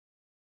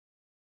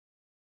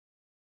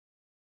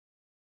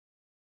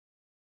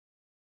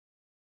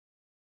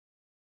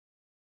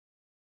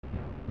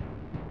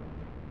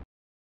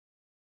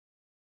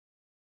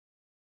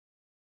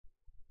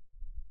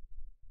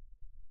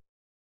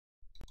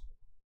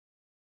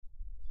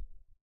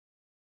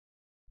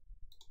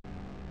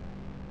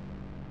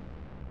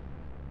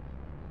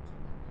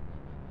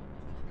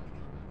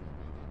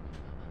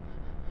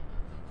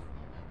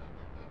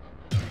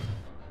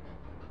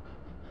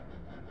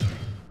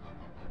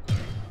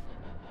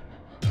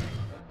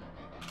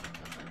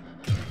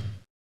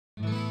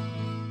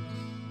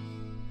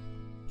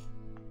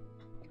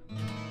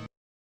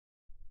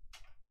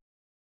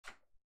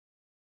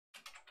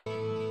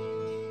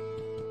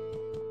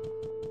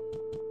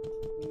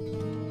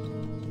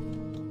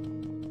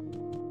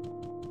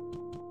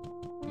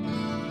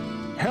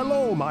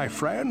my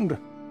friend.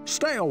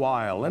 Stay a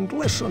while and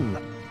listen.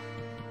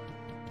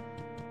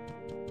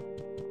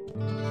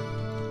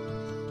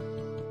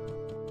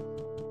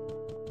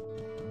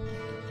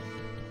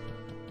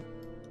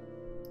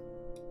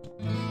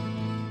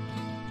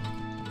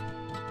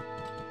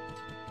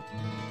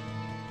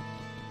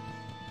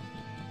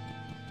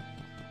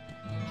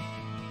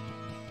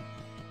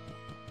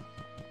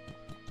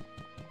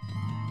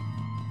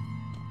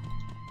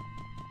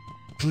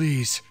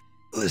 Please,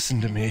 listen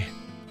to me.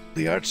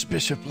 The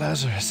Archbishop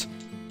Lazarus.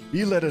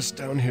 He led us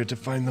down here to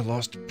find the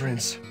lost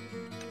prince.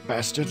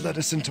 Bastard led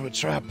us into a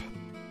trap.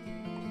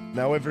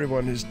 Now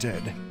everyone is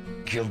dead,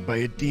 killed by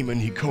a demon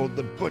he called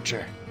the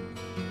Butcher.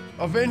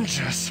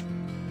 Avenge us!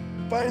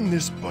 Find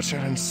this Butcher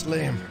and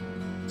slay him,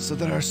 so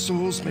that our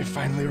souls may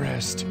finally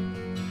rest.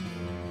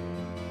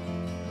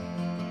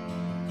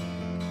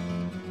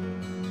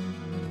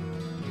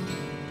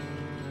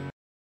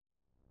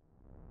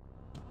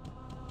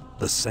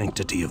 The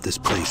sanctity of this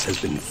place has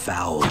been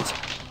fouled.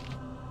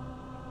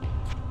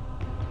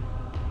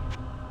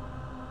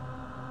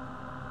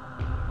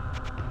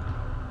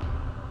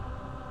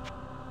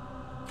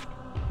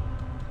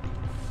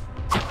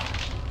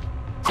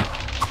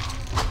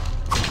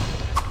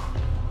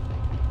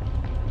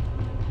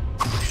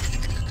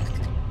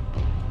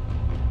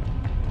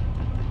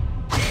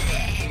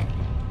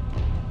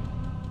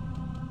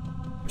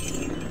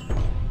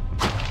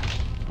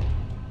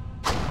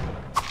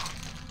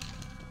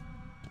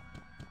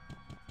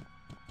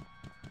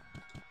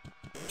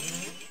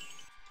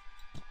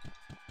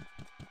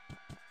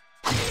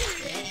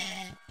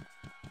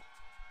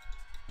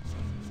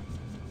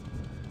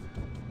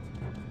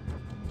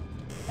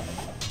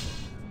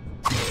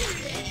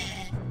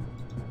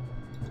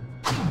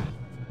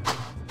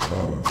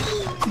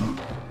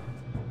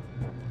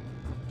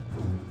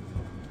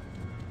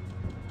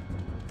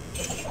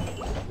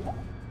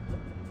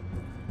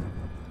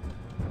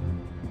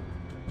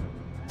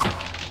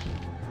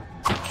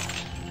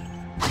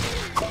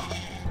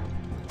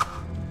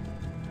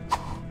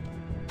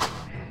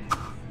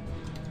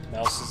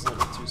 Mouse is a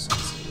little too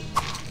sensitive.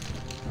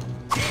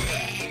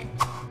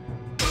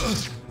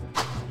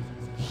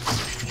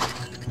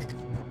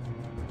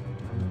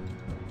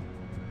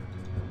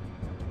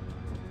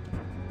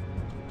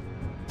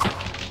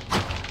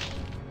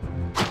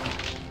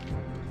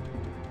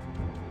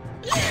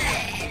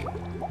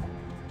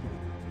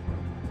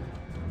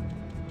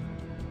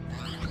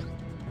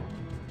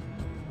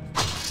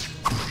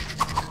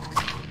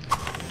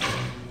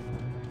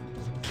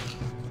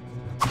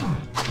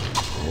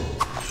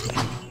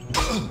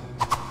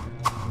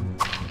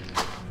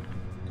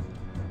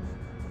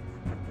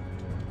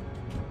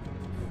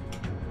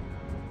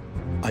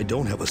 I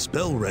don't have a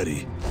spell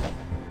ready.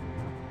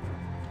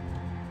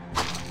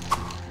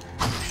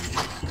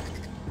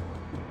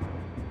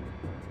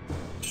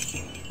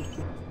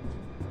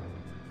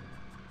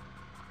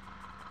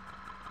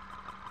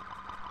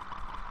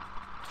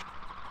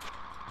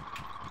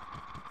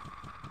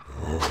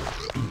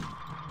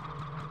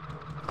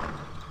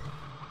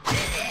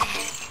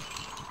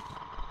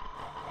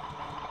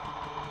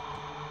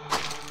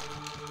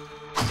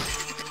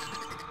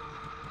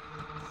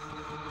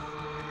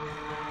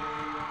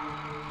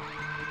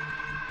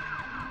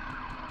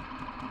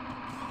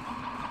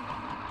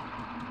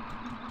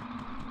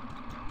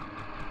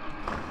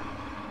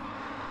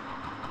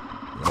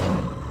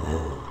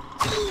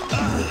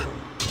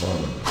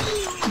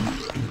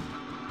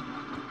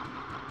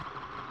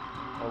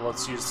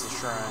 Let's use the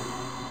shrine.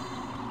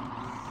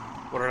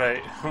 What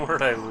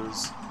did I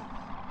lose?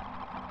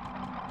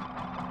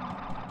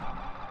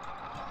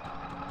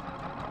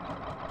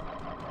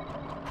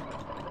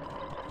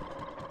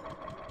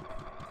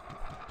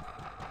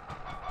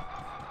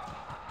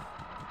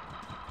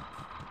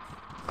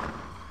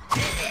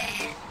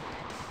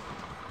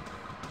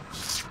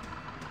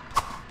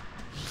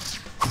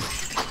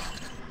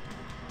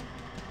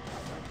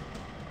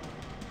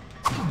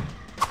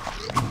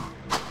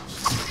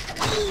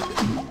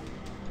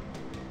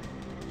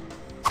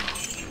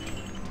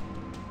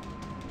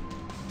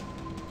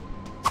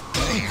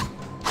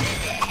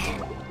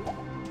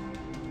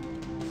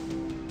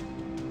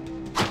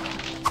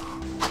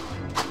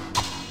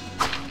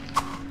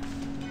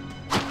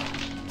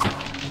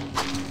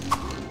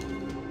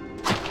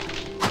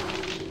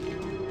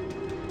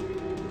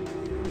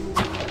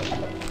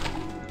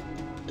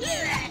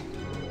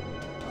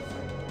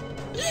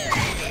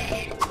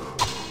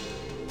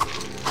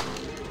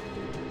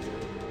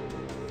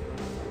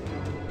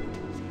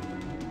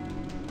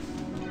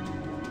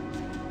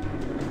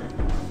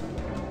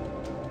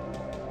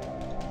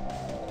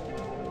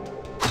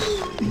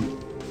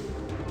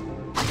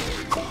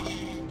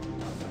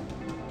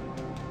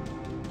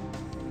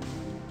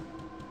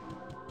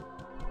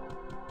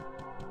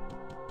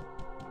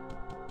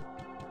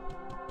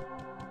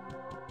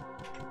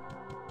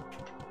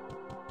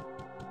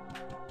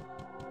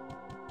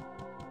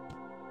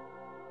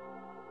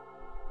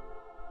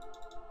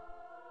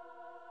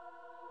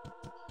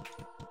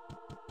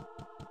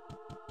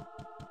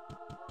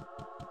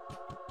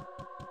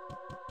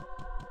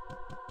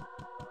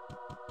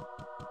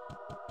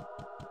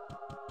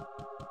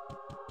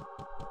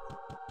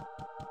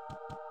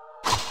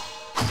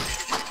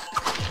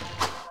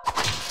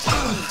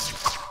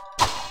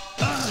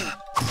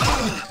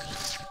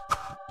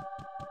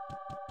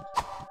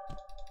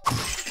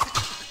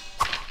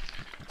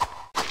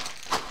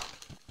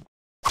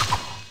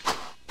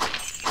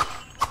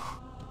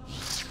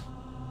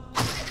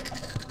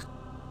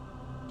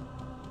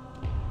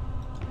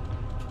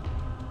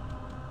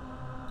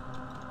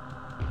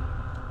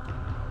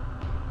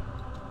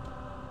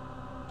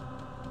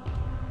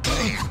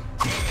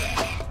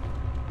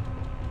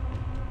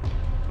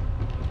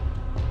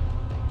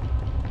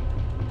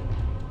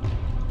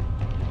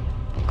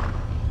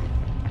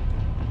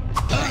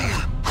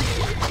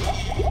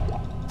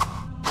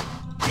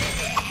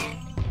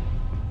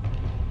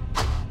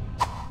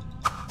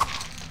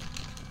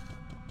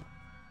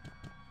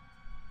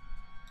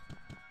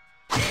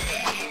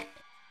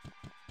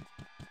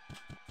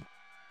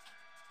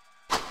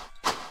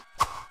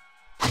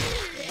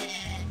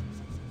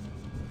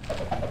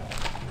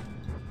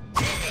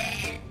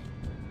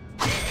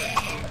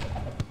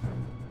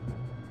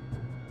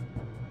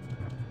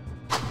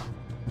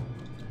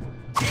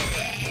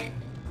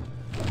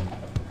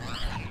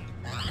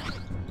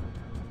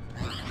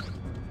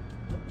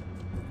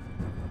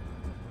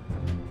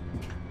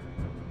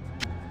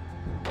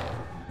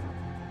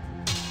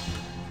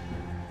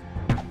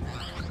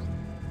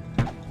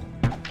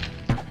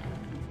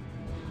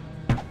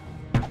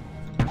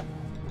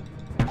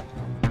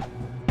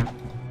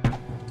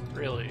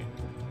 Really?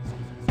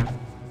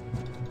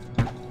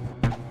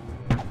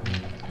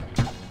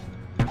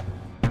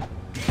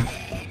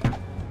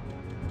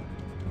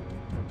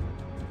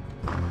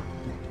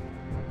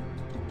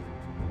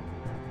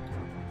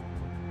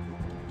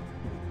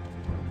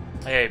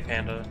 Hey,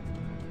 Panda.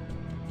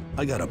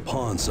 I gotta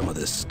pawn some of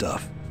this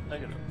stuff. I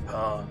gotta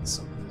pawn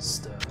some of this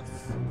stuff.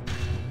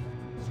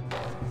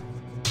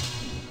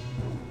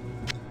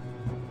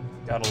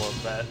 Gotta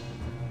love that.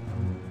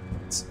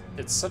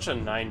 It's such a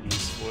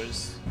 90s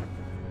voice.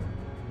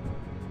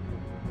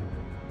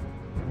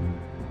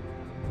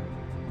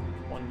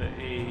 1 to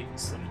 8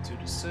 instead of 2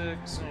 to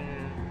 6.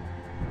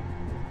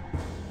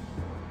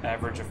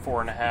 Average of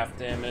 4.5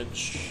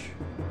 damage.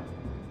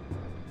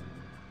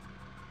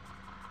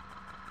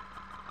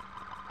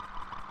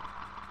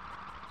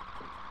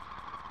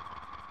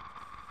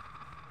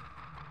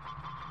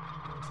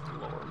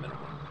 Lower minimum.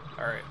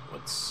 Alright,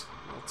 let's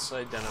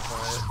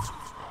identify it.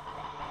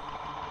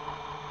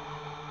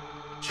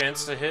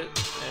 Chance to hit?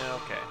 Yeah,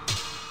 okay.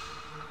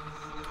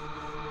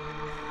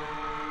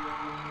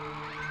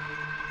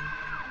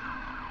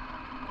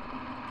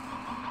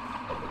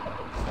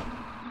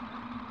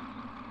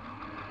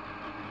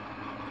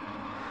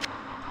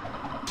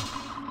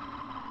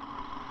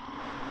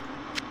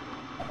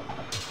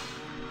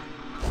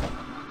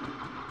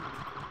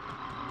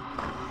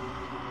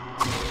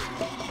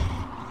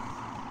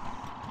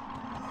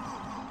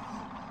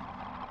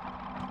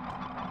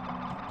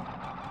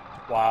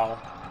 Wow.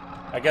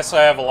 I guess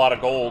I have a lot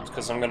of gold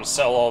because I'm going to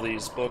sell all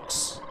these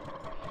books.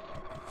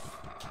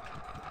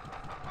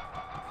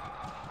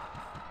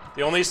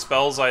 The only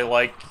spells I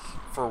like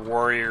for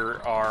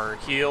warrior are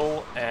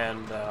heal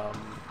and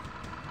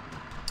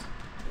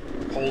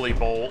holy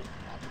bolt.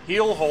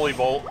 Heal, holy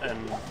bolt,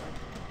 and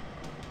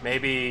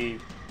maybe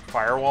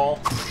firewall.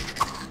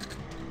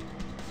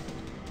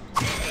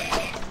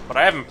 But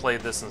I haven't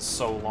played this in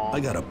so long. I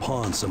gotta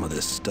pawn some of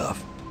this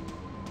stuff.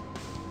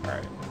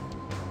 Alright.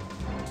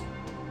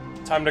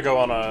 Time to go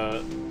on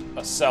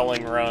a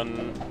selling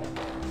run.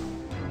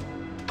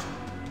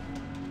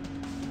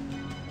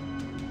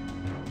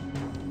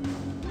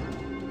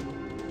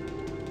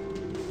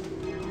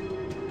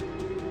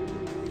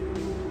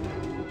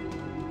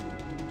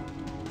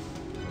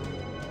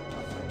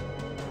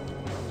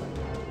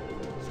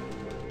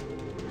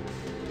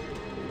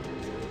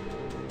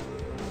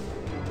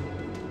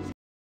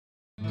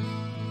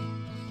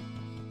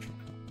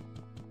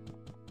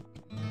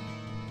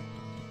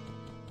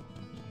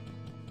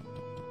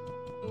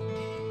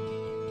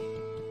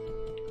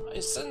 I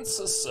sense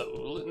a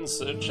soul in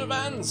search of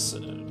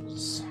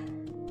answers.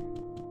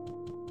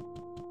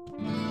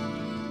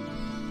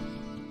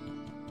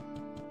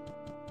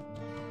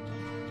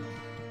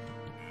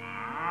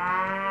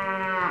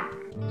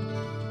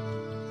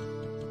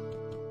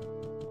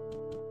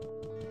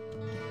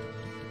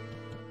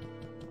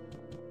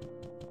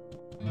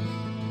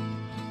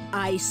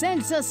 I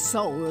sense a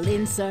soul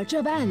in search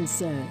of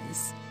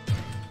answers.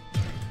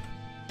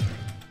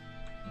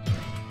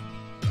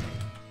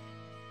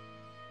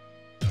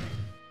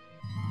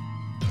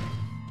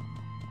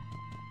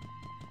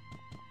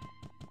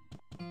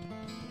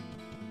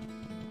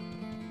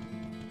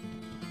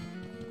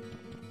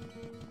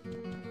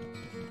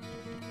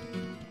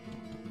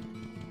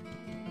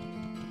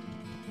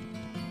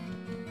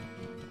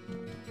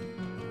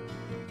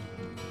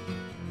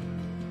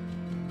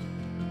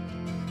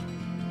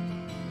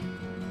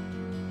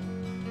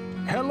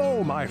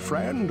 Hello, my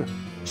friend.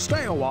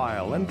 Stay a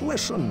while and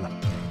listen.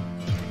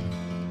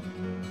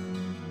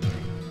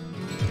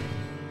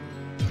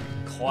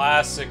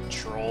 Classic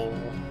troll.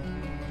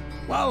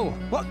 Well,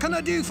 what can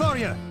I do for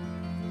you?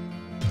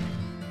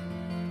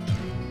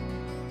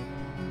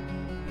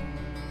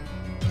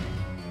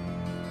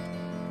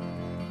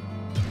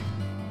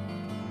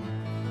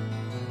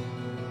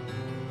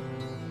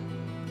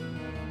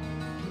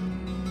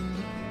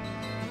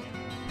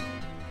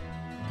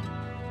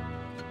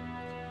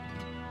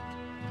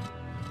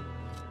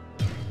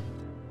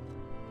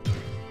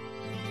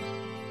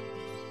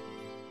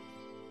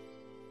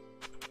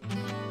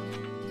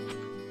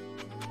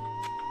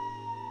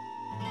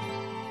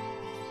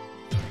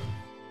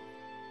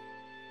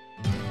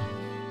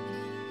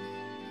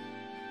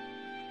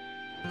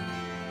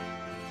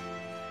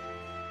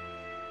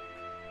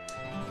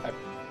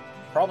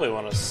 Probably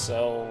want to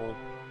sell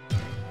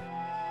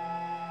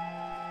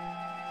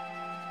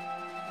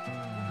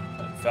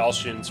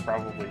Falchion's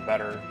probably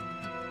better.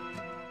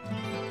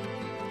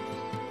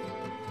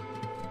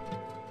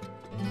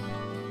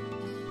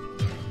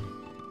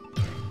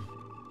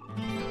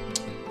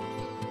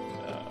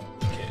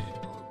 Okay,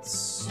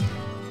 let's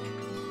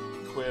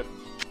equip.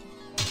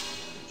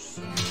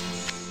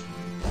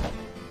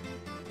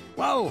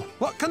 Whoa,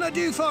 what can I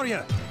do for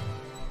you?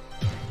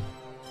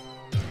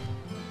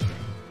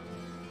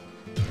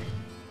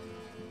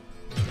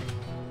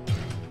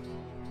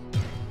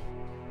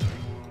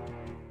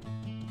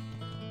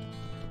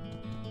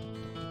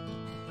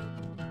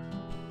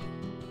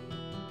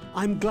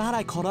 I'm glad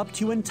I caught up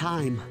to you in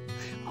time.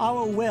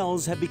 Our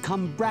wells have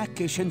become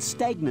brackish and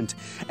stagnant,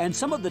 and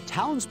some of the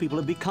townspeople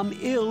have become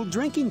ill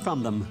drinking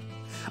from them.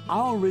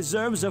 Our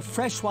reserves of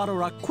fresh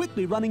water are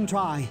quickly running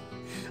dry.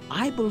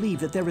 I believe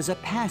that there is a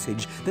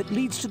passage that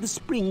leads to the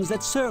springs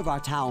that serve our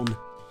town.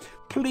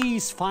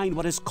 Please find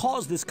what has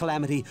caused this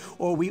calamity,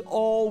 or we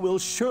all will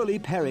surely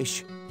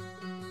perish.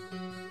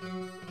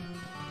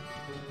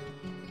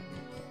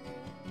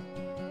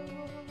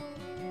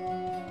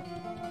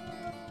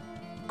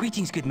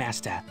 Greetings, good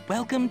master.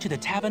 Welcome to the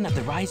Tavern of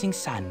the Rising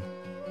Sun.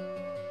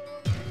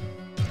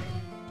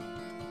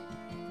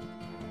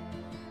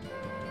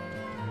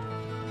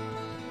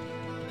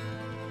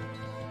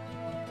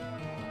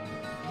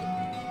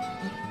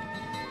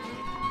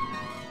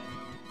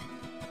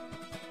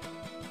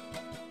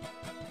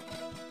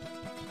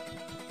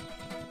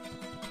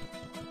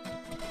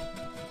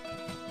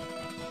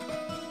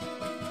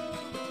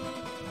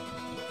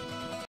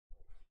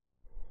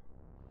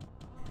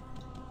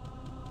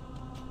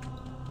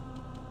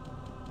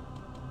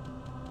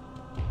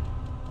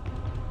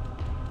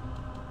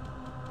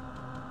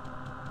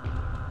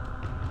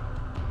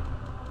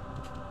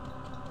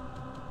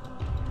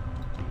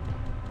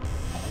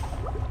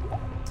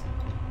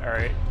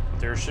 Alright,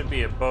 there should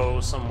be a bow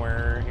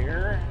somewhere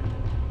here.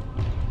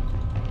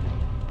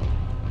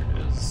 There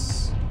it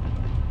is.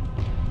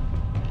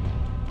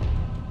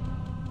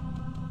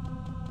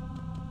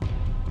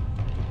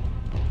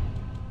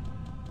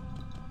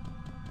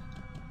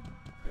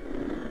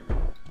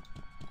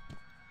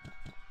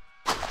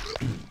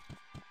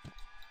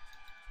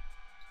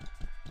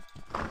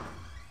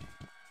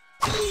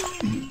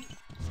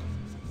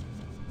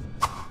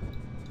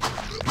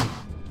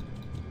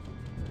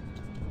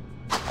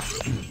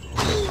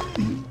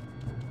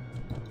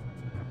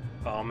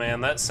 Oh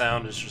man, that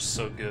sound is just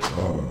so good.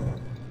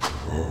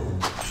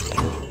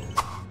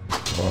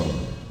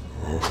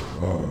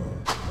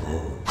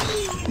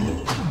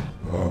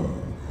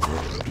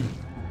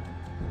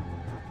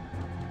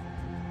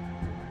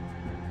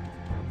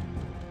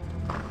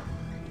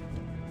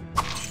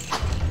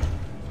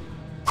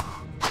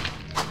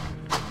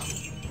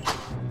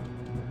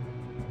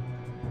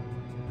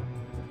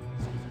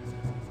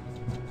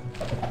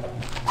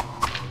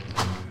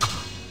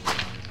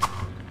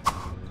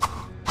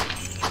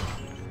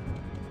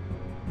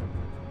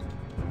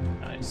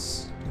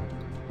 Nice.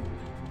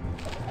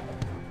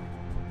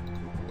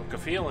 Book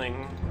of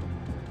Healing.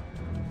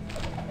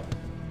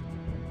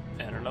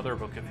 And another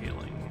Book of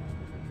Healing.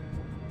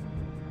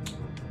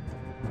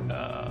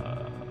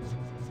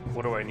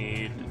 What do I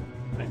need?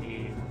 I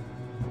need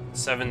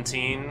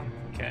 17.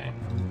 Okay.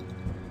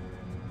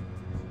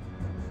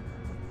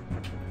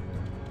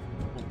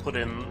 We'll put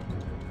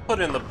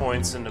in the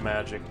points into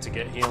magic to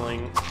get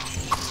healing.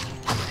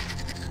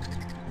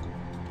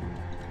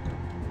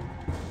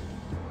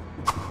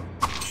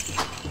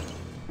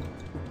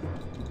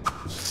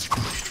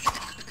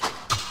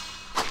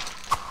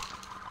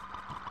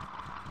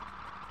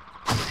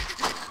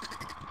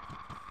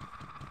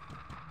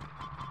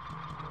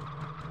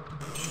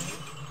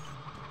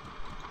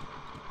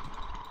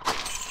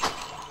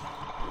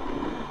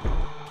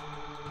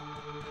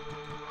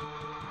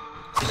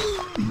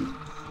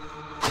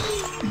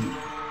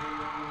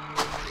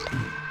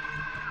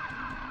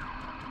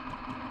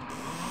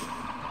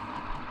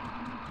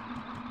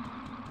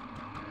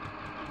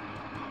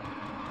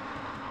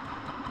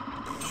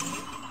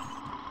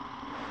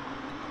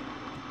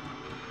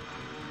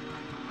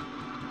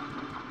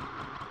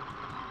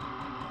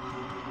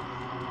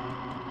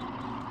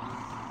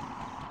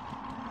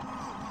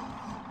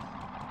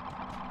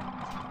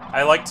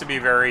 I like to be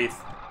very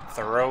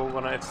thorough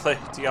when I play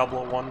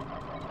Diablo 1.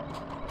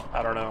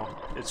 I don't know.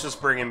 It's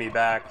just bringing me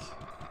back.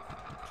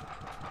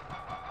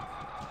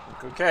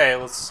 Like, okay,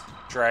 let's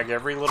drag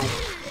every little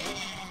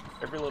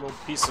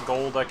piece of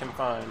gold I can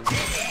find.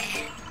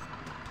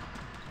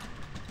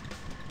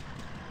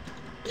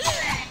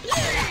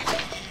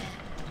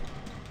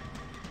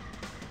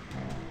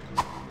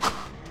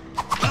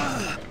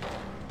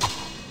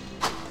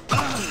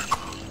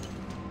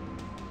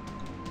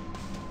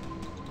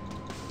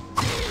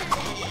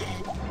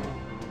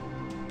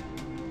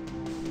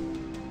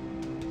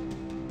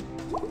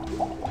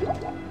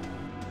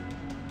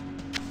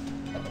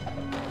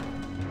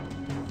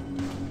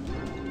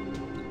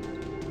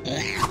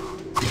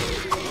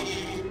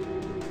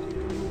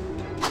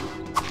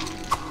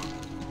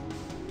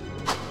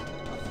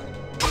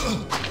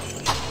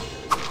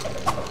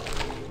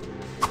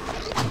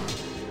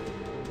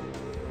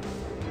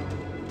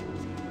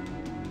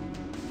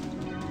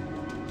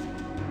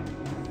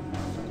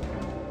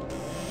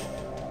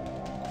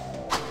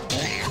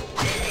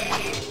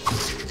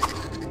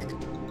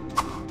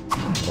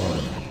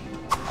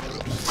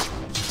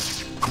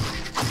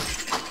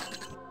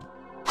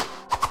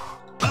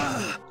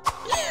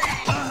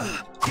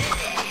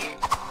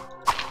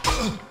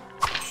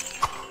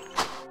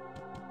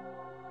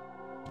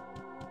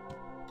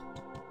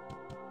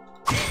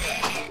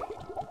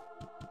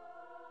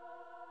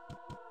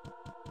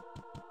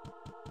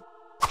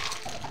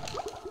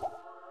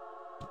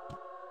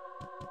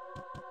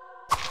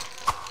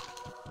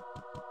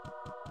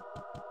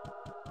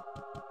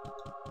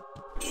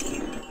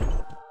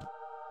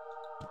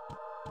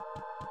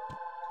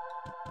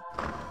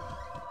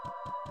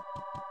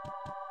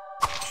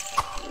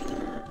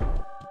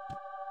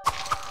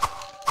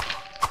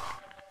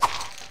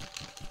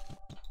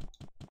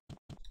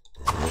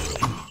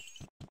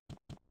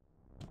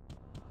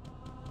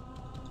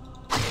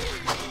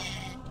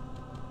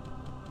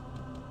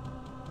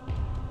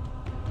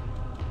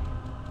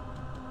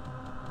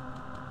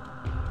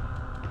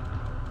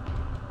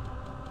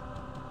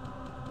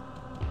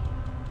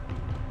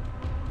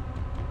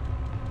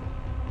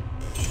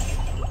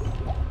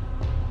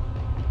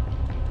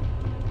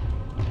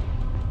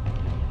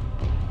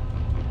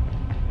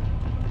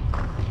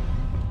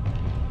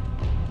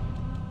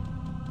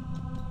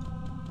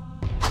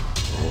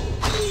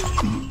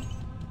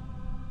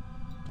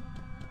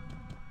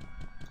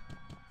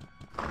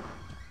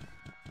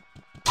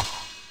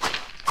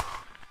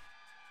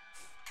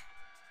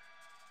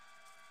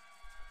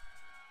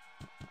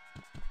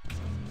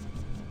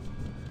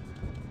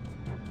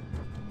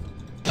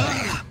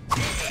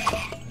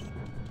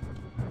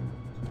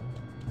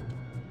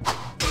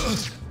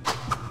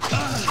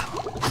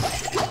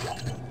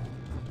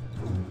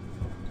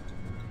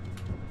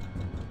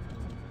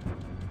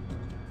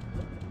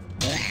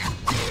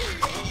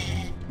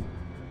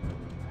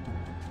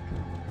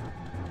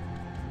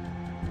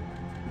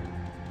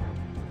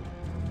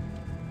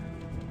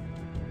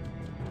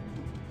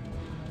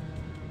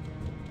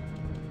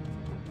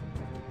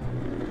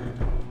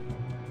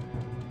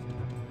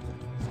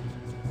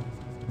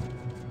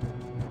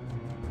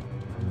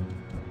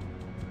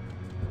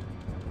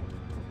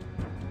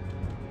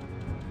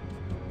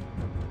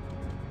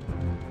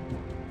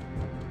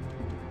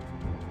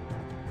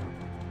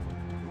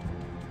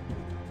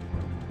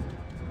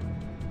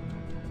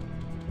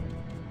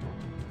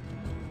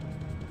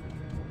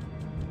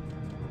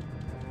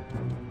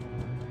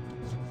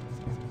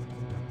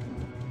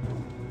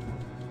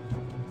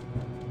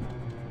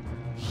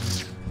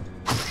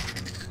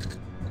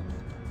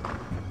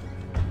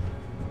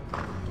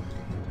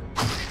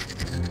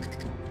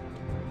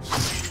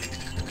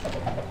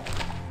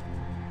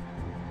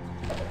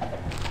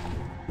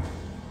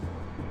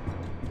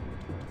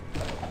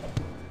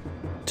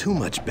 too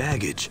much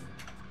baggage.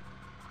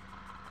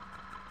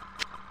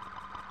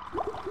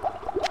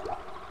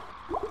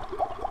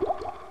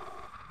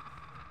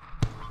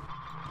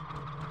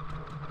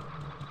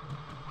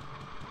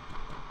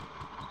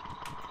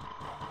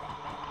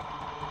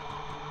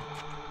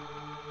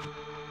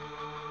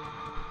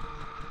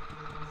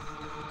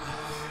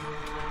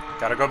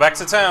 Gotta go back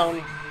to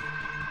town.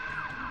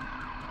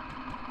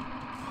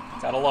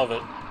 Gotta love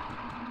it.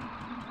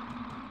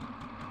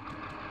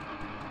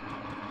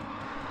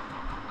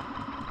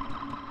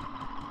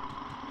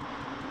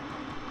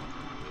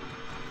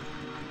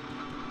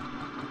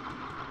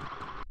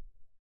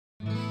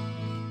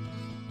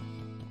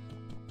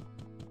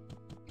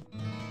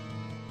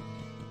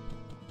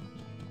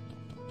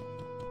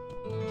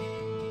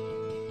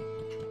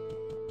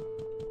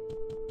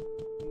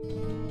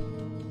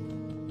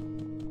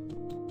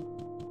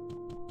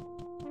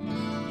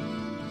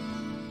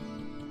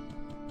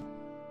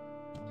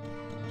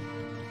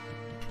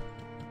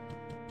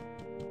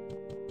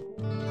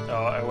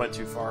 Oh, I went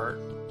too far.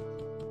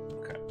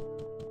 Okay.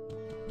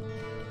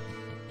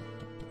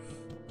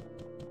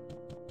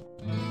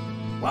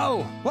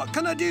 Whoa, what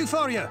can I do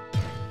for you?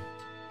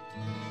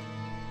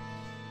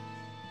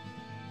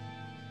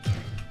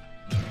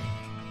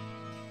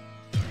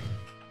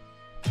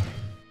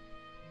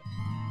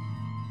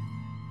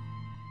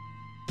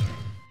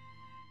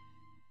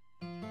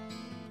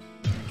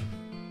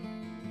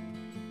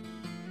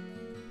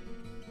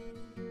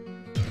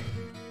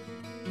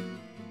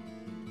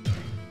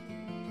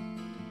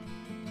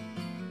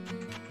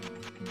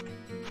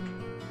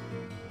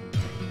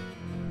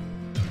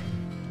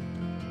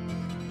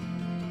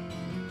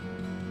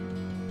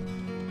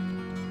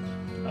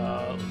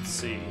 Let's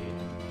see.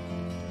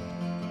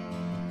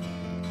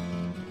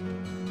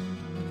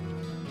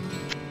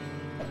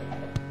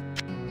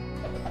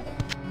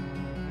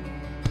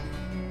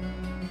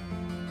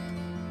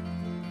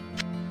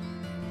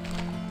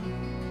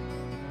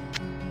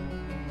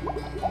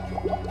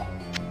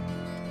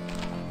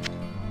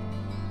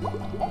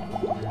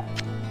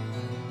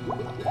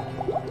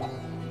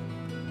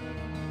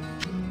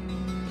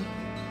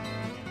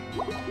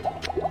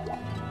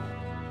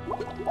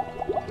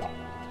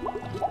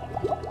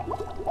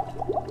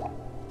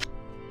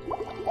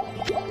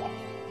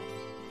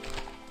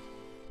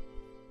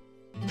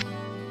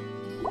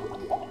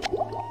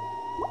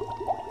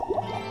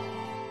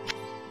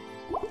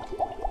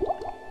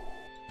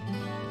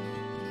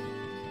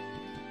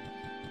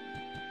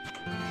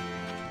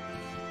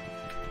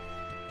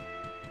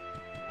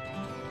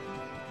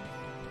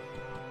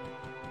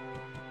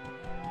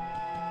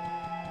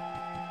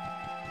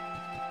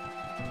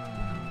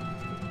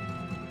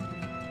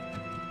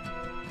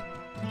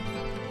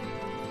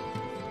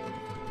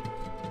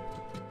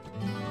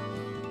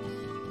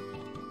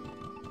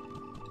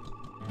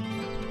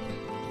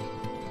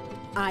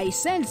 I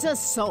sense a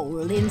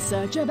soul in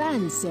search of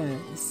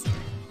answers.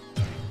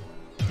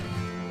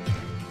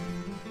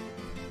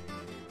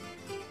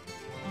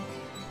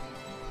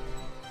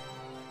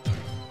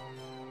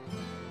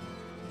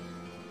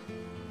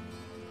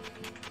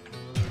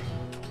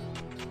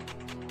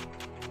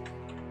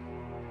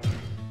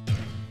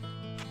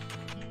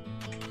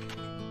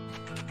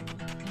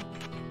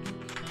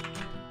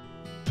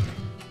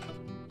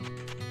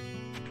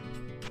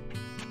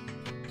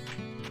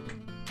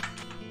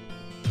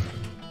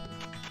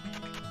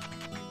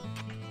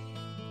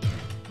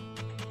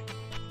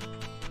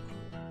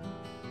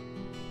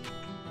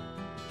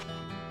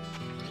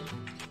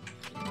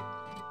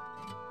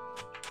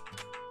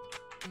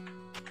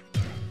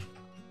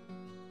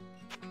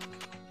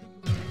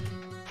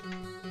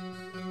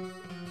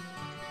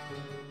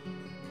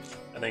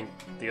 I think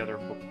the other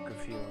book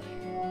of healing.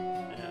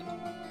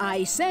 And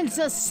I sense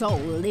a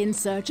soul in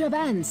search of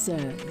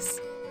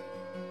answers.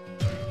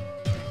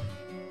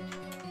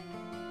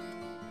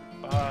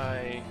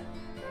 bye.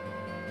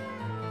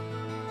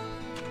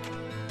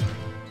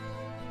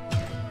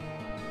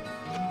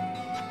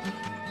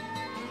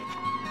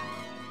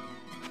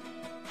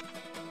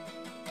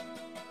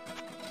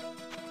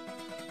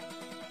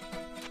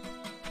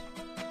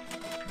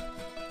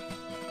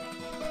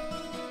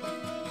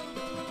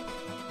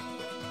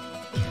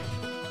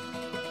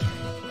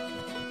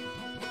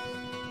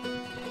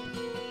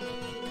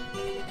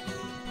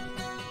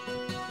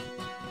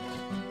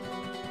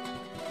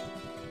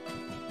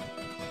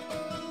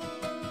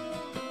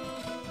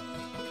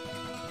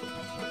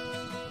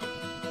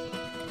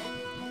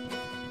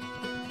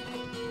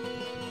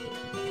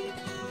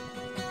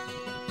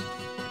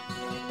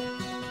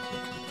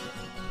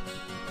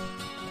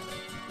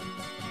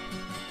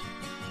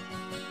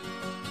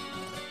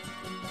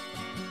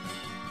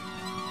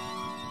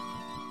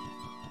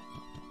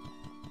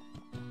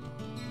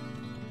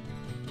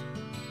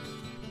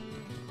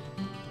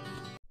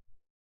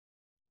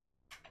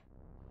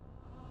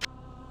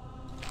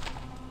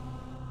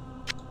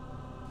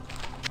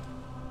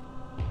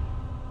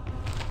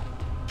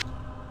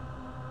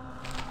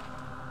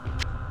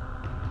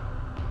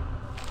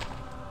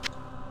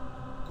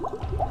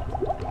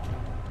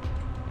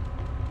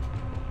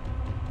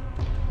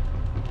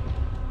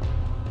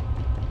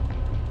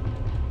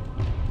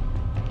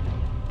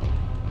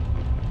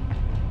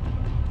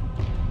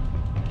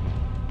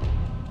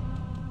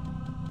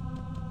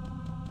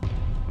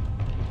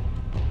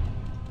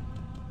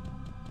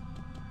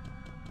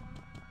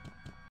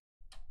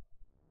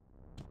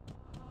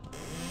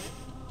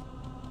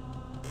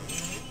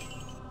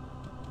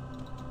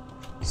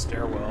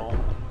 Stairwell.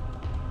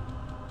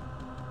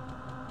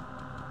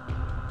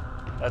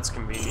 That's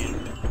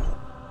convenient.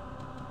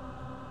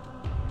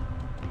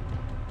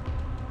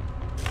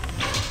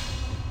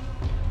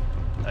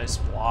 Nice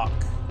block.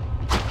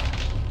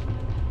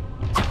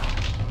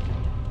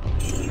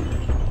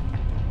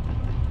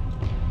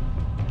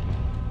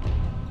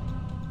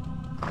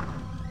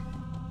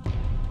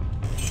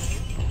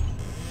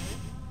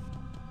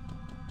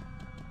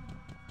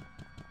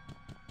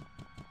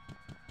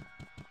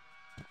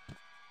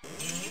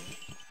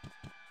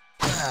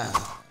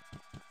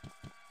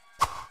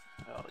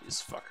 Oh,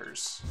 these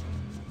fuckers.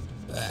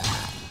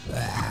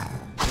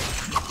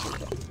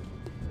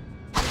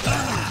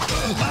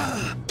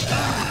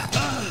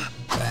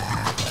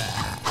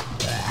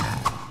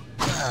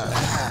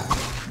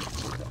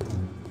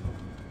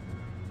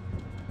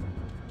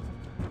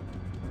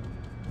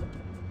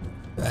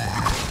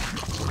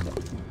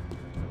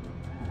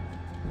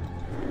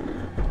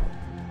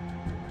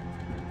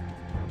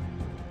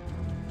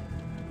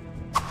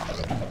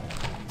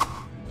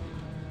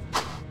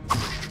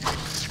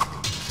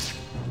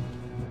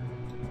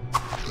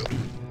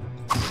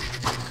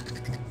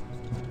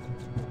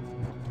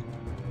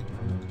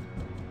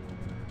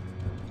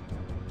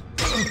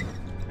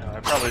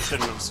 Probably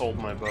shouldn't have sold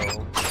my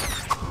bow.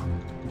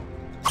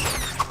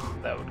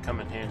 That would come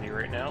in handy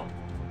right now.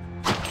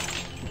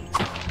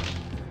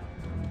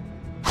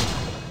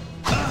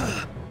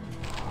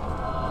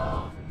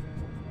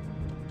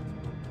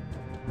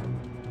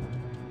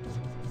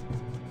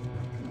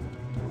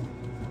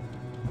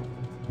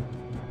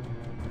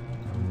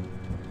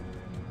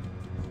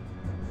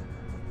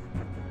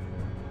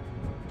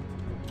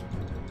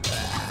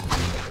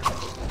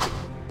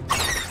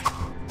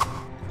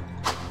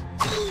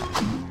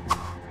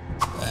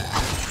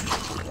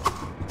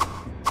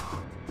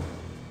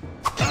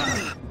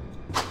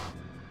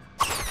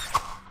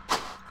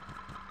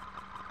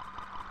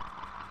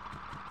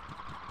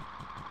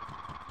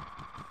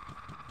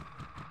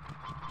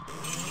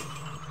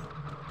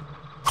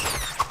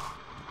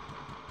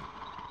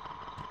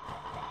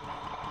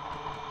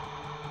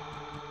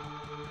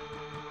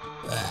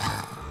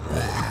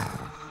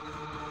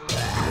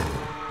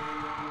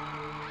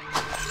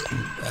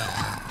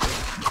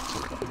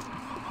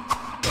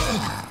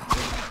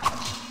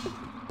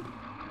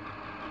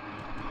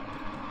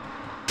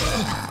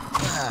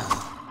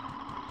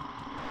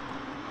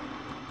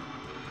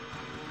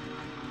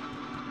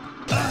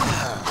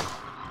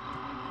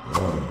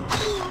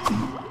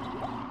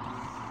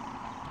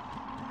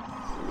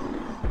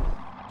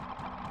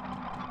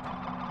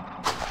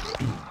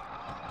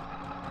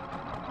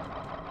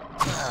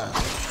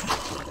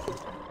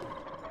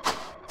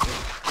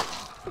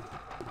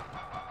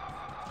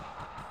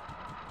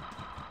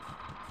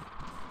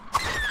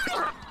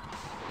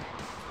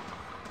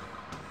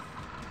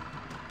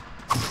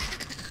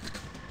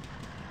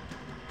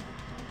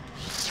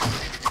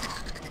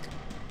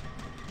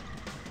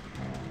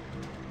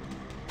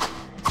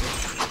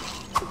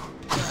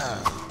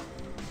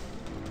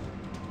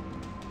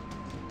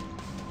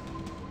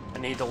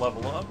 Need to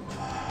level up.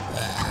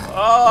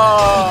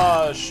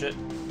 Oh shit.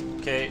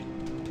 Okay.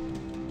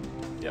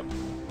 Yep.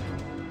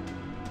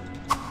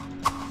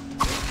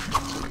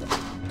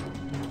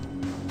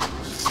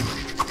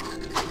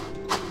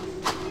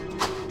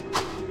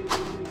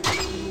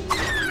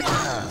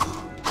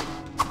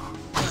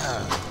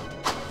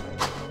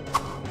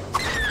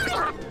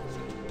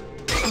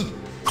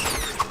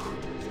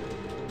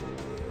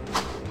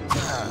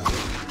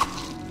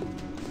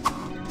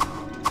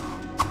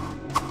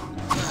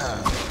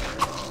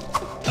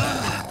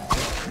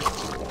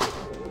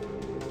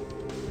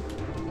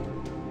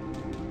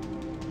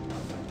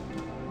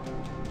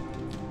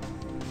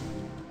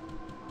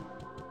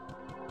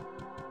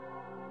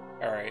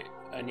 Alright,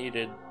 I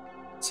needed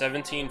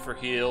 17 for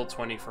heal,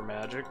 20 for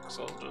magic,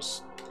 so I'll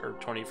just, or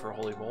 20 for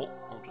holy bolt,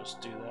 I'll just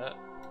do that.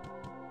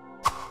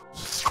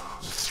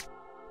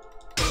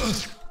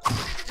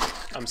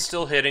 I'm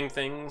still hitting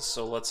things,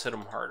 so let's hit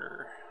them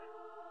harder.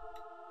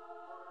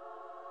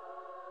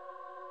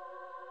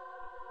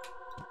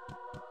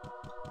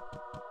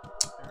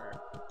 Alright.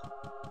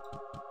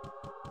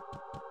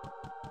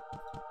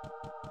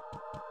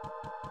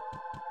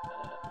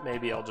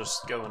 Maybe I'll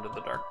just go into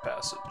the dark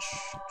passage.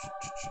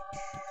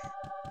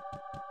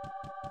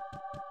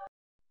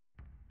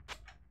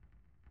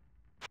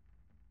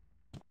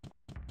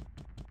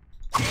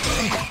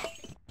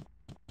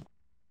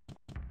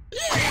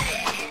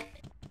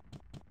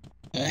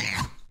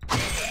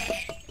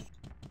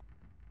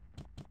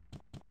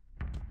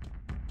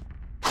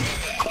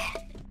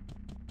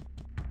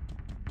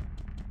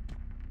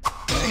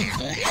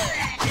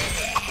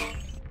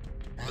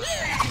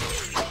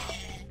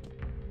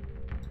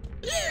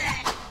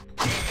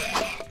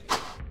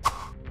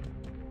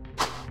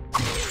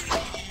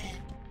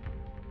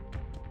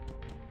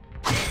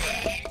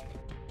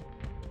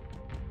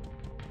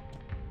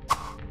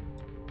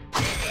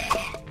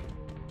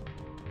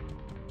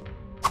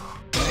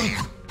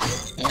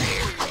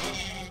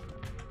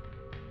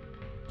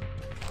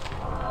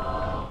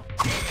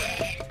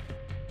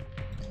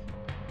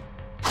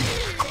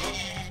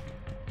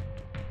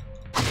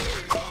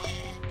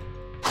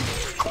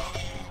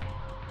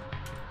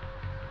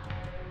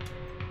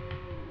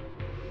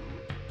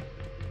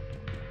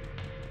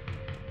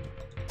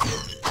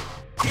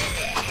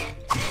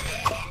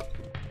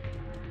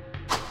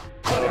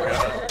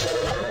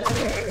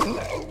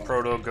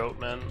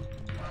 goatmen.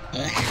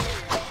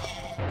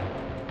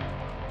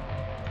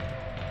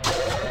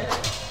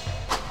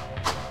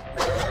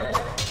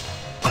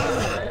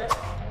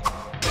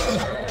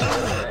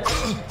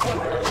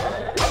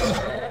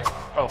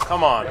 Oh,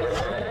 come on.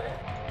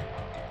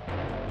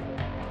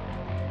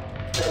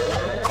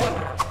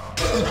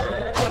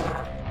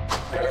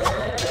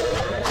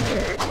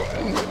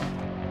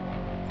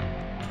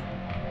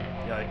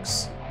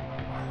 Yikes.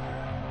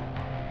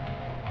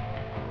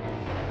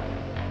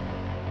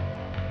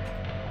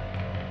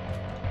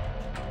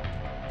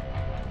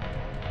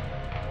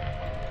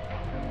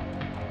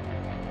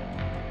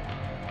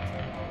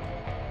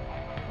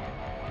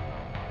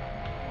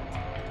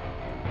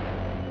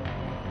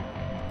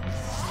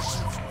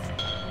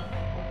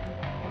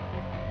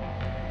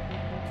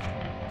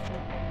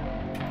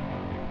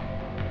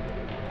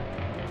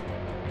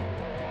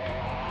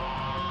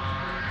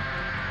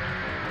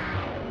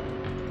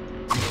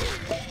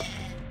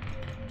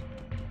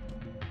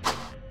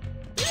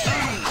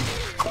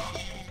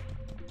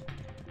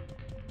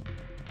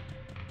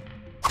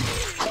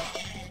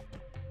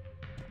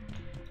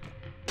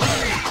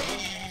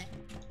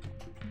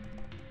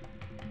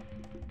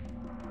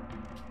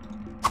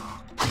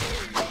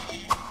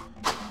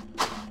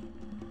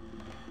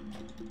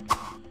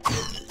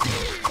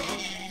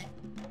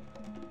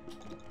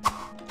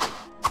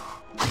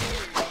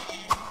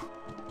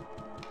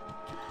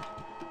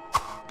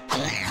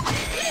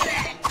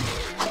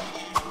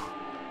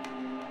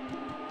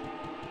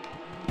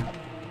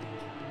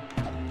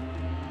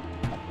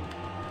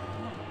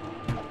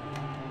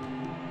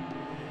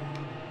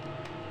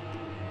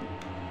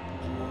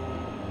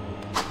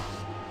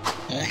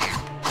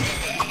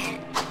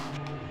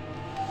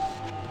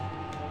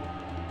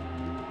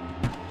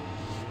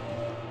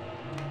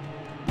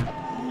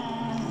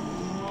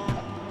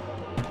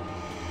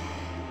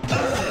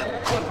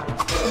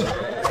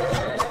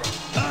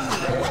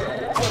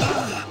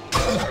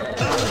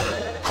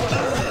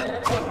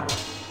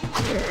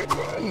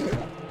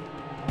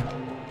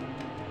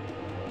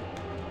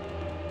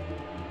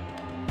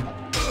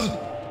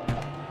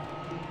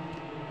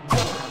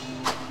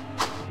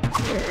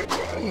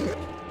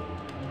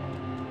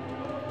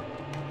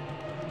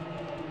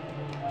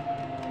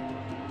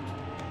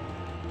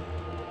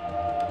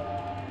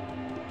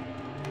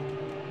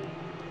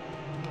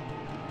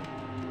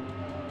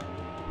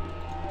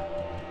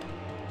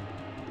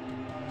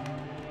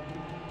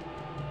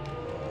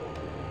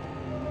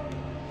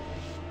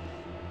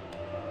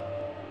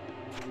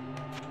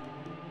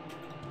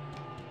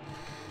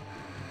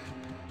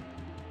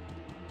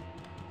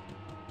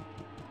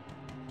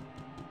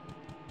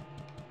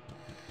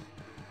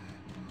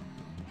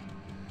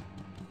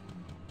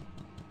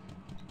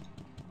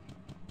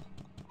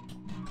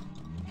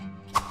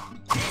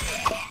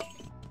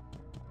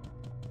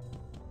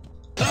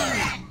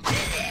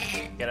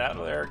 Get out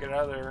of there, get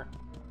out of there.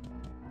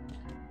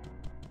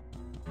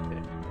 Okay.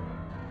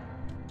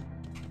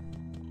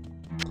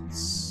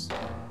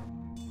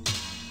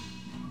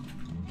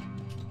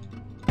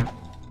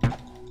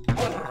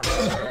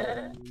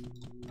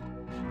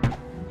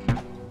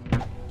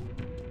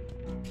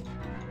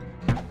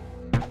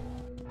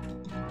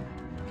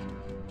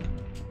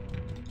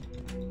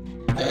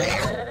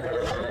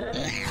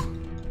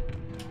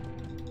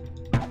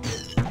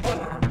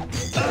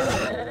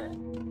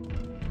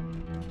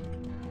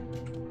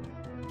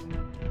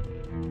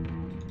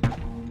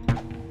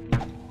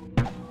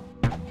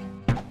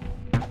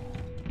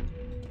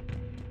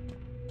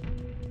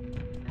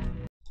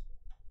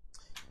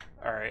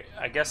 Alright,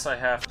 I guess I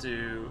have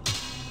to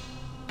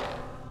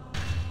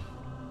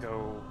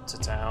go to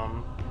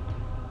town.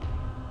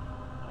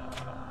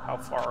 How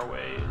far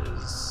away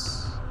is...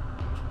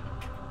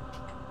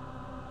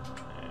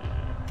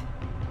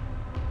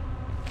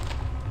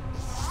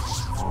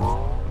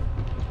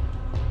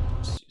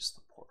 Just use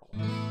the portal.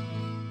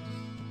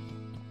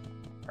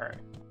 Alright.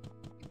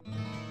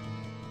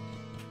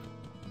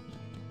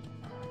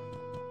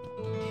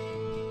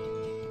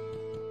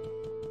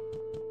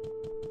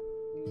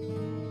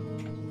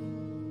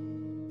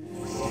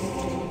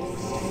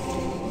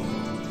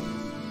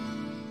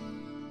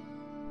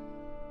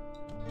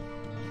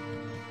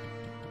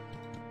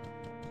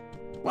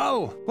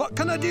 Well, what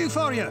can I do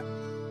for you?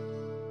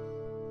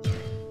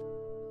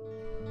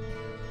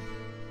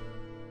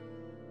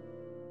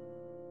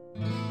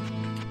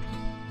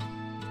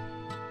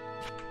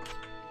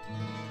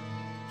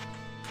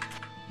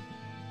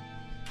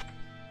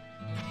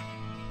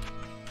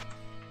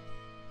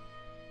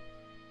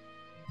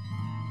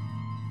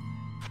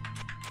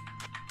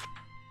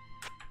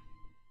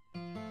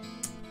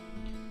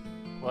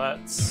 Well,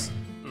 that's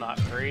not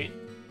great.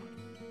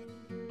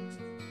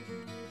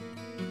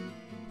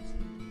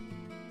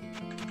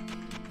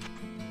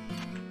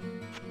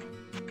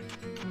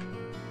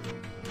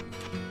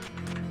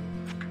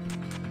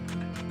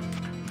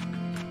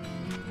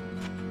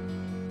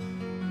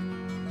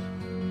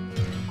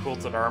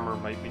 Quilted armor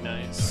might be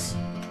nice.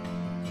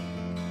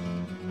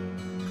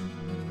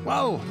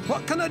 Well,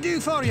 what can I do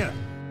for you?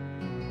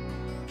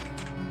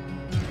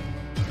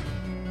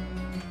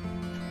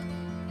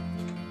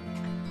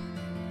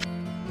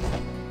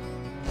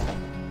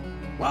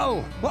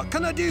 Well, what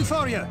can I do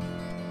for you?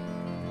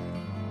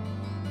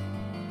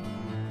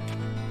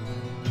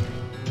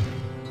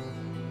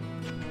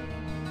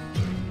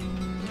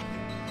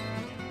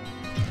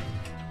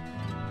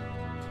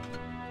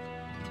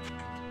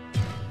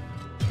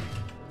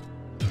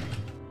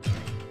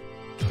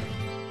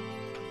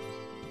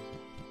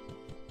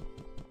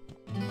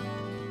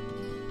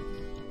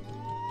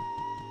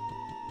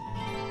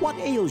 What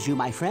ails you,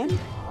 my friend?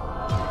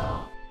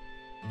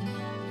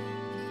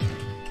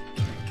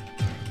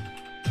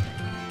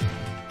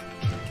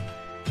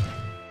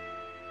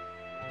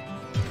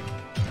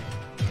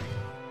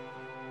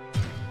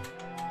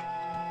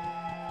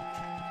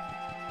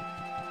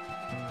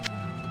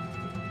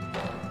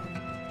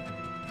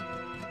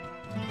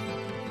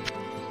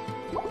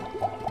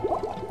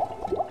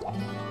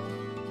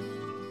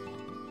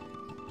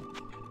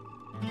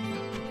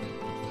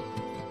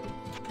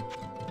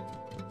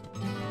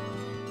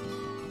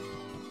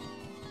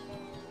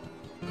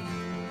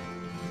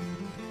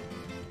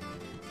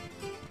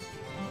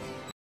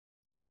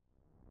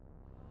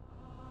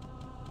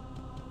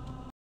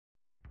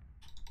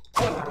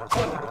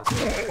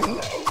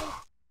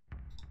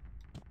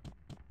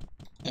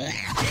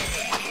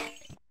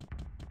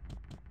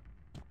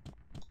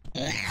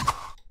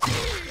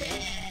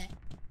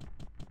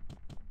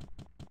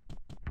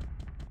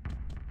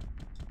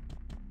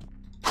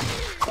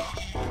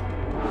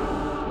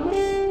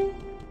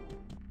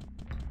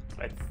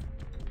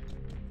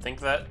 I think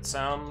that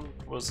sound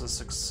was a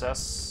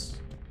success.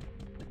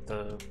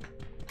 The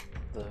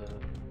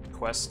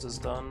quest is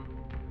done.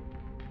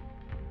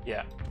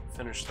 Yeah,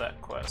 finish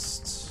that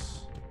quest.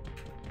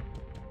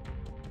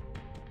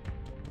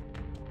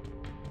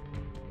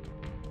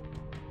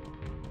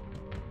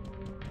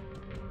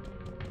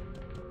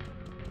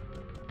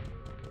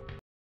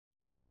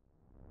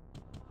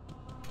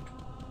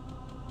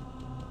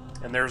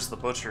 And there's the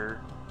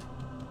butcher.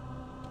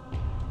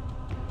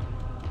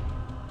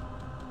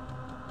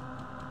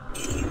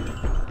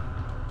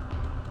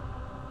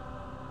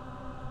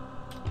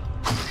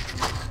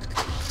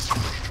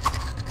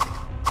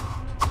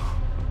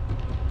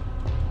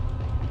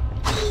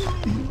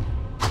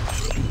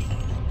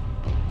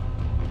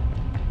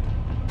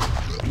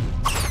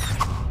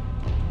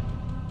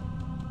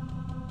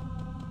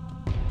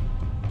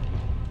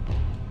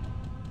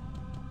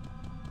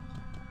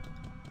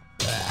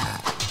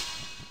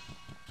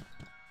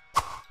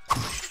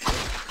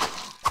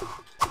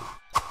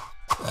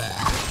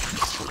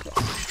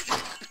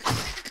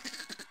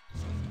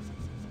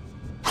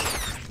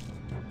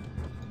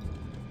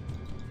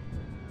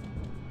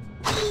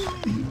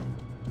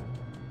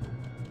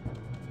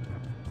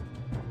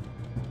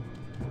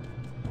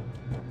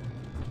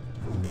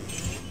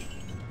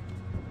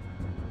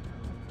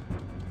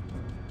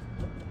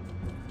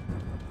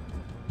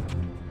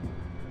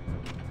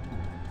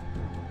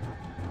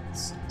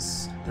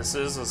 This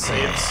is a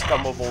safe,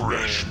 scummable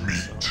game.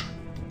 Meat.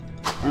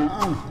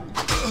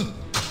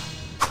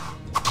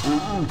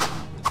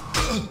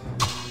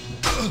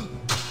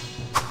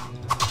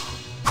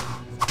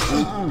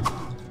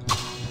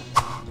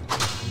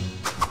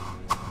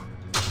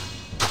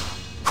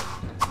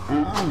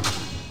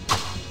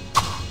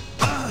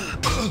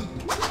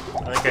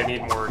 I think I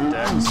need more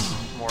dex,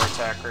 more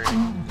attack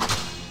rating.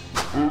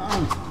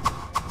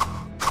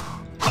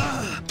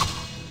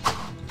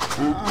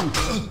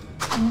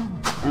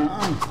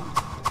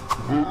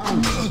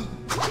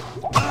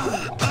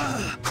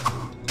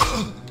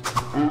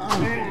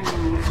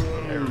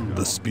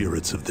 The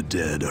spirits of the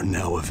dead are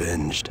now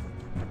avenged.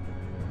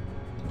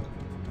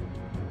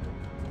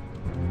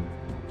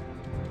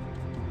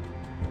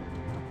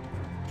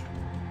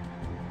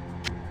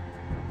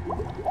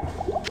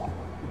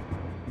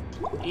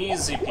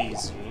 Easy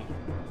peasy.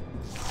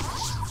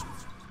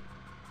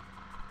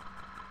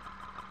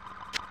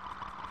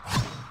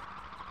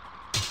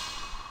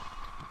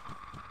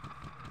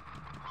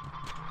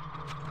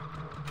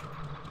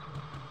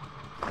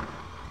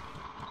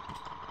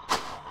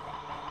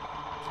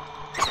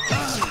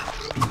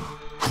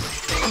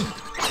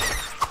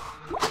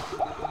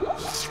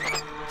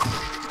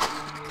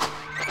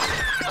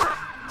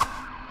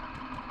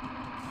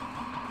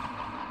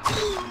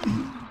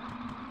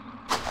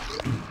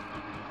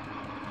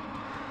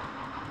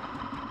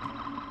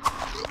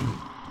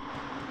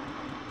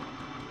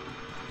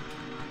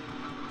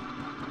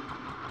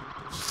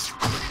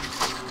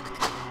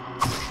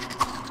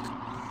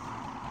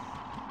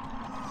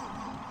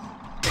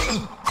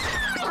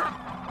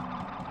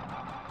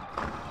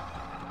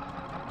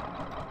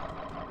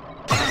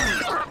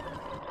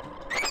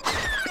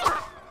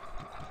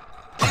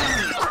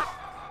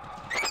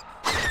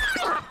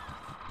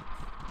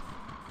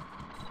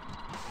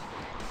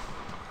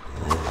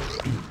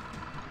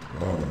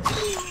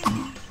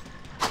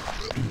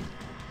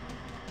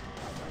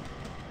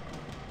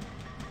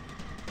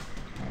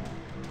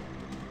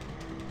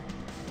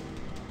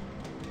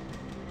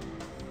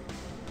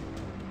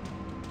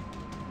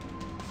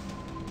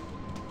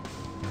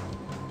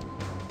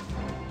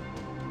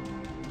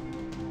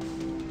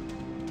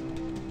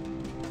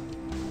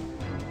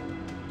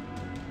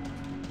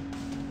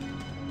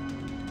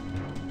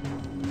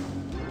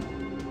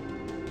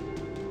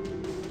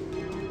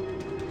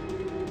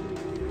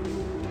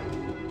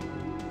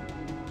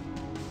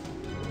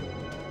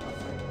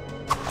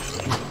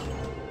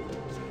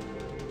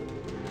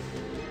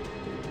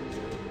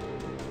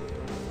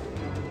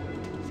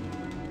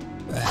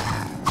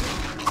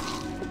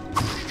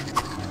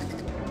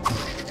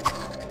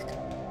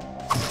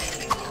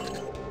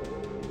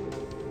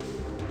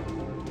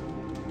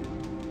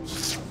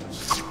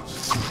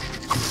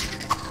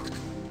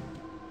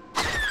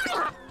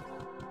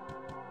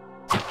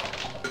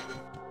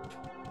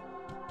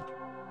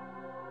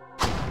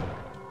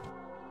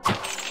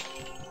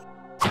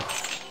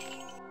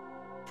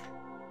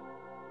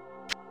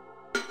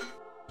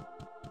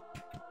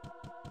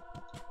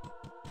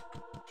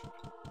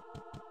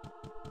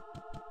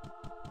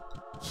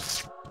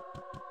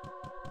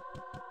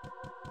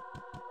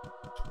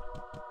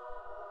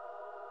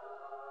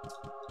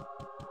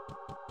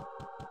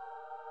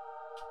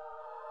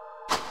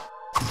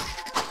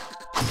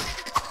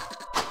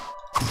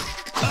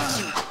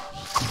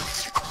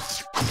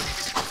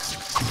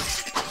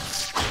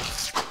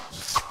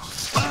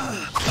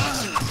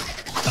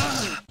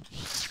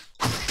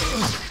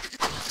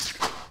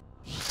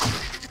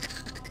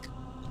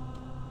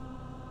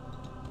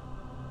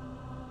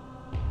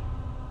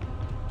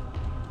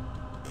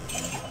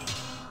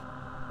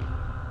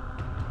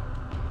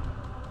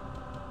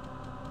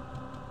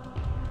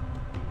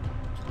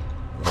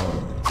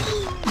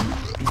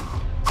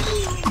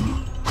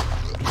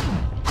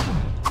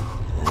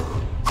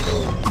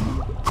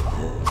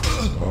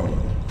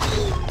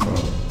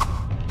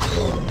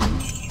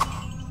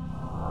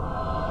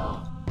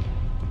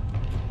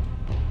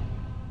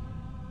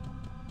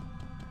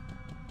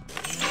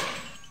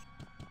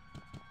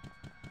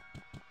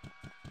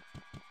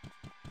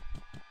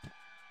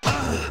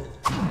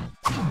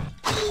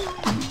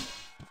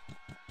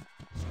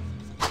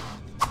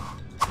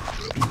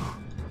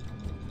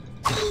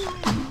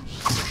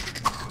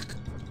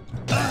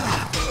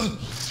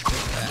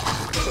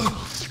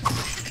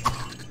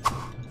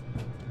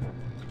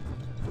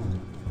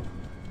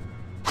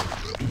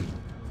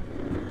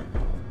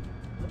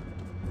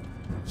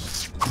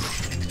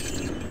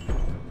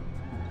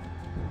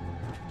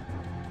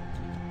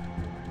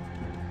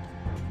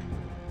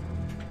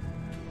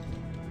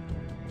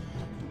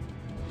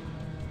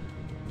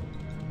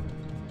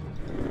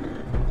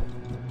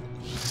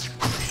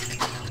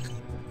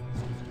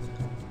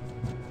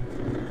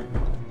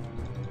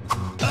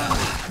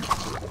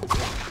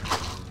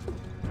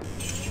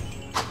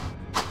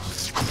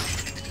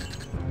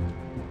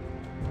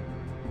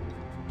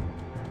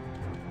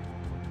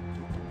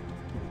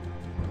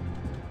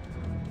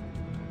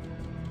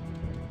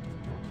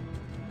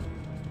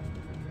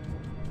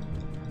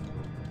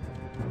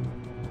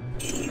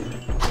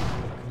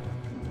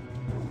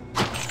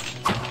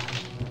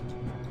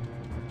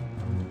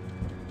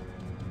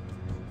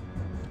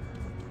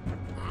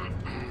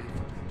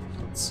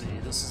 Let's see,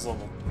 this is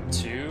level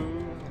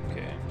 2.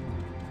 Okay.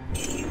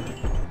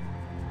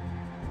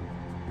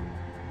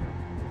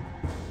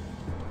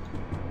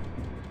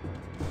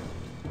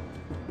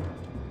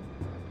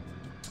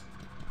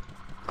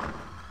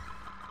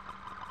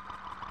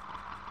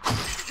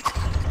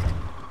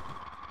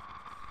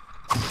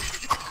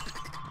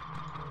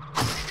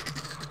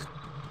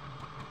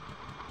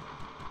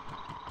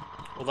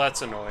 Well,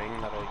 that's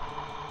annoying that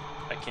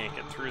I can't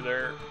get through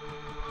there.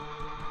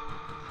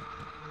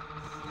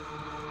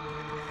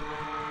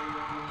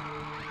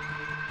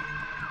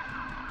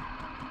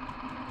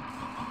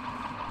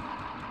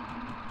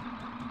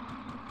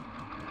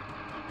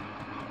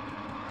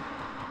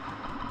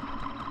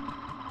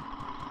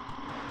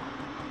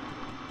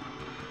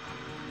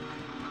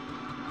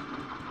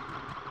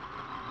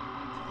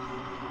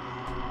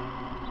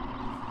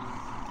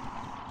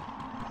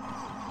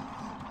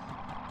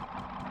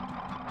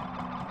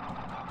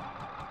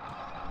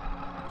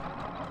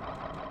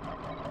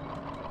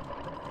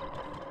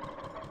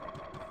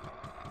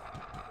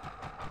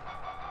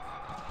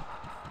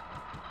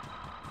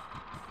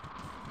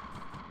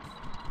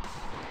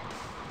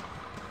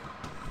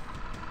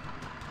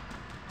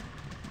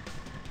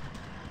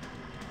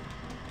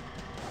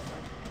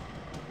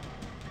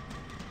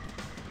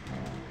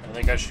 I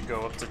think I should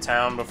go up to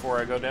town before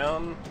I go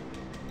down.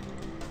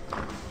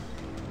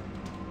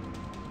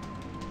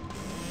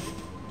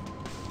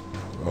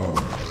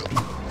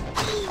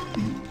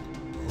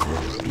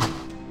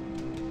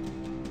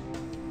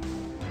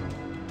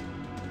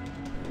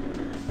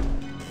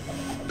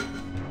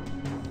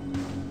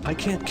 I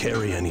can't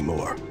carry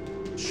anymore.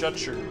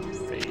 Shut your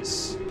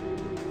face.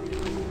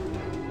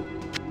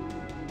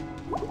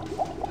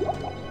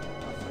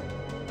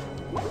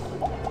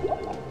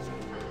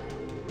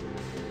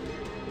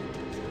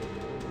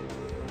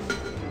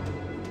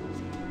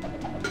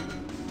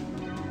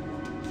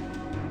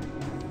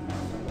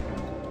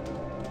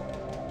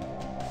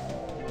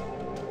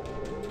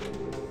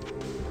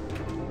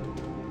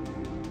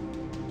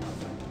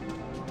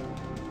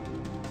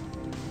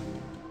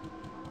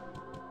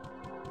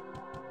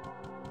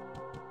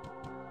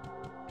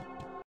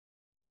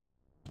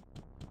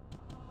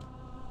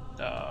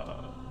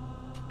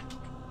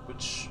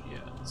 Which, yeah,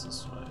 it's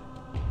this way.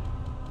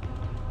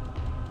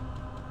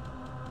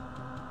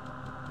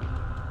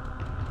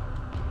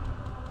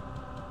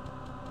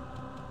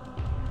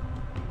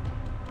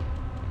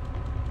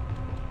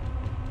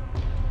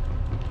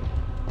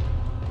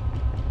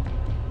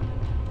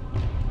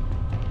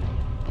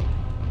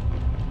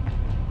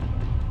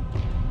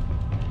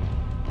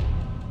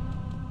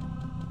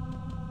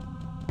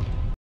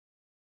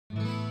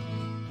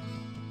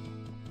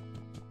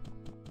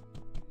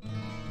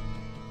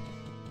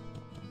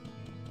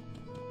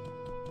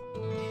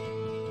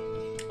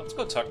 Let's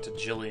go talk to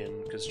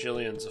Jillian, because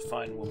Jillian's a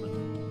fine woman.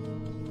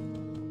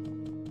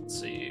 Let's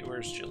see,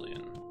 where's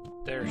Jillian?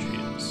 There she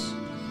is.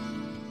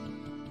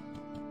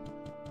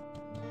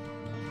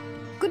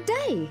 Good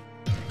day.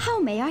 How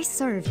may I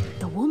serve?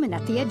 The woman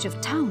at the edge of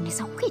town is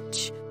a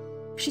witch.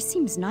 She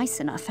seems nice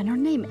enough, and her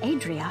name,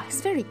 Adria, is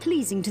very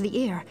pleasing to the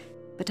ear,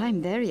 but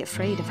I'm very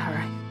afraid of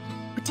her.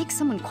 It would take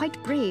someone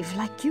quite brave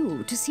like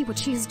you to see what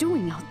she is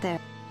doing out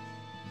there.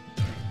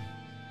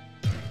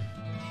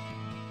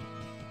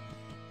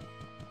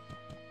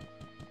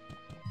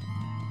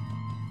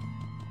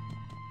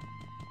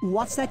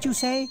 What's that you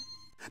say?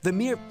 The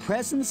mere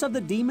presence of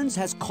the demons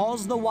has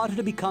caused the water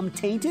to become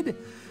tainted?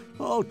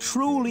 Oh,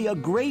 truly a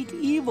great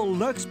evil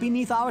lurks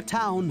beneath our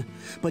town.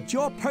 But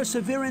your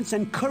perseverance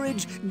and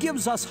courage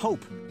gives us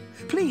hope.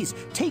 Please,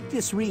 take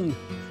this ring.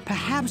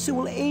 Perhaps it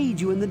will aid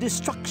you in the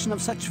destruction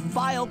of such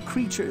vile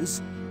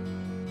creatures.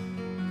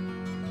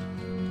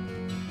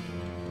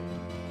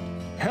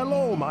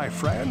 Hello, my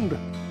friend.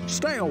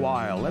 Stay a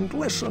while and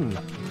listen.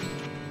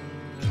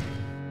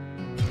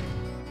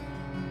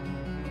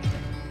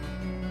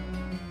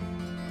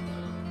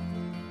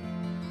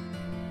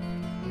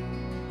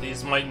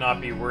 these might not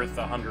be worth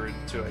 100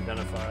 to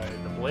identify.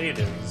 The blade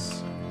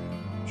is.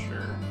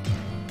 Sure.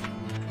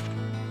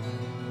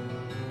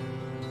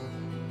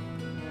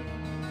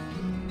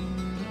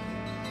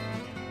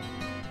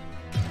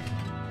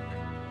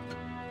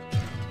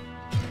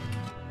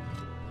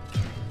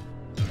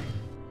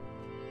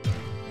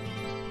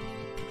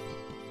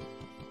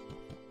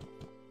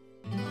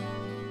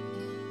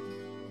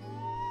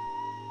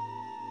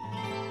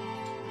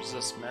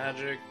 Resist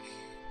magic.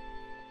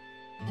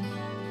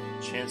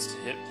 Chance to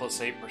hit plus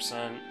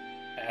 8%.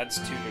 Adds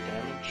 2 to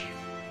damage.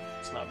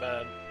 It's not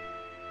bad.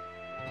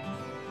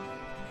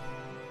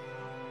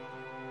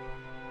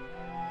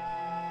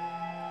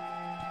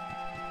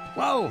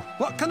 Well,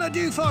 what can I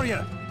do for you?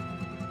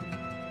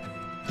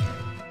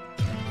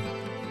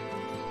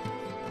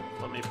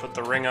 Let me put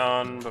the ring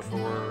on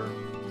before...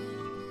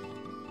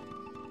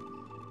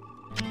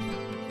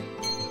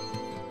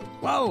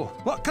 Well,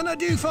 what can I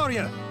do for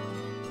you?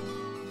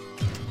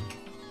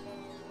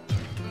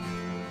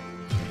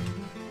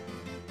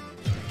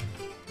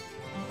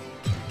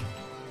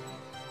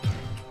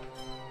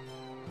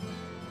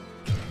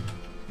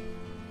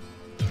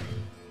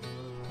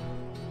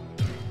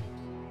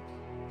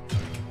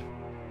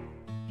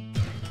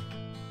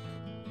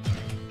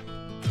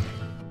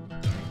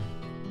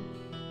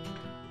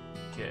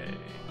 Okay.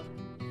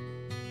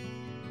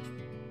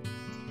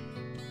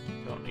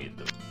 Don't need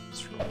the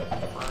Inferno.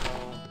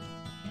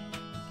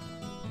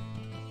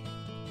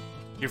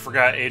 You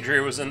forgot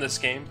Adria was in this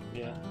game?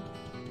 Yeah.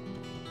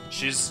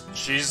 She's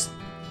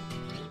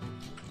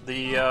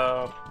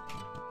the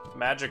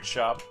magic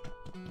shop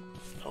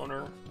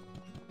owner.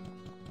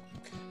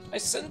 I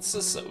sense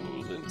a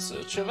soul in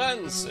search of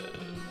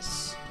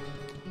answers.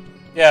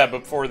 Yeah,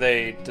 before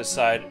they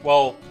decide.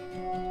 Well,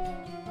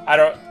 I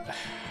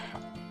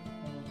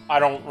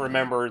don't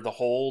remember the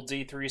whole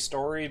D3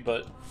 story,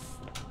 but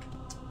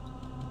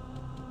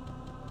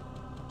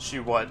she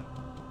what?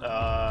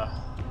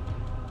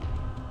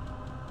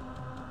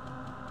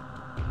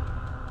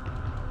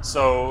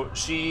 So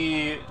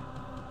she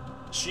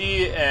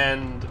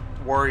and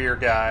warrior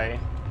guy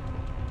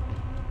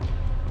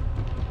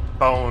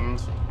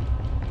boned,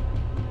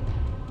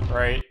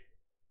 right?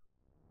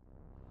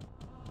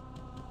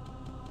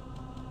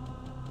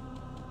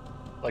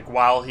 Like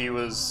while he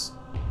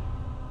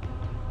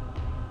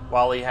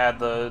had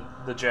the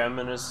gem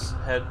in his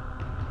head,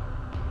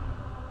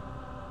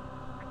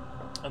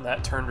 and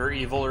that turned her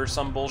evil or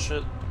some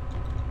bullshit.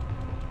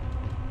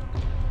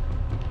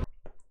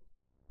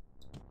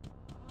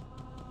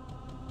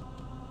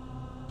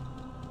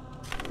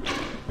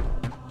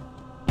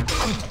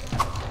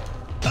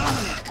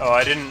 Oh,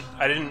 I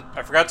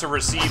forgot to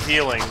receive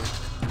healing.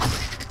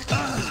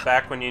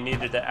 Back when you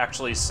needed to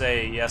actually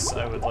say, yes,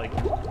 I would like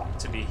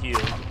to be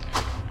healed.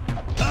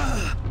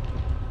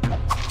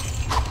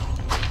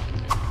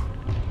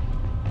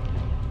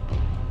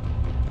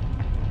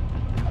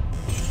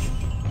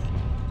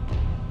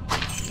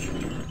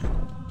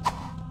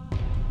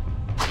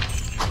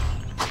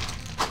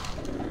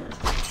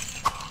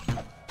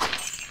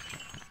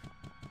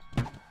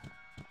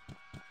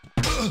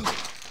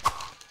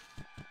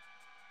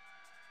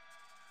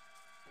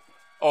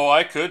 Oh,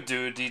 I could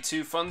do a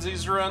D2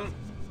 funsies run.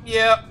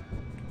 Yeah.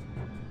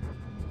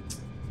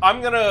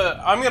 I'm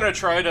gonna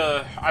try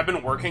to... I've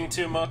been working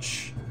too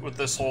much with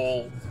this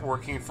whole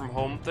working from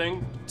home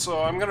thing,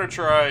 so I'm gonna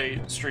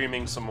try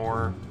streaming some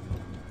more.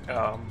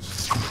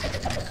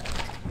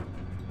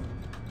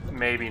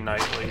 Maybe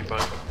nightly,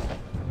 but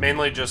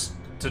mainly just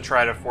to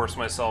try to force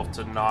myself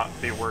to not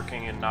be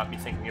working and not be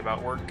thinking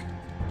about work.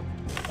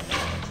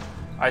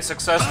 I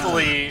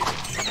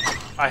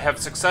have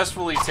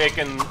successfully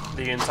taken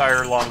the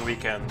entire long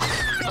weekend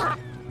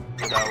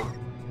without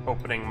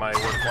opening my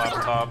work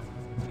laptop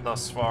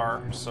thus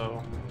far,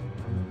 so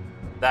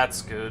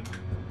that's good.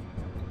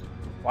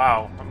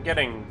 Wow, I'm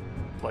getting,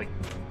 like,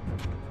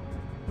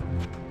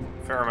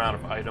 a fair amount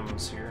of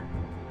items here.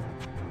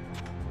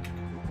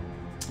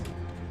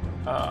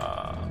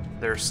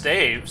 They're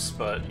staves,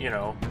 but, you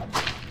know.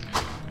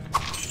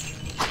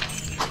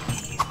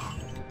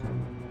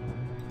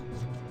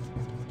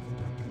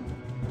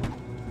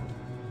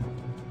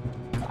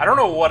 I don't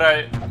know what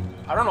I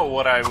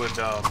would,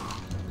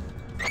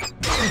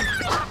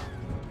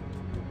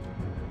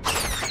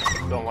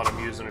 don't let him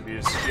use and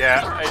abuse.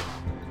 Yeah,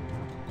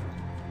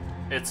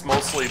 it's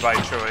mostly by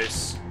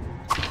choice.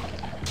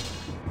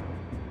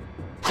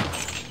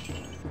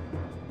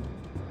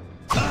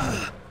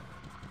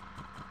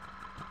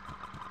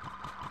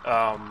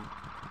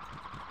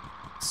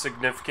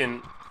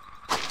 Significant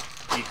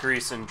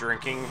decrease in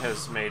drinking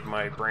has made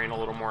my brain a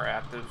little more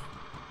active.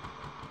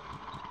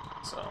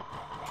 So...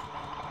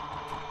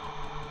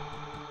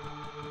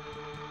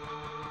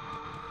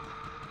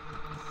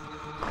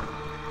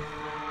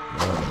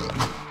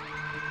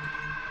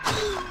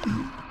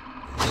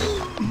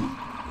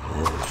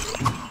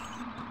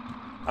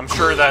 I'm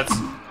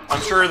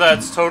sure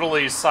that's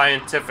totally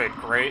scientific,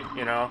 right?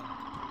 You know?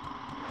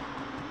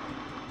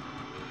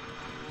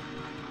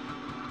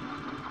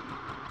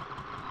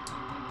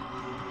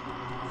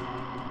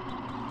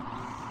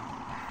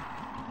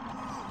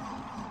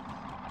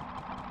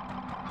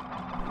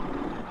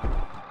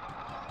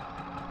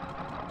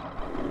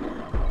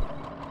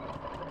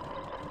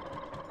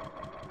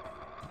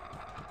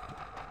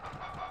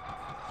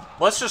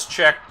 Let's just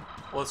check.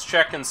 Let's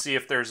check and see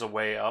if there's a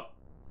way up.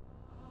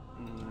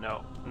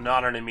 No,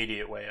 not an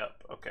immediate way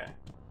up. Okay.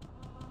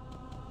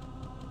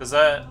 Because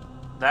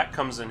that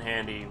comes in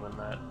handy when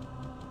that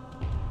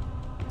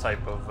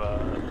type of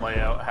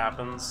layout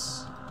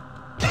happens.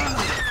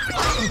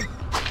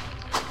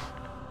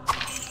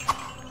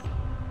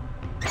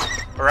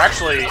 Or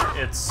actually,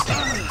 it's...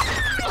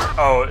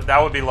 Oh, that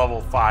would be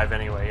level 5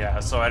 anyway, yeah.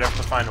 So I'd have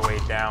to find a way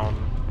down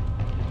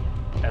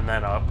and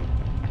then up.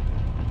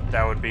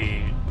 That would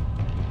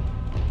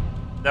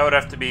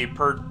have to be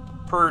per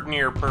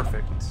near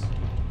perfect.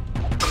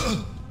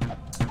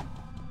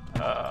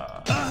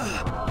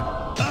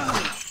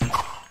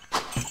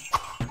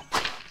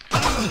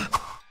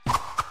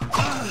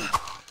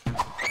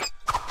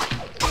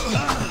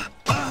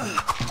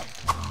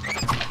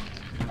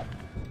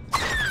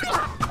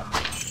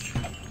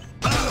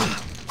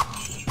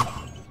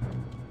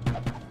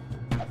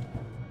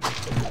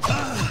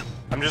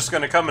 I'm just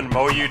gonna come and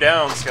mow you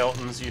down,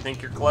 skeletons. You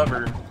think you're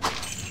clever.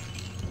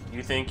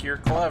 You think you're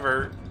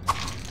clever.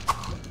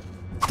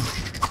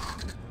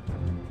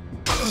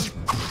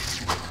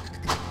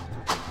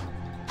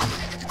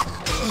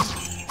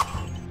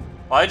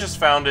 Well, I just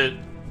found it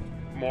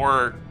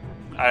more...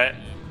 I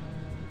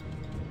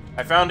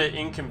found it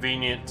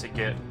inconvenient to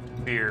get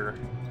beer.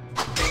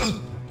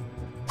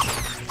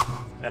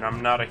 And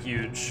I'm not a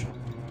huge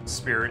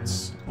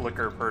spirits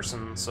liquor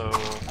person, so...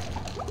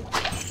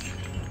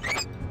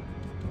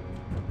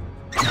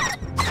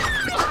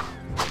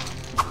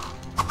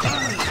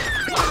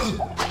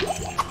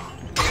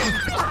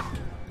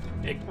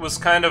 It was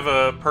kind of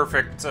a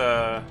perfect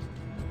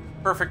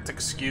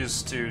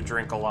excuse to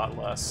drink a lot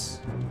less.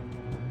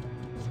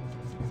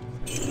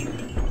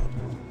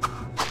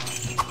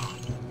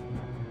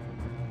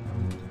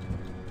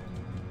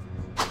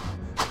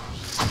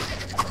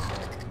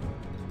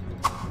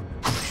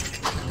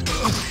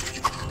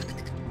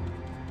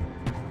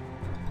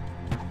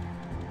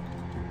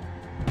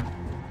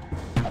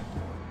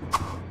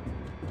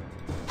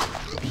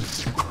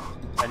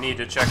 I need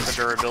to check the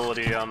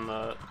durability on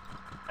the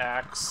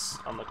axe,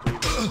 on the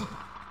cleaver.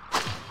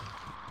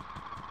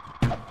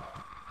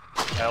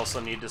 I also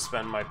need to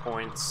spend my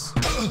points.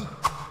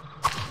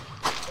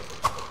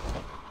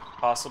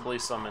 Possibly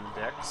some in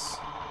Dex.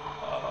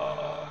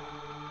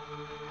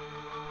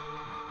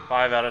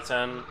 5 out of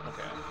 10.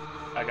 Okay.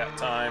 I got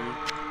time.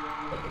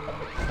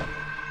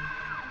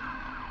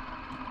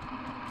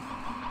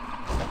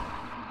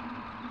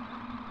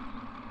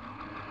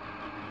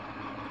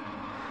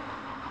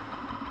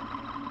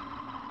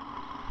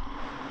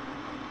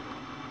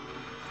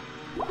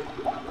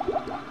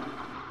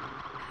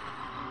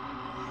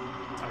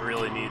 I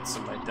really need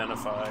some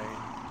identify.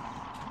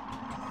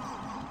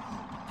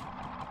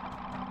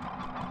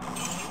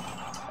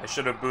 I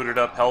should have booted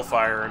up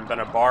Hellfire and been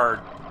a bard.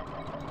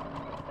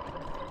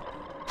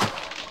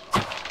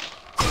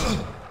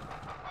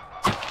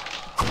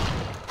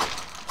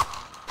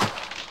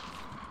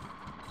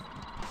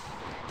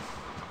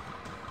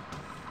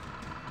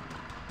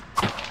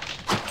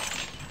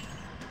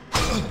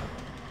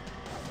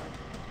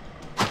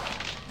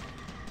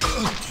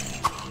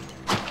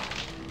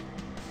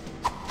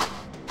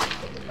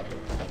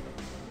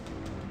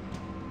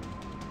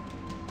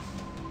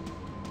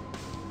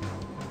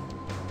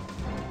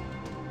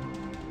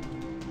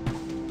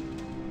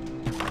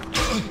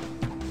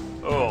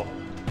 Oh,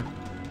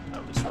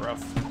 that was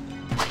rough.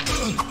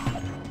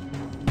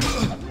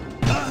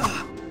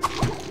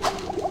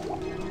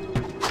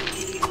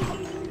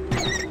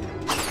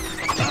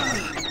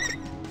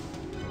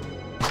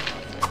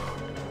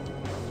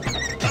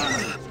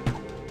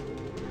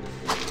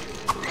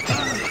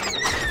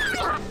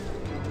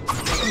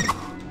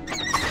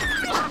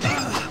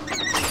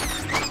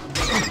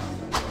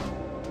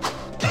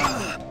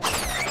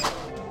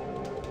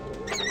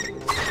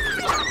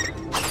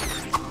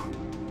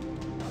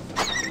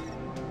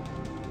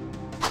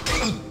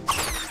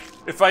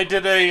 If I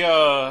did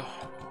a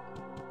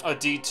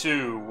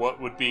D2, what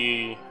would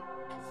be...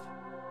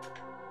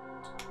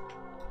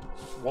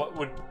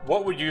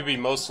 What would you be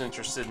most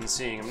interested in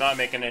seeing? I'm not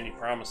making any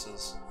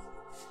promises.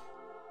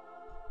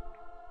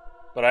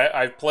 But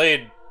I've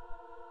played...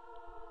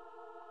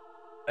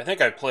 I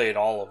think I played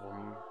all of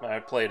them. I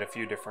played a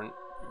few different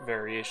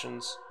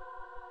variations.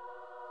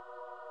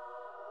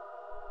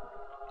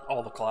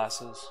 All the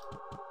classes.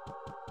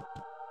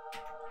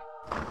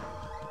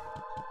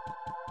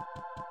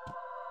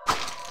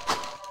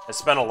 I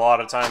spent a lot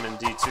of time in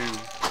D2.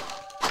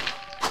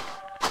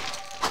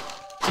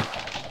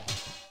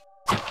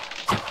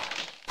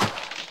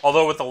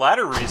 Although with the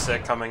ladder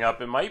reset coming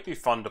up, it might be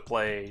fun to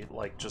play,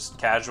 like, just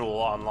casual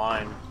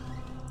online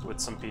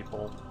with some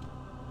people.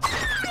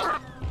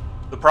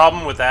 The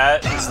problem with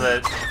that is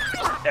that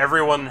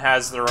everyone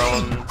has their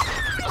own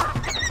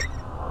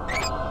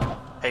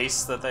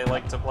pace that they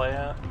like to play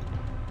at.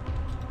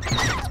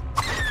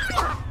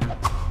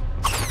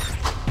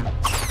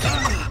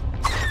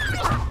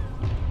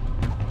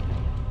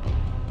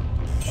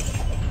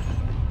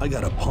 I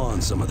gotta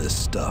pawn some of this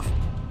stuff.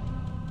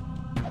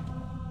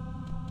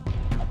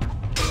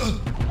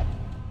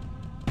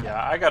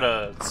 I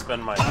gotta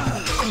spend my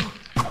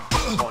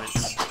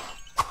points.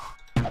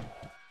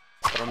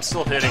 But I'm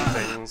still hitting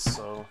things,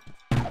 so...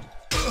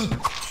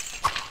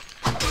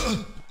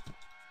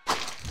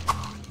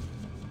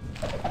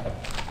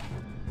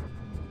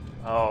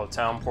 Oh,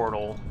 town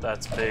portal.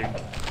 That's big.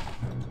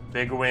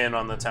 Big win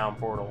on the town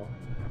portal.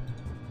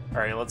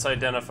 Alright, let's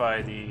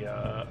identify the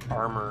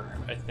armor,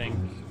 I think.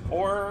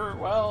 Or,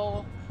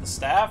 well, the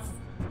staff?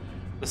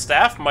 The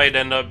staff might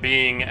end up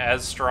being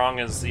as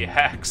strong as the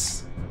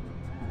axe.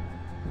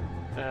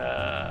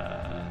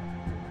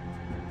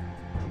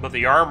 But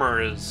the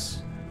armor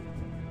is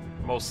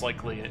most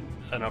likely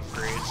an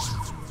upgrade.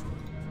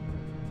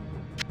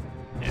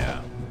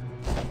 Yeah.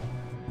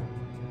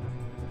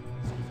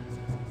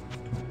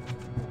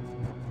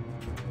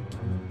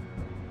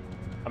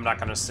 I'm not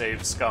gonna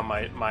save scum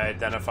my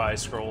identify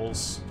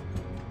scrolls.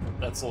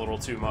 That's a little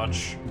too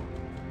much.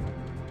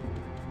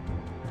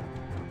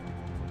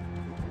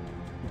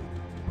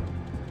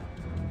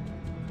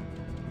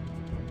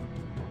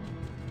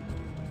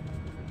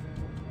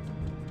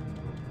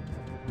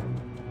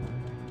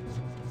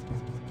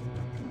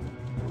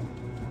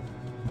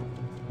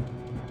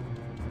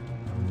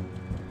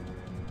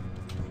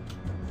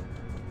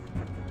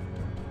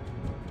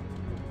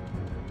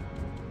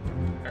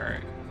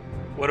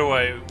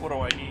 What do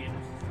I need?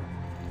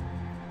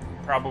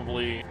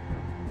 Probably...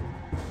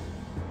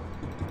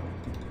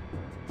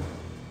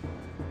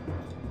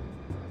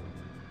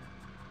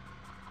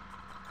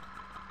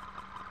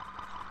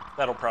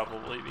 That'll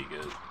probably be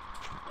good.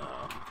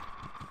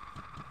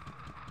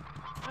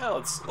 Yeah,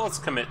 let's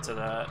commit to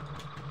that.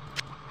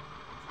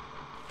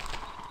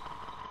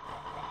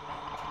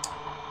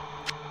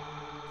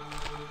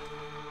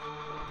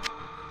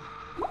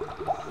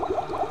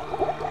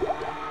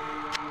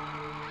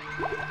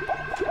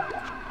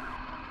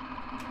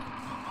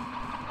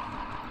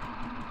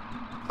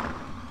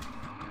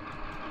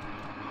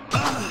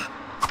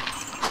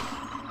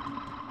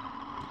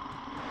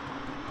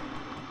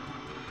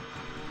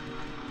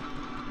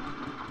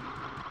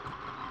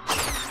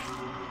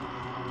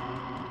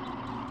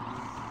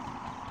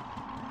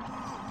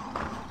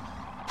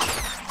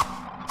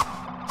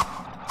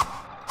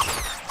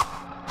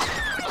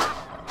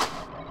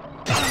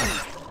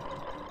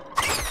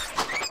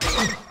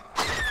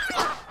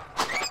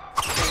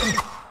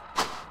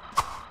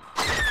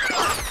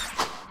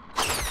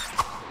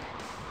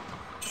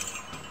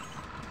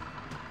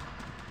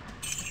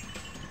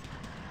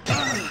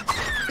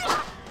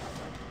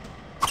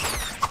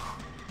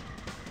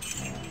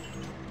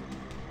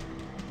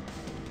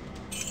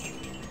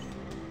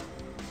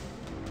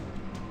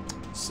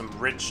 Some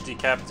rich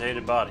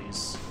decapitated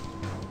bodies.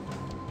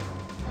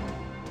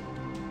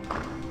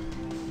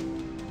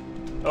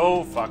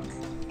 Oh fuck.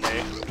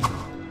 Okay.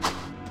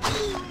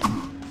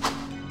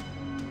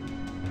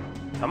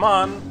 Come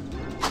on.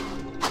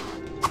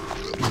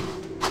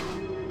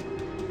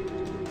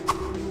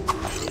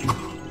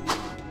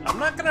 I'm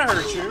not gonna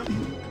hurt you.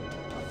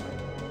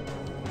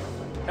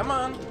 Come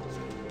on.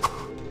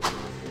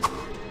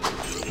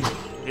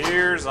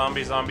 Here,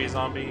 zombie, zombie,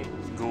 zombie.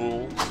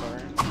 Ghoul,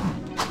 sorry.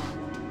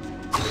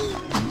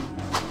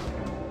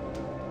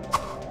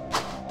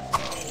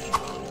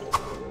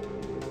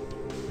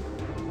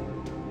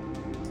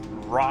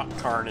 Rock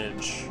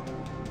carnage.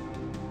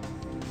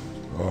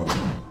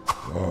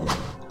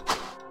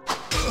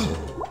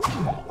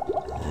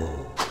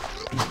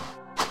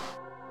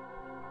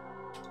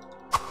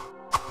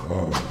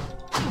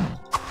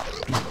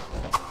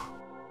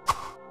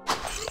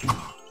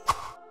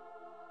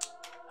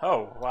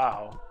 Oh,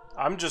 wow.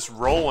 I'm just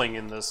rolling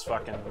in this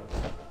fucking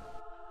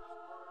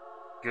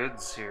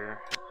goods here.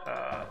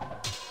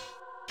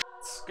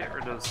 Let's get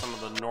rid of some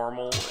of the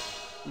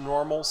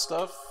normal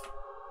stuff.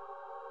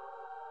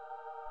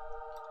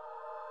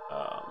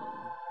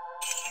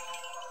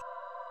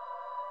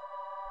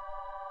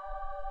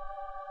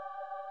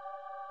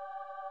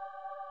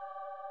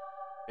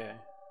 Okay.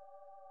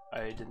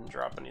 I didn't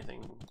drop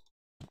anything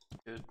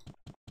good.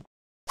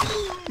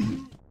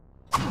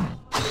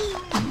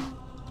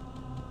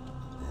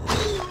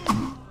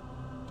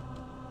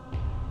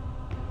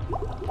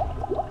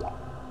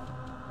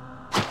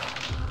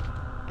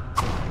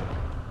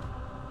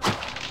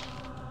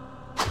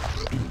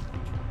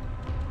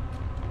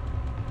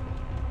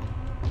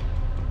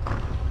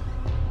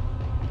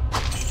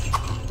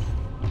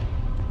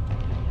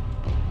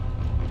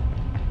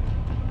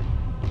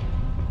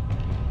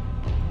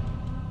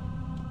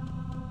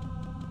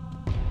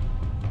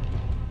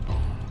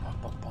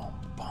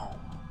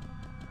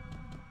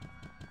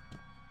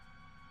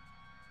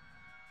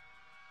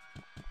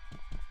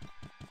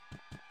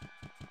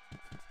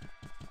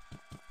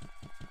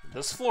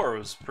 This floor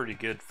was pretty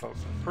good,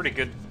 pretty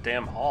good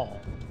damn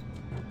haul.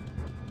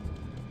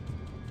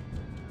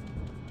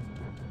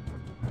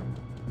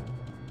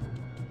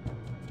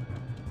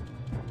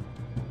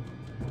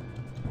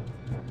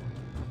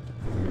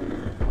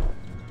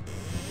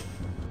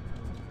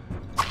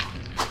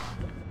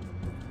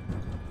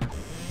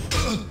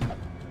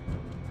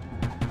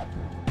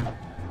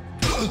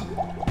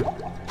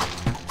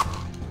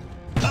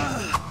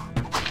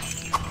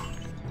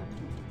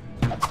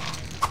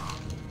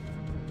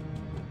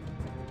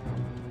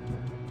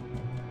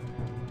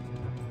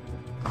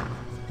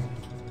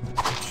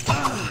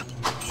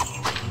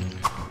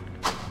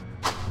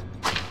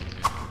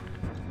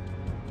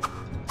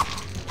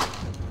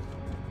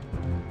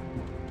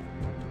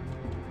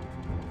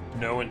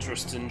 no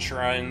interest in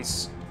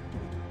shrines,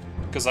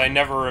 because I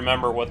never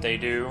remember what they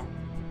do.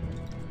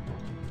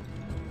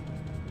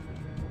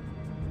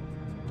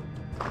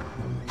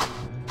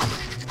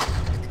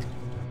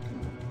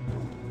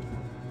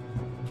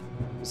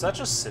 Is that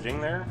just sitting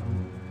there?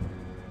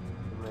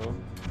 No.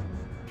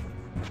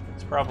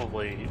 It's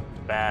probably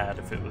bad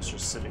if it was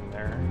just sitting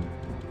there.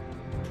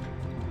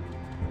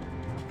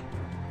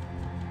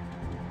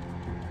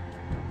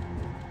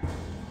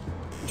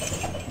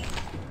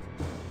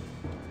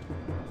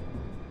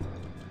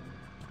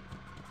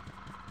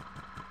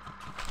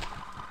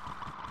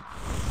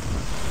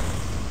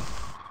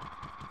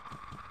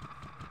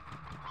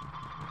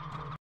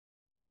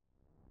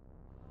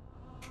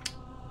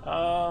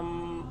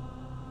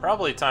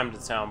 Probably time to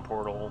town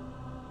portal.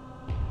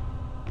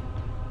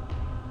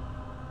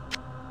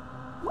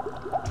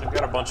 I've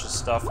got a bunch of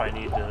stuff I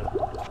need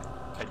to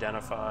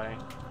identify.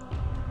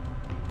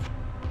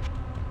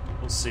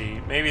 We'll see.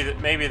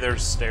 Maybe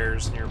there's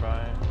stairs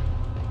nearby.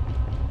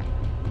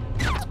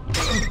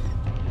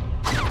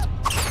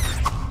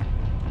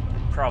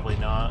 Probably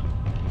not.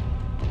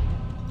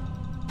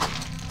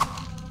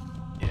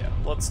 Yeah,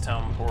 let's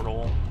town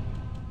portal.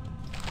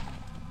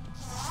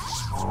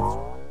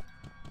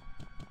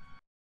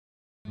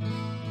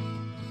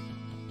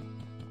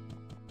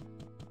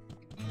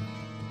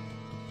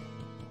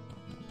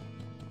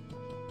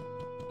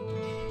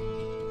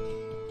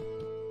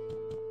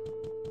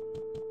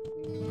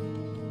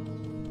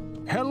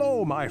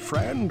 Hello, my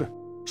friend.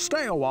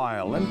 Stay a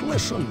while and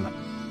listen.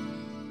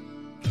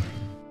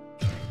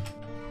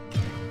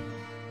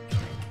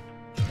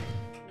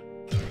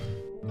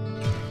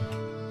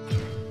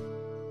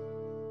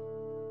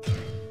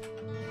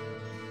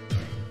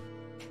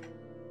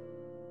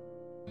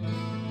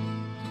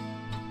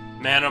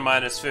 Mana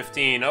minus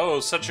 15.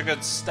 Oh, such a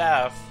good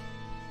staff.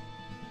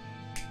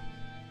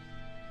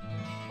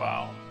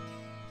 Wow.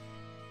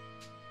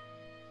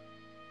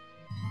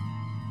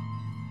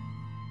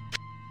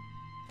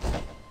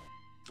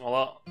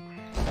 Well,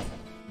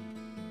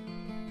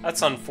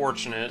 that's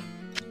unfortunate,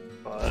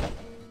 but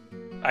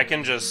I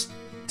can just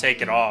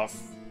take it off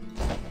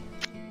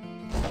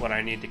when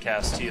I need to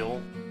cast heal.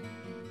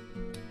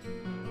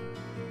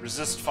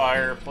 Resist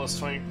fire plus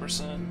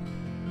 20%.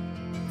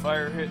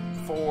 Fire hit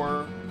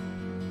 4.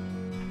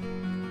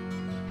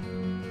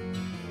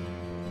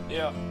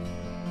 Yeah.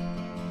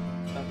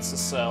 That's a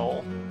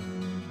sell.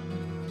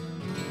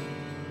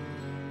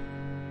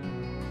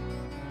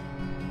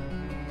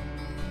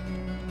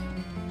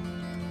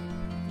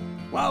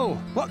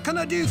 Well, what can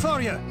I do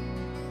for you?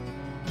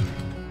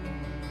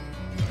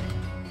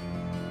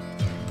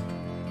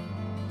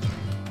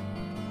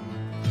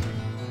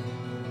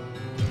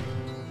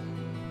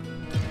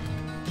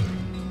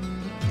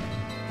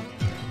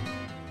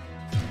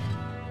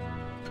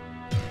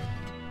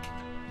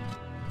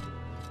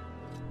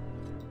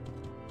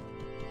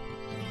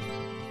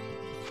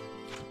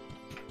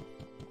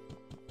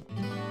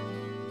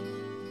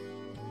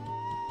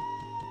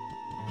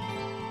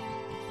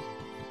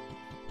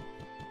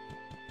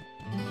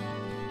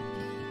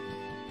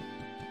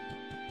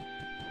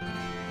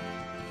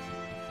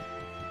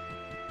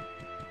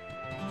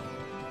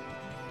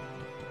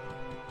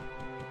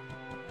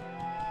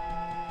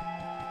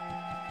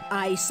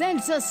 I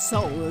sense a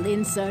soul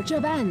in search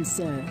of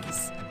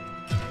answers.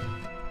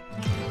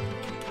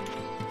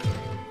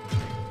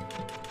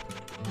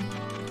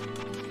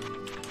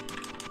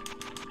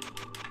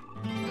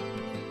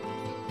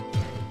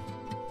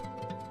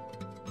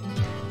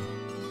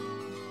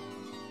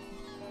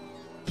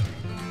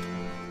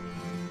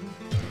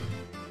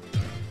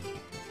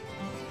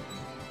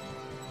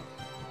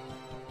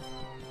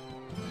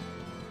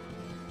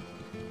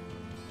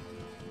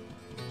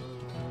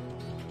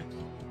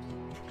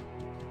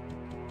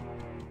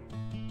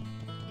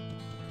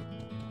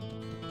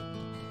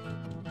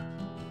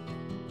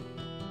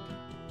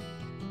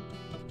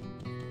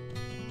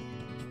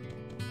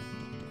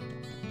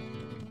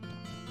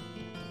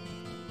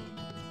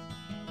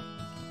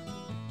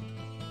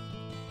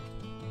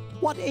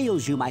 What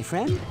ails you, my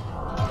friend?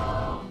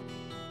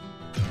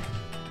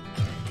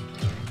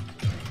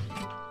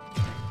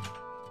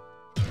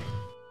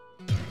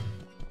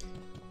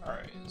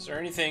 Alright, is there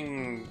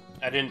anything...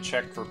 I didn't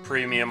check for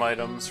premium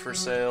items for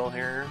sale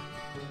here.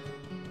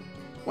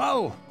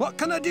 Well, what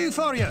can I do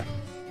for you?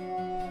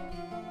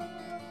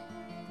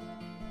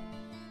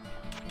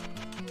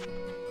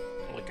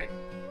 Like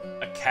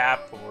a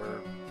cap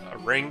or a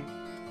ring?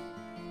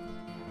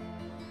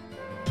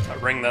 A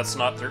ring that's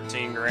not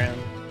 13 grand.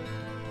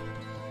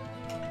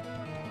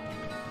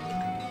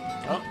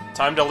 Oh,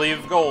 time to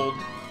leave gold.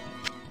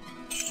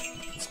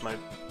 It's my...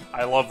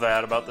 I love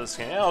that about this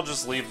game. I'll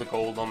just leave the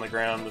gold on the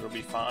ground, it'll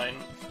be fine.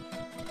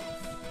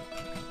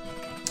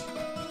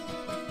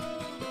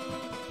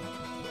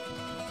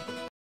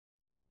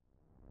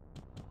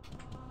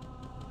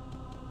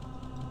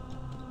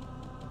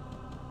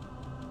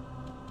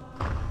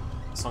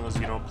 As long as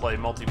you don't play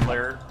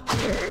multiplayer.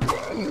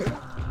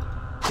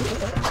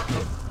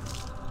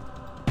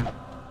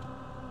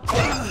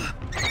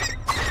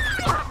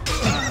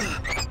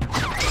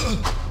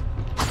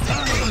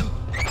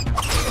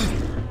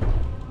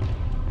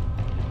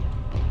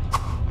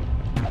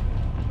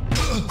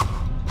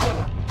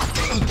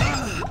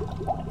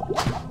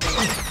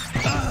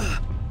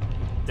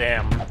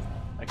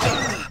 I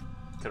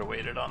could have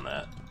waited on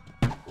that.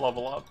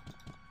 Level up.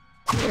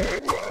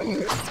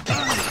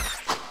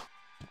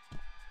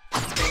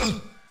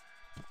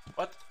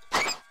 What?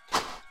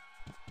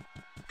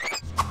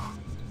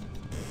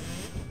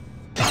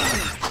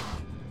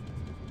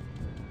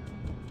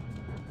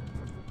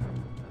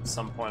 At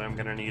some point I'm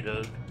gonna need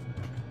a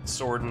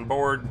sword and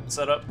board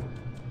setup.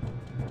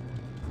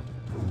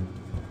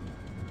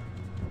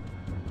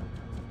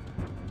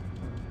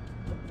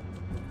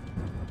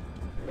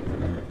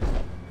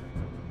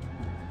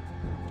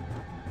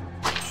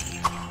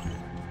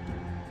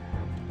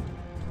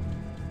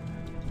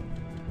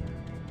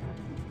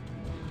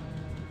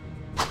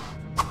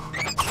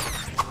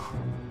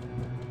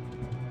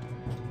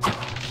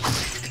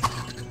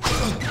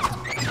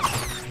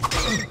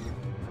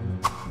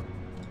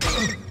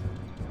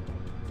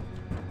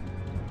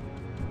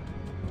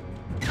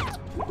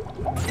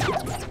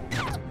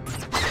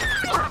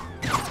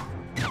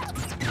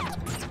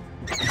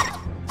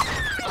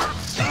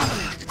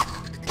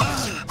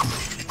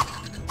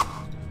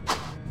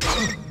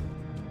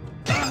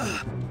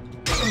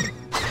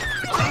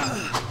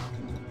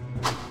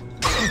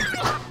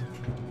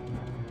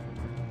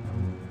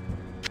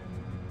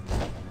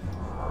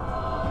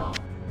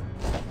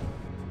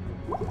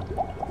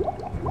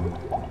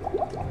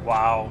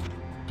 Wow.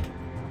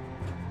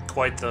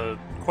 Quite the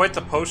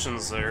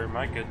potions there,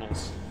 my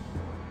goodness.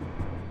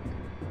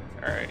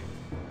 Alright.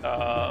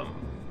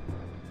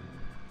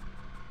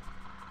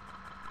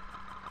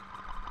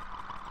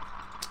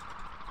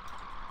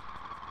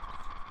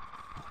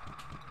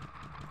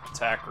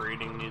 Attack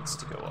rating needs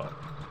to go up.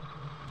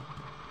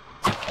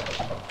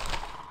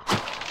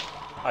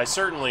 I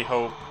certainly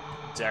hope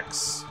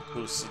Dex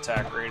boosts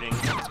attack rating.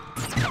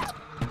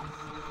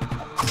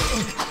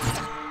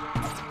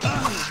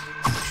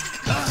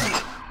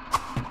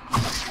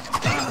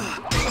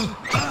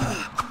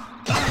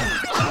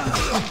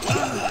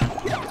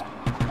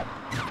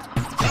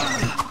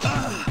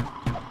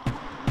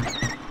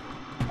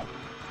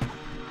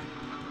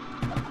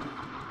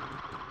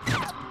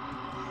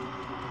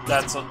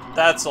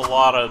 That's a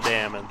lot of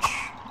damage.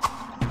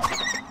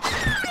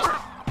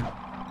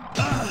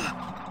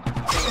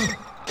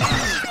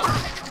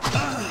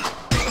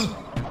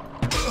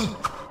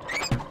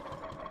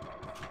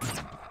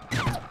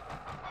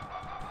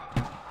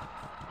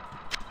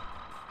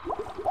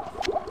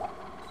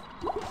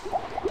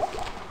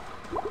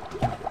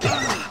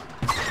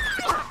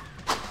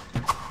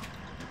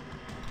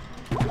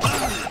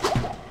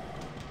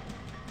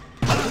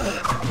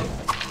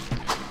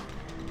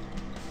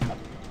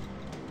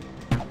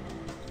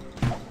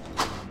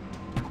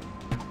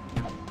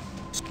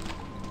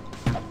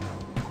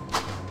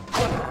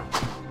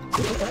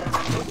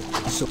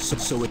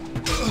 So it...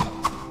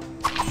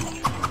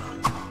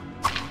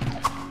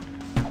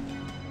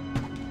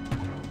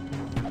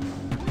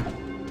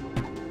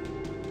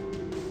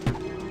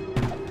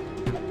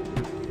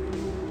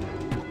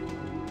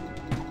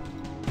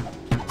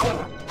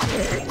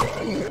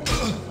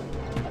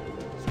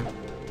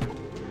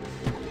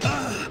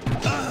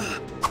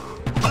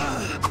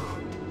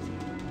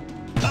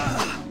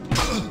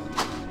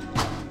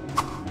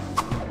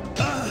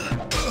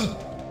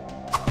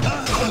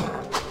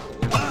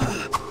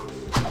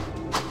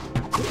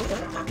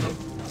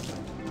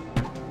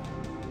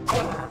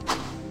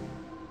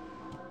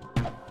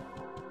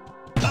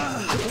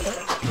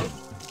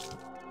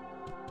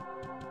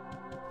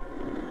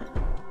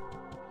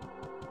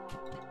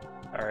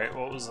 Alright,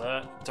 what was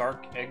that?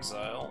 Dark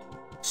Exile.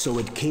 So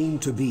it came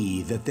to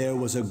be that there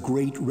was a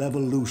great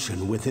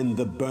revolution within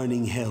the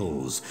burning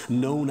hells,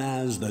 known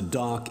as the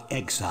Dark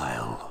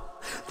Exile.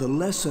 The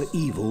lesser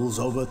evils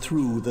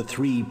overthrew the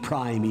three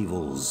prime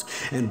evils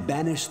and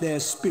banished their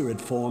spirit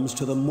forms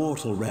to the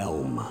mortal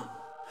realm.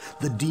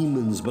 The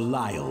demons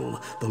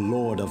Belial, the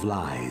Lord of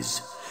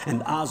Lies,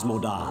 and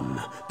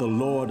Asmodan, the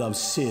Lord of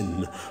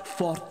Sin,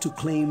 fought to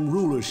claim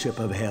rulership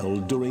of Hell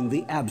during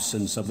the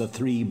absence of the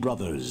three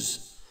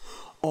brothers.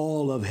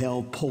 All of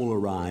Hell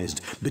polarized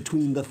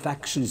between the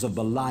factions of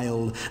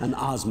Belial and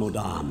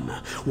Asmodan,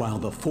 while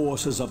the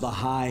forces of the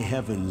high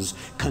heavens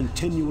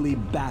continually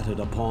battered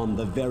upon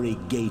the very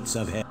gates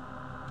of Hell.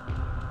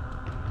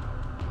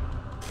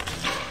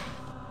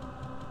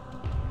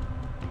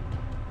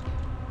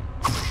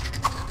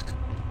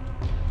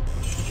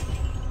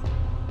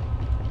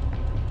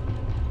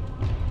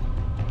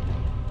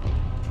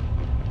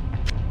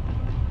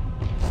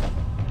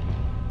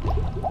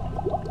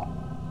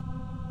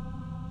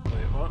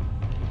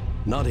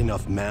 Not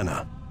enough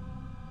mana.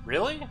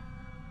 Really?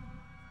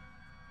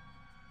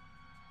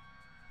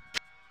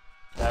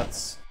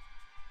 That's...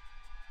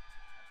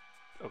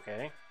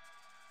 okay.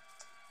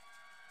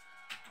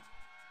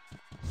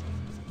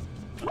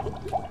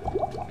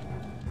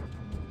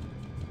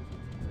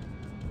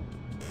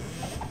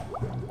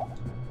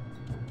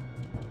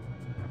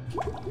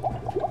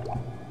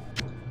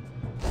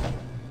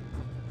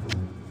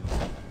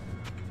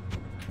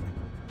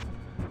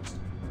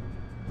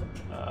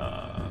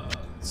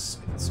 Let's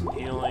get some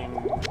healing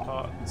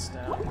pots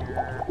down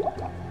here.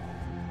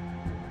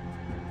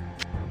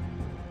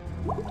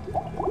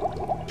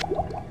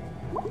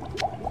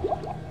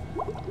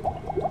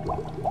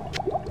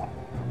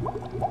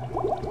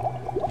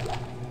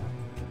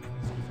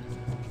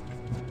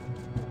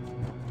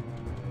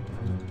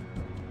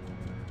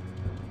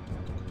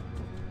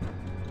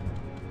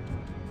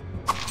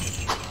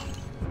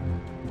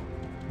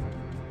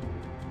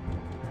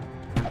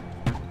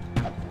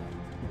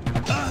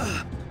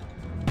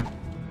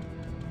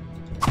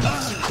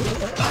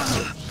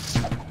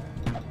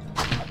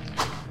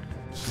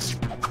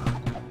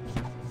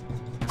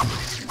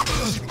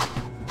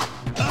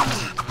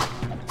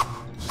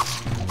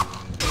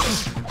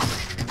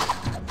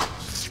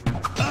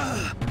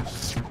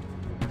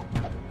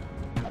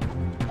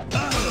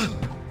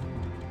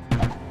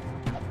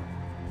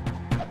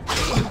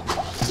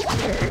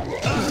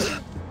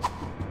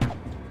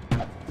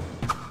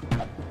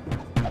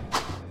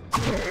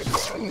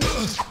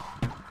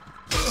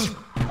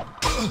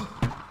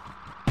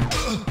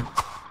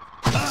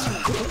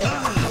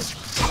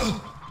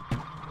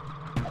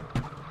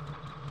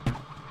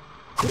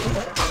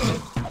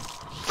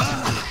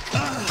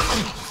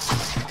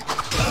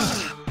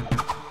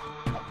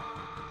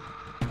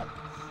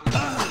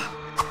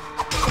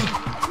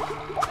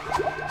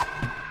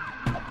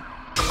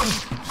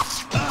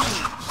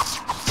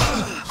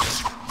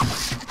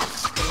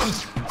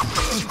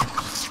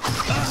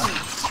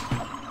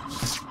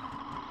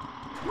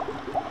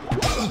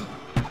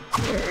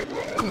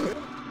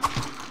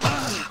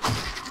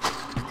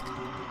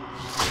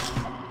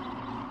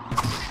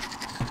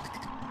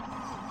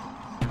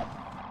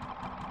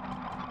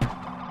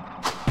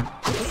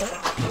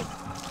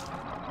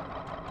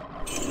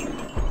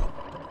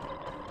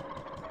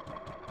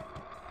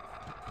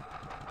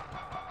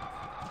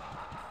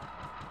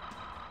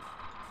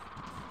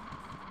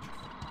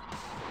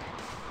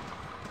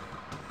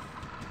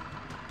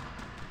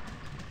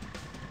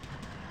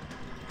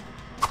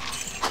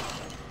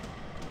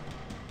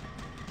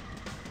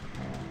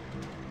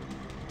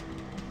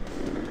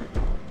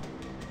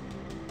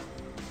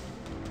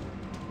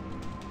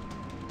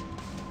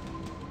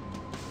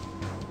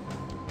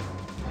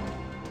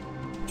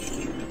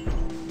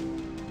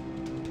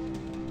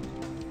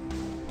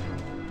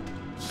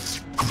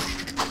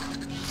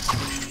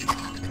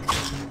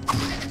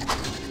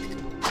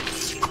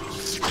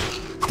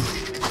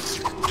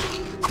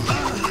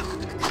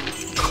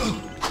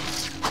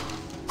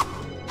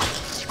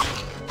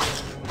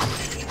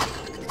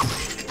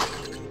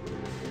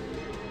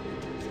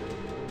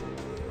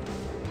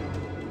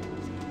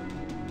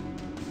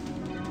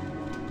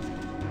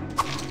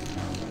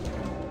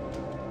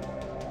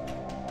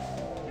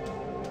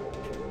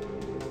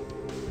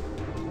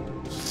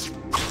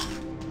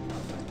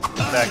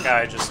 That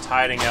guy just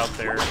hiding out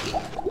there.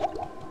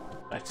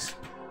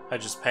 I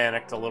just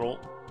panicked a little.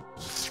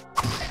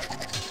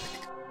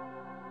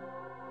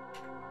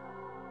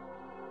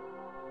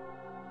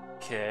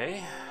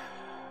 Okay.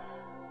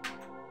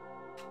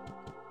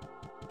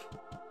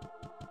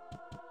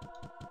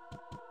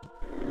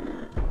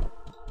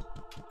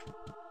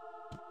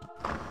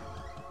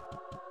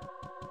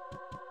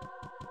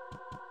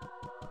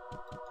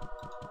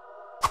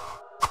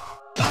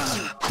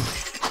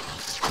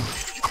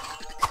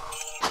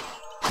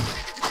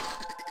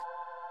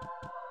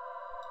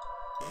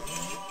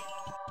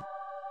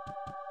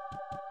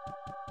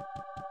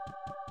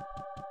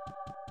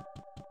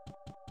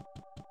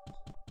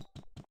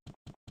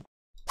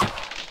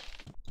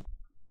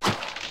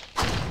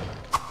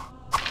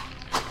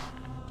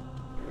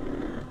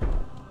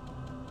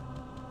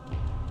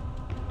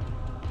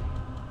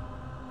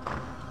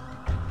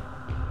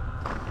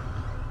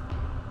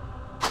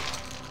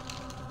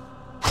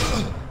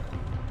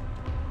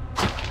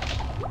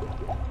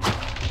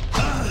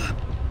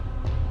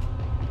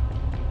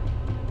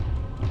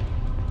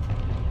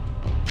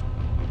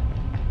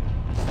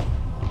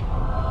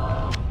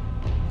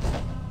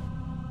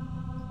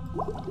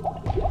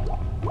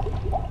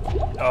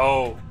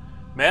 Oh,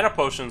 mana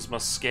potions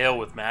must scale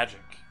with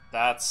magic.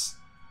 That's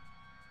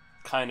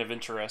kind of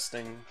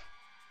interesting.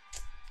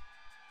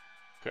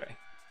 Okay.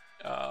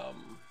 I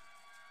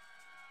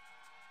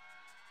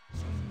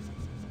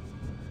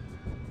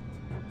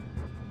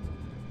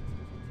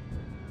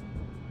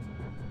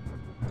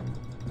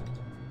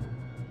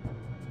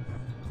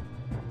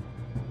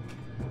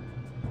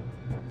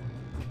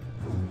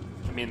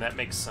mean, that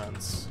makes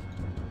sense.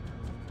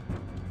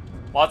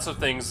 Lots of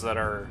things that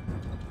are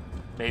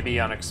maybe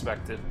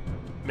unexpected,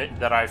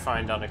 that I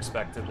find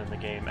unexpected in the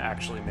game,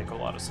 actually make a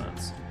lot of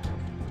sense.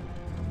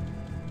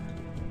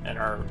 And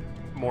are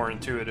more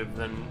intuitive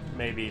than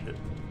maybe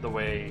the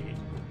way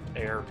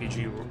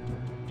ARPGs,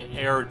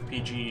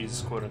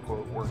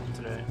 quote-unquote, work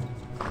today.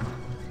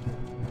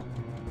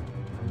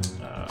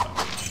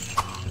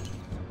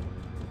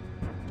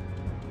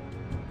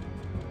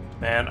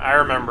 Man, I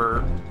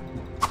remember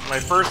my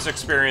first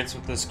experience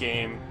with this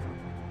game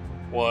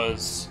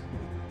was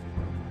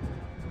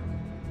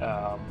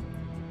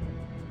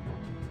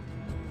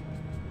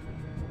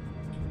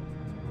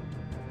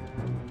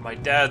my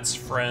dad's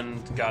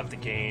friend got the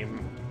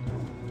game,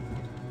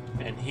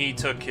 and he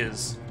took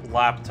his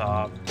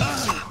laptop,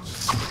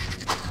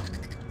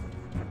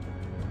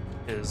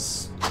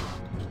 his,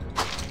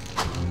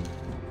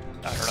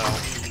 I don't know,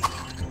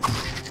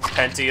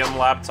 Pentium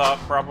laptop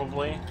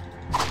probably,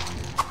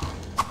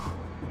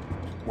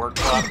 work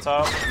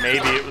laptop.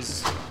 Maybe it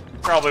was,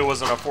 probably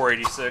wasn't a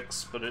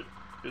 486, but it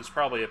was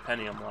probably a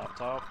Pentium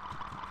laptop,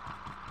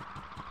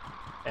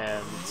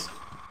 and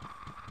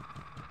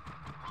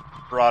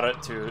brought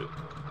it to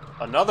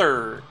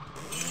another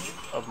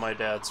of my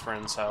dad's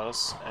friend's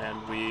house,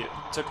 and we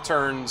took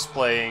turns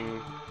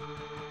playing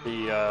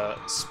the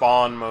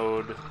spawn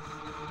mode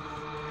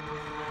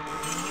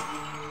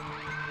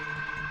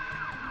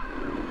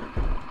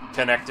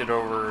connected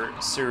over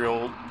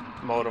serial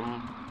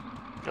modem,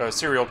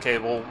 serial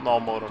cable, null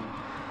modem.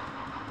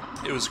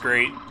 It was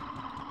great.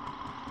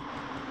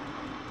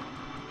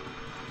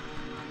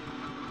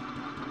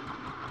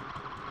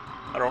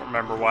 I don't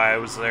remember why I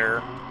was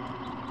there.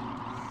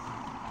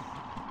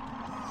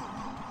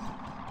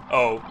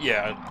 Oh,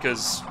 yeah,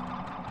 because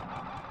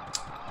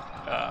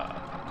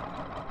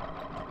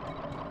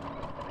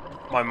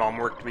my mom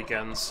worked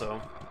weekends,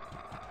 so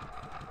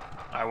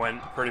I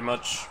went pretty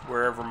much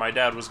wherever my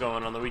dad was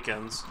going on the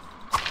weekends.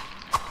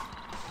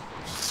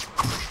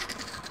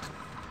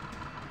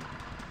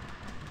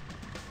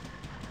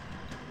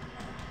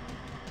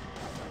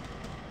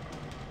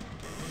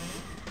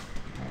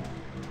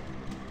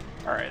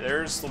 Alright,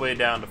 there's the way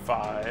down to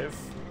 5.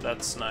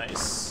 That's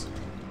nice.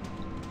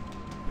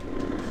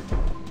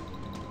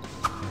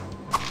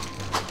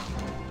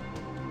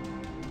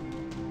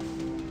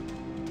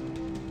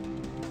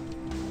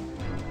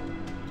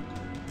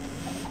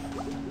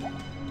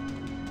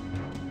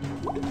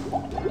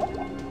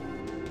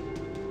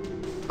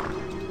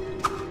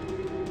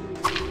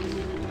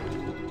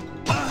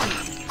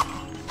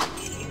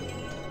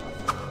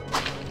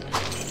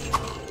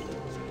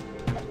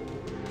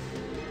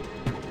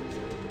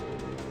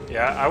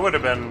 Yeah, I would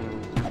have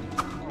been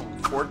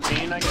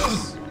 14, I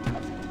guess.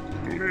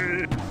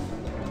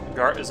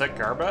 Is that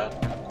Garbat?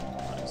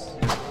 Nice.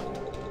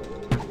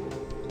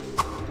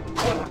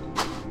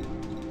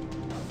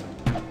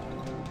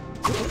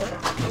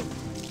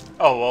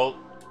 Oh, well,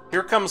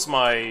 here comes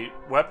my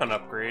weapon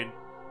upgrade.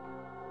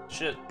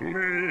 Shit.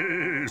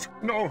 Please,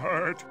 no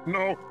hurt,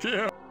 no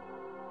kill.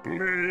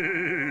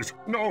 Please,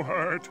 no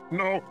hurt,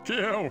 no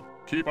kill.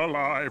 Keep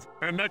alive,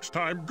 and next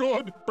time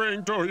good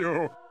bring to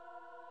you.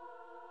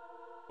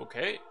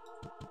 Okay.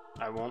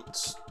 I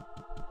won't...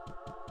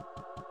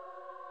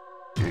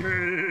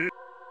 Please.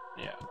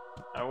 Yeah.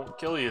 I won't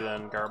kill you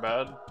then,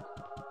 Garbad.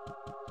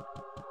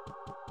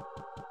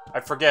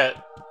 I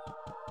forget.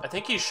 I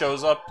think he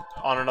shows up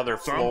on another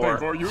floor.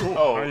 Something for you.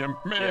 Oh, I am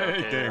making. yeah,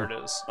 okay, there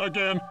it is.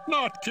 Again,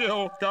 not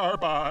kill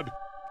Garbad.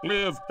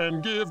 Live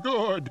and give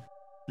good.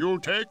 You'll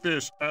take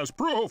this as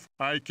proof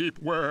I keep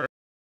word.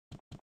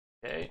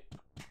 Okay.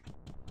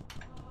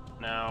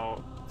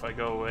 Now, if I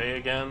go away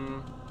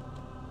again...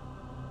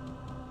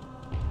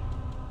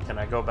 Can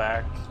I go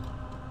back?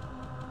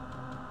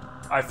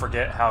 I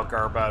forget how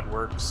Garbad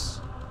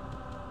works.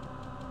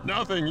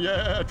 Nothing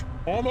yet.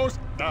 Almost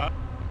done.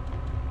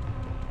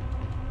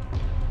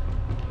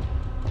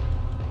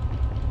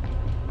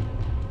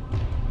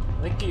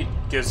 I think he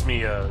gives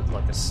me a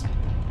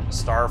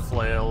star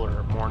flail or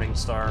a morning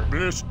star.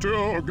 It's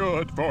too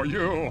good for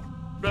you.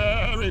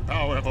 Very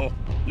powerful.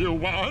 You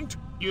want,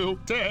 you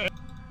take.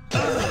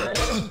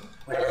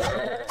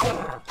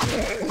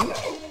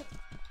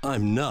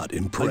 I'm not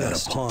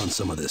impressed. I gotta pawn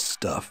some of this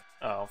stuff.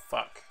 Oh,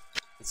 fuck.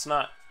 It's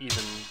not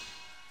even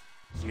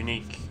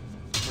unique.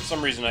 For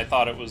some reason I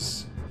thought it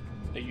was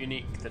a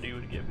unique that he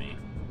would give me.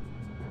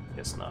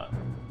 Guess not.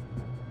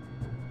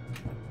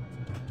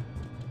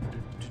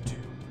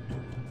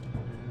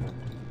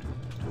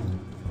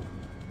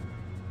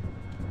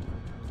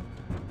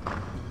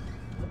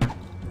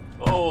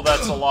 Oh,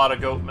 that's a lot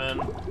of goat men.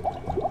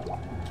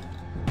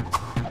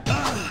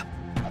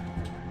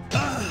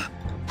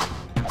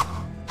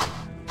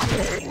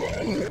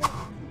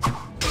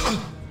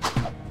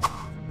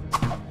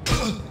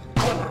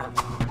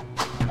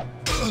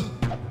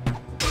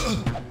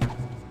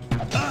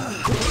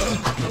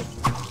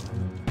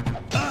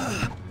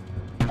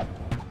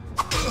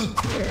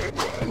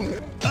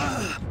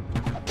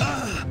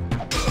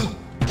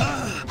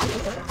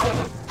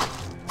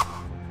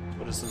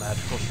 What does the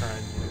magical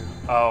shrine do?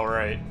 Oh,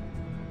 right.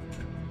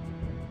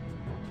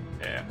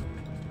 Yeah.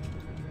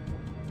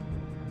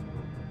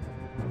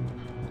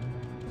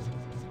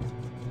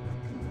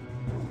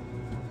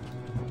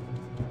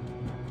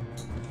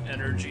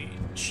 Energy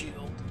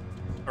shield.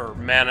 Or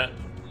mana.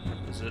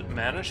 Is it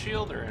mana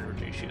shield or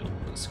energy shield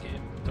in this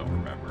game? Don't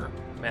remember.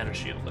 Mana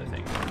shield, I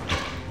think.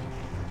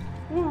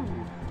 Woo.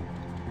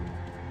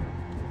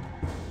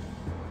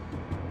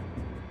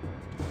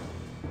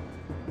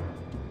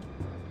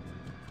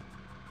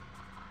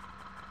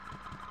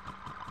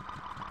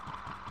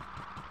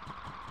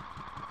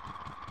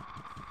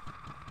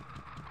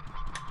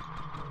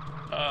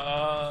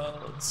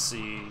 Let's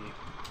see.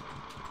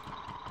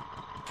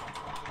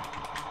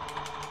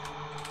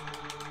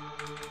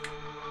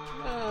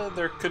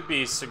 There could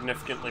be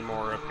significantly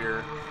more up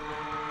here.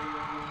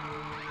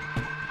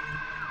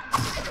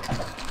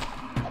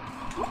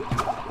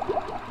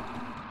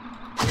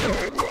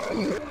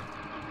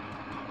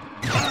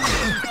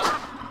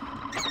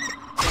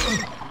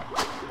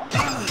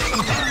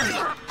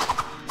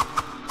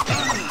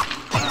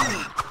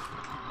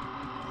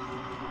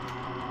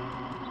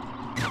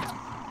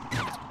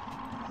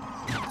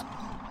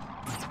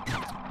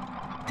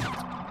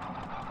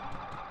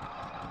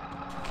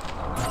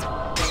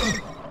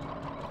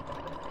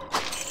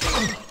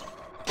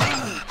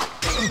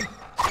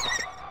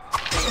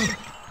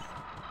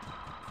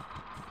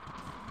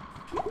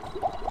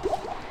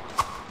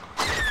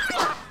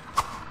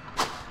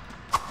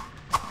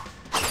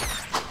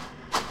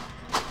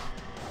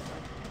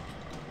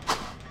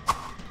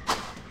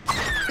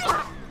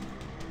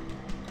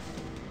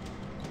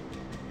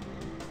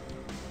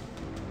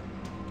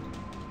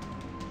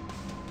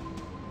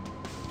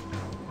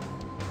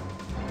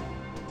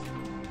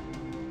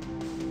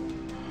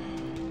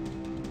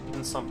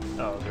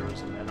 Oh, there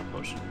was a mana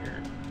potion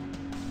here.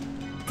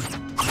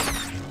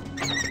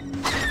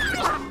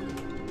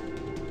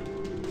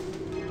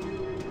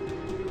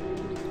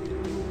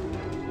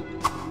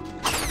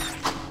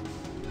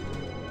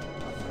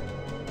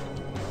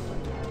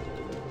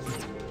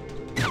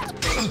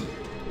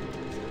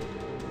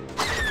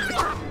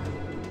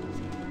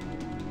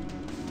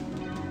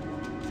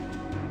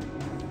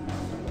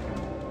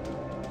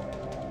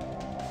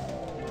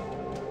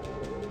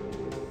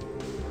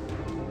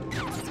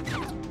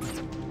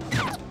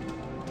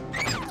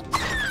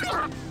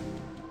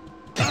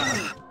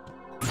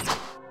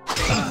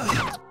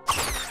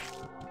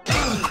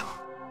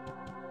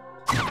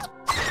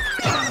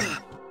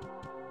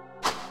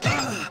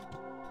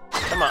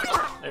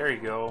 There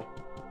you go.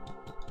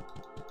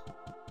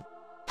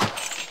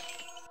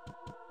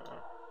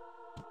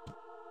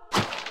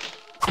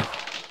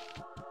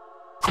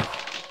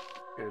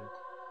 Good.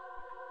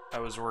 I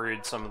was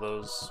worried some of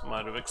those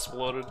might have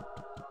exploded.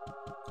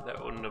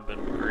 That wouldn't have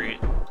been great.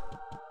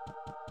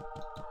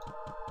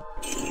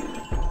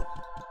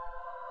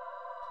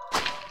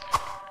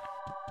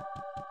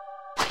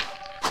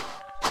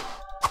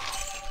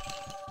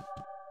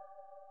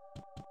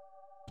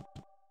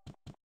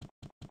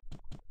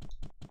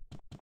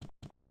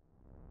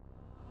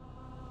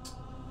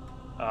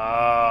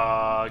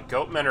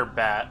 Goatmen or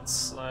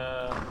bats?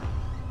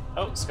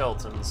 Oh,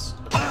 skeletons.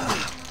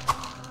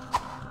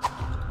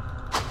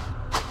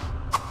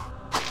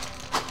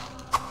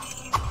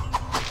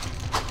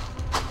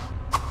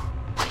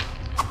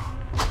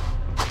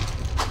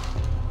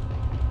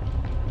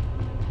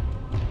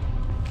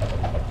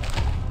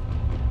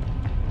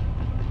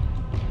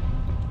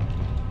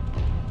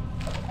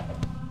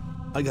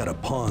 I gotta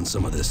pawn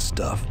some of this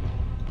stuff.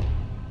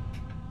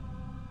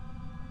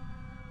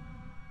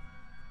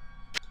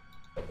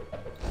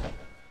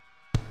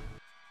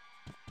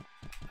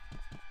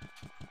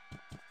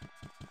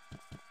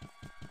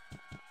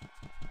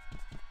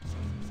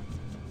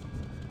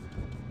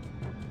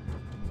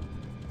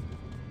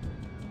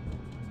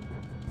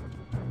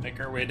 Make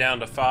our way down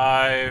to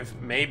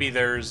 5. Maybe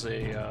there's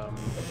a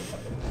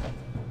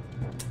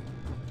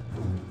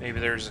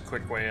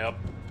quick way up.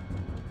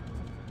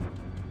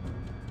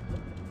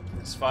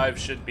 This 5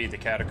 should be the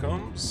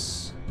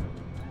catacombs.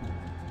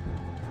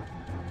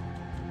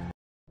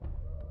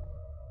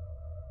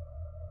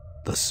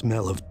 The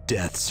smell of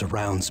death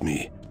surrounds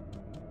me.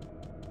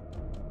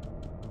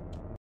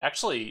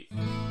 Actually,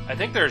 I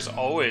think there's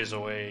always a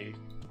way.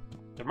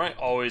 There might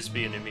always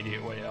be an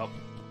immediate way up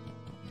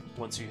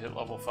once you hit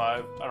level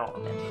 5. I don't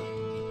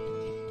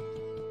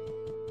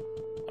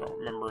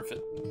remember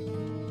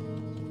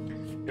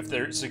if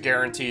there's a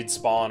guaranteed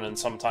spawn and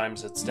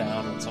sometimes it's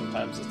down and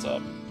sometimes it's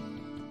up.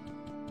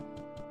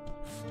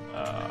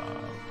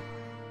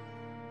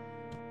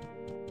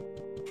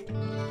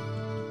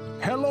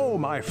 Hello,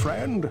 my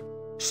friend.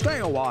 Stay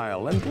a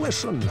while and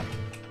listen.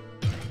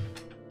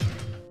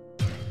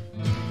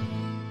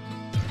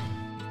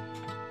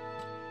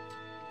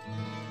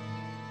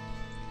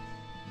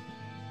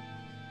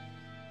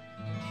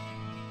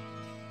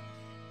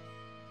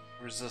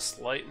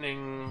 Resist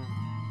lightning.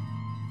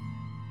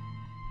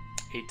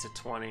 8 to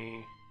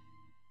 20.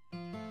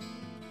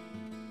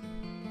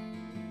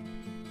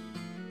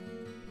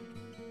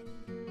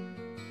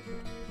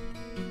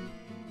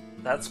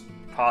 That's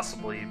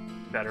possibly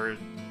better.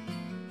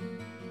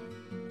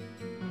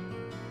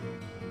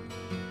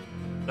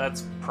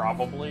 That's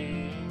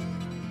probably...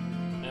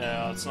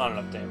 Yeah, it's not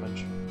enough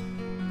damage.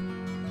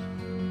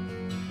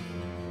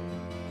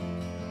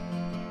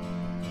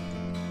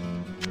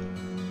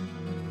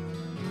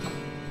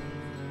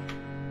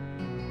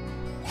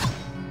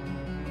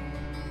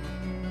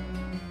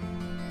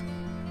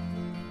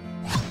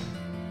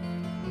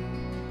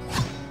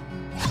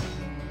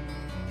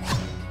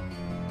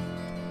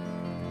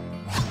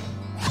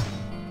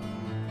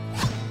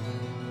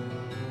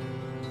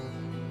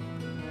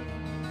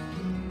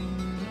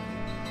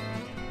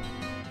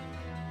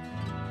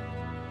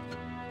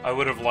 I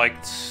would have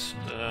liked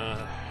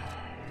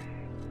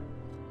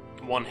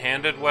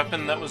one-handed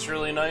weapon that was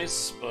really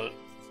nice, but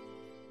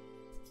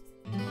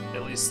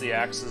at least the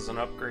axe is an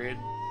upgrade.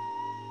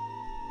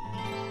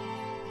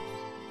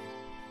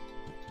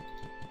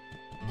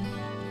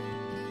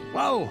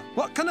 Whoa,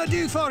 what can I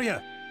do for you?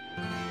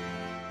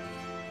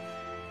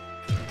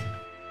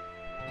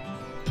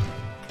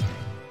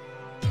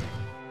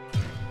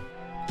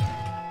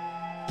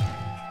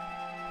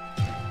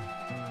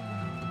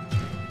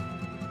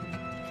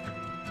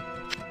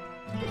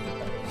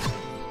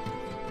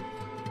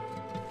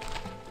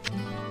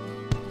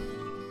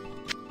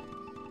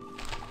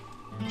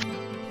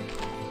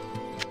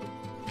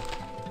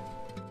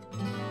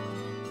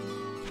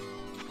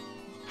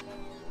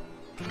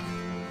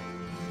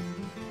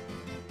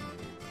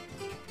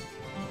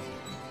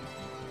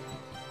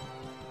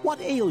 What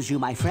ails you,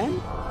 my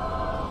friend?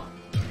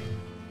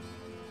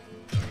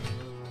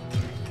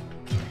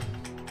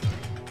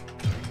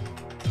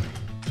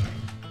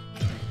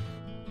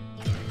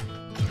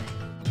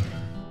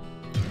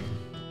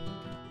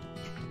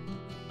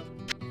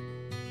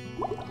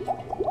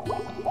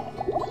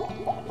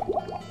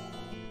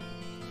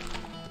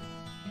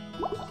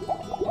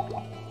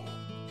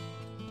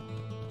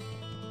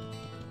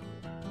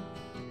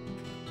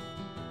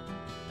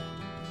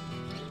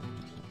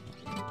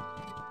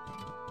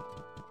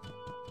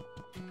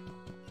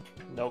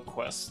 No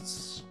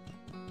quests.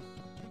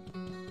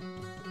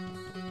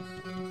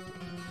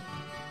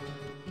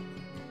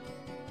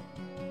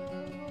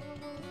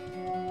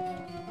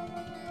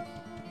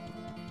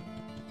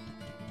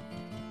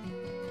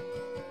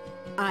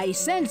 I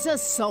sense a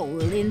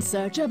soul in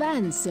search of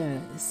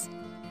answers.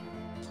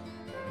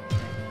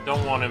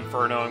 Don't want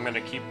Inferno, I'm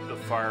gonna keep the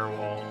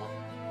firewall.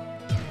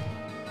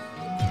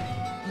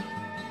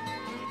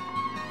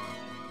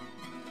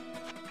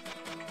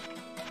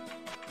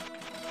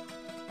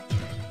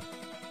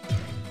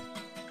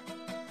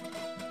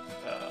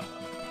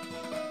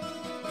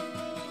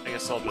 I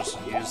guess I'll just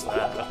use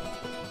that.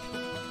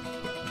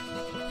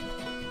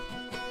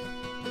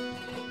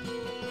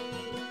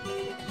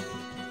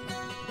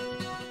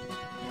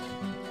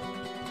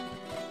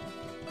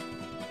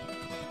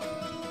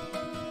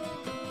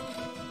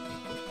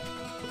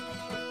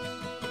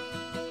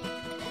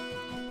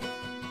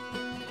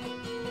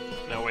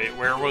 No, wait,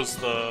 where was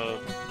the...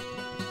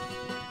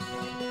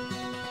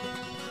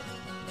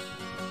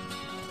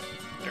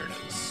 There it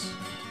is.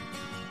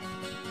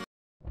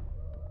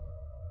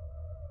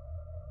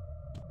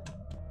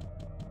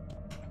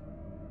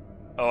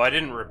 Oh, I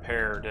didn't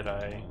repair, did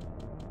I?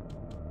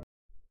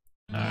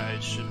 I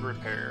should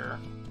repair.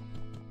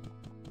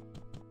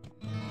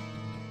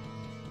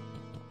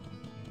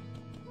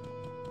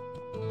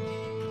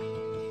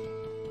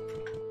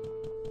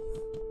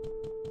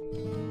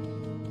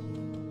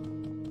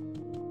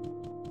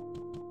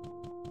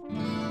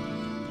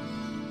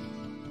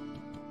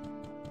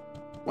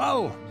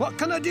 Whoa, what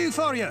can I do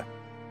for you?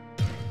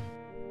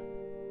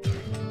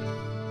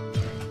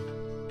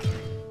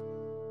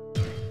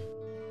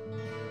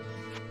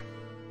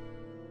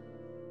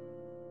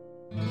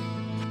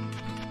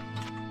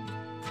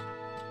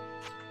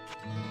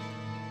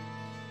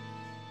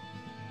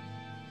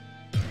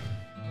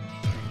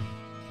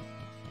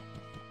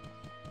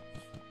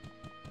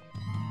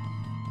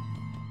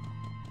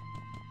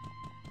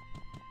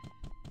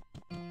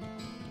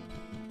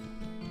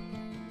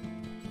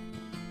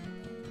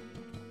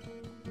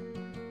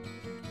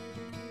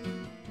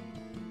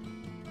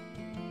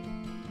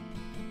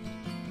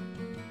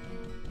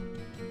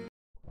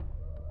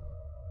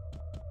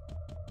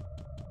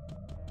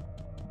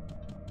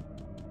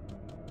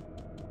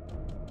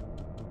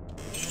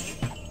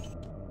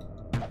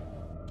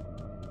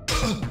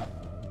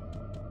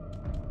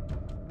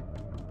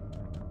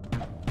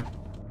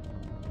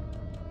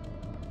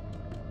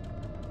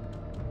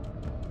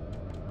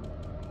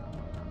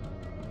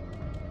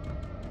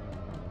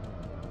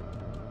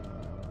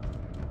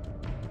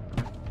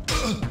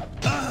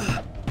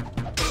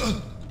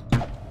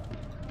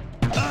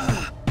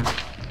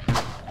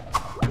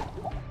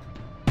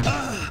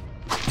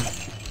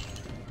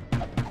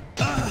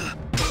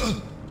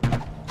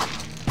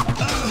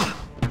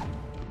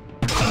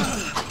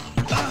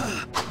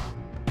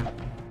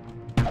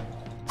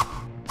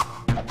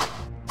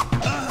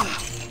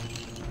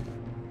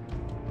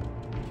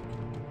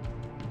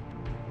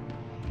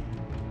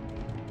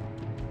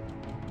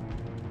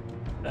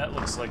 That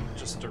looks like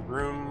just a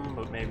room,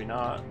 but maybe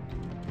not.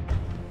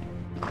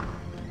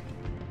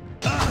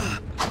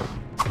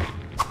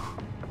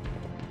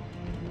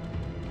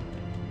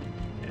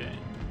 Okay.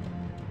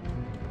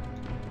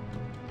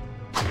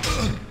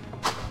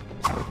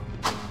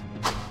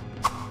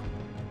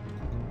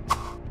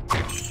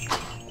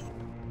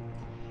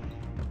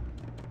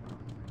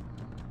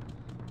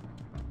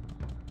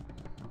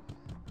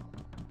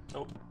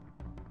 Oh,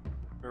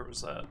 where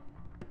was that?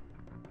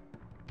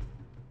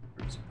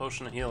 There's a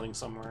potion of healing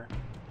somewhere.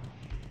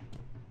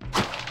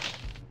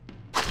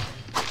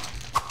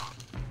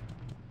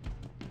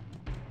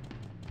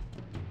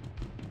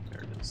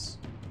 There it is.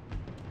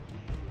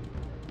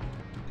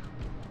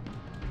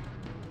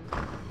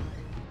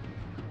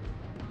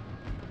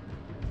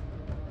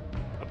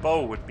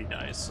 bow would be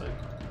nice.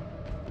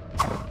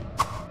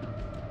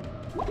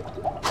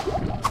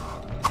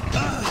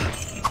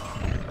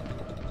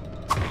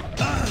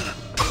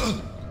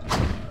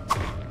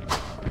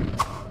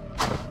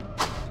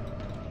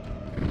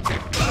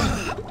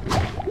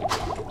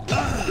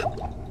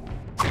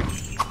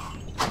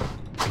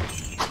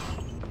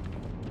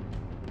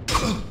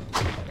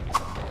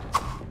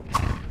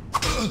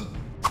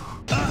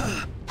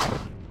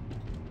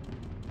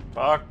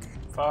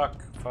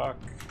 Fuck.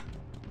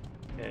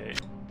 Okay,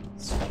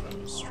 that's what I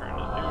was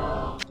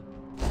trying to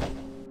do.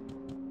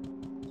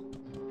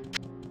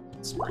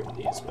 Let's bring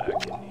these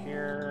back in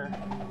here.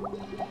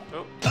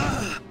 Oh,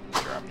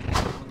 drop.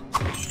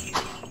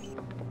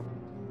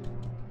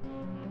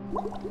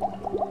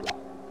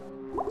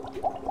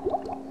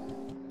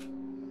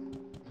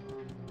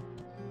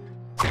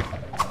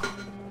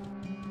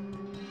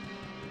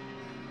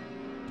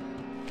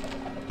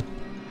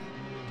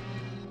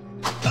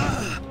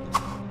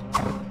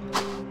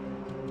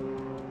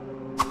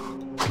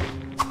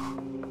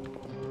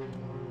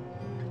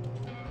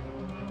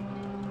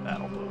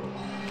 Battle bow.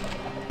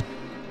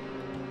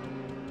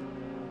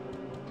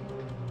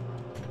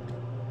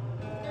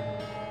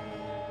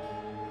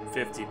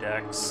 $50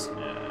 decks.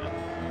 Yeah.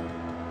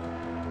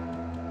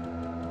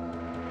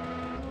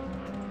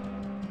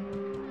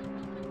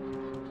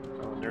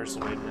 Oh, there's a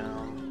way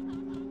down.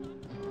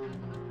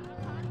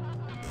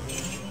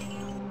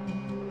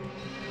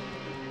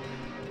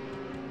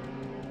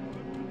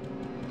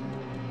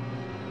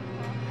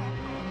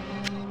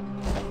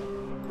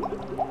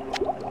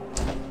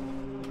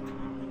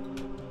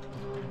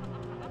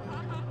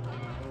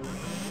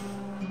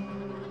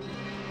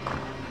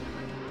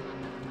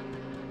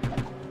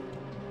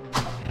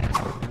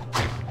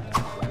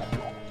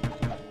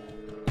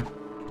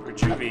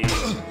 Juvie.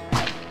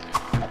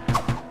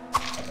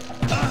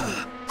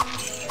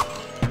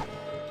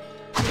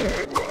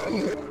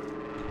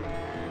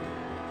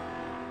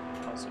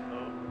 How's it go?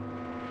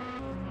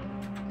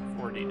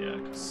 40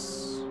 decks.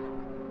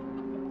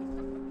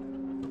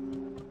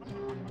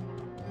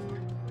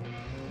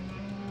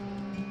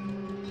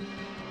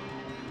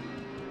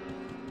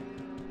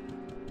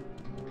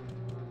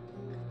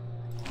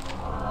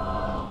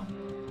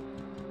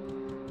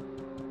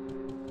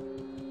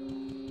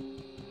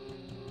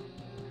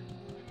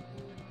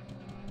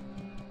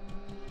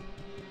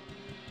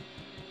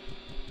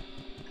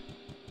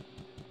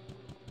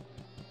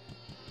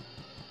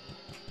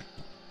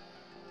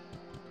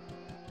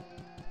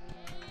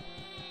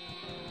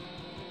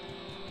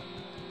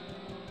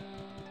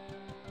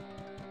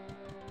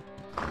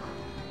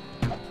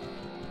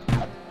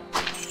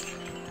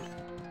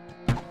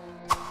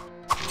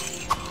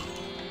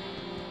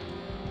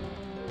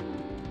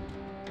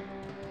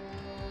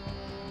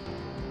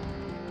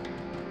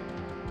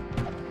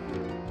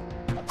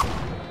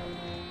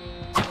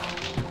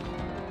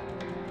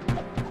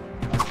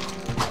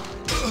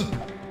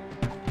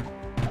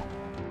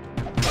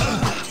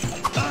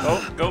 Oh,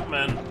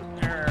 Goatman.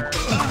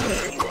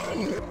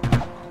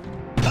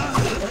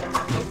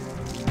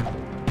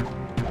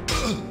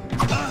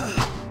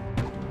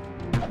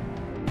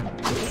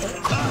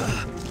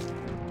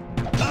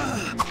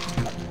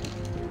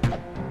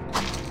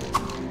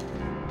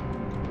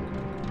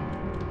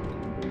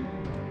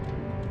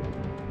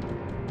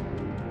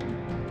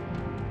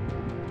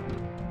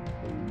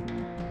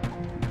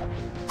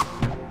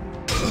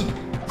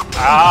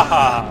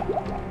 Ah!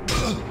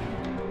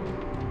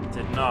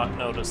 Did not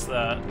notice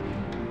that.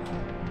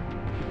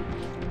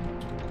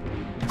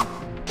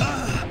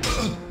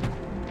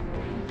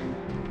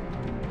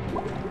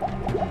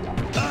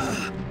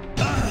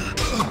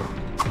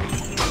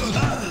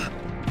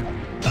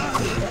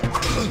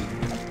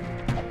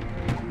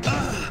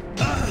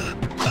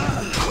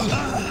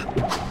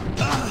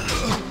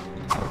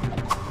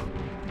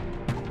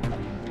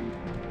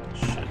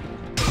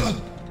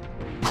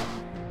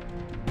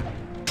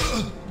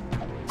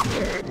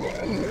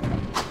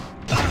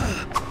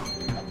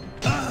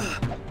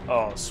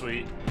 Oh,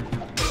 sweet.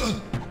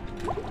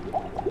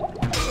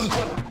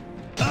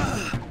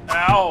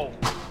 Ow!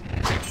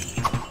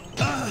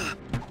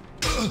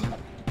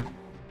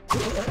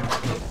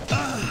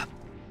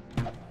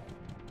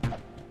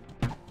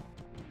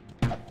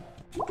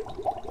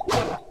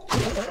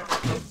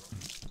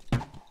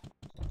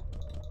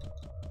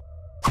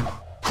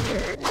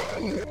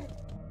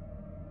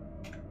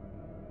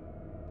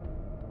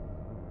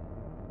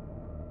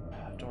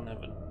 Don't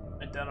have an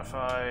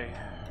identify.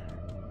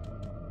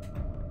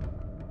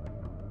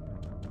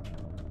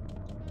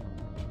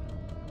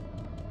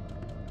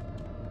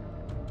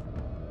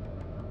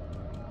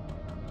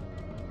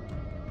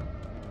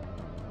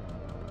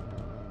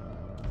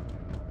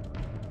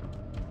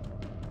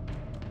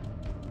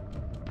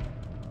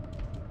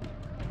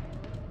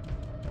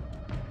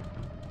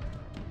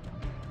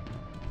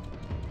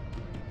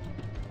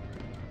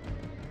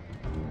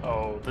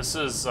 Oh, this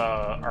is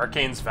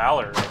Arcane's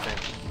Valor, I think.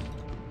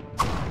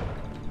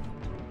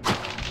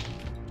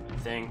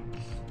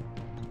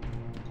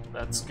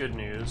 That's good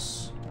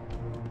news.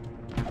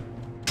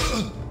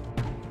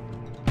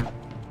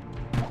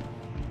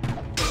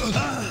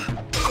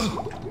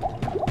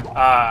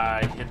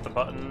 I hit the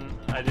button.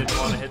 I didn't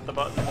want to hit the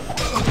button.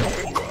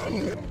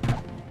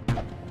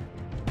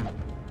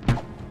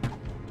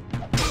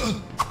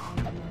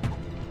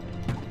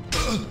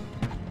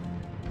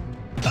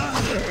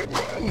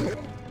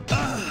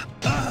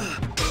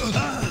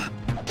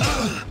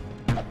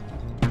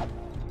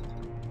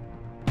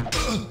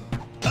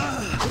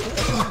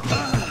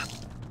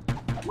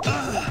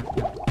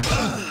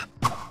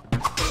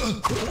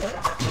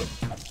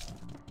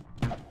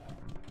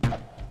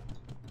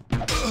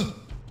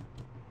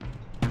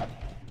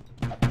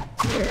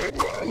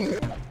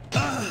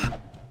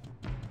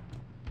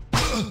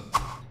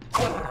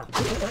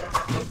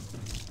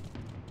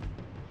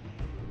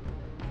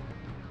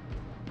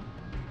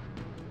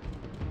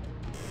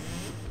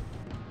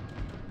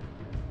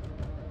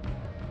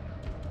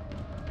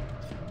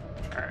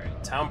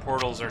 Alright, town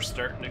portals are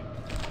starting to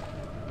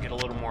get a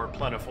little more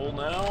plentiful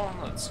now.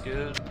 That's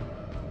good.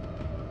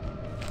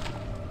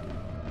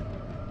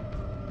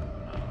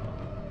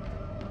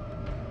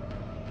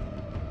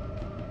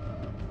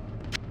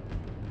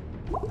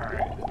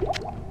 Alright.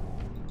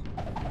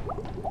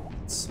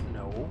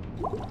 No.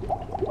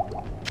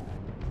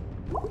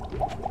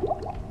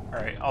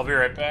 Alright, I'll be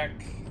right back.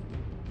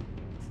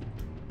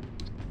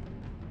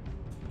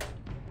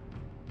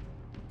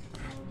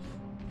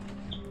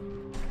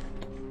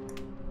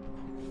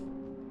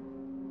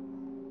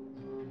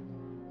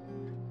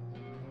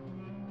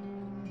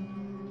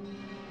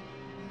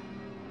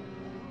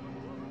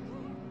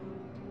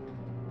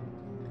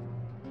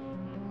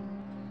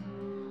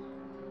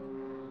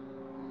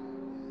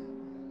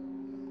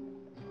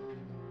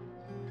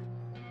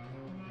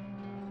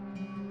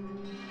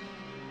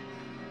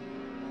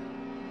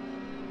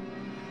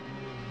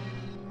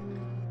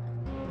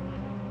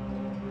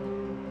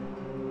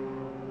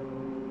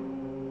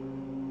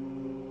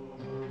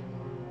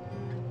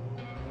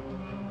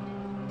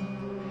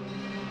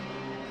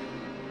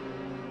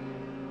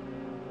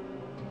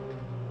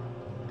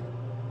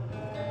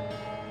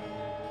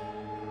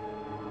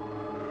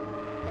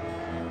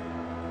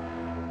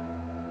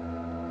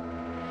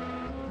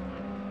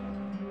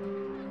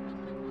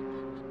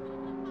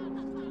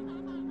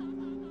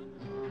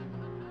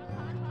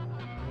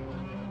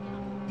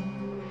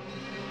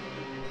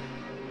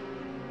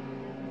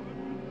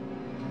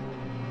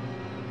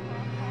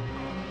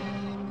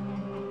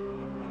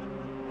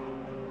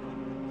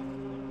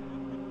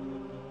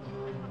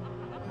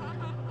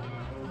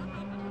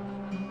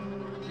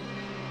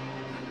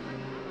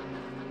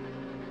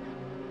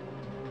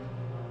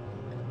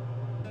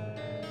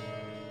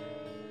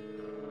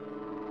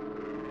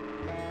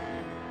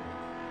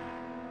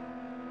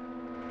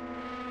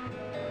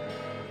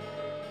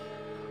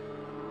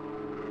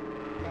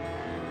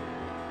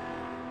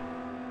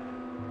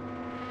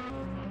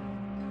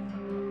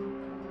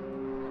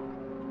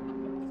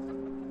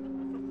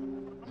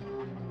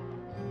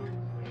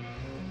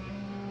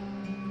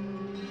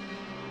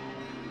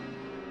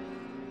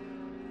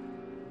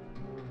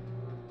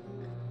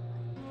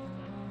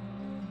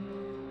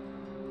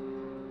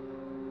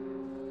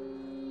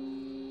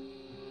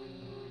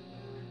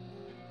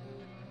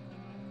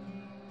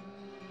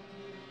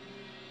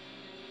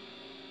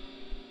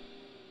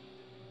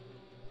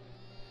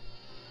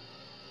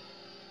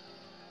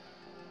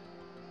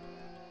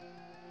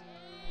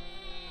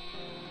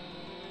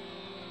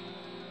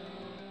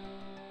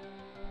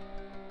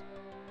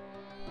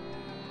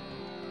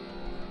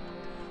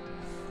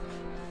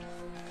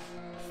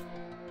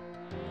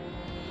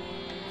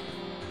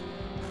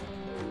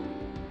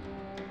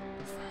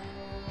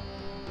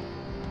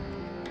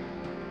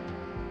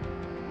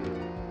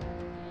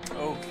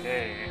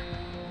 Okay.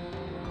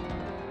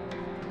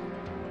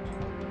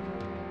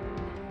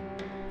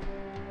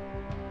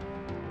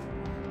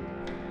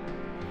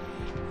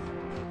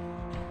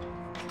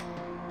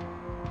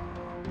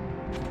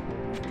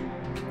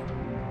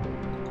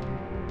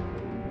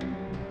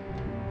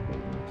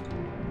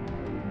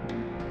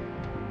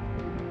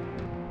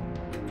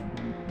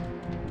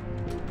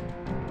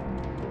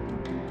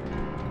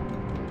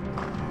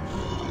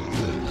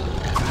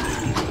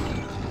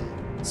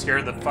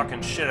 Scared the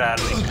fucking shit out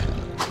of me.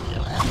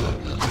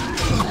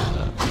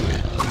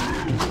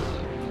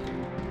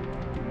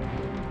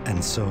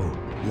 And so,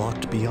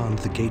 locked beyond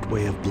the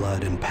gateway of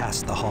blood and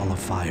past the hall of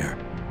fire,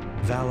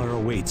 valor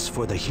awaits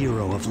for the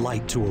hero of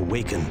light to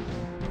awaken.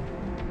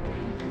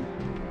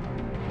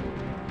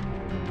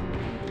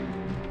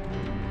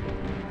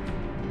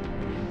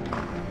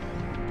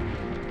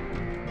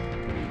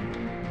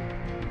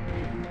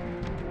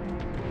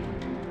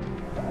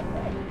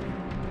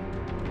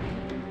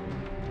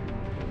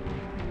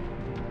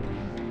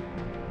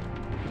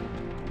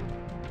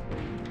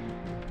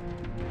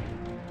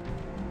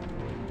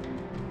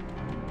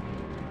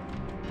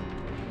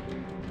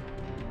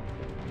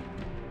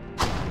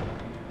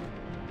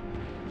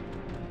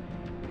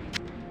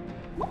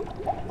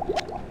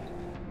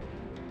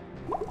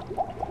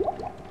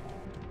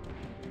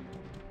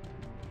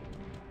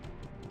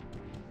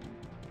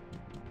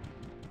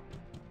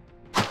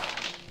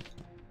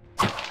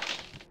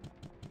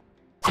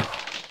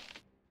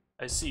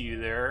 I see you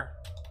there.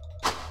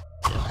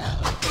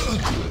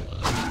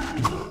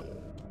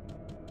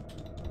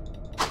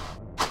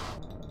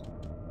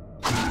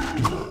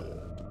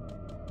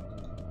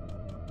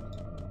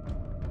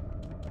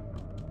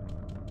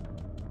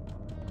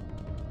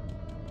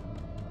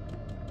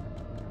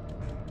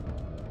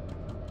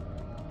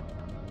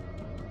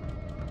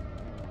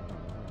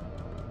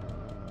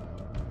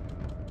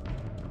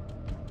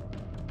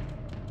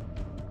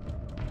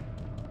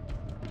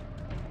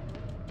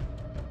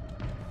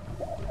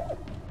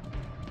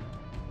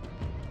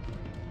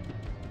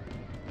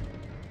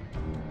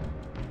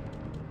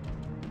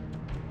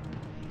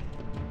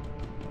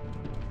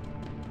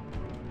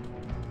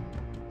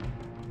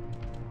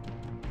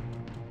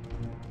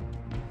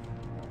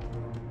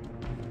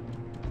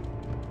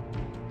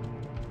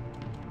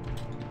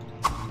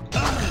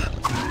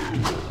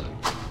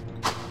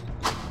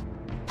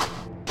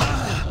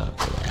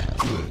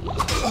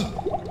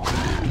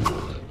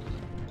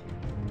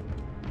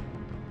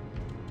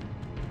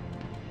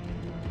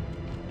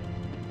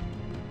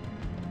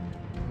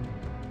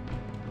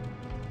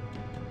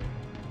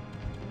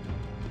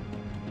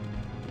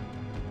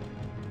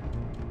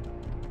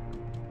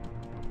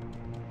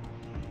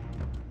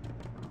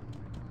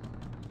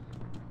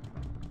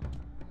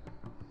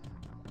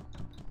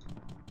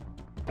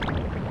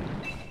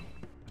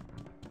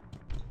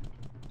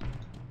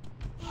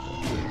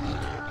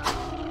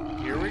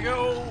 Here we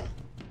go.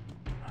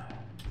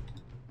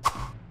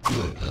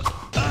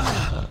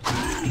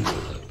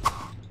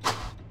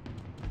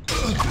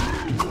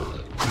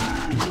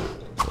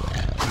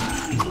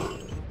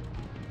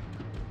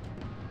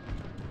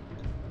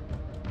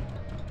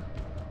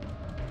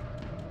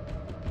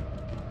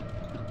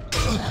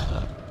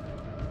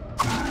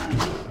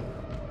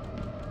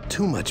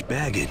 Too much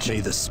baggage. May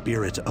the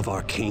spirit of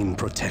Arcane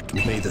protect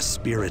me. May the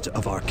spirit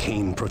of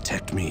Arcane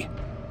protect me.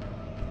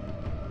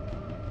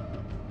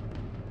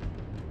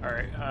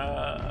 Alright,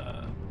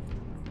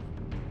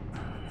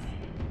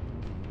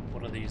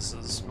 one of these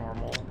is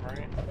normal,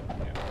 right?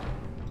 Yeah.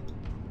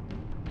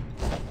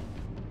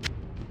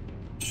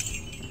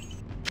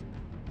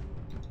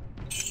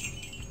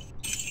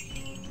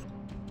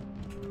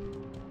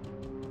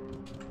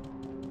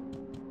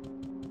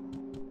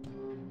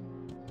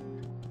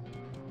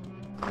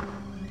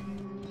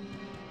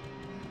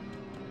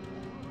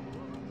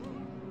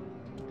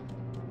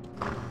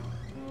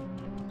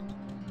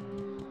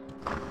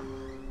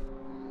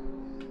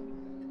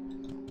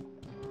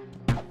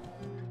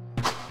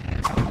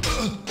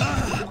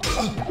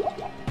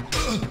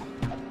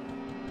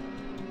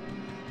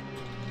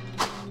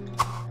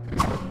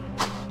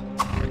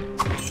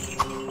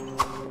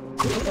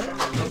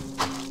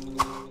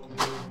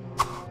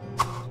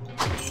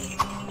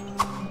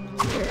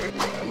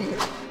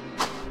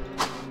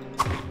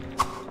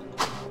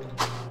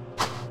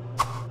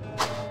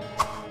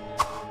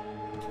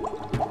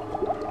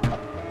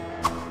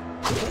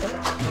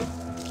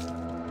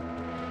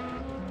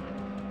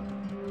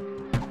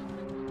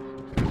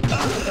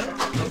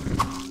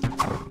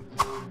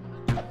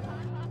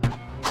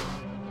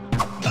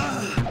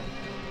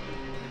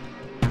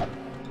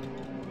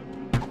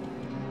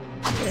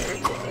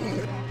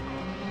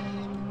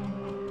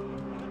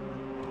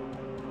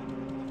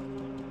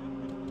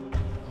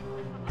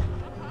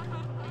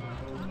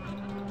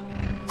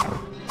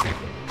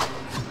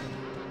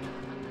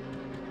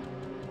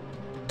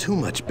 Too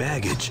much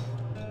baggage.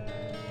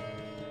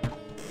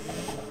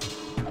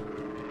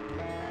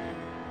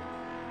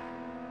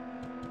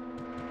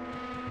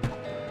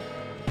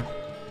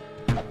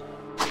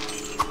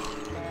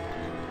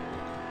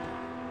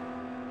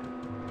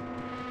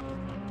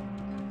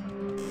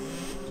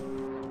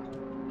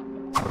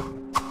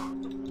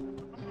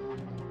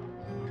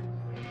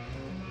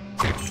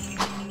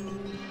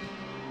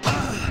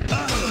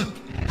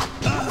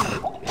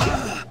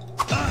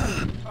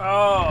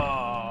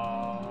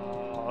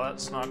 Oh,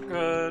 that's not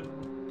good.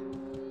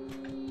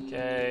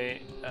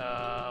 Okay,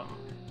 there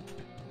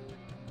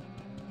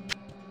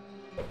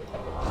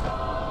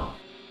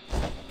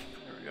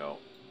we go.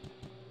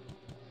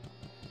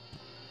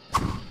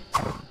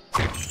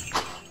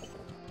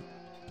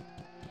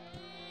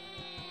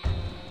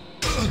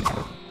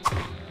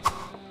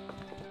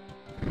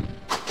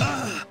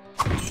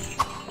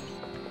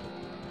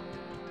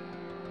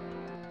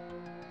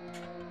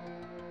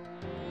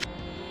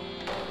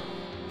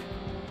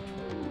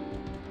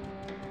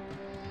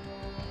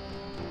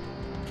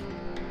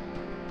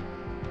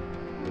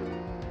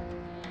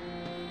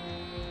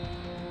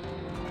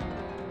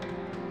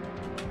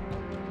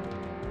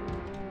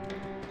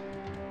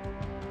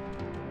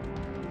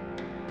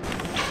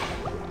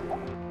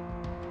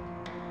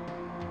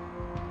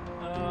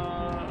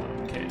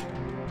 Okay.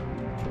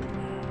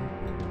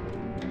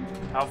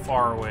 How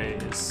far away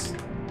is...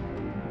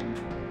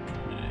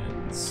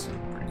 It's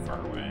pretty far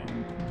away.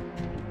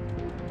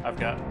 I've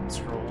got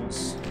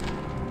scrolls.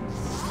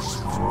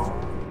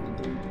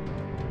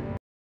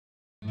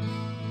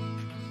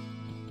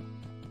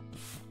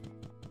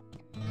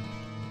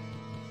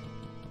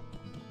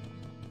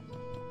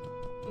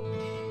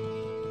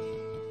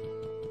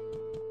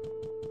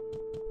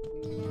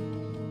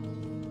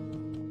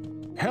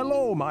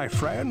 Hello, my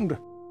friend.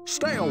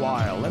 Stay a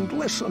while and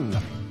listen.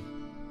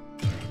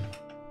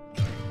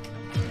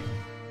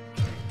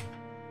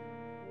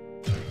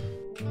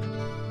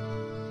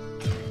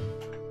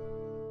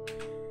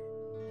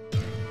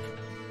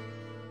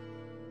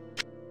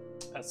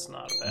 That's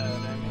not a bad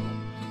amulet.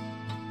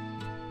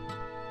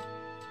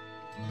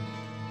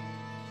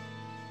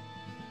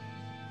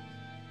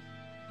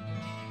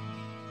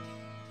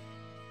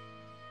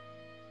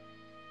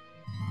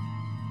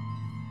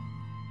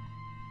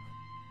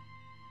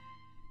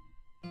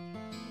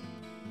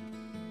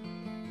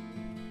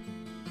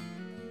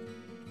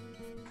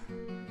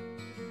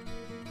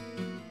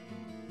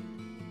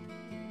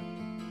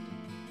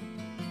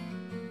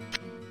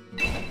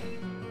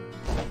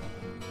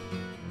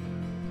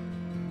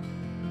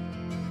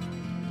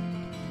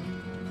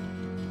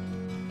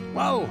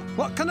 Well,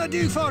 what can I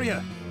do for you?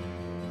 I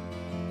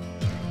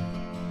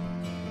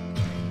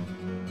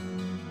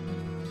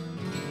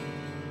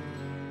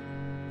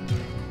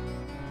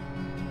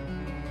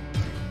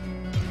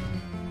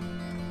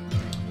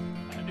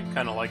do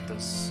kind of like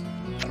this.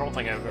 I don't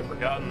think I've ever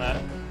gotten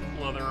that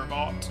leather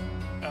bought.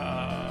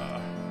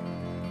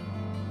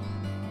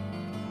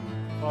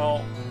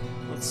 Well,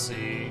 let's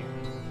see.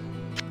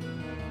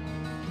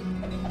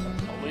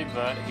 I'll leave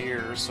that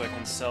here so I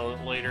can sell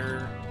it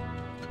later.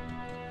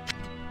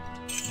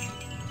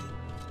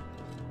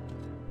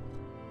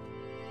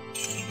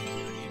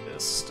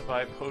 To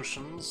buy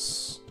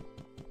potions.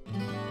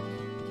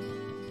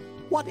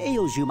 What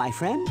ails you, my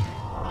friend?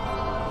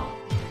 I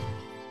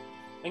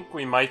think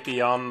we might be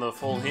on the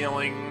full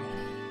healing.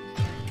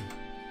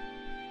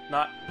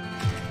 Not...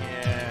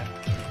 yeah...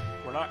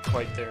 we're not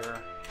quite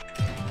there.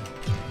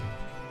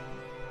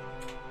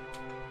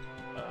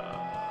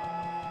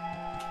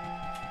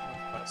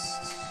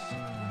 Requests.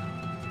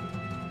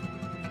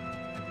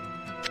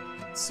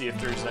 Let's see if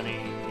there's any...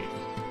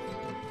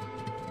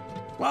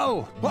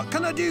 Well, what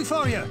can I do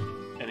for you?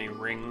 any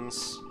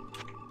rings.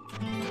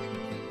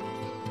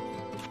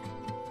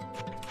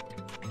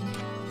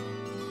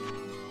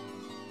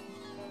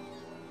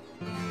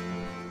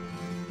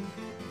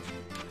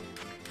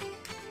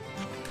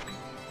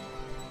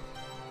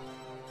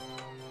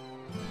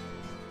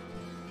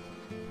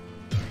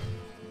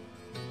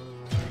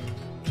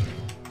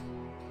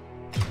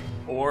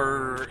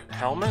 Or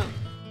helmet?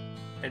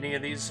 Any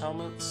of these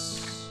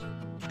helmets?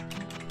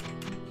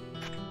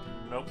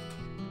 Nope.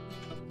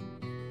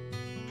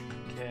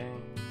 Okay.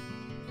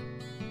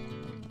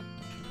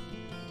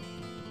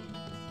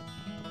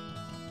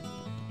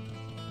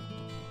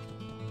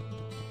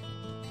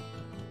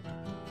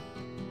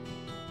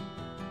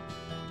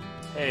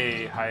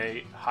 Hey,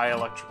 high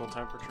electrical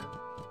temperature.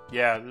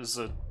 Yeah, this is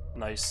a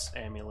nice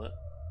amulet.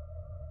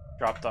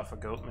 Dropped off a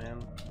goat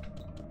man.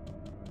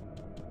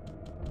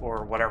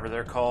 Or whatever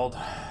they're called.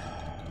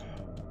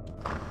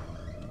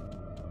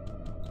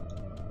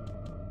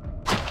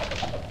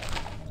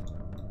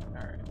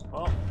 Alright,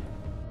 well.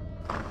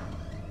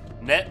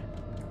 Net.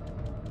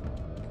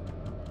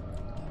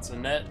 It's a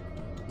net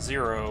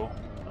 0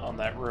 on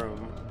that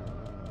room.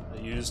 I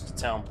used the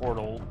town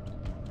portal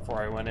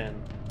before I went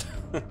in.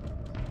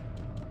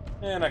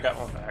 And I got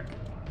one back.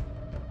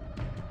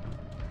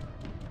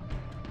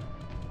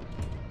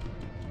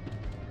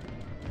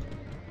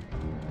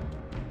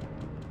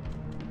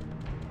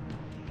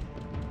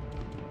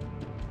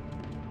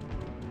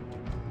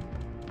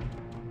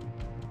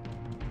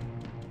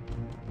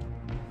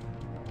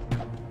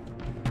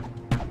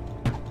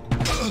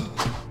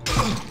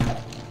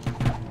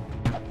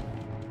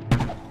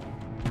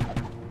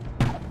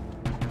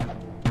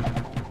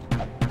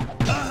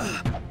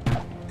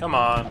 Come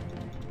on.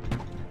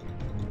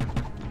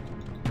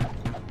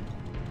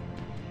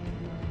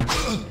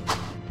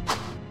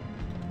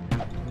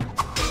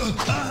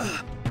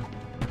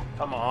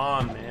 Come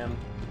on, man.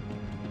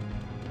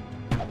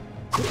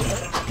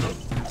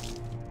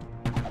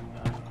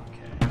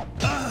 Okay.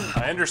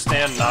 I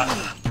understand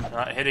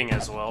not hitting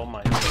as well.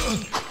 My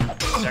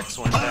dex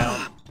went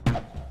down.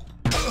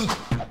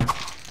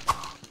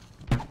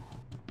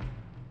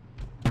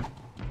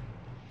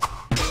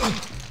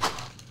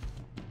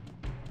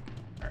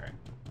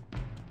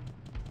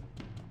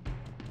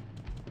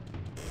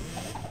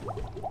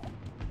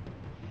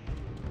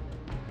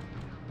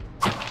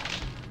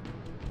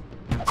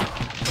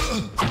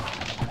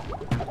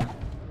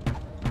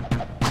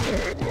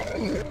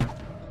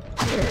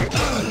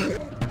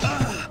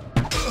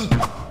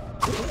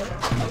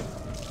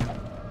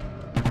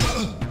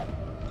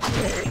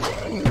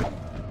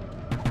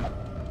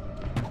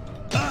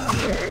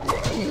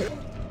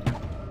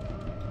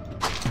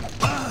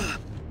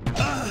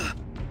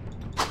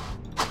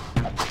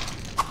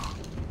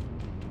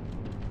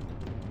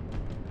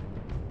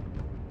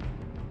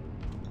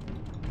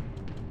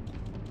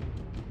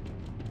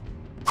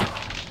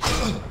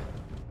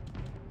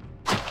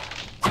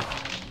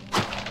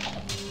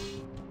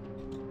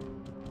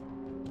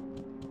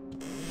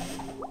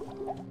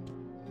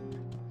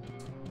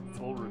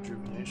 Full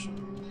rejuvenation.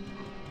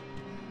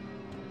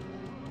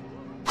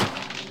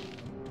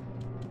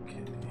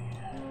 Okay.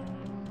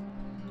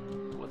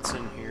 What's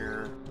in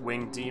here?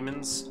 Winged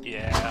demons?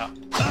 Yeah.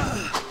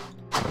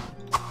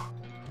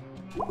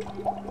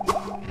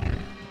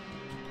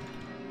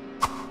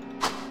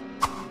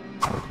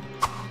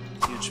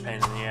 Huge pain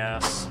in the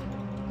ass.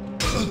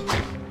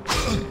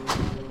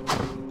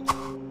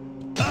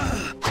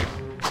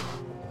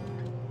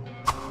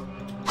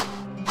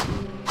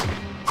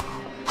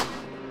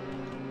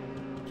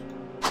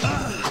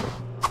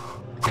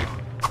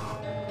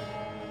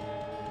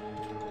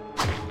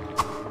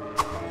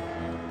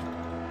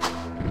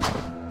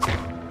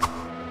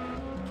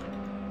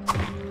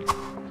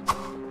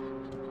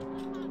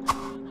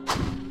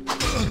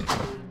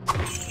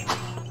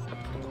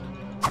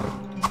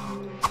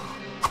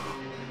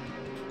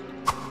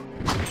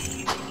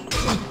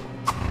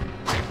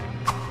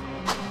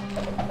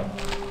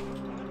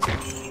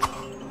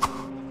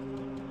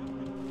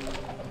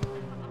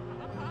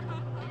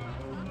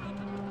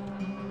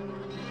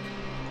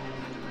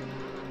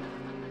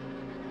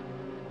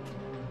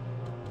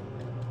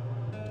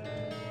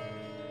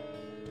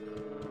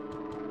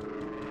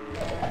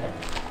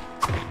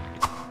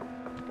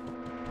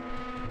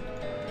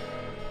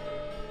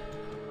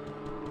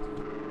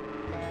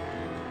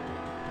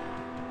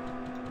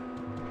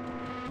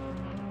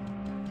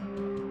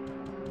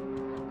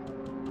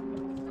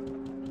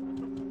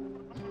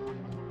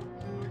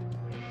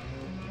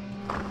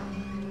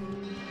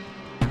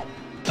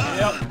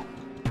 Yep.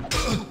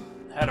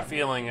 Had a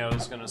feeling I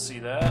was gonna see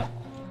that.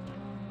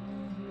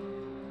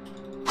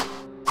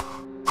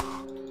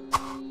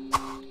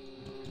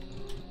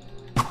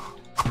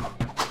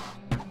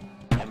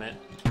 Damn it.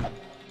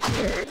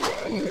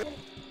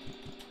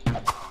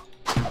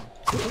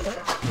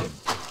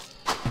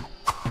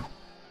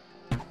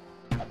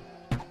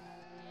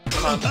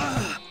 Come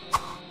on.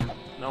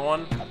 No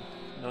one?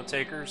 No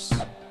takers?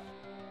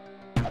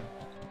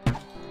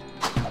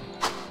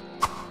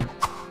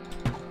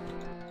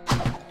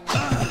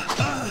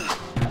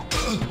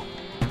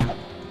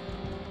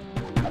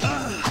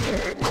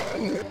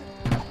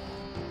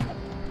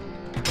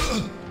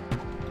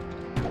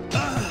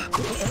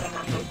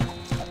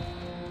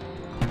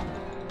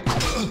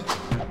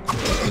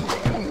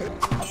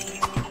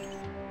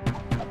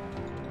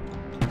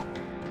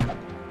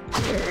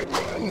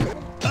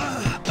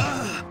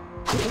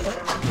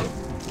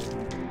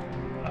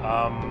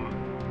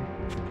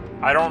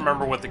 I don't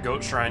remember what the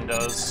goat shrine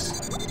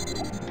does.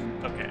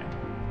 Okay.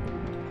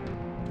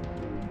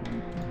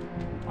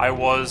 I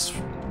was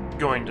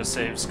going to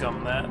save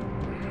scum that.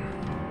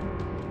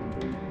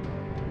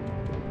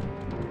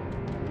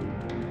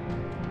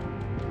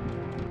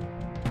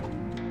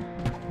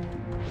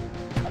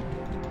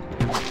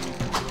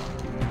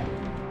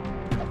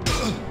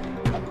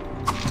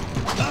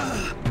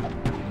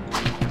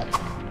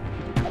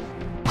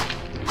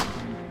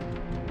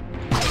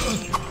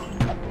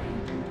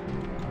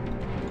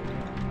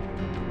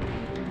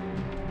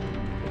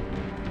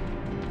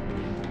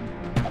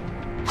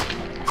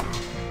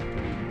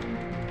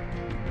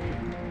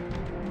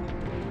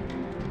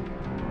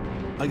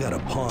 I gotta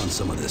pawn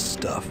some of this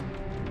stuff.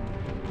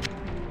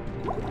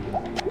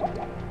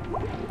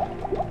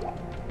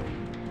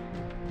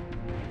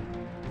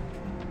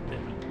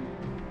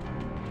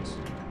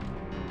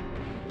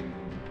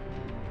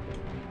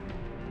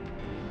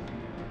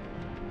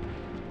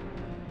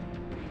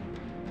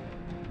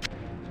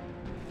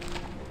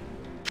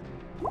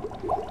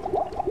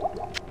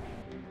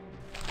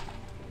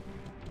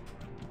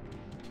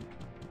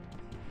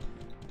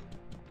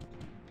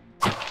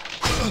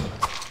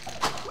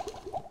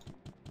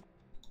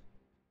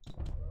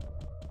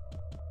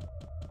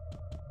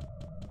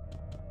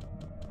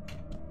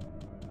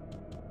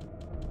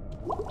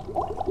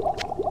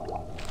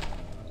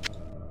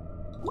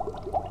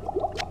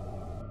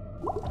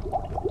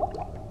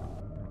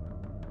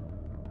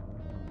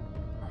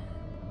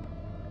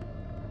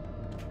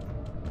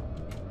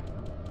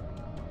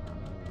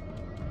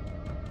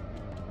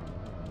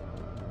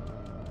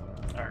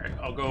 Alright,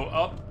 I'll go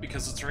up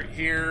because it's right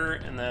here,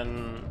 and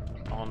then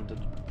on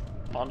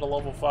to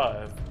level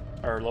 5,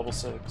 or level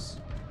 6.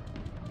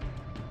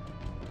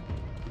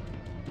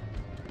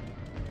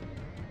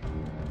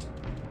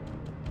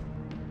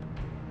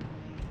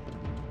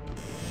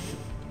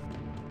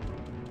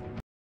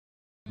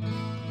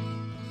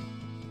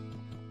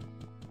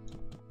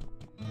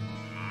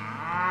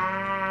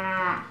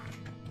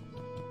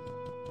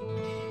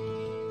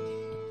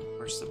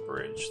 Where's the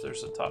bridge?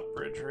 There's a top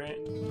bridge, right?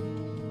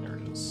 There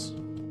it is.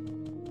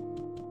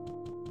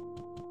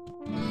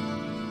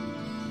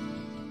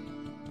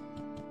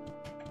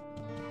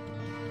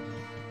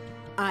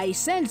 I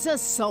sense a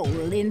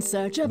soul in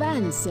search of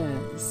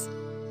answers.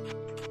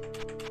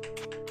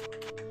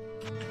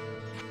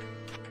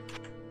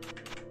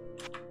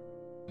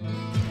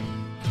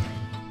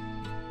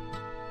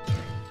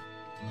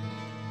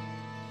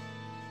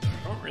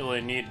 Don't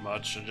really need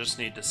much, I just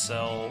need to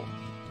sell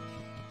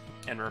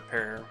and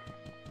repair.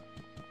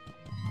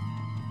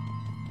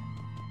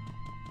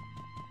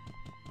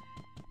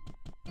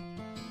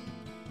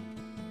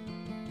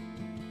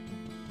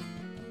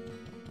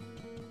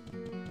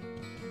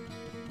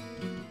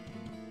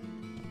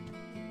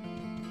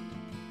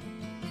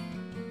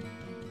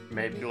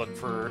 Maybe look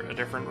for a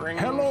different ring.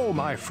 Hello,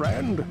 my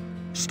friend.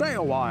 Stay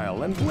a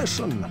while and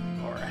listen.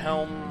 Or a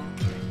helm.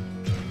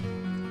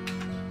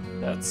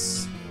 That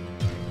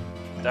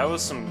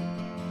was some.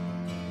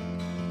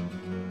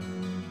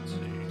 Let's see.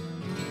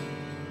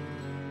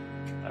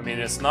 I mean,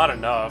 it's not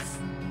enough.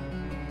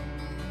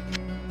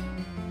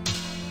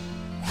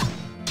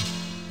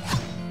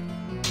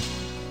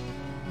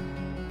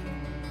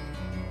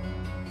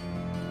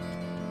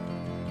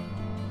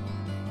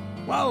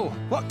 Whoa,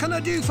 what can I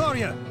do for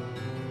you?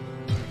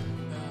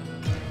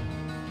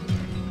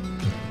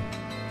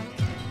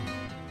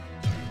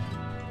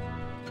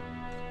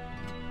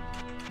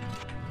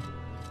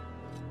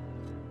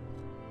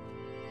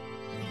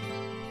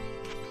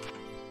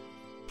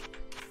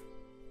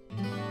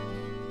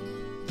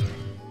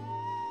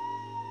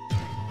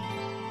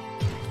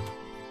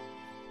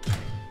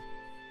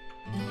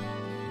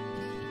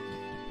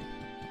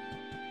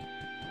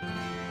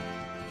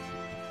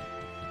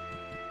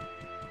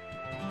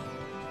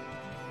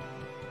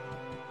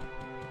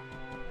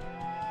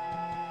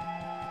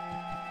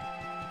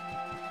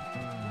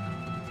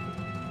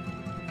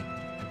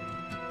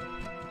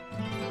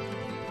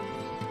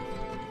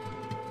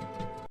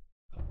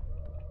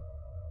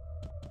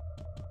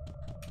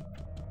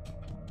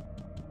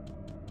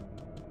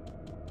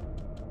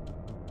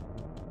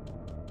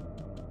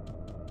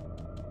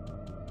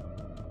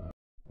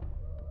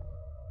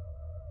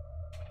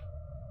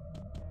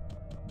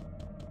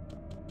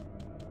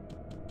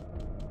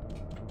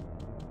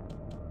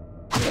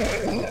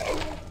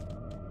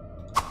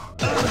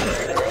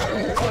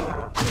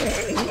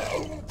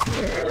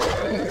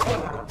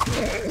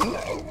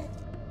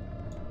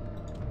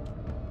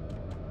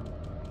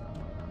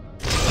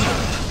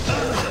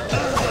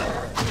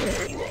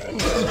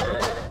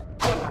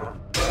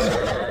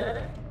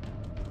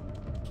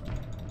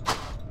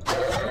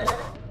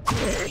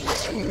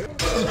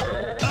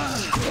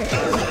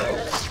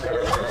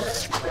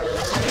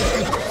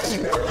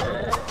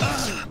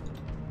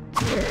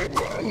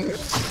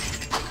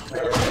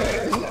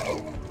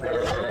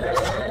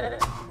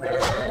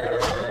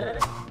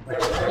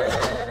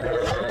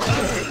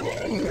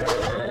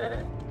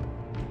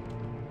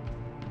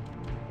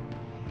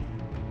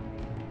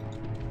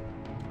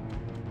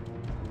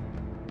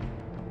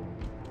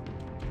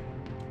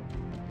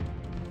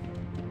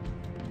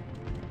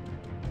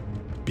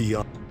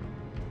 Beyond.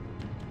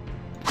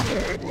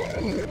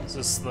 Is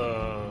this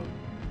the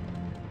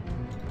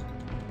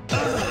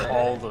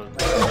all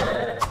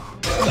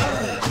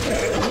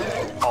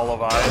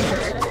of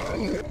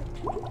Eyes?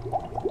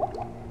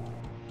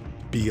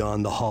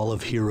 Beyond the Hall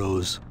of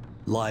Heroes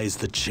lies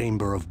the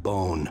Chamber of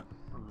Bone.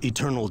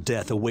 Eternal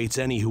death awaits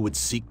any who would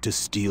seek to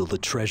steal the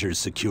treasures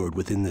secured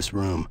within this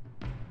room.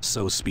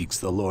 So speaks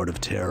the Lord of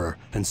Terror,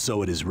 and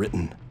so it is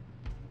written.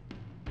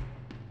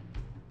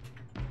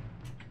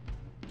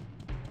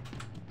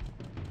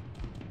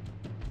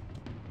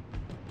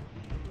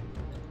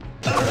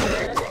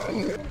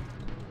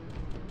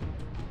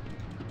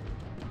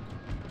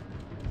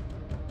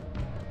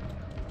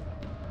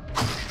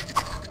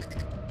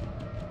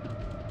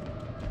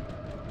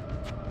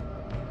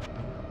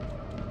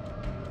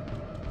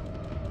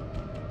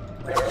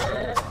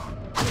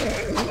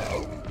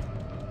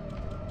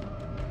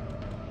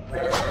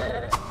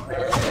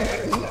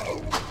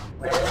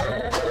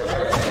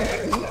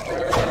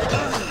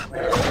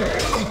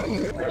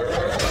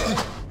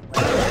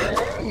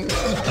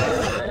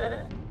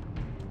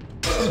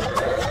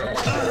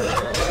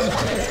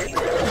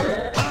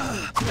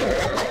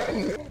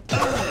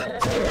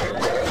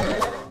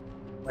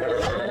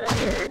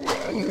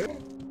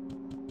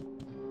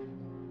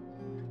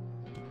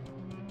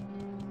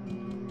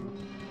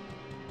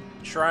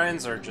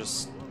 Shrines are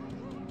just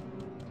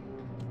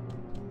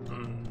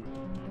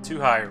too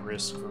high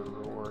risk for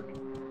reward.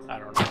 I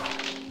don't know.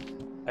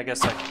 I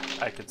guess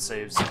I could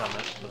save scum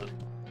it, but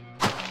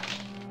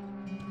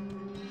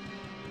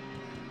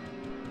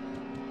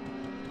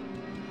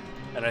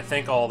and I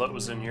think all that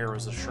was in here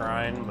was a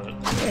shrine, but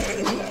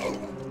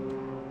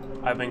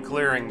I've been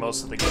clearing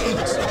most of the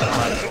game, so I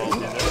might as well do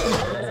that.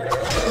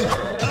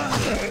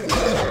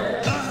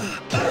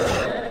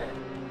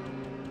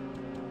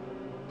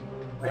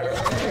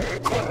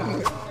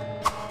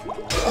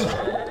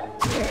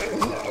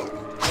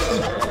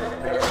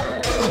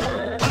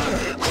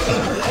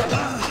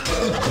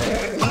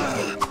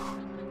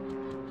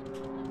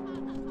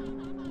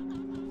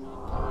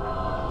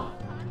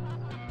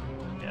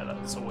 Yeah,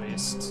 that's a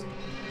waste.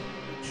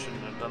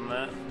 Shouldn't have done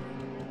that.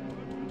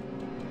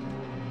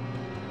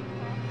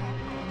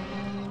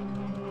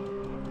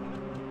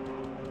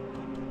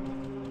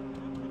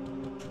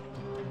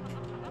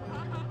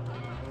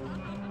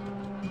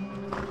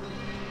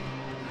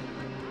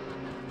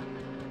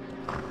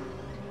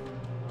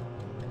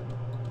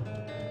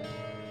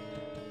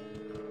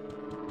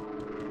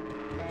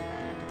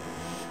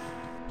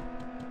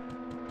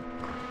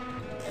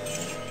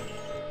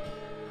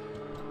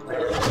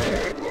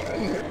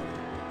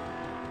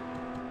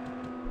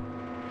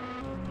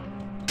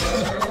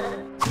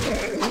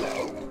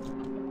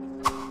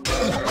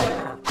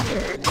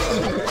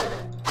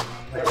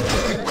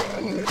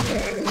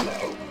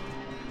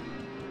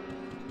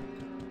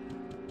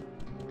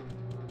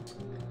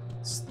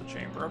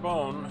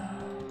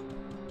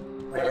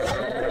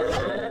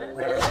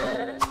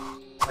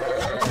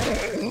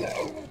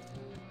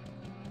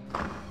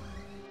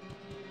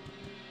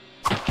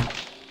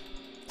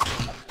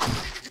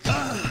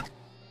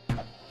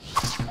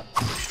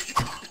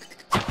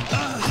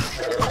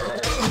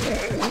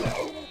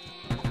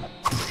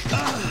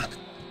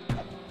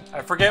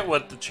 I forget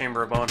what the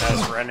Chamber of Bone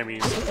has for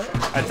enemies.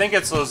 I think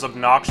it's those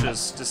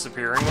obnoxious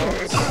disappearing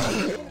ones.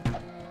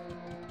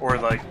 Or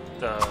like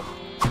the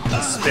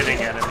spitting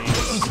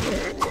enemies.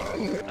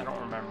 I don't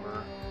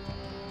remember.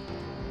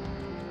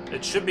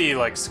 It should be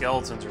like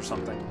skeletons or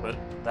something, but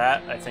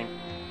that I think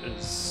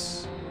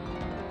is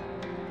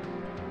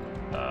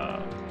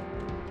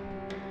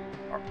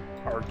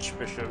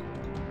Archbishop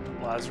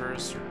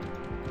Lazarus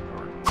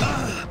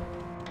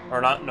or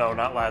not? No,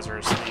 not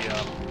Lazarus.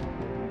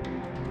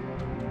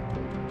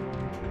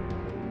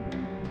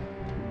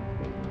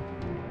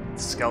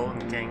 The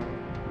Skeleton King.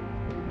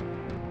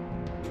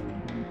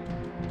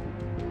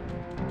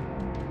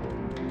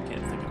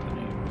 Can't think of the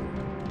name.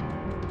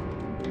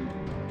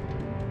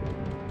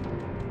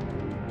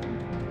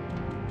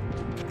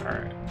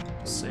 Alright,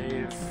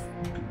 save.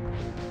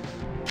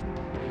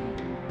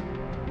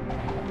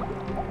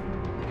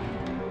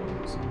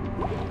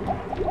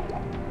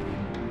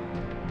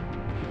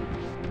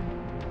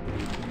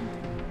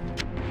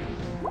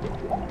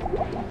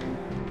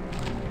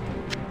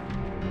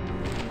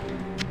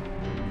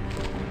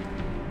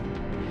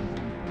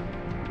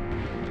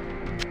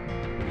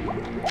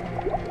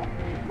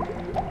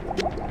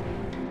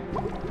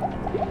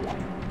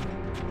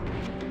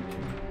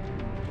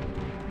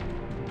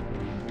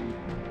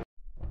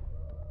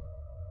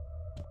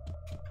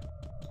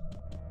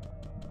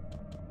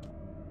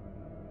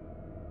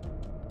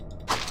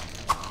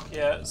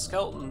 Yeah,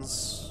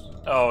 skeletons.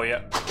 Oh,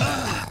 yeah.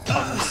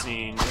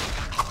 Unseen.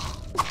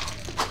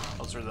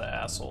 Those are the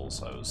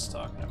assholes I was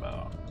talking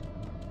about.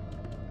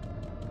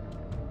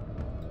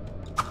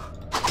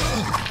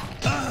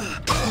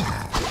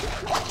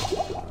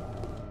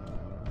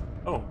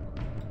 Oh,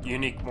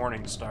 unique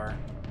morning star.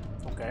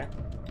 Okay.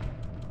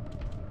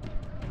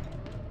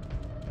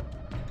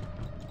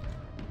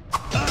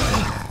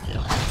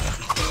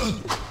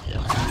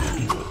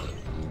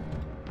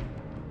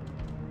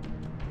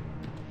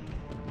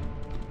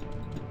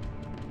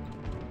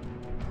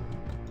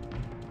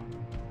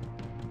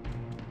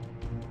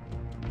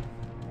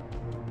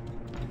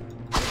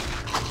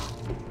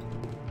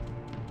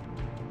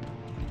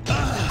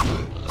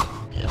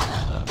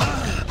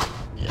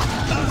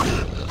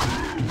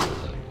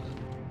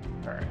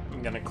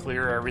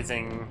 Clear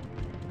everything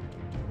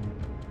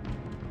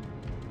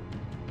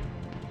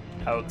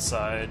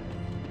outside.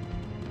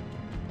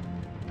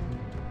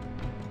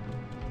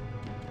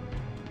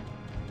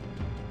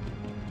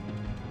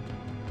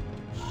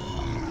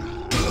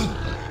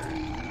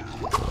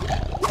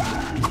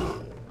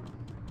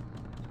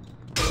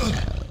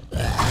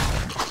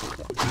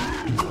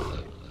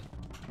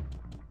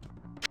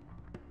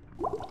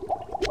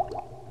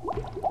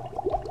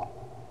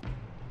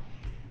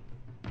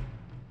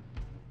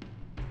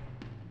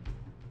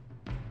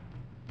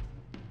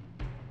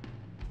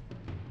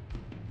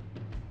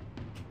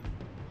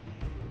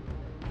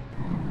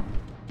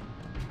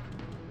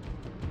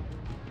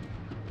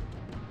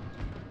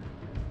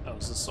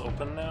 Is this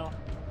open now?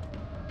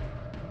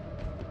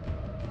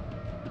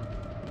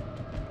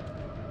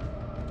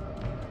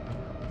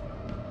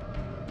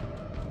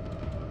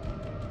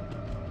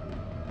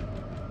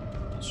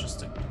 It's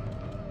just a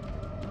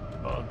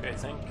bug, I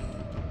think.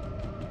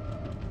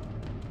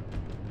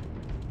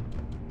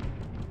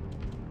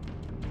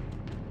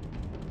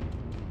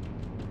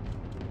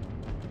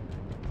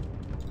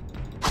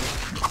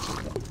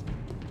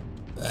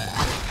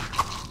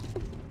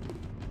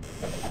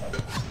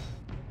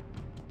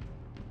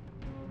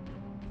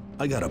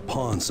 I gotta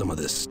pawn some of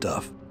this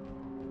stuff.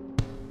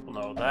 Well,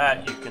 no,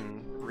 that you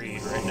can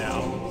read right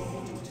now.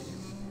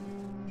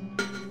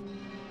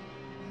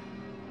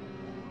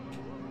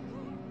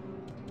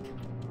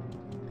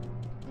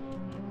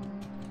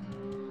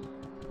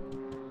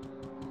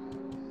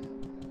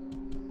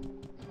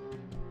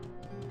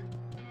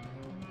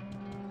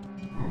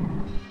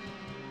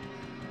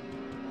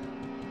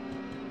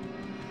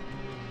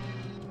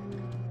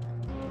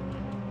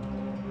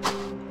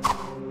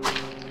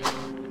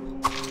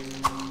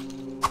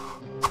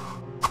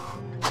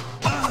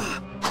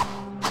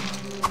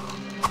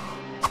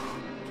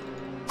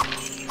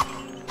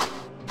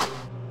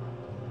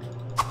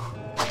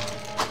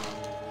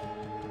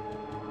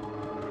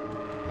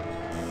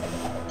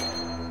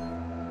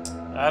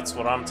 That's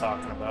what I'm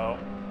talking about.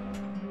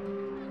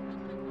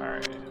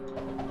 Alright.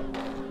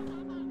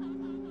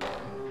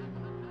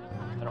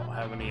 I don't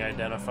have any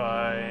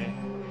identify.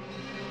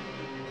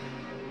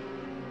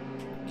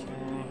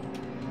 Okay.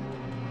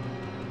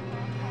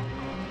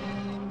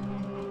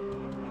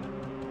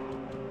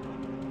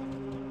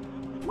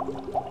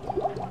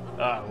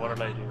 Ah, what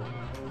did I do?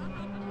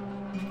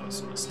 That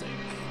was a mistake.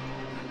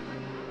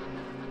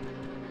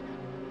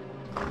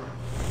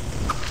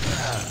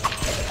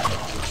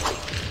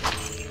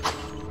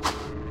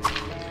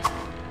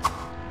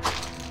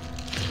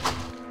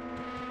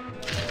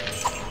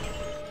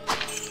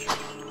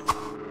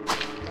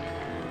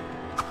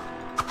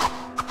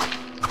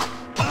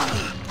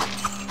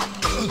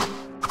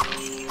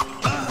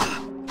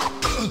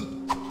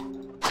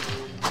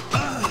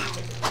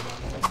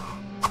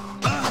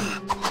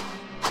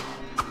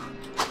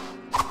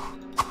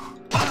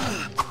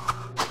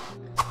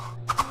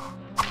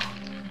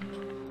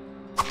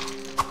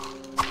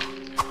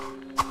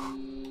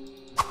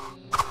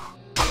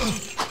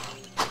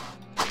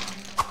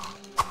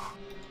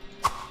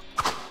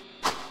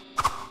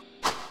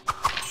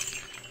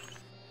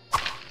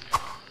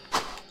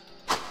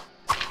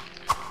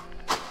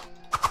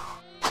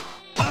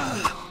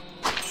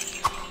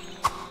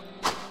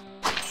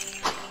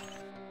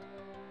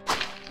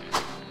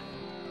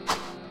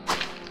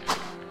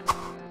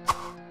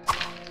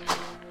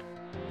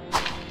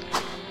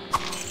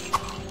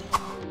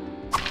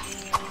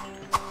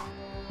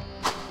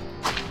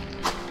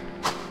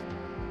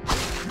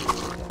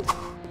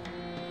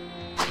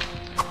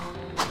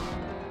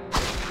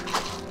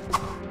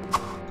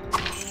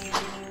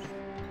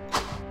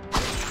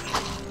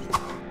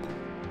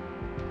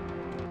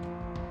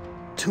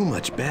 Too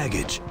much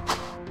baggage.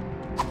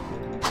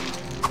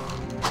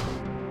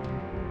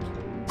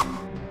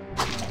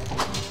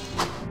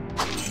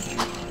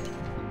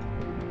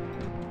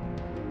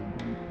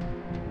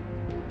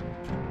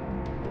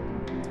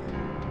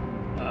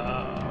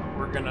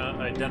 We're gonna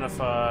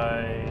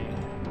identify,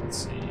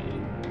 let's see,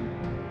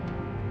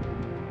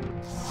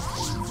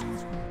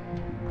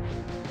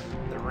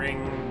 the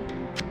ring.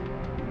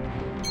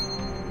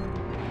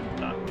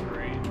 Not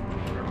great.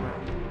 Whatever.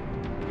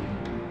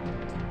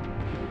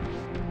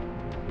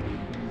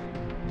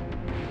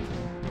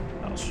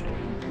 Oh shit.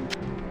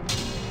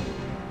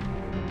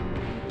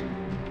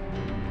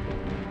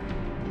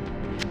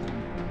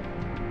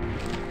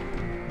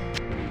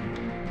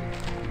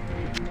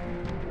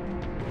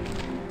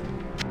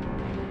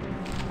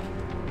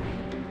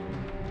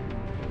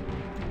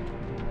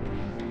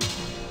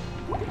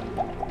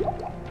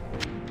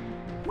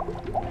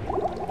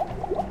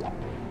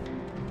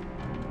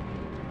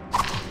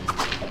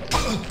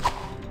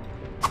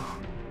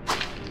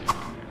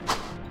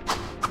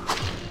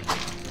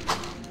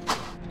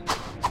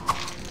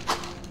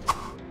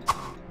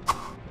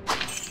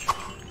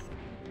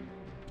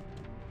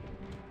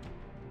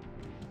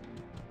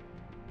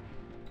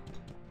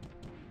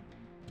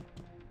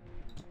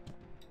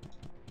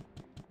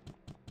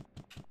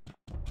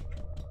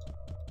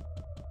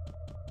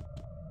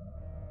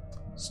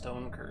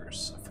 Stone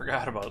Curse. I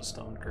forgot about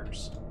Stone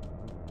Curse.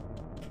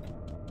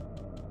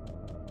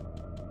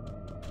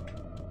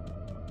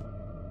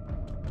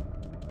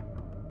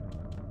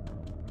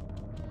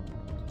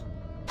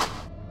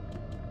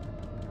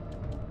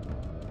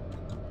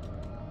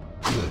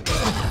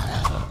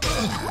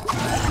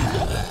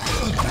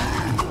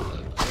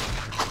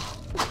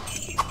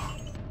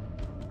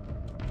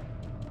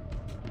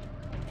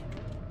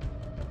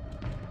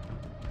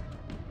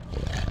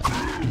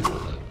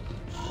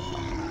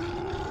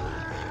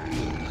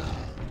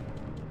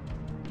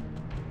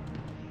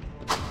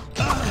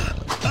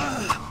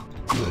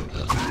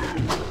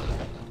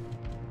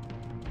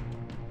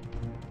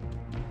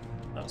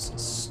 That's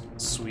a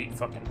sweet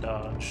fucking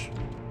dodge.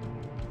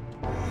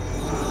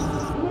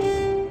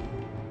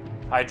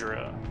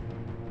 Hydra.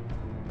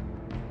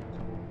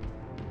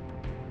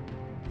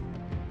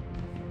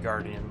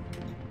 Guardian.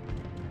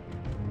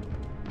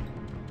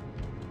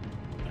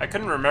 I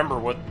couldn't remember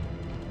what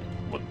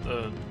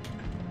the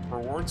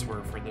rewards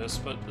were for this,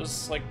 but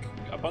there's like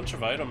a bunch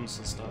of items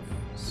and stuff.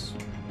 It's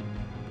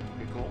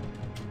pretty cool.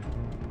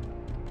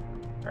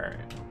 Alright.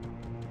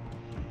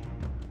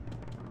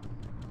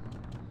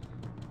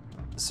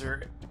 Is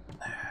there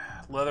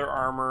leather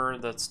armor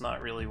that's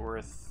not really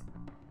worth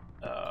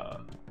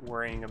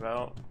worrying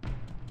about?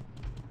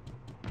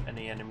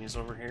 Any enemies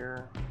over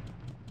here?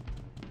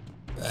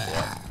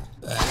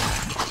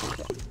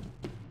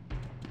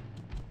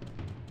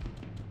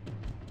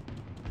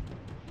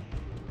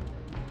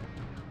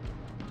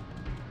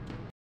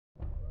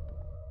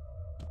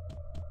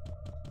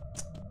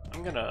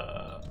 I'm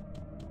gonna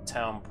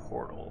town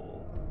portal.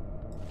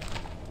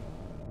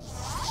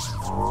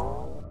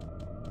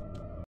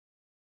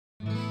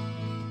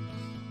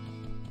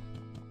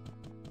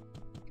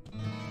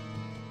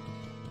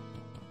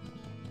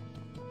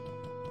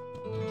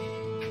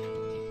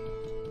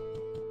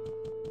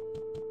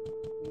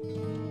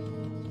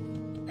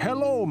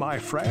 Hello, my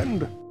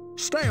friend.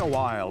 Stay a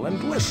while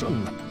and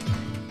listen.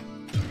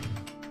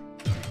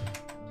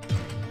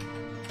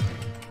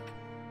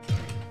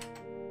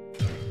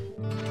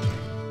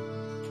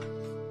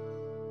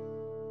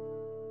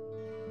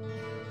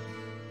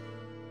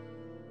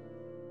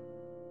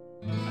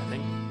 I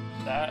think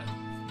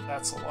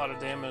that's a lot of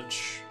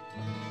damage.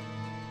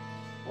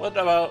 What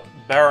about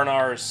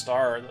Baranar's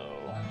Star, though?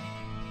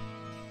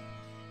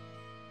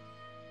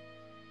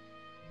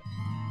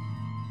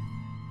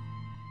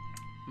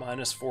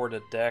 -4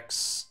 to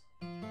Dex.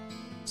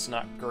 It's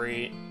not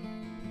great.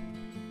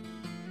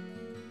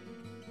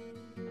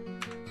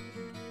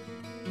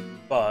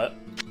 But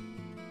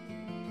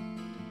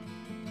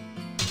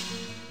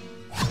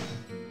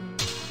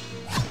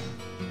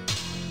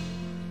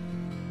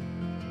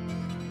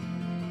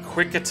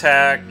quick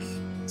attack,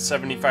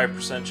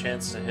 75%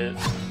 chance to hit,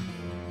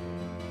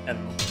 and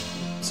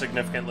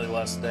significantly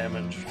less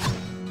damage.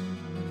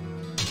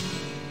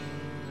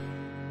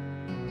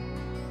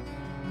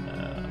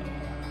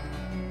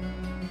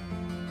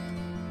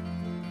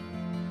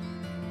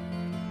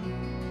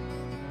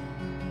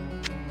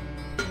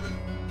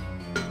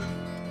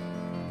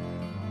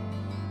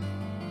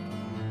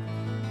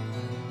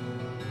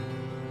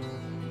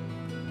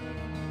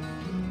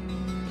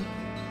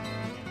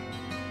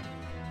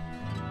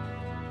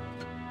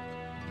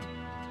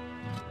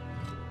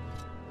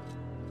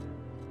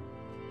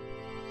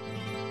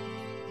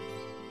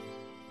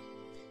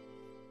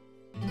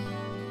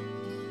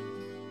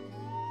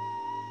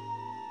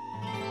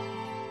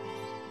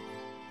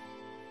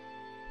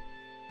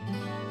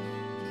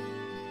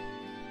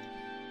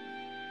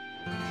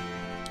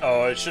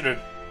 Oh, I should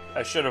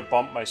have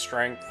bumped my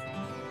strength,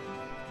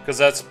 because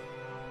that's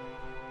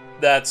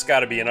got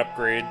to be an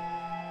upgrade.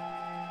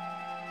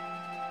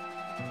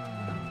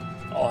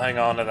 I'll hang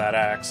on to that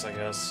axe, I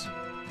guess.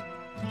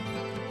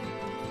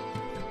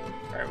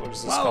 Alright, what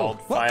is this Whoa, called?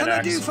 what can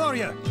I do Axe. for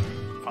you?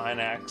 Fine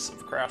axe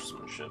of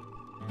craftsmanship.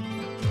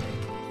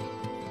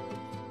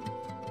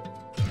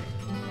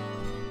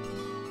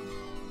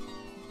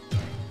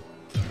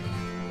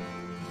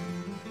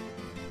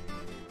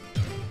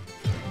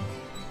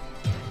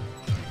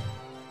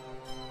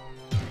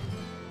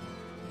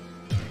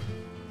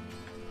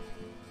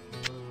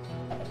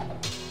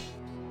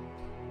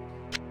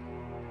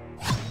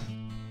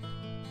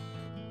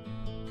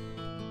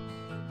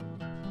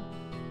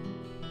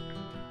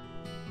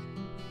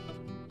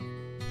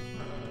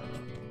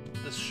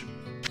 This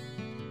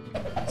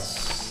should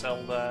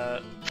sell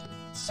that,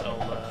 sell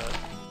that.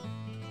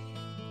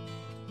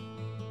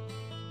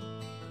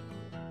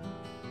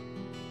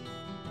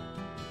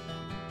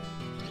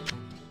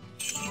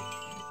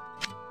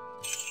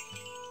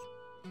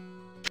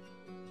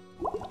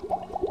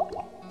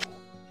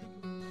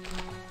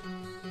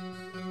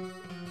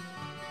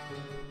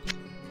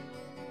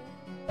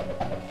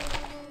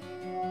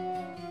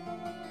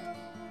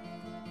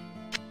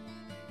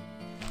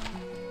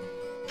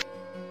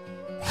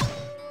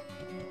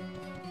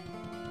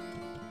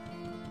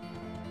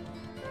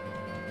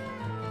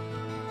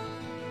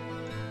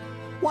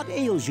 What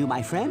ails you,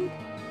 my friend?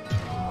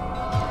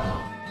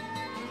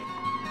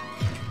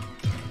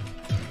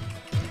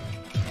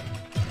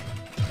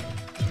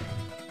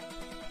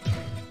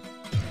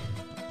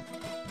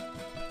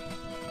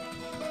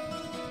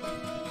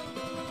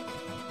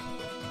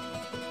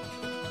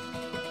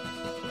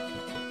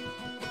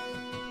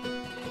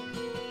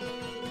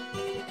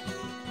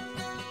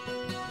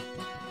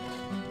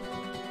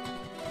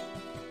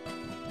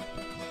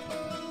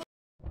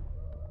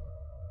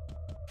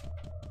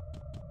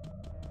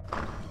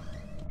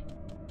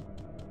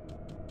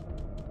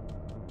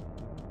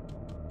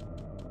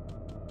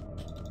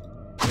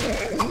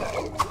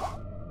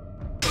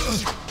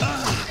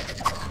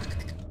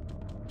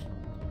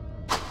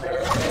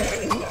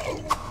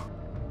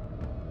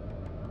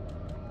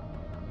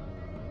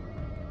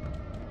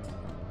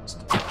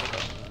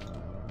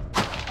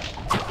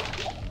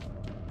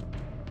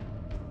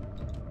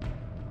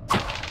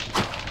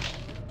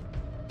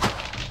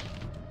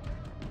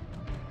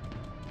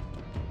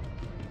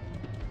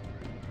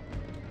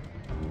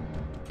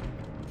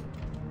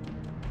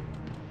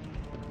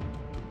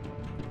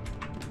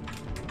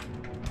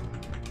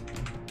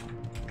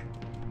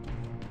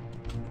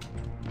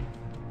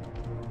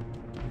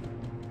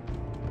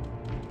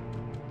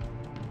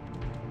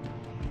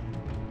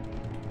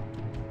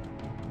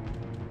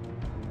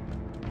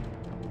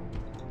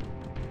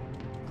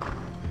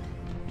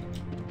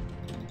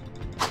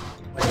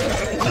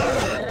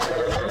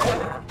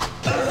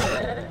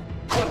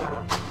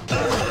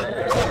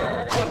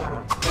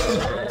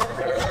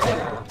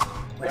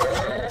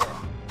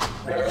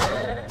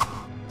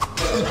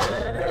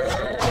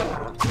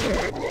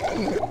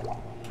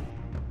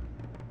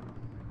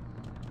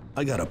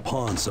 I gotta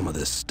pawn some of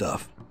this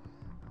stuff.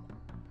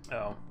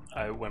 Oh,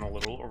 I went a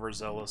little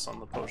overzealous on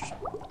the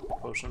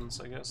potions,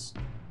 I guess.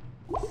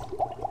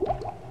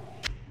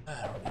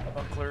 I don't need a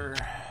buckler.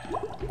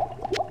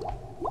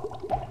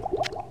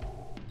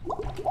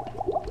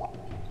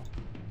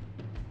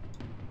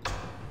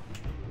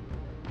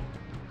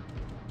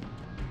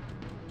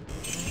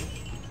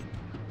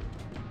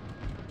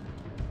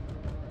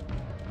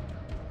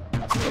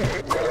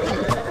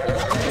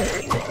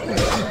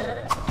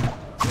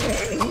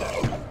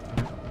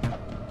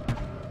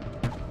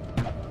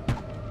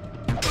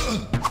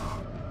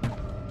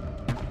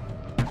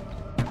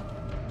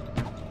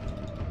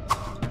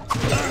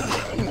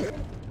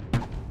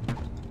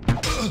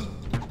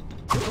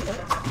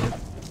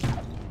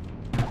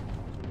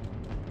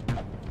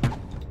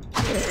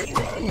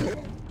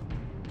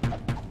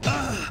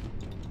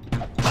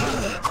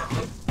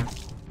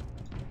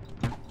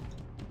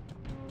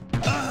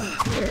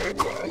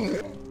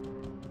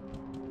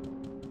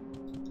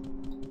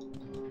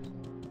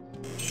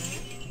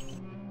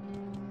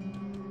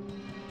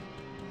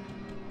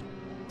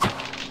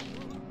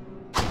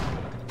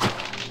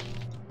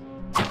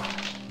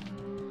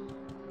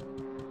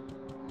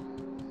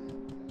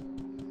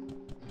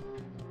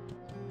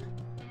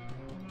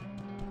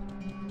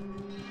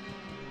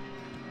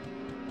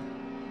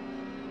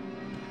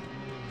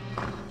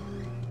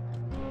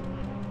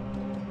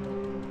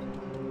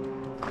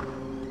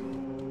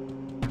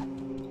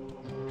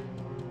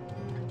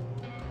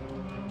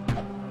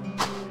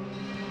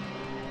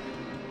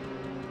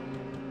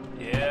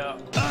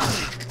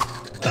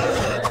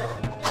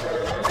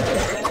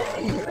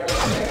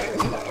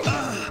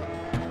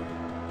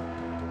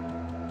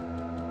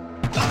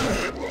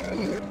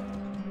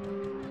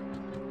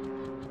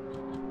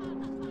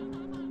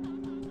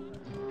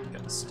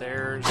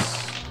 Stairs.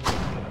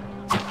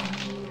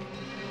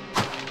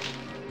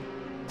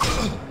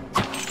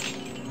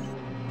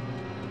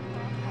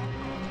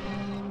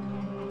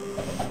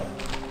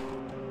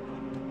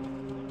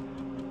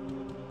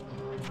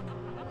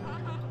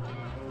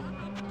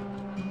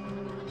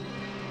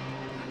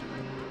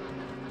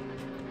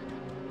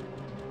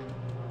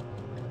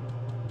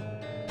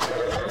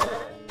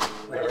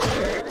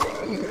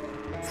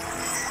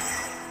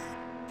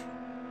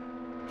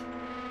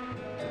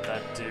 Did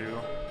that do?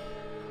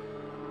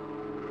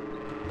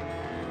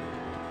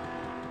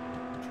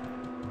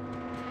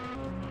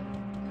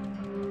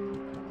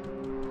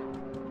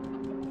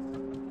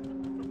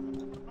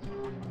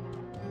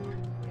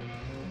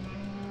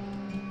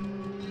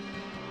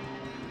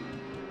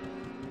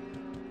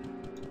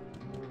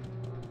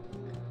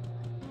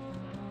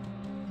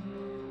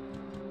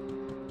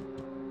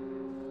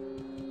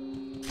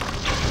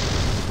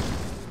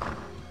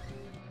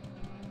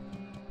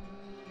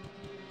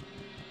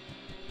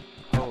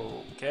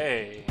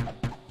 Okay.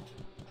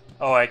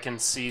 Oh, I can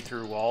see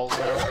through walls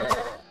now?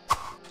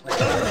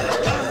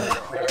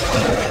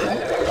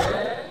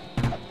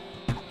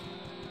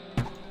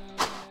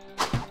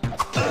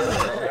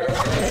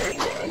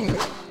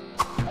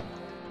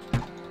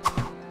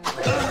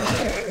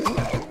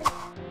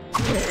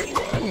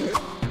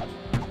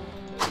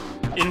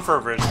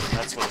 Infravision,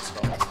 that's what it's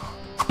called.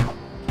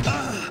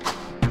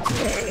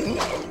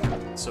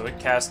 So it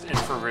cast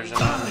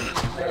infravision on me.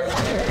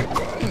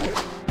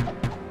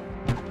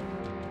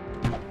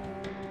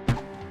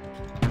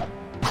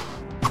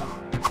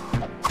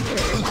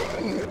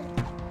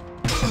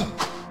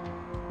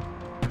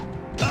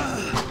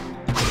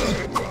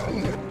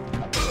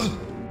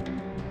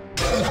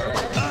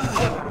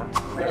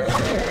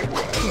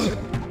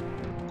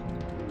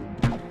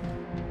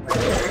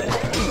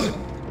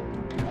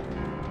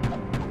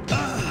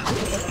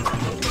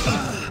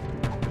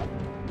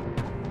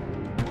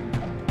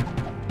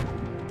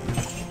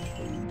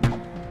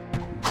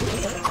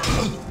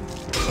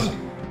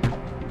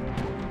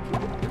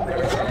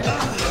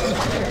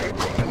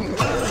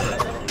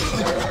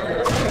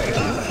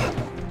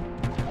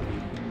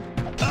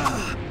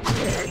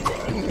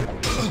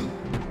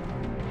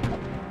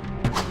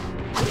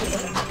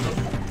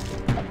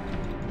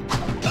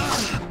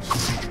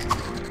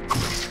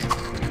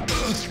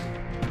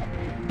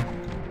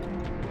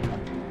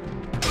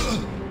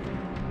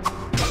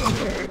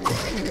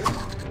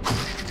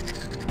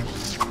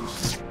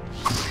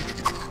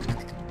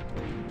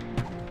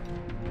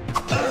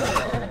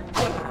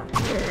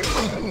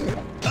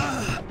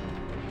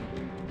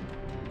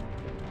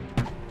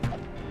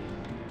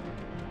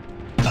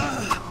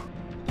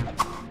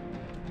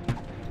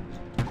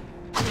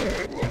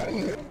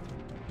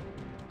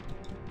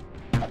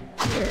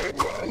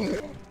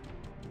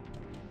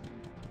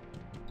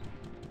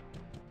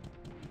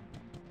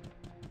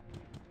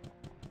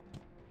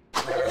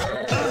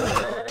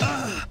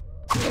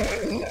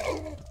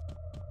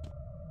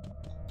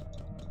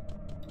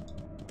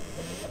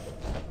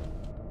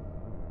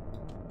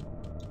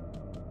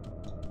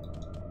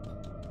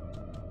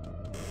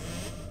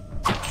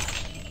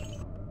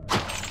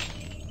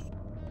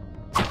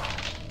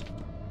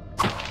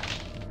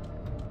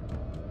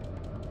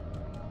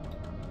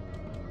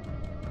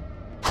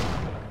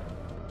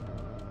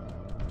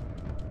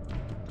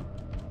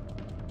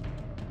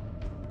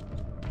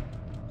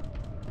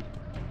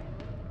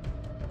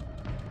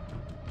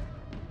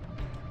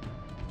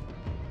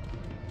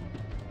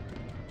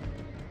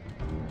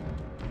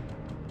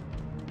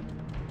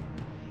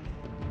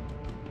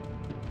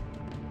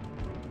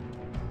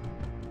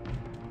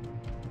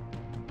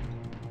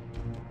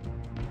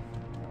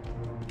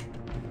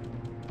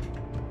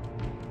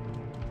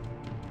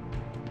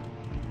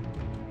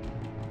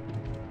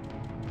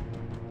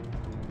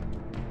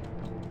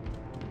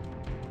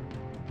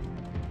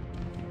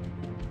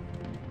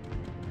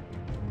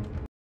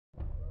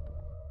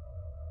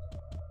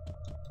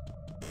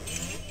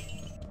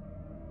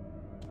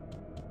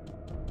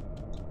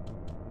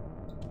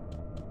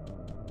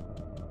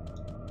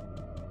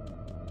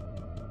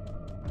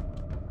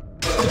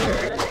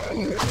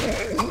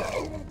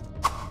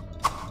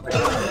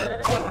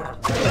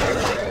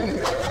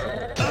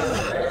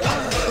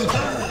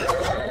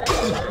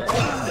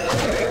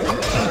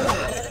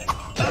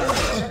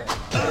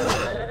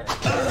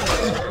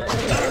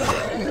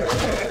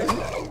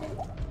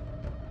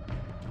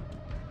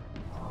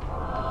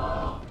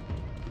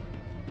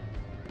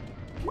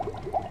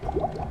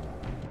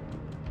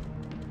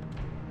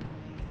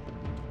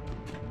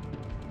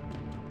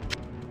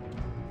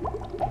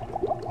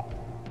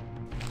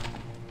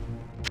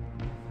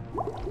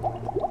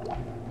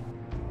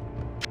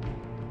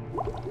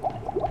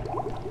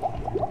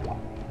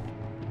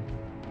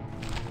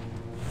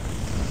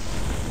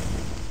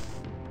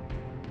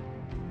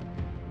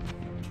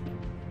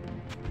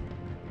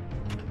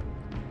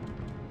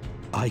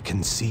 I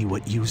can see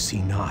what you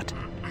see not.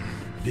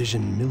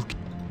 Vision milky.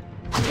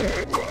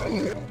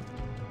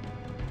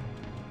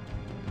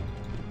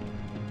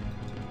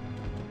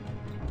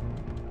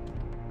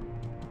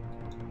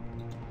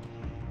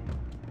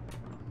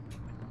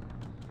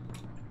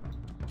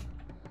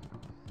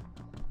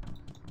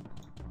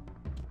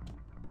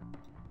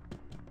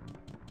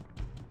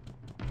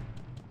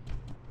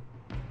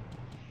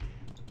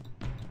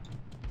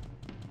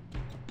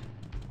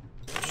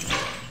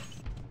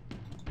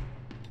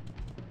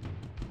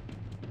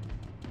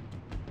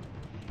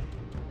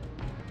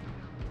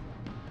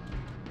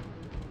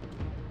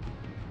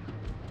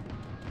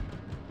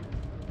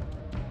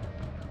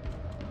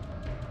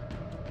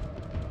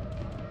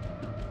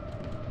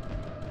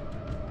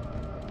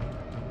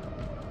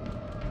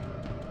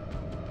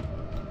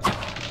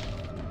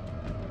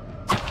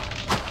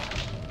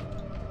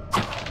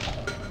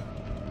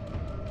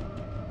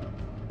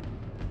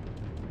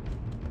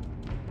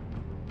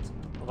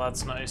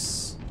 that's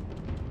nice.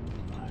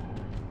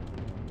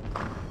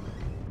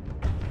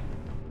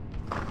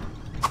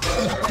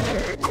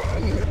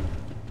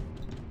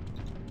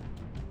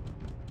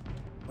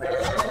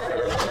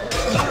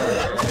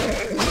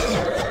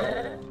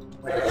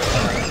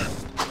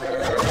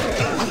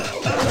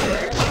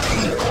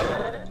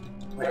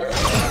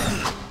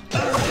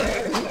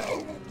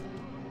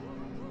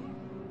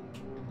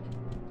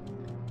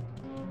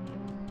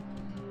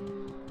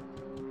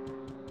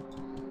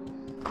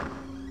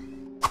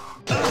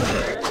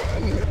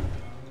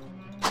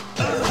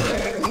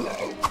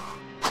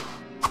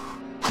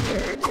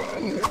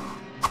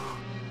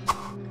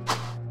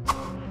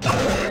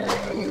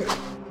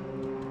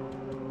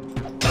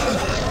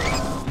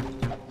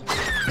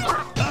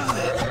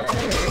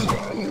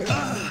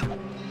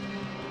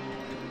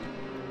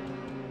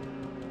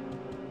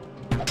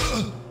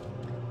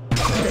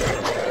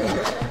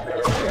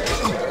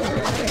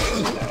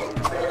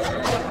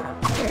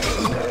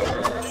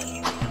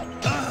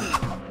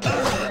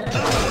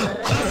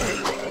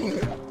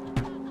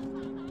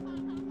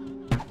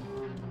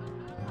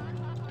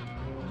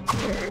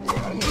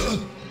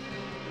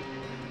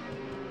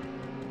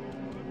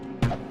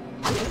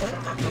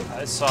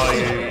 I saw you,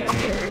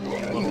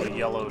 you little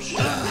yellow shit.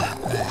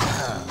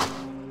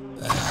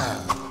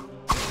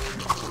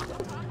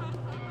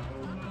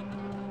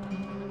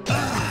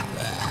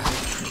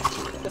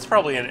 It's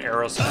probably an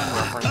Aerosmith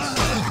reference.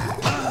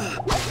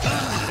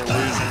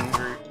 Illusion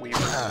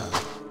Weaver.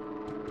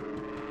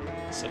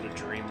 Instead of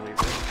Dream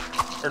Weaver.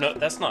 Or no,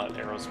 that's not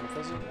Aerosmith,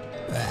 is it?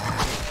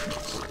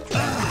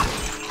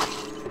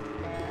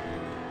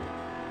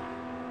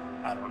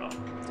 I don't know.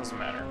 Doesn't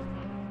matter.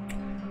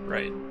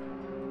 Right.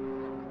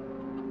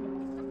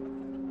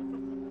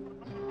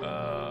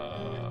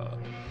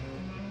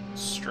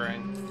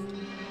 Strength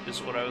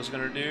is what I was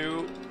gonna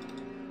do,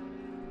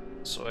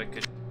 so I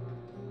could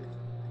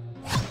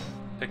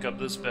pick up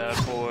this bad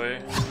boy.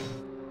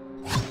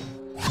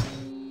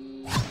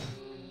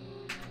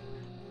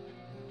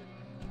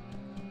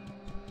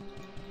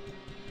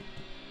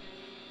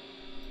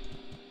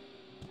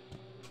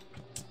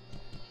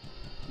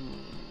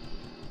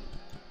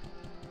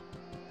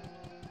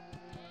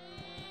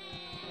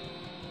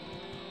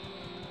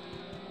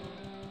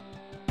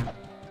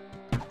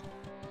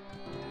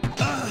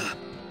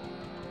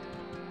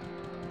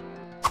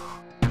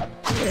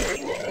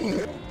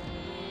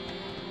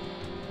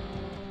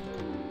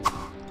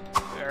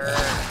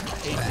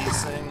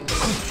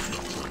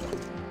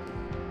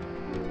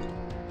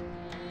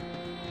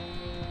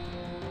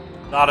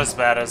 Not as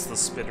bad as the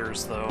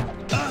spitters, though.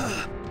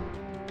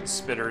 The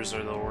spitters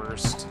are the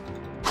worst.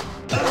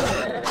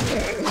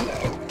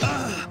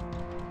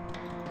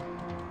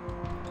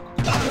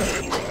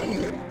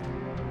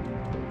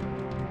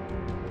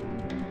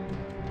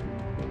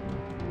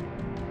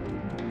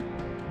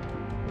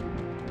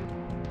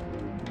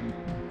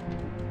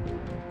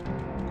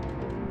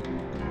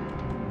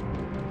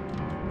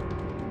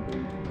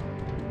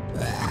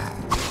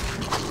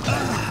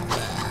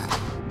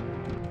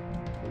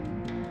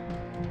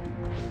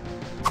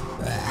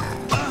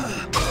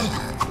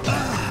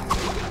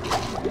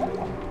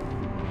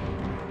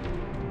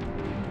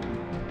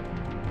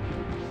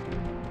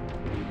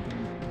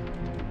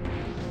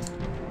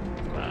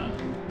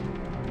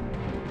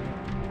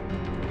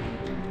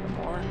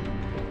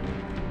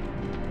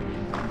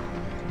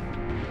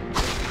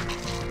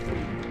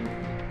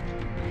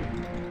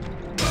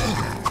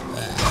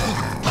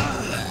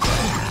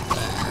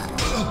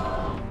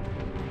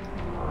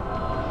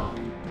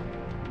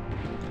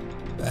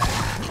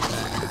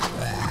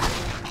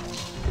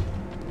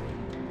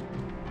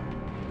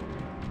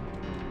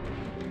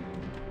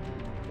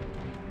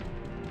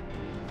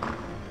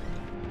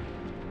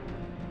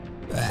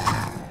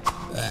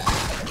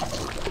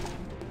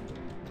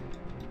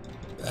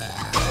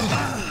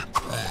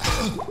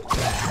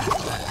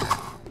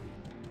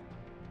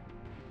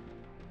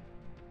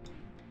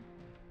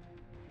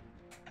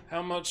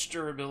 How much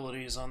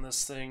durability is on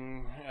this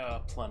thing?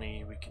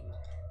 Plenty.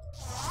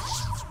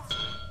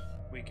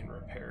 We can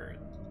repair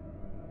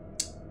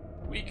it.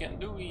 We can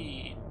do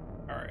it.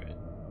 All right.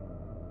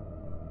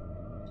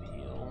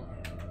 Heal.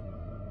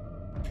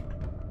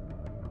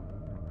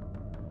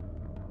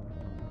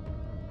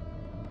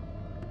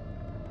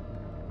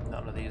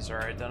 None of these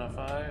are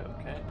identified.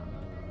 Okay.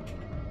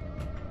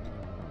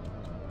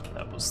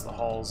 That was the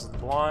Halls of the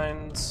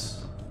Blinds.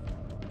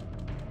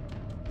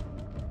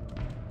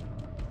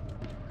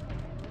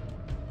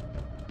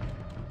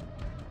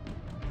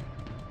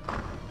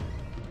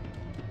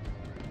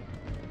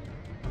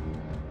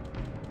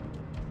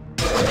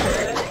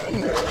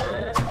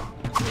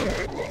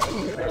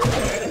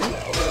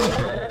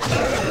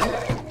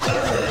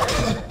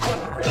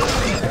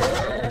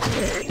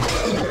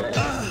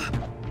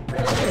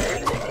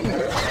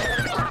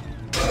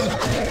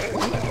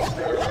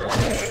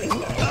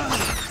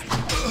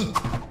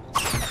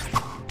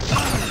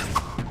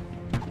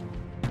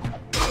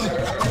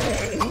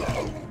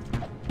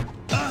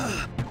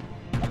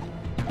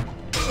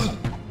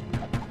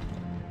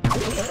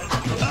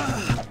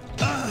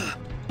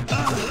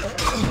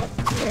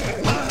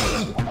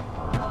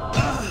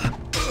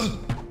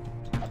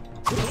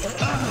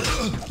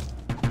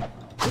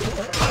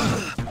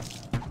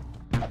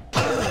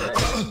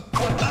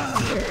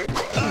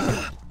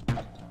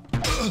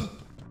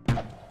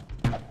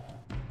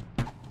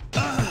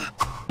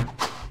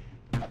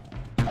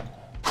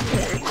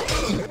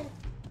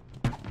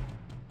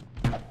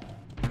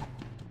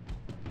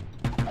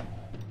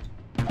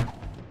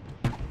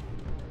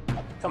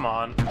 Come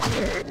on.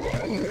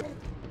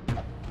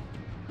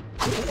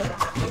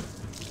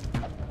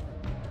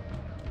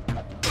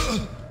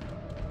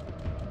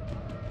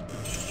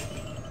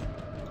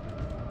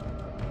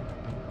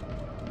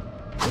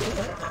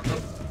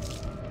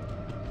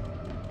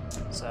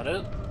 Is that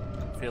it?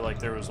 I feel like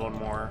there was one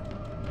more.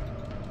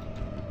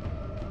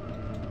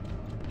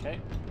 Okay.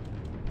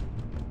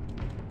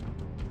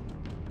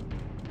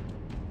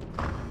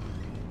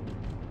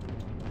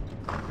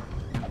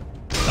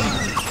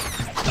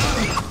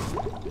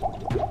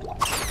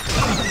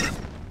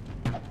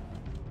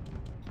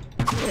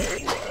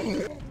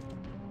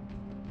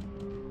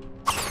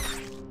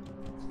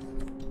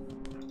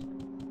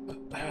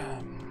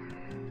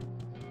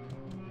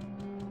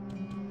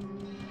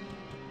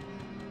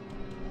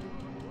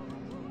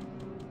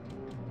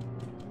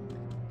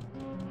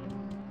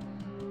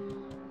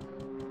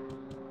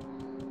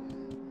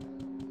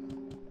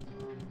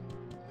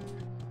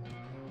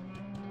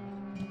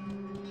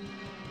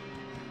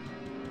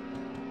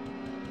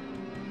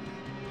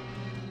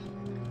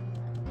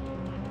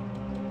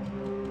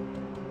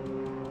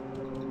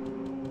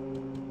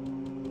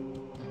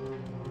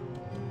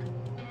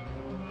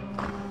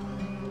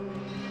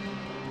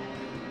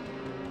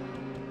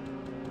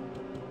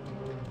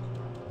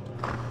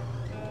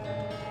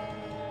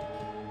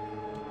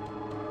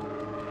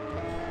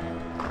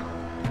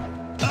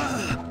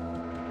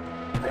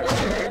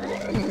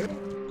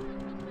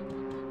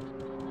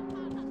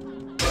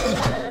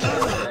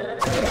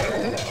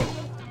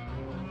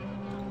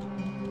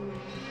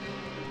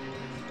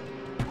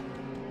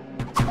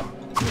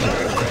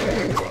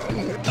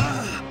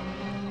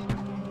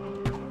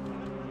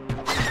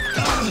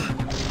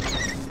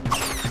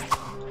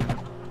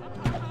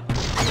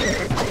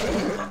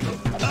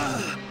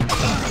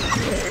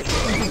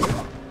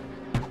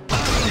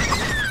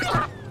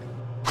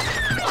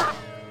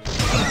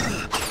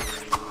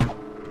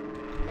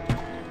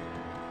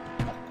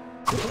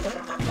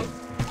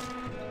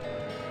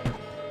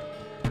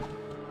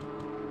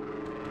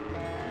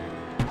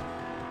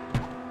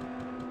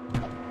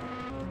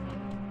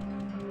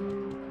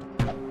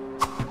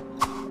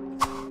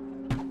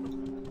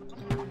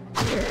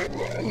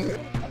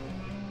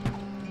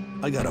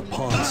 I gotta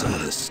pawn some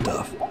of this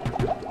stuff.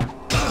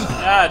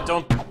 Ah,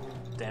 don't...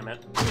 Damn it.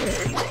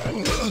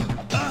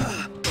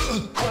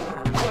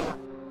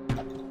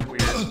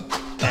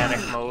 Weird panic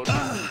mode.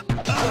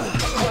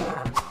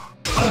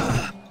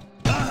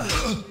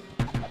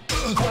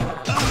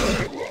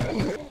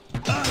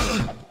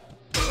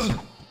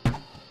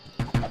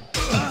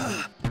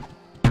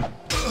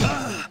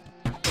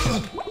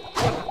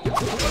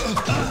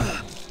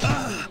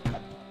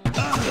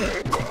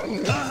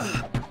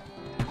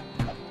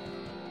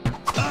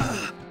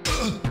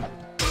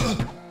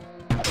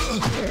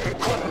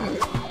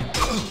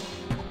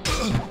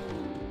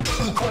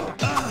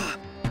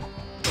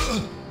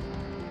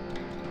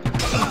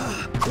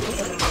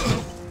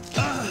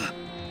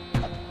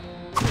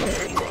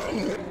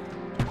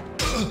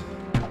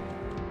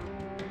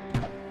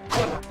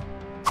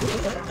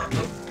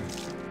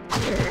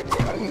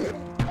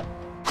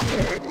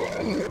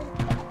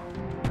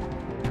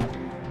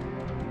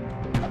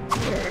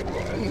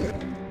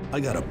 I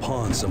gotta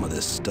pawn some of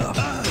this stuff.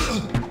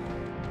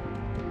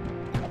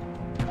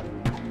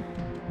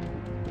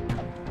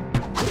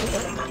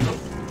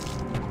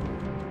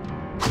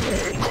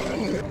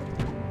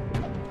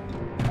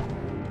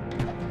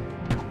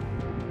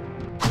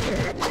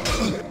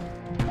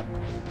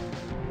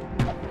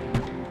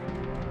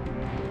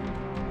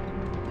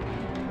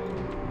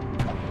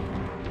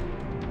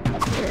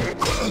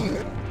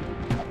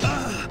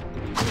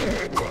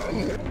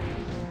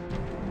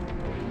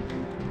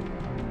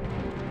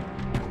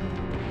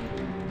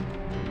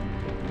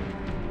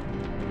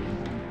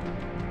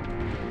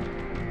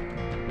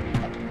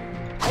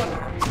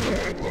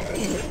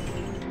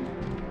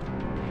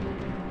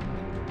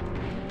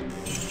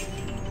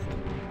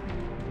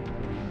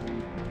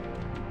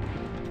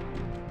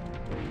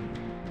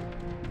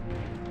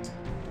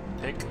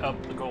 Pick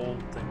up the gold,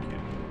 thank you.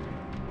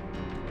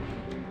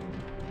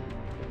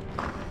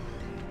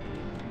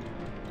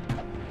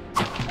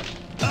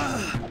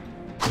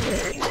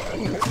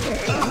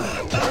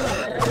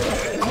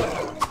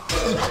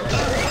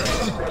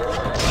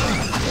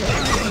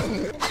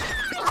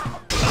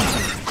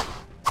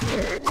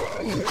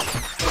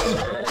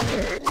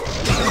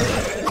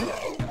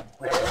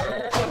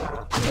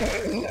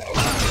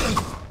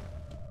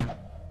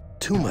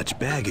 Too much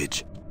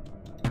baggage.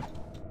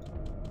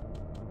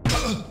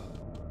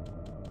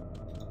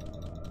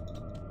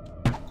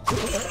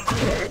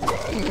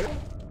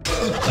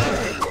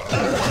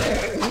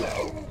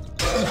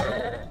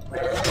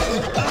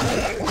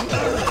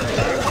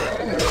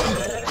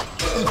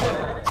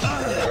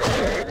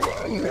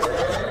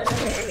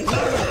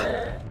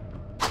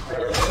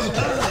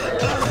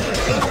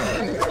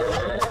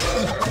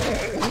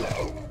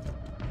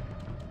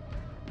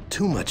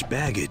 Too much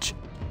baggage.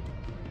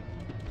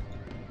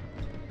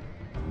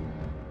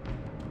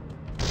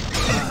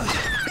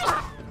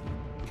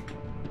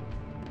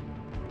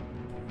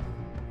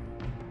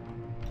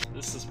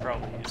 This is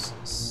probably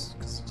useless,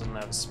 because it doesn't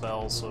have a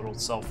spell, so it'll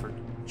sell for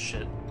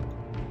shit.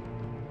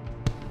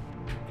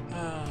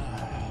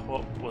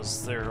 What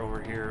was there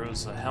over here? It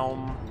was a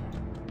helm,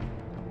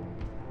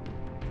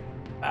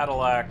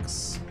 battle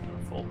axe, and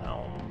a full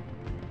helm.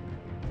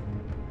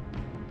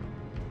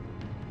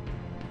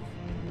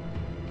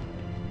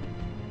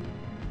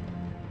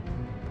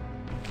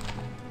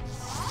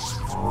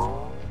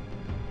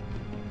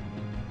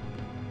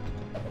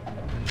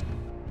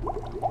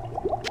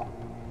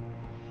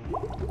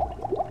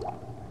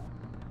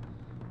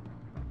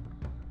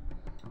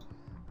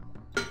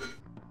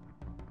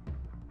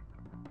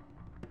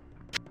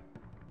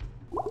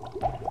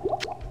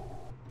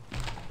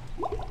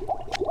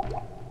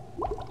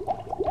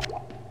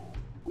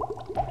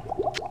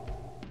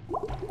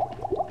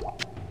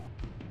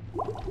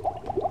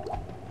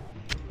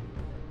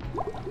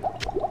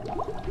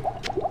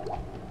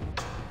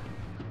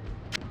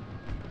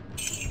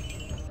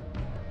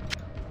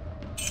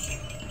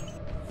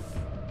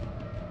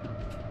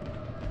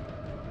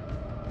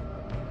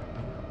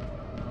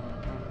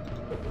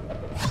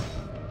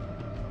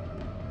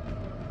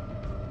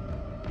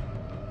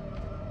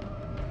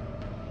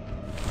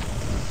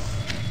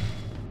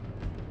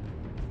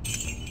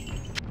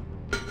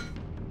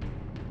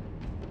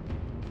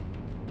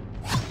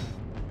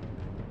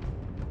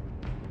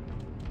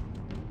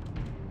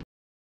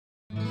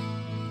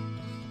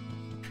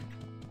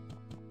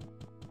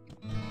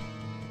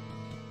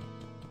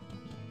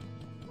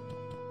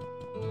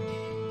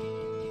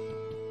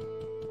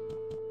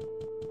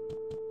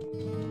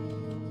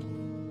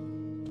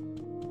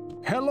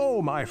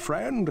 Hello, my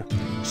friend.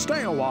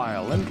 Stay a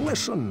while and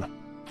listen.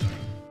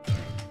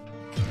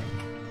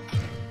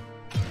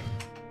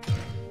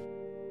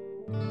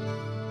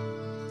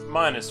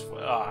 Minus,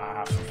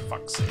 for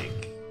fuck's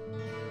sake.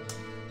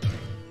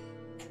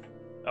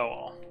 Oh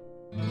well.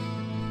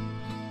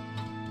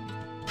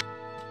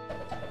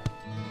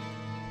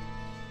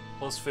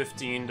 Plus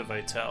 15 to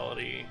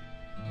vitality.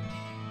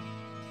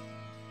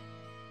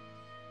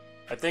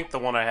 I think the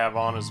one I have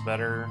on is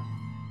better.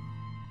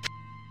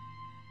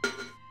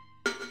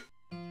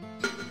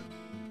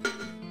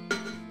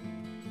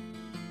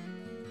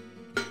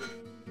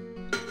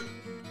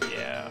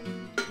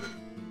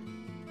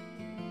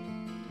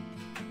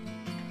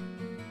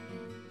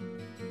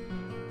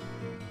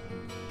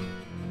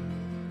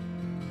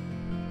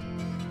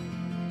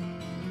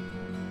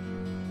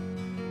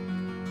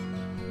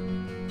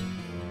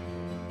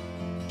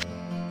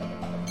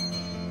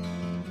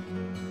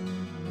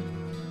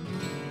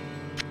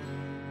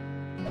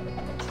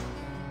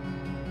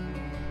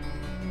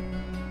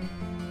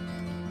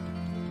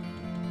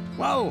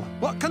 Well,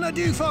 what can I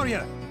do for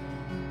you?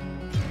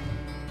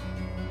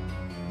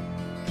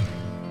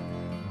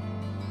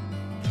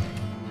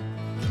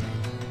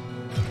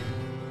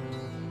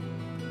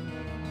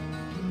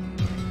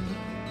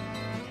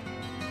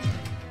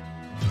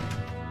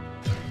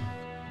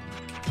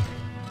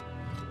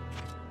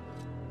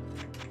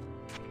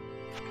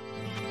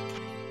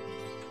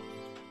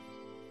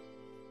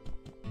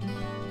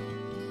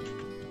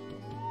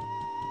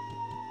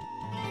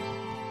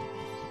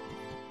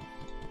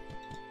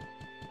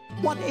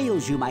 What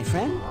ails you, my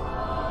friend?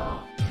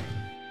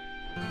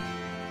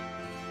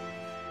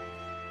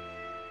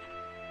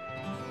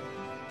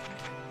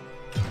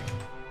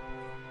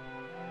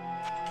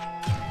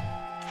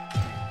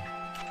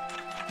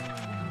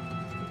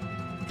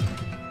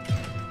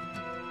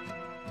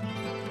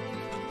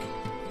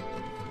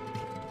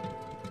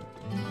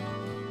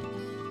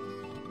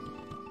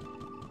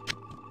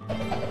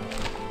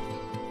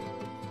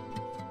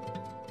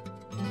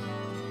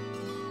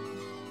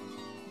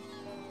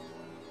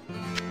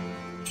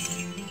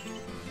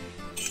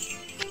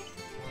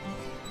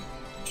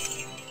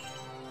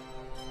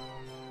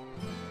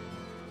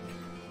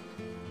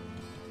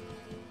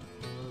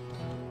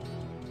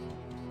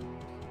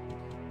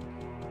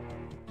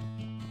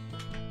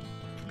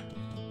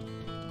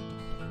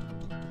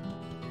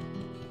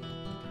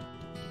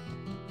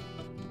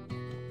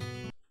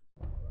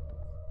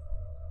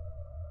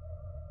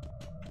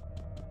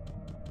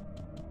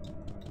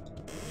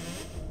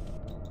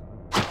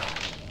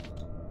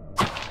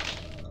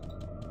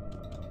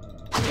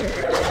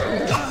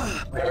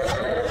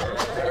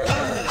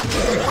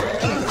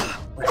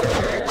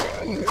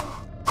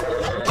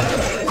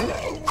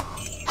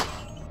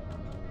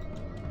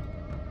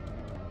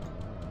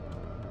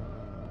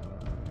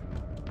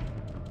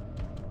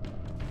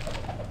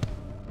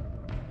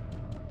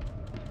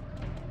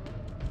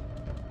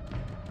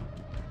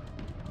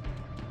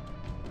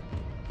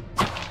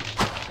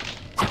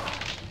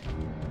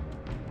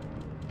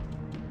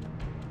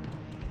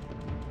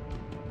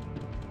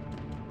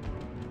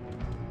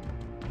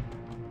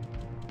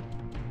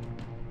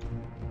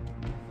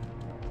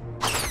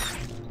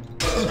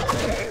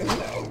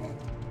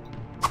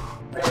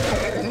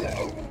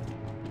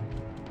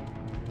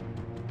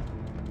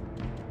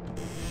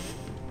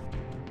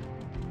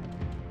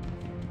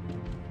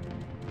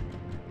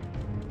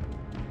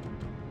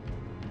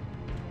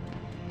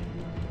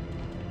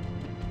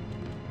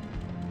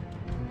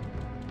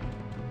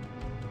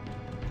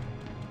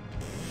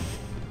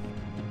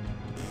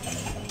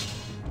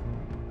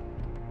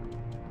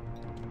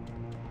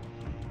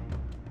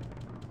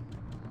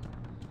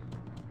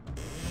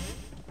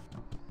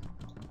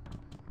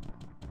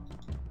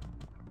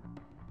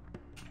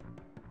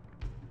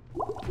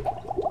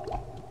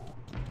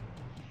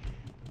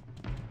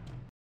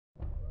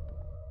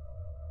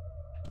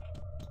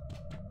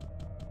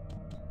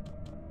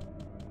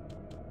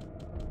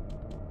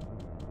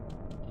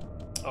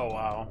 Oh,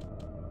 wow.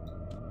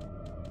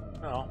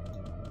 Well.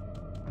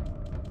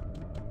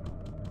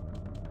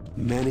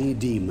 Many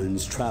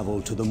demons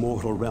traveled to the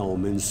mortal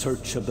realm in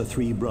search of the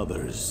three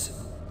brothers.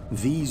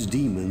 These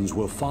demons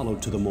were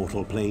followed to the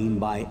mortal plane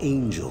by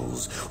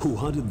angels who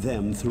hunted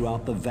them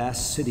throughout the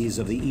vast cities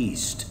of the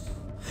East.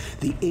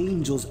 The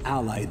angels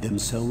allied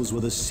themselves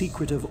with a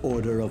secretive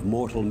order of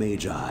mortal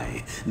magi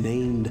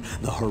named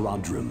the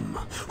Horadrim,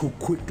 who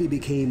quickly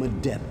became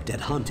adept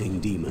at hunting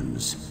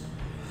demons.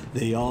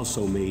 They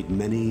also made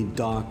many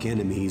dark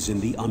enemies in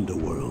the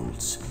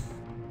underworlds.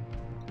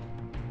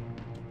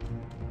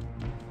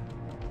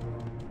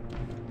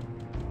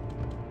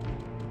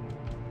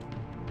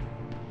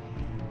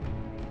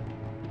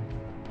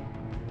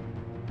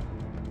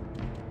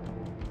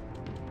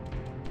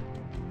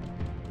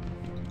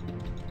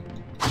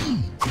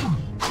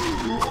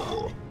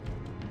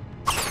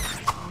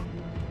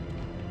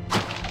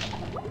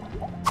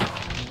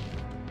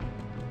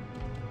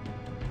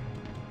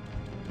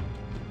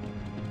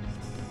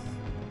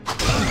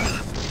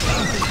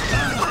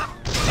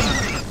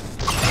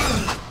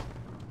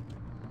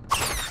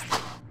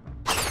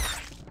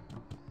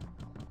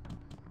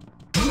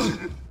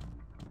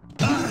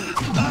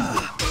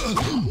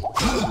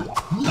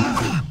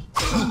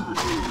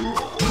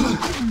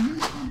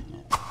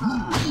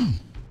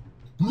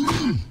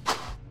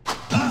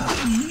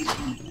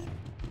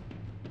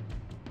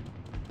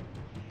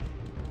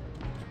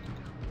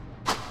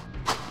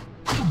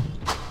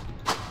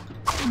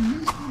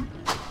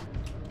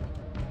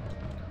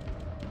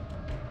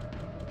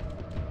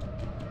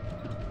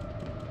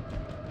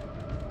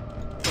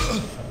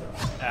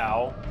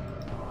 Ow.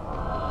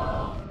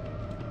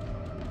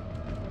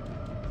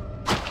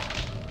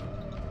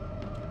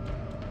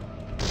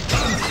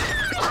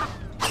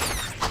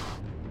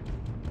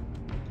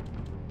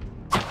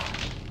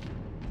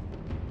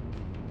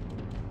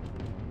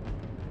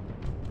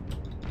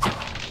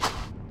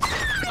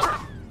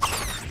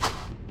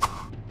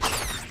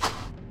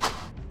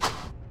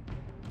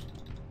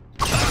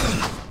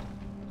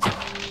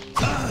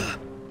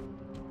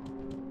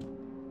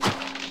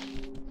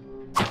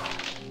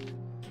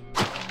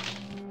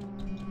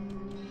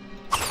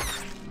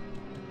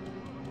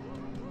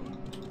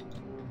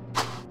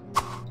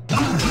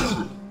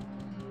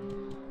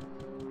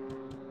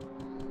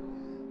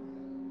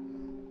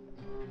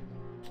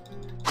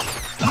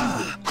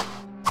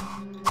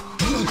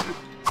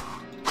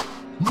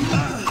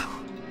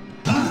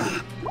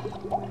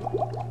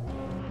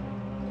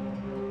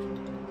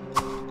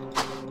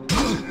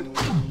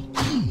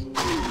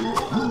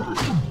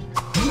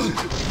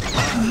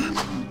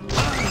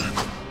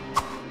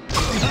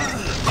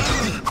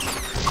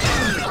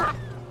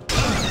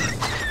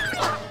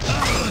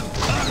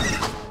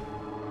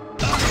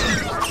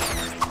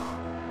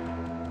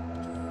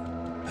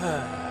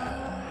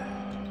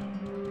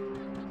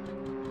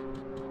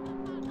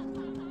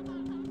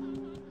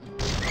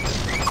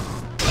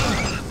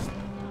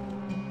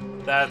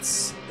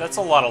 That's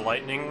a lot of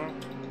lightning.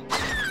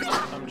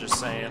 I'm just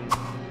saying.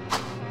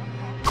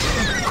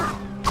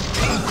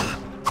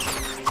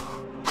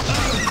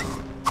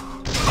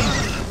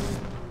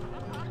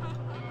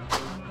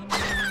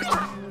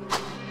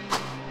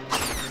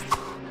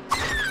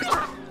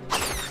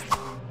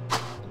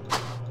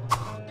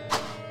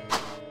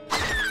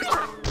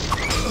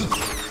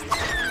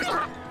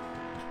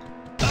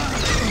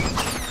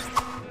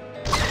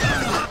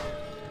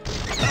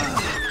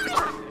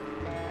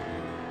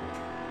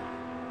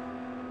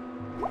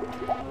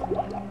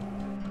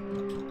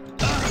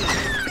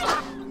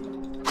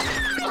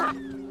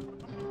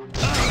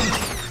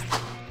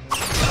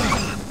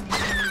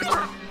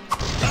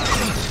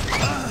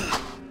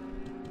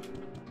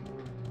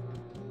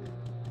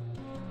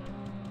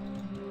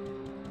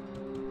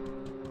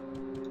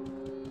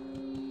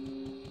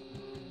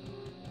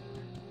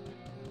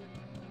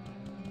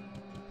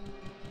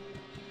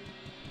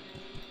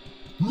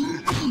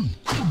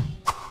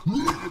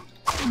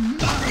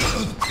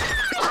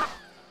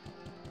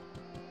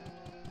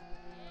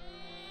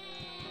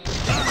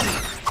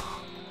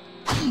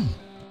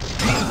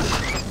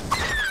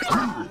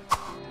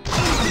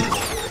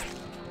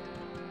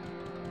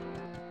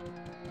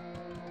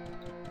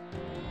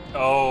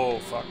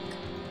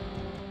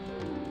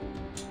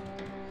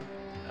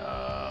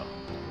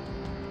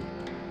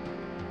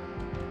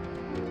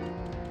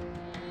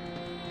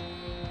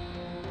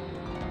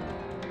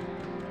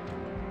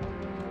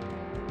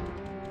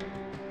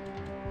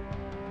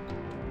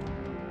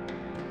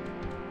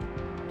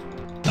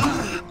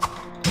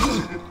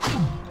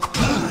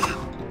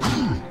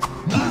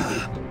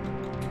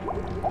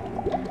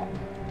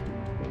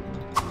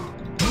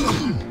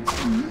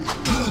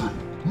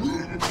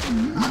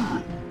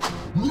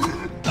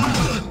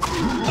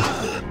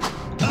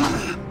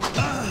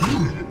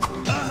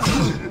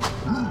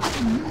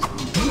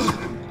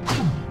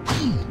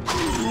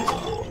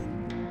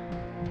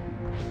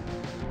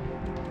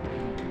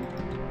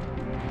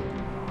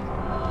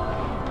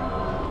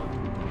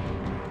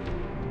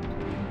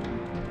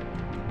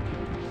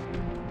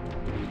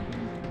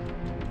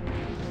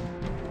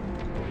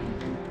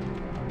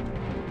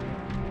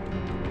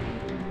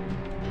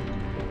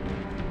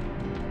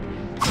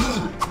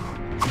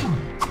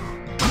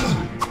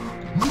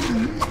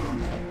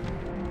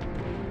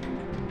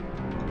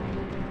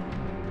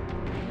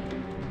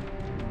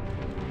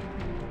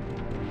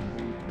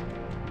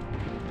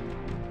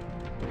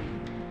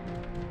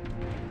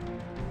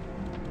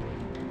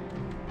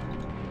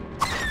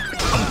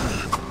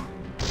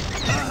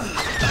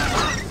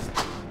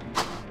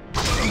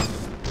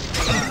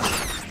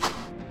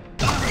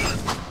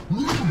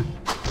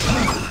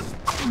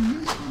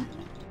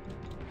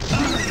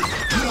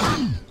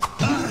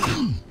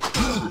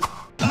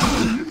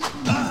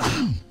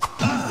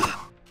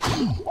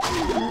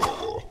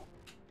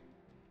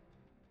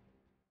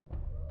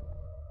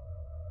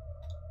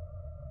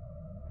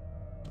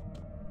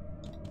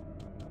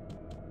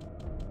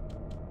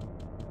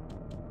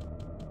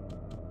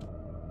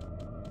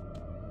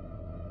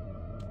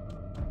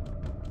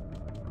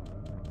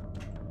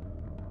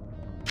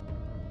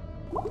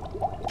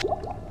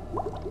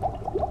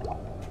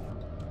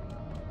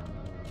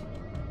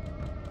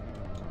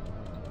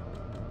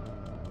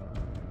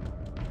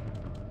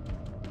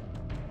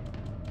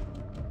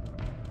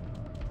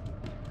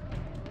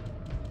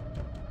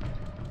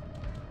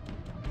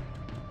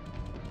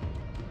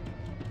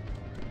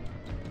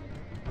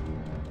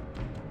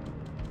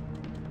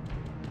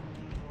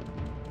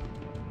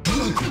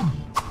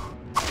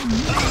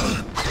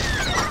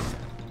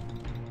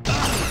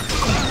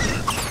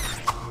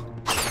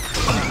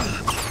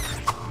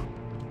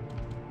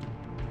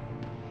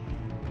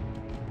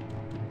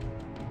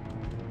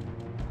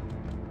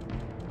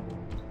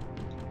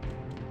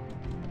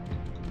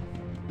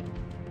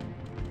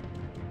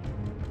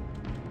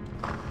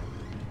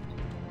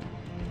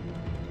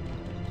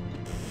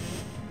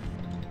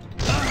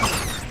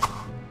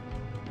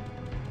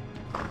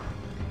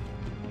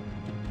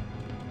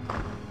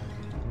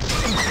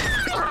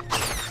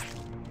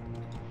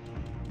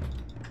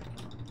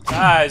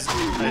 Ah, I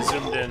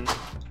zoomed in.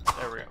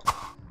 There we go.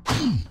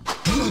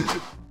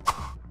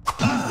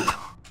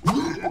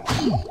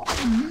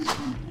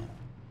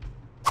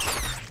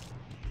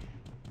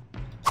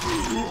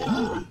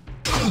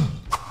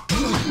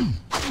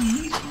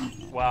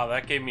 Wow,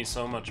 that gave me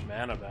so much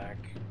mana back.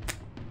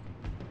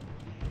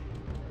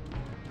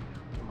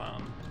 Come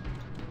on.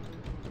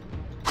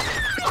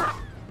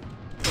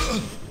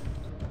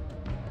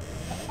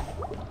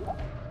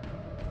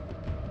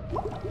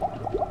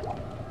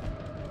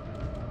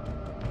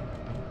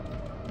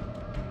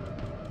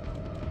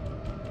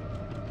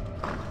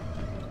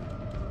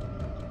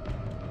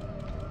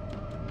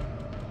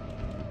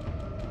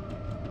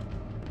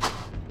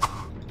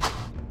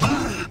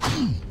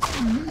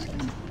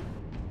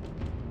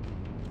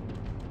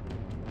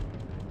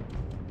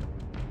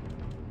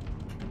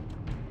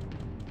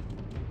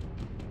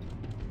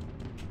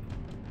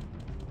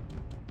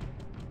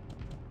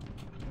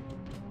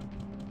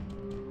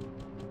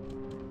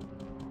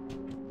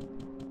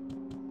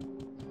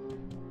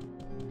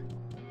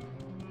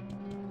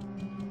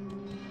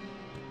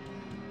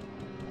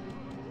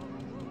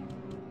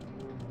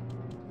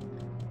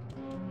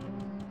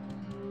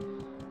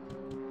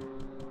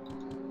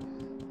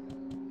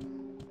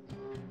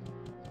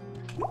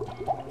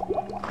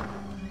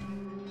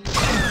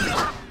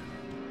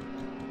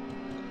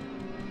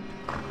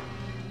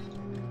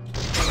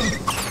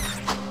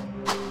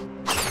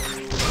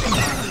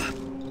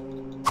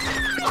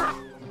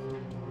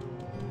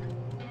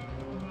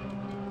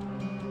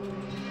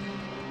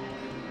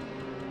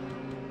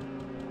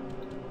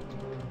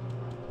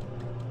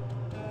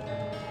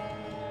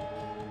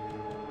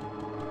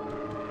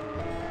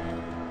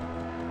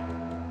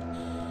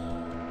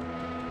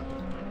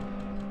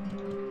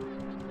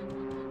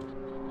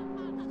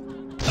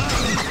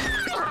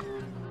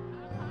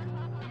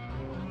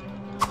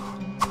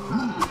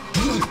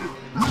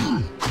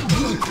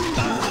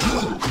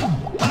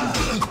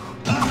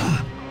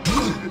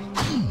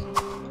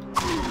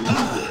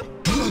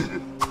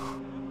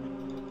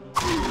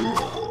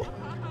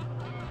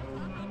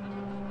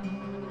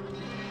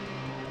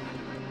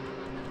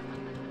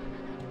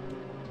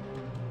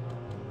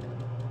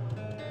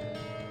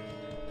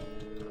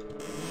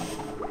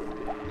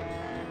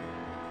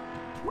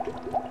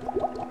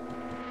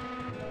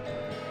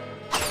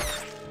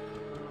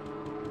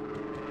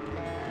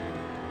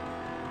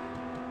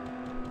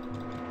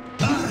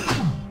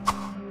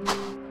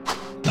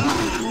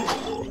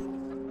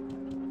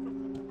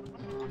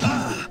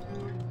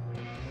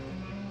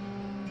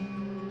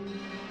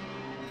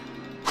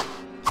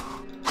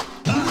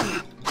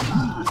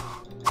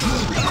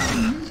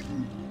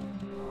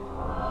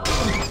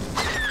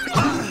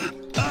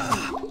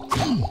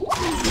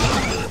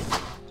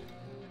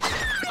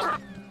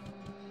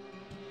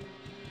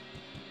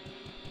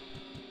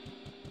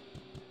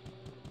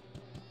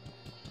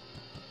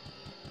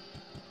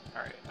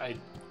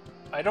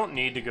 I don't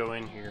need to go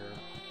in here.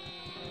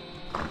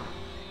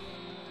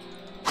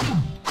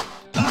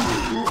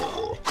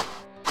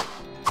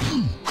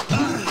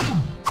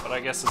 But I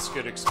guess it's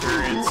good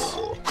experience.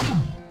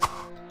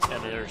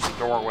 And there's a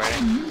doorway,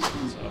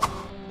 so...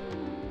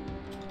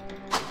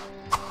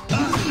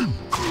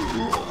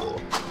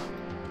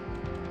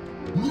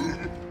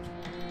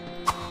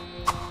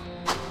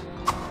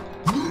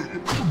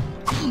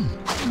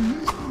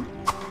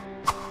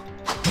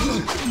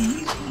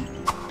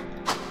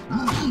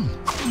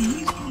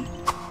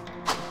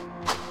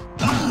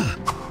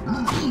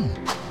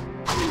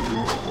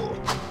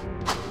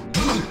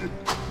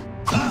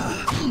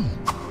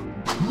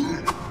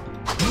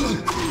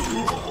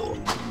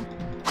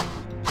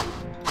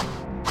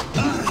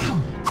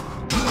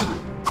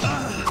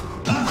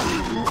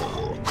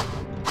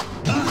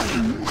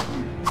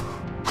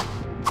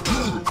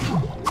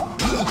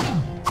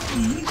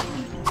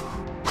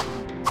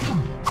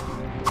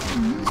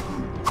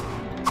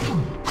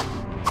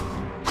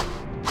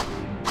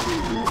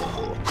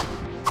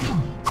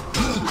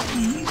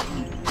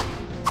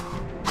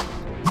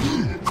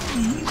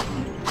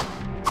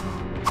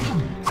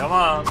 Come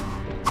on.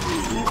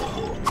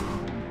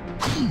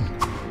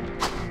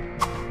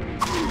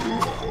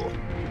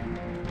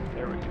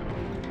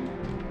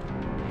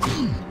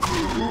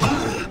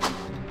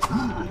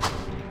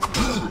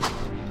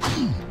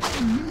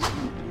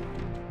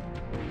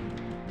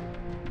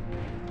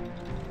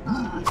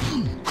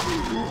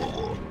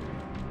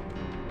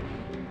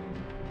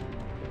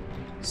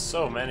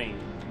 So many.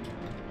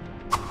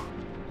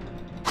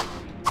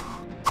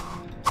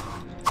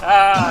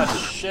 Ah,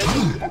 shit.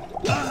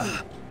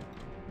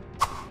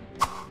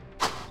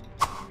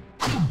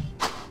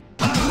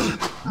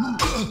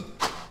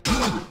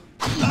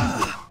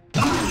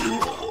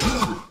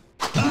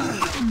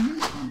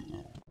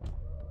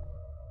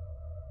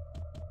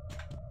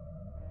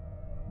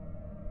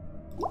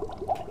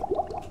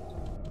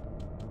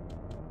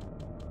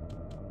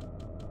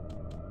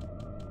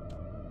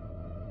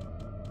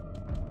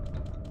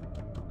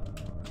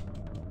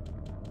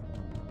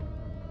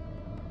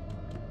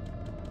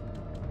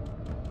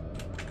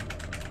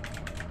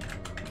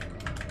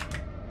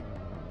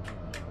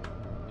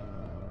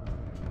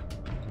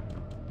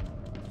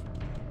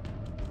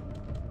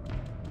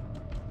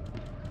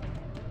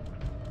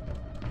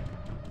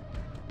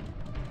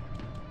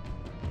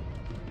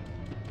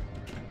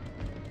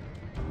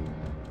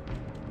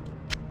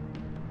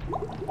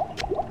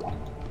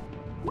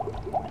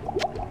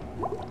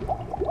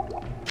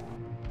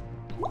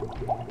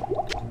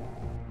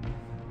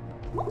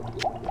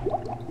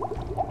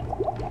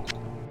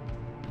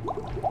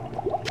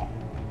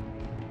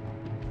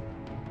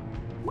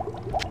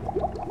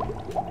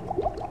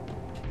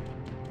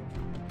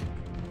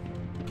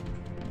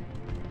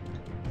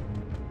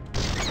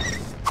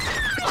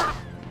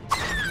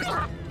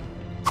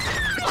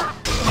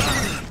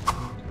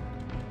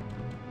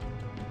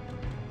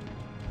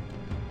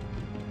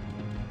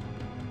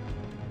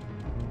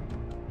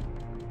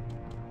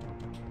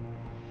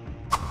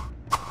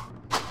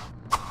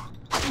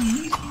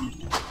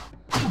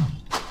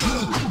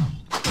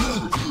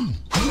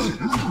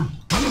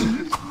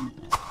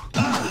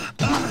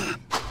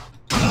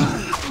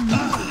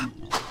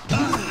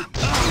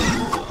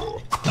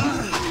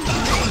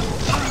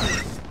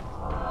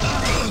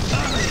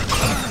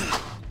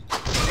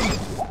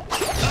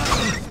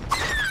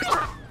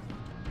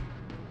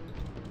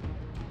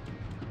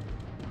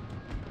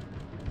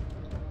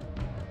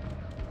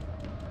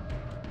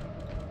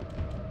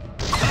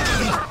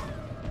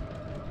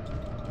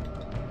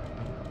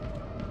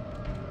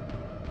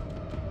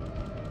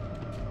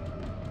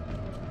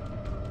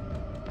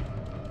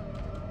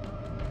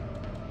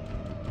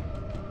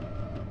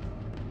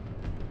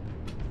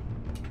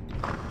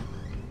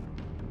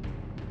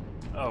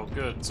 Oh,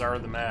 good. Tsar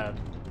the Mad.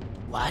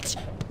 What?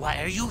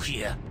 Why are you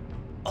here?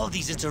 All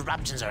these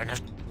interruptions are enough.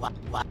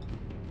 What?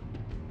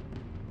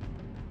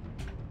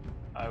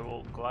 I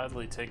will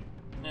gladly take...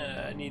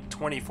 I need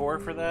 24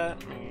 for that.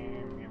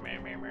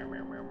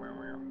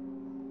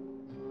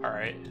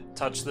 Alright,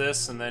 touch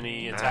this and then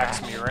he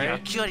attacks me, right? Your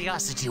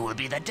curiosity will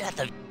be the death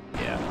of...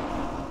 Yeah.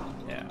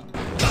 Yeah.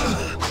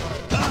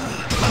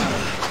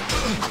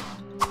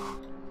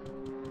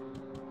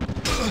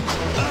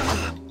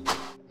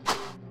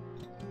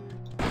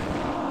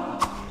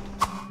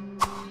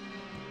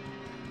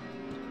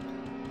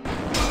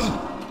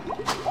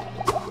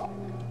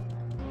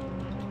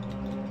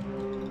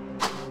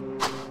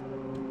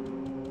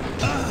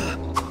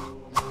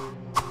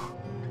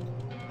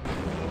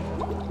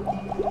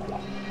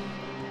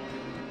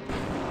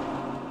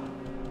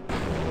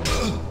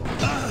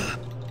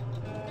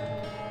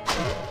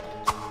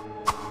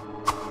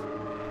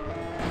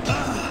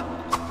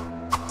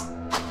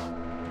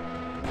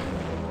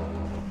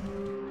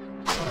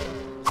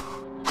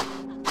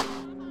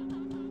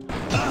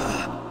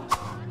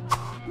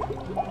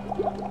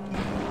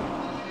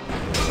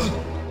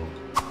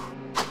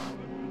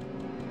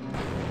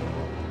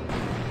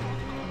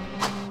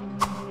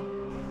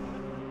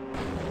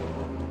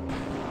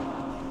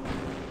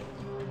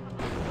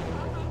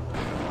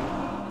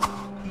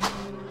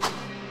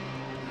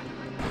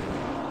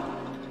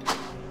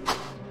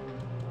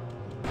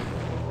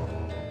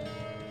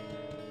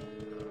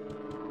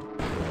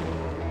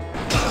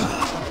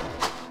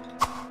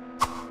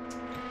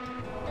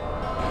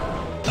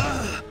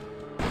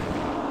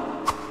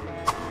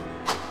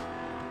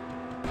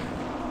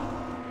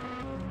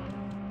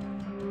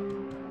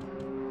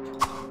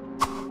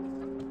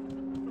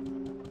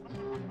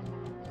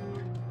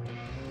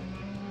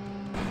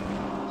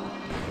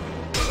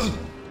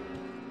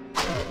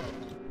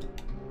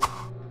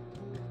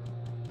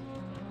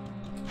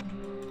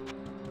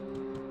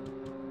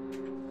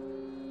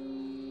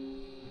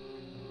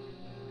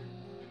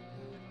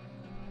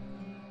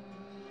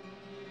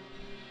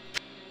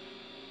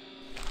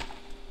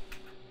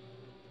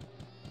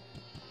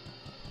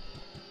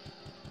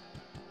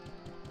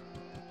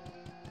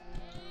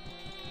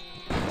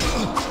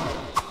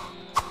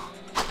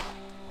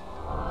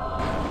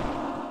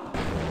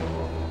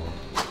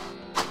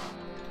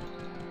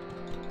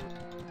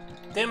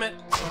 Damn it.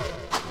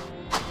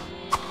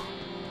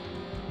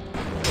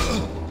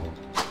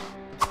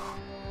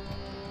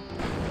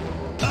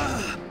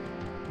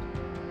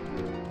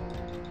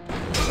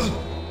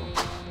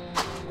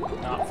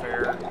 Not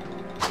fair.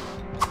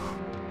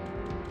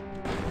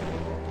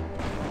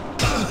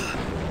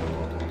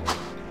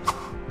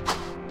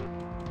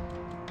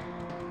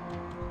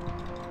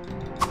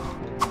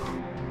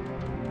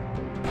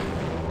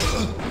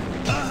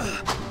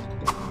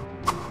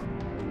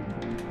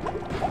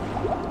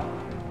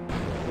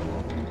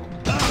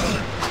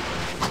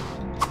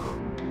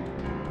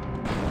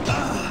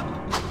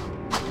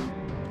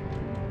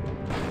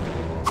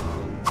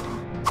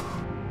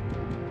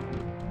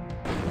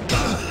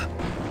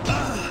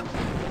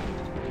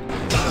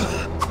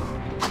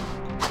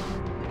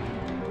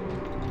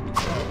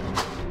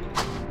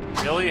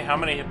 Really? How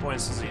many hit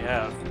points does he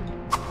have?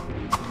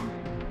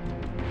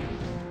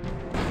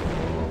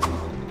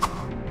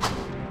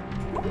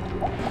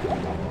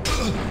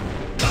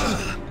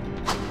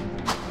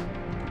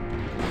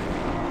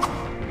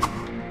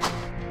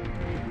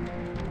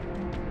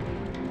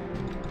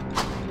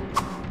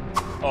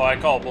 Oh, I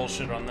call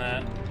bullshit on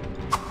that.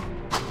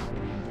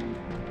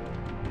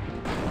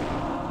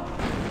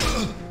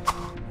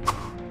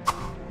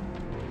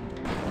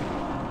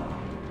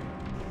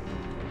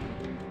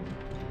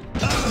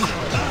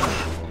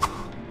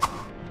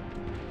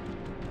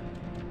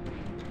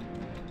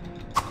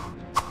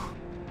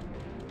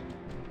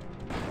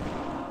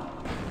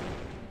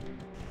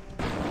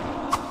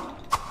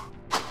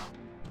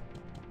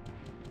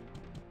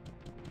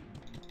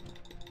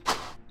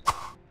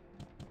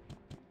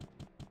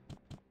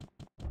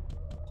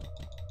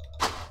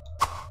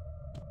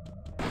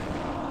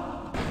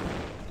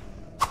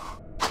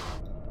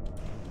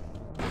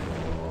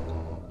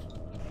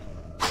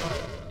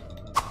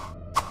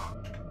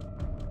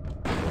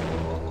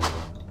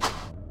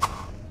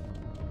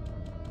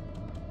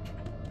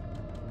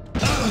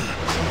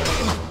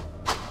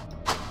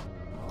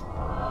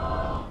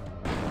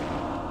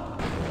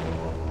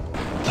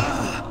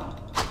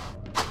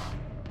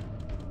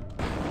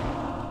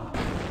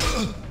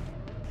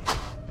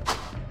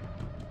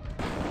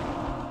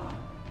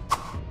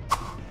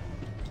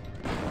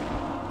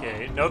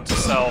 Note to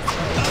self,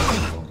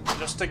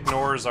 just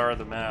ignore Zara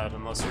the Mad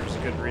unless there's a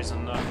good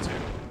reason not to.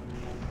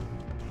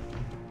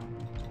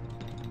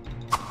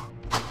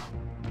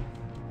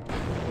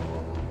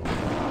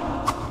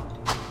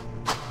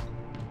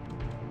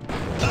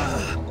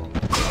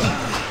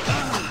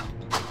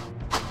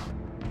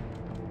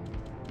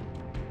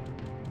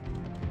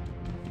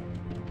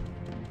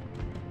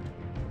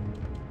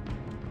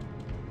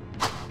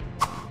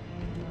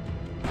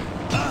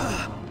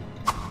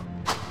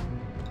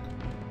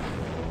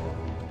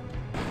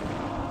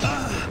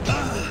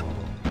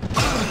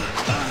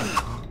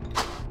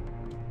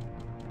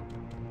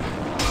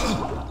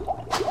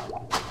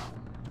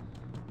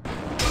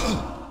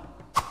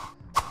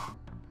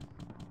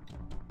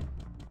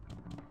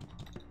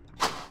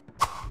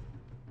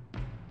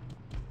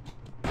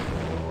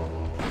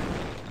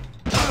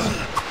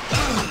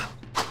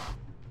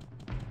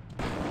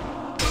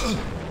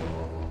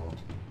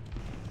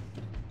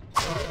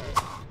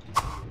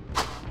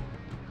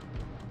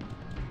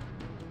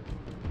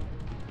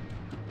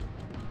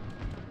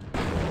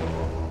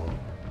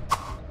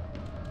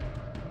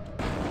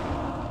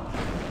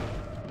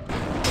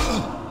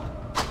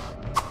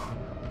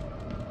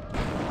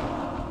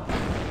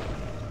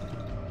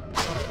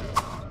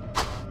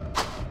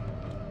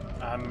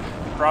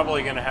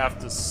 Probably gonna have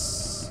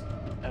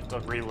to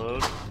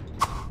reload.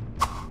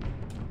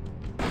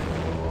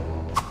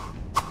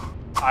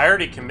 I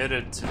already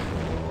committed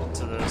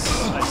to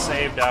this. I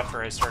saved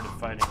after I started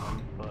fighting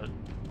them, but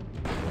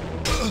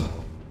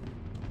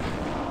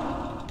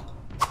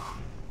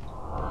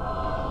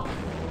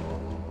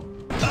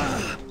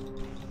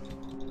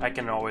I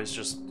can always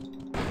just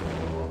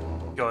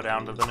go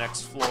down to the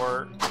next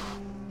floor.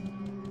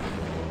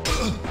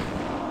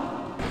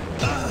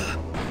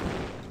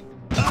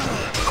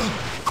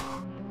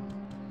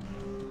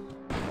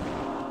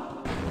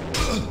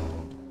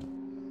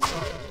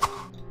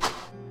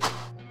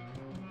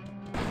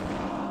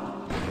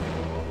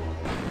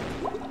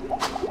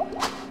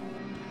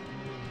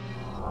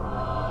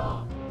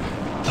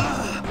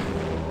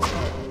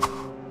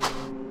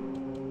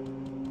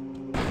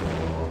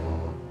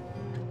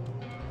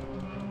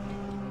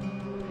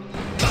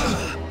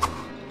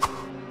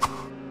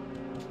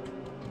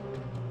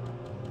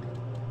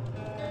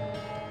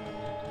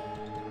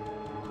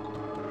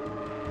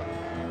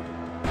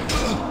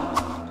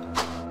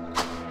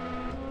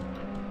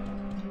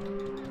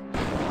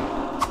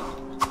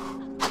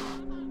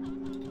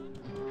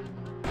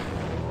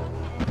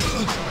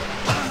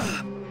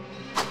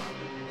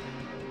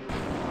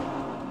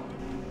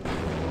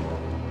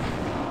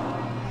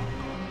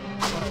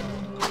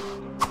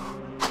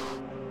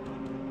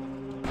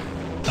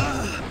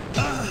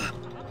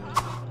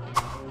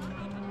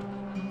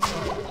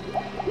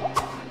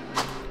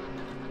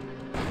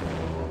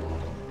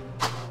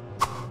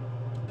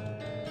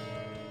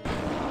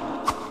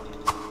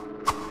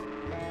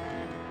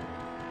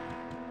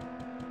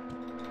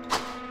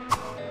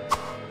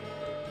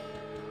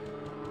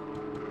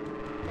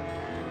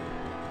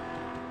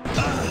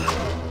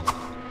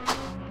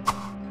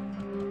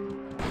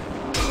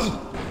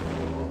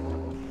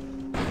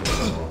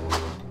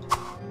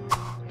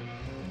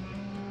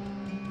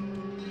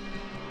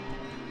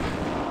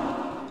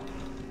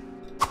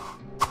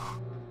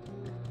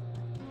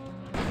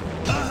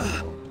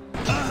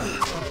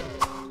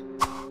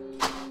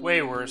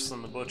 Way worse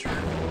than the butcher.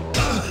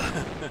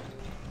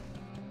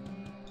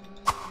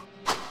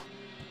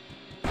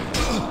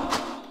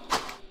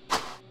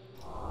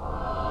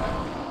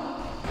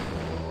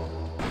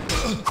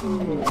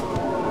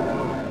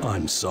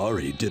 I'm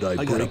sorry, did I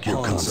break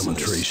your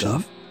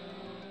concentration?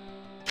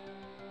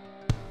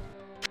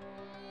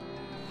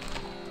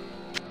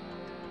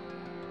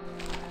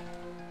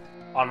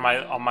 On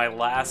my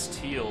last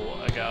heal,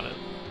 I got it.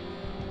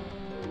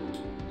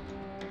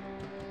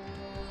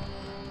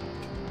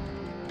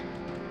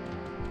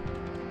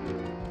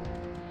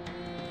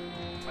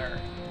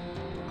 Alright.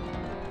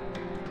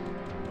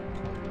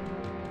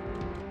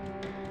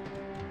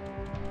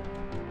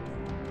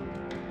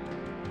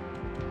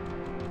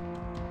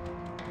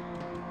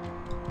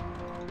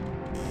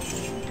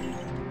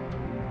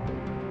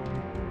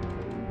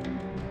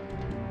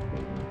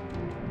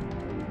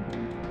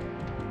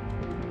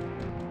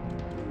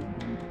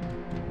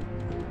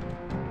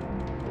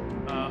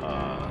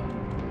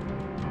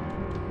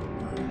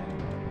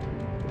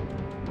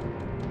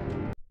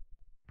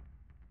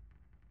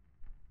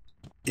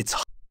 It's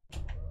all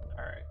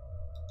right.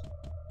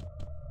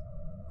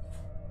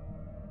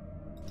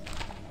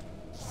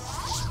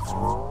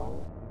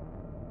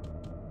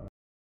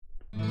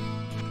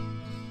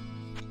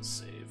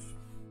 Save.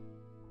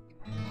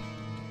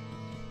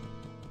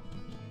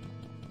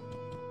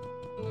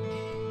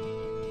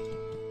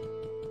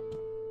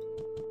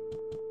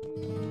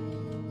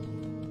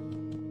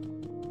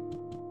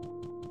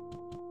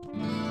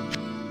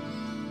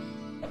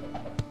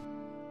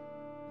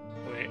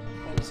 Wait,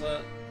 what was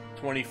that?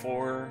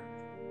 24,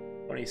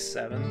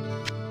 27.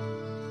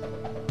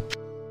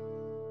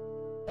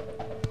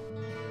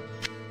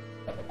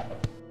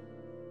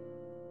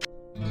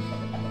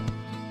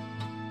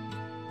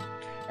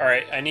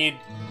 Alright, I need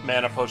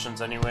mana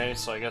potions anyway,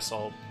 so I guess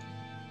I'll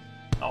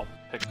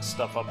pick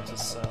stuff up to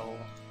sell.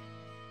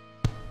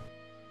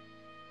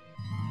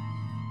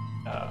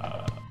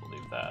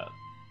 Leave that.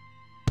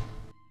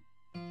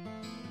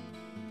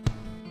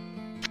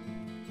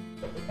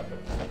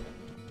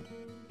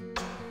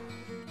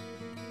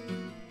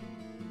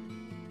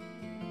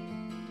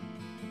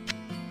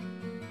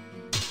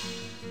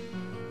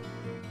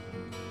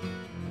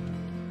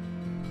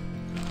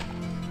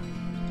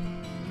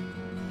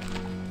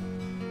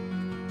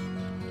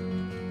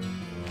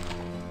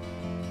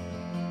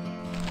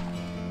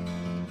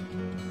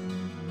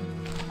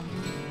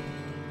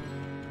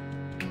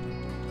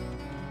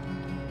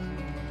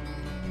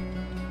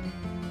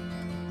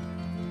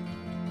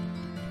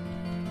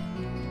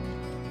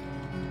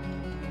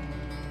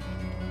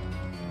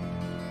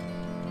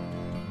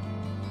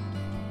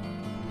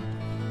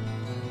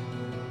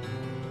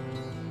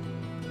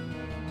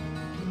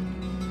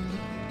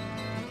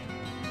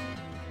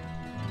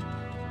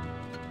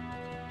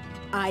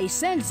 I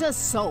sense a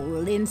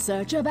soul in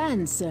search of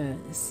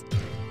answers.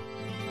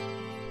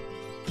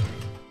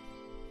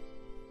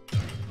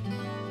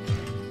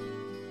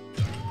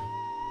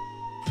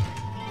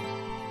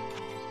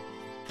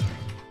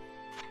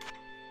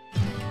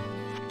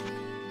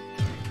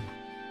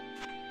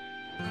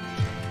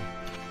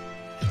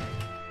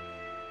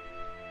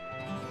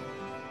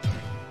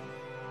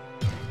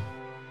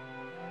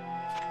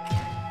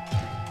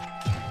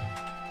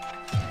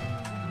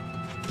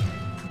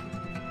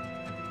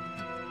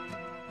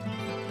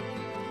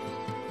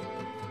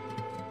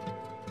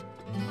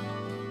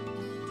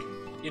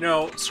 You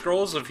know,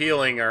 scrolls of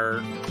healing are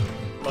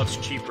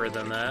much cheaper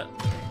than that.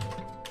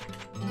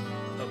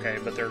 Okay,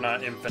 but they're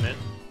not infinite.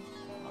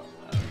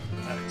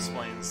 That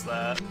explains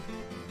that.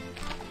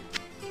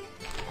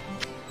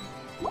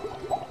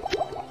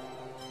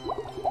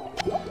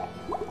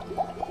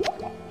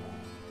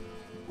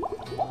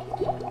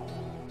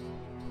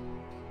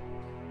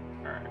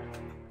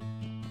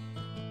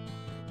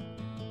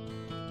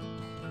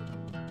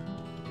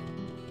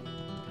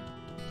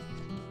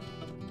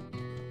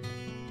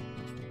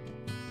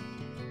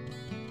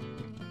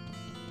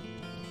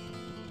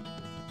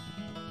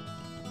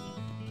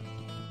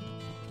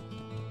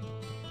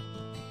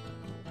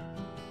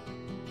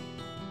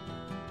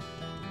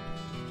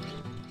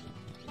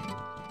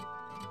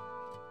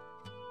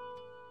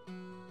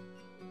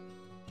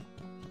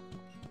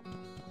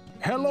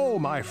 Hello,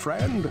 my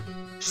friend.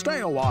 Stay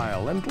a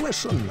while and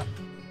listen.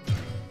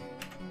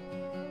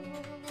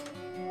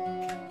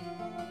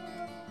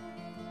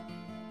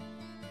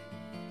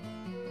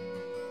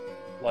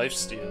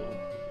 Lifesteal.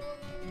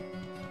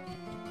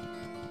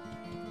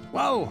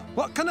 Well,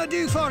 what can I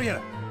do for you?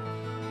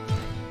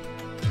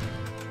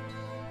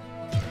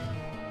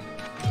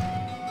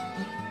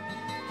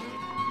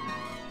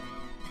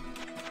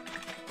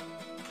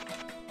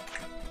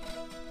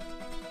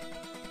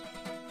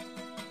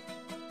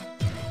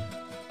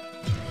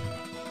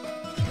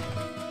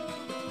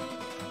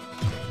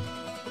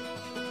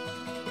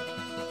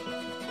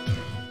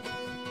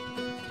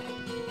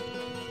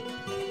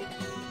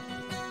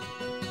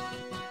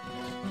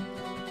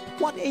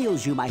 What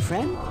ails you, my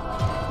friend?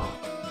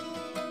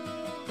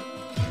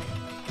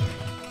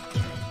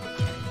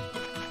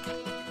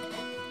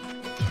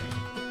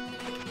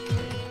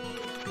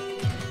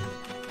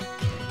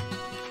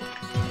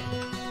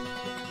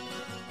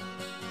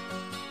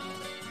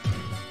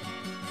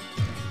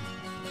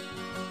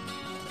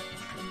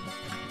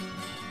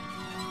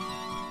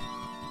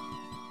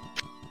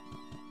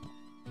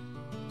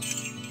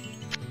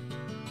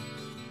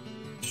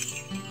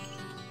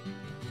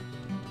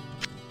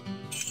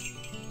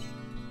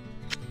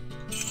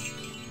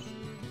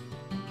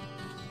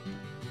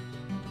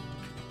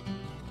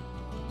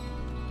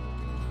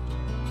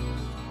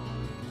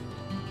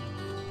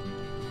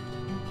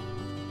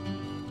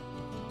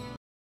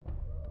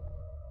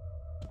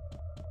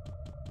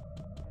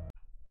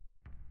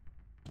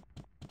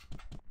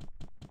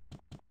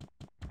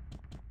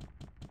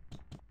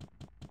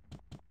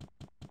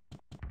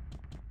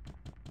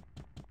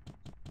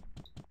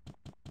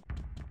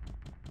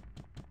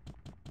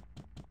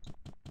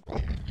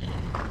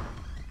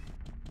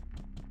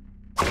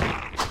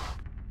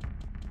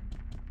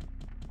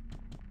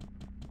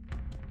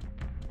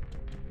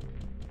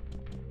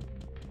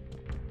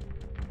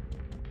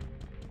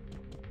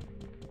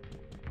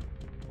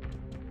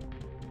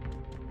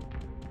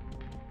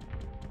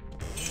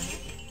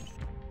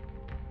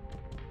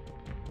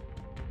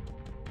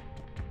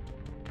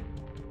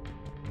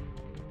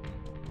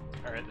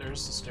 Alright,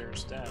 there's the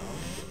stairs down.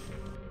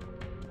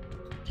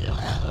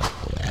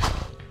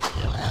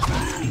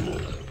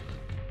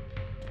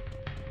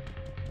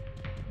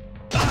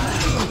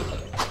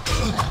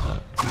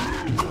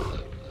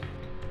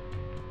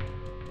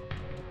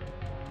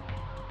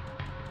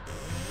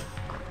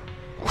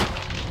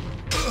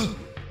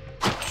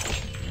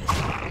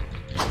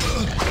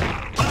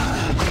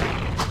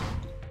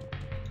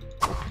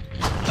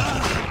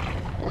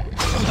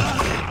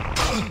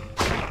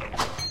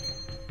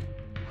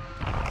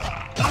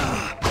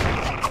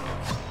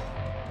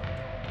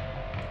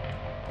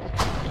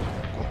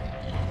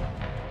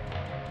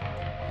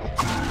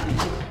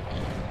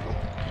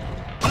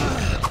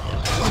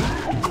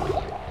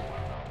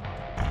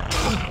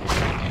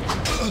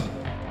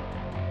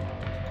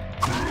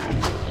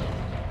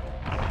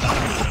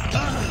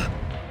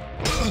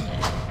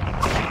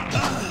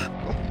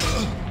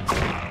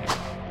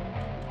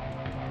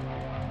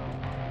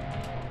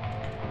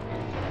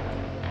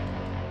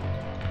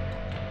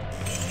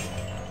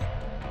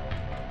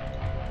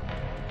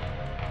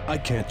 I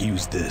can't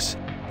use this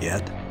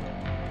yet.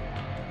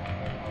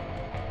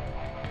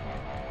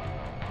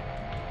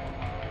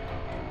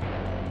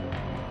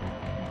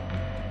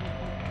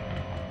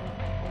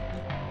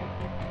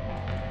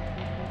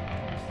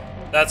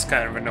 That's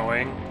kind of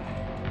annoying.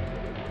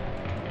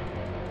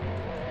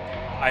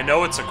 I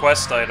know it's a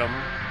quest item.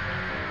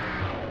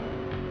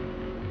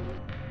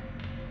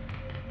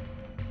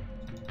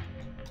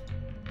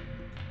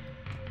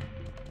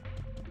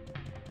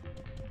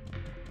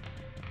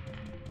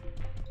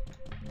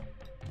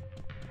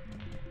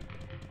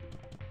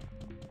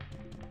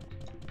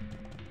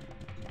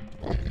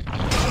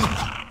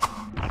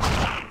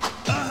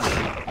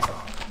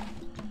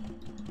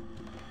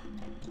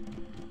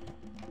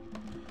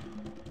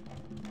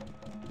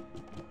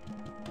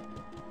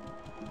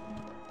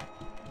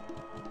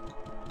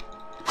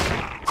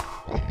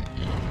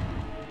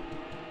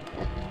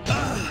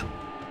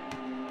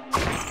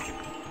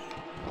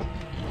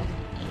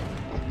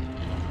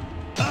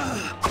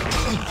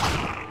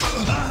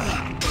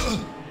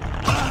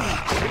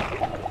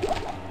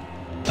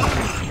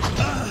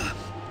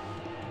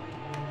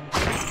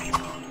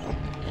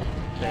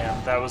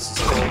 Damn, that was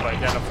the scroll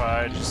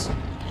identified. Just...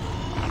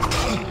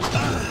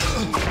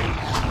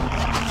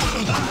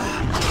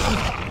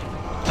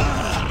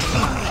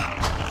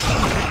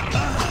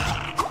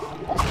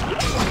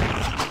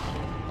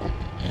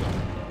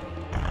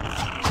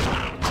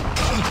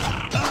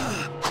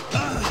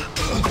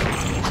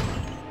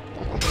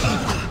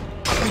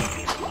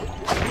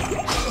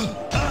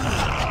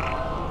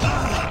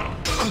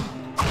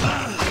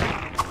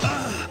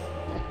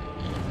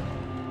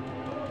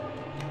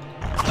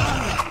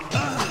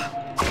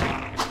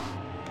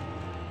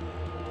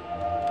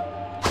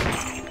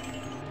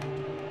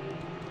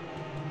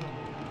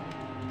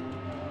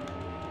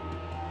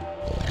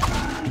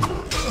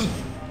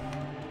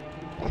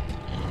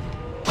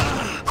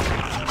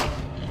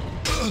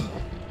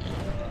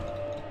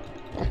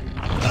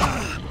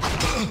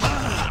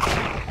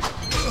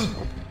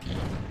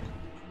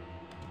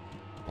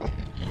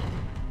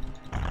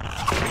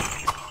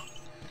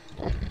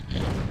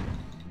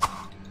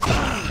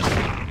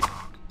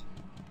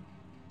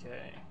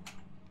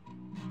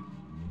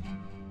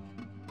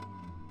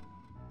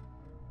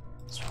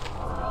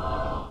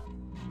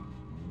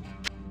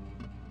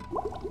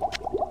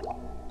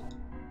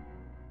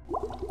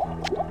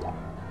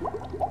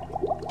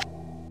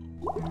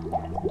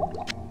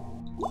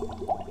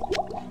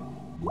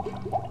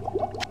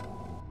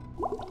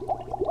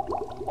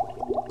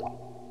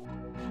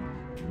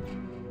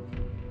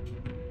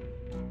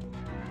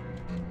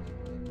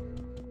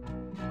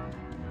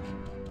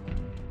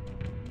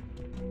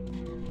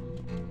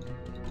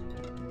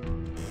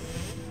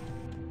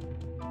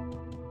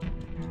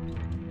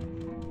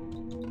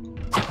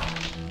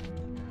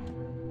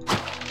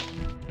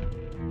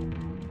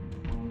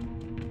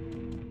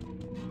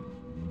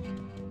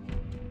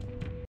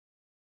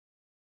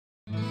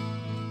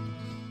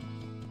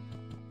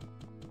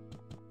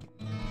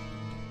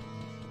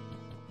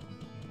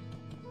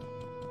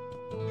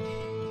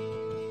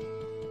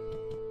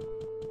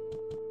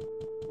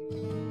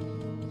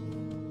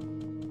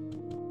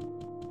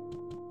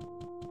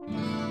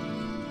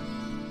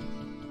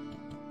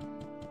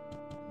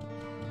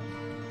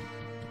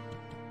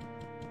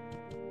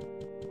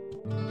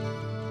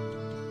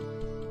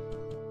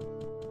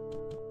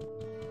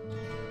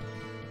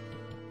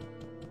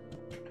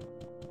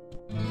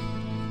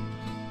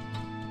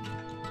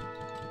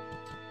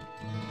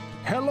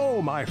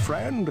 Hello, my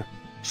friend.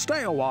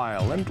 Stay a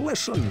while and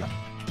listen.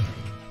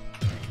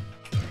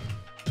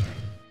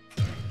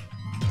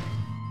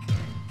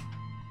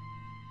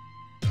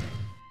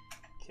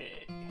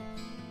 Okay.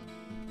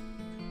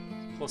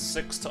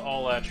 +6 to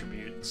all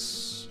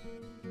attributes.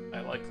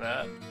 I like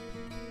that.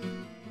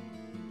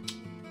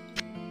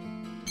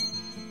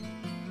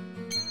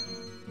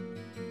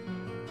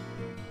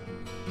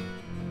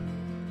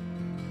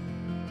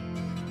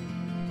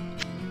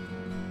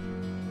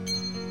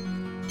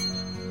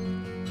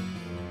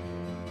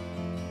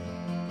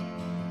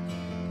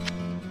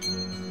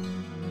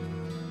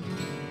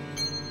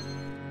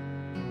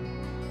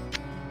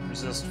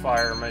 Resist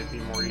fire might be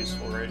more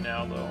useful right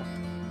now, though.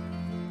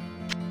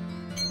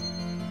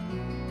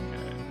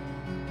 Okay.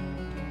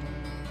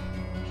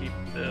 Keep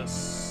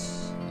this.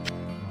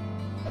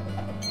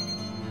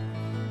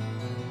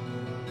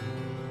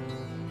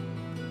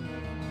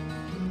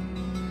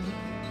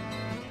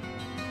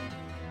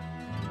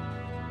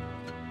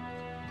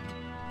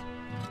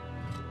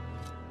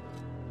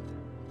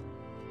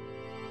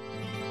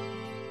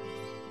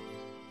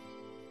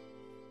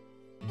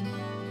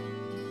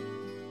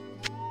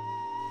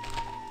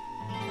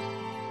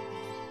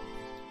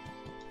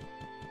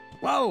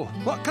 Whoa,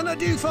 what can I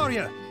do for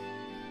you?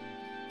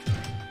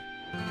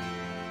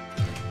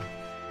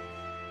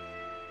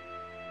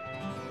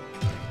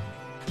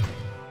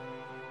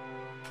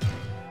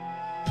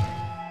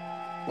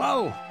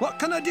 Whoa, what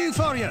can I do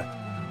for you?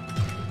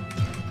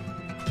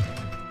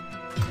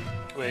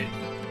 Wait,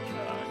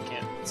 I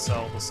can't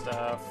sell the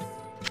staff.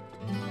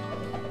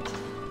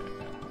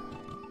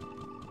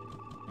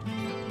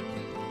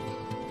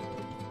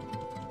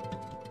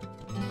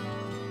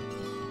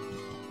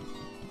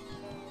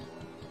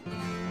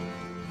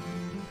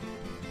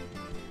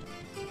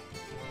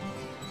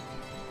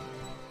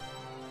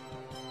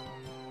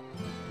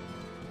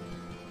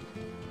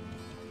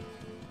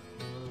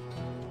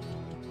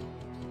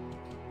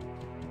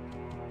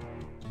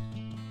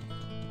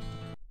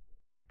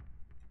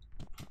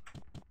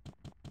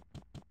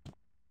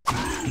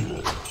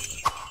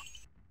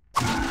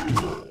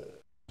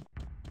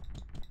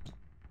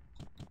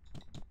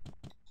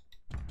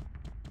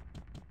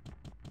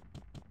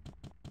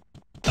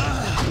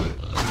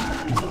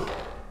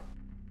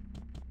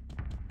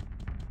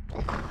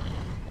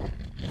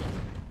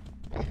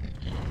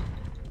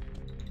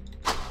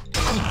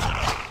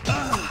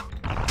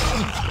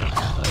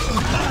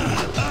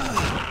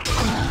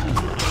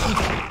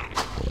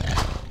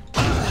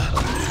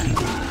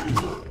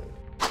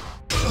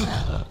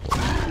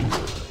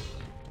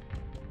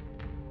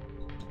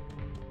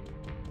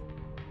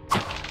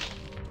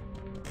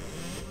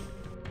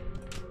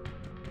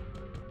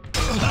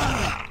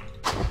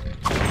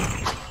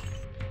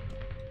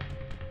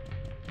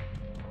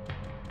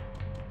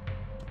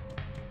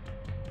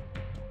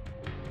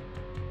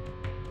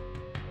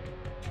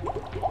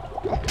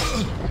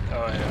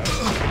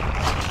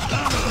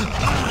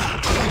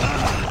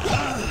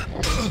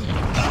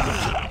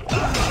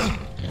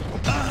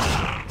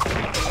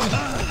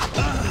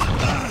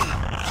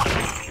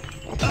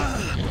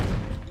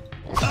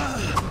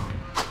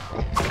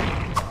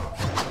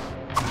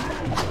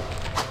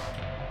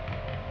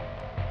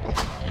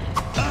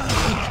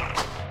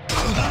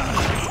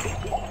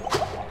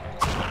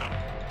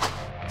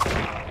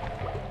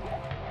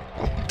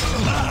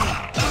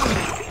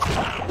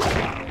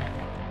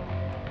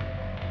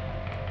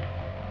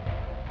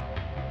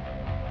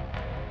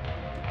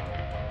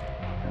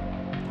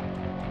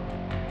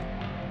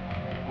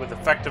 With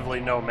effectively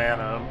no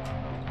mana,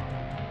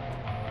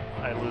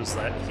 I lose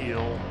that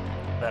heal,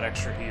 that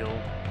extra heal,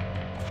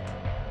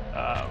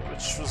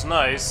 which was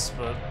nice,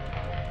 but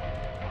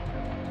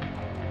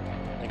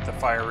I think the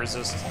fire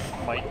resist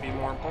might be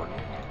more important.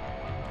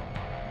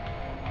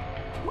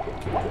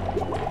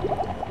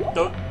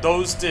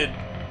 Those did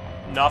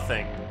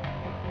nothing.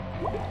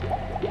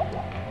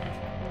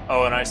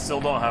 Oh, and I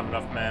still don't have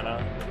enough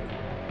mana.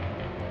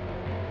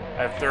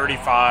 I have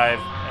 35,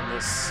 and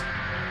this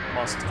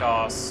must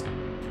cost,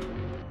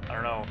 I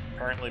don't know,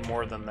 apparently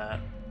more than that.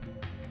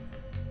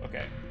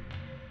 Okay.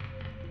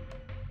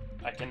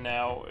 I can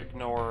now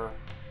ignore...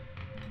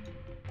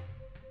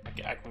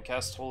 I can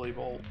cast Holy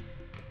Bolt.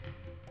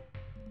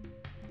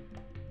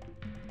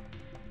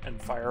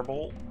 And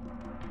Firebolt.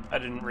 I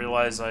didn't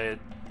realize I had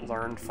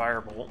learned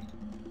Firebolt.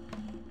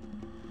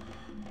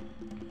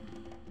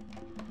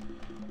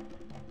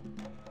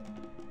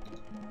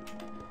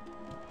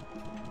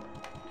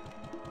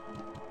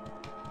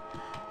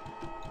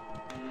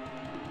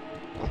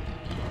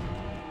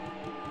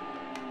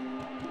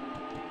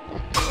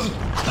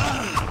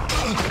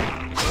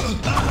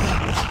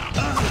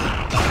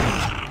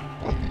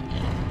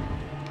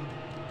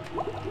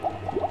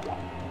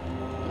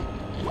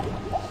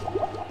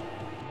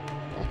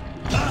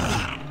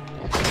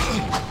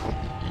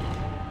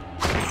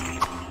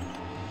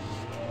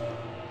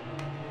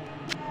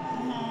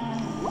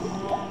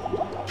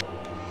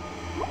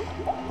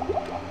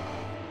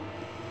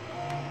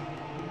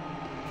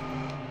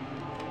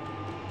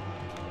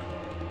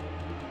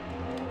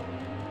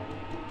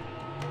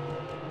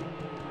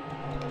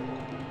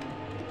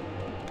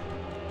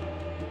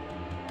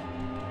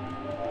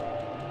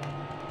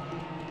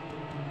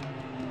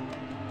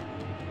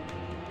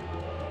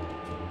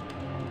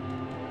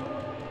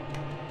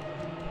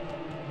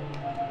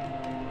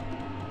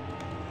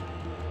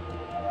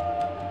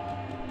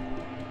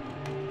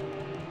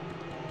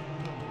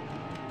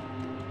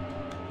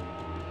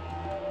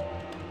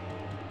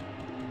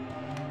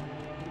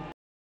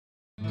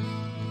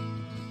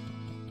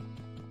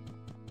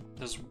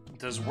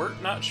 Does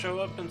Wirt not show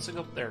up in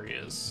single? There he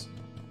is.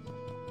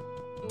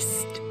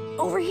 Psst,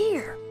 over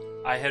here.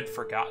 I had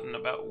forgotten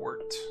about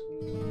Wirt.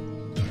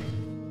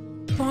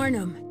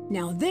 Barnum.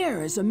 Now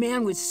there is a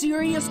man with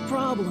serious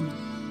problem.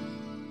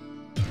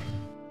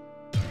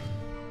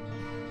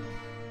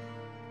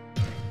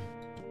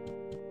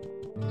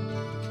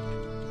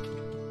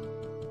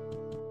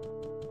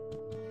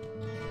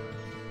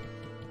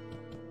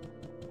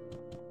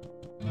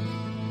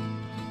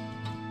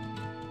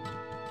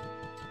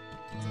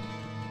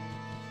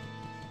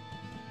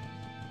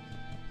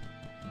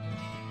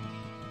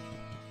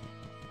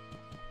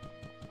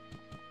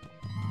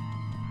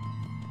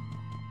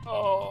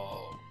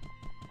 Oh,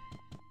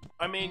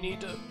 I may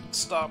need to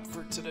stop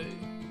for today.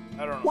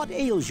 I don't know. What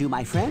ails you,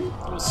 my friend?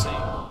 We'll see.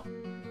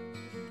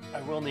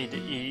 I will need to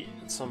eat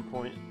at some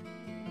point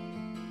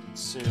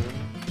soon.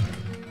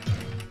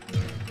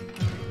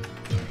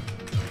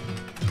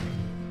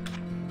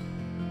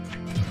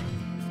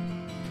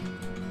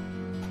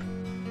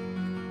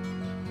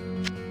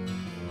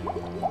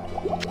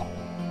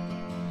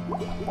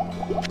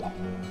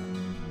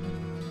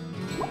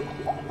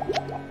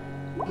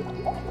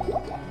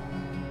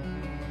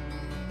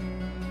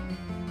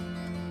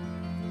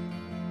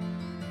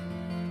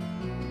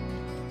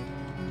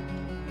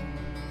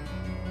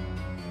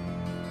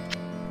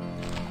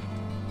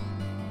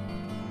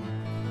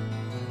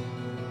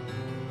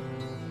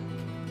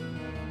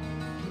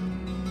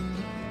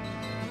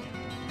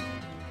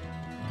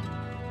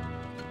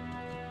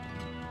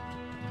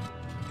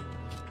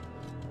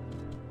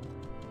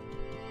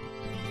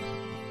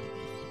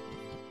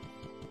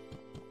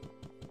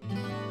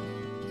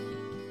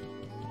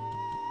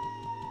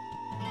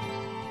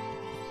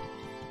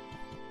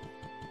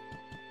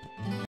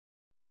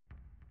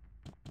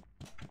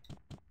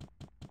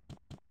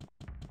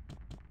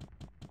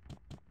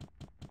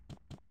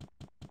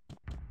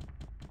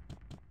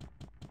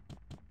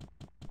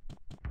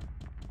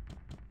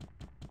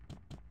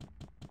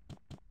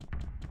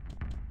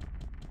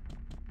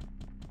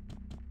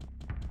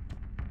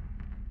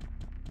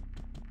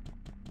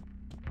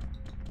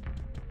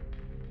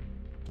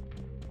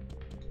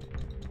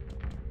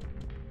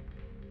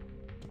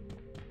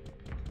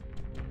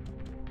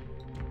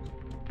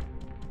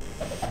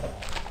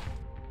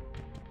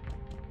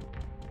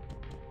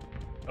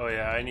 Oh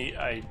yeah,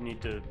 I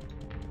need to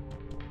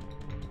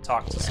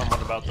talk to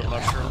someone about the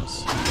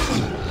mushrooms.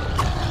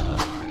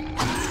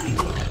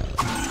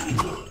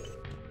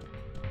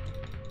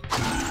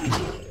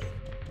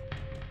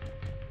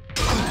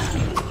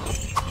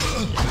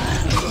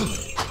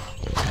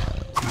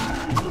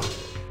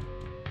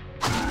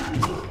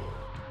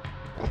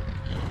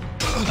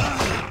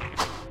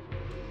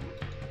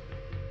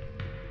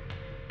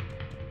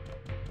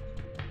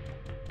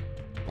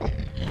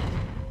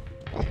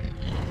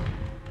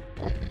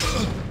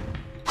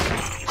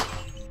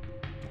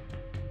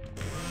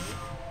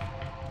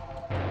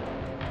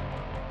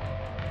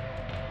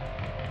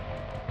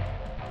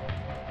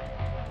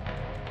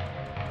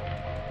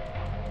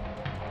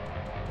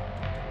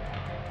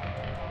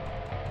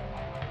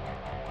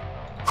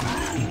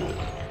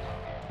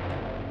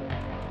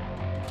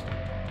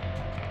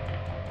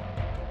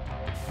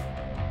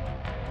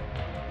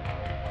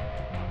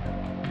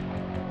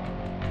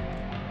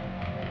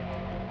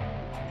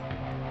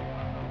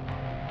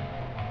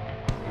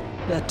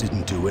 That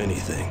didn't do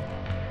anything.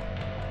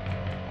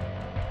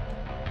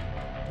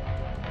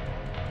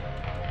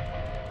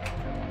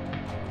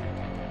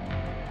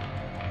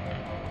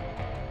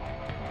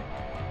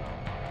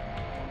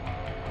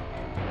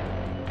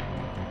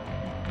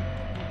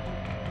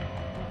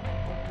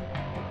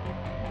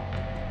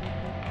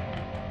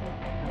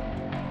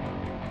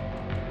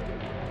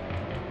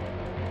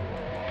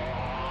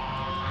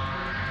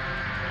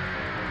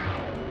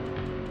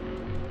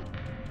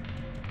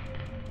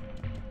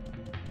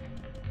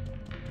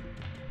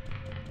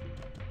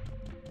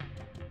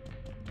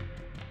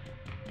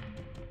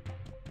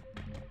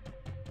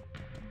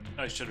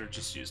 I should have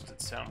just used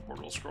the sound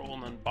portal scroll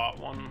and then bought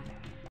one.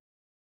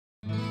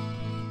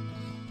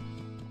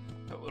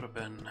 That would have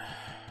been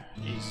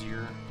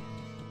easier.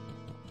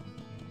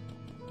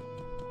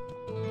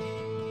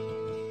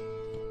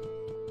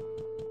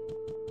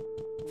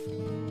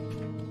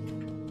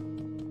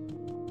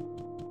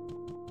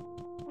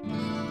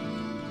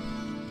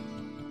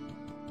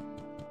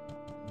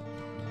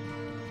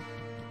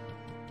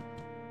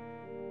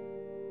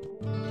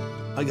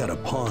 I gotta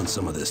pawn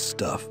some of this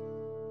stuff.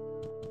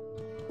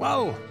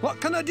 Well,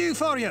 what can I do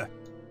for you?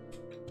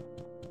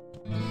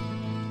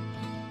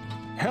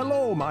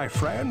 Hello, my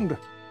friend.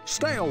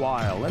 Stay a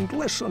while and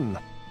listen.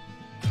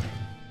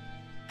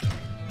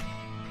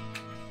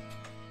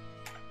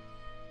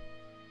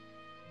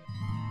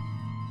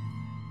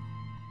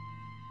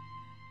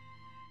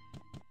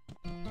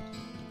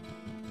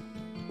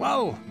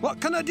 Well,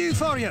 what can I do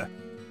for you?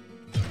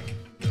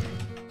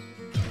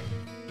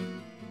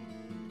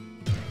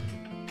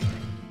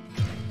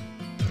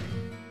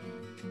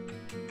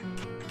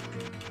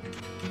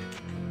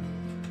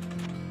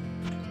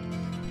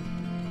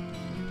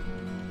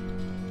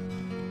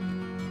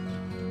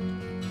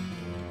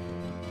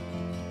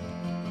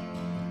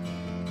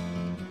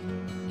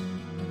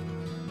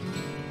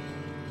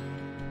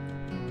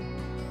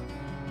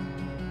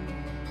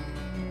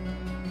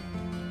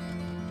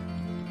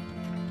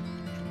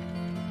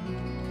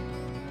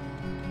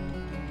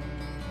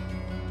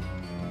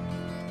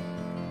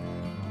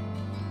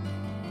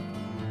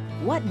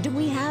 What do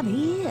we have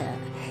here?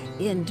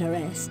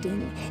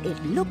 Interesting. It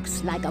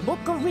looks like a book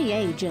of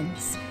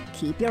reagents.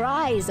 Keep your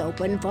eyes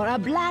open for a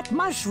black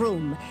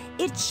mushroom.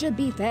 It should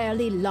be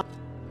fairly large.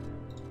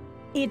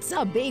 It's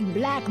a big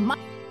black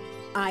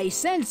I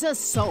sense a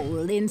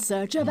soul in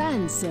search of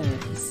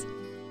answers.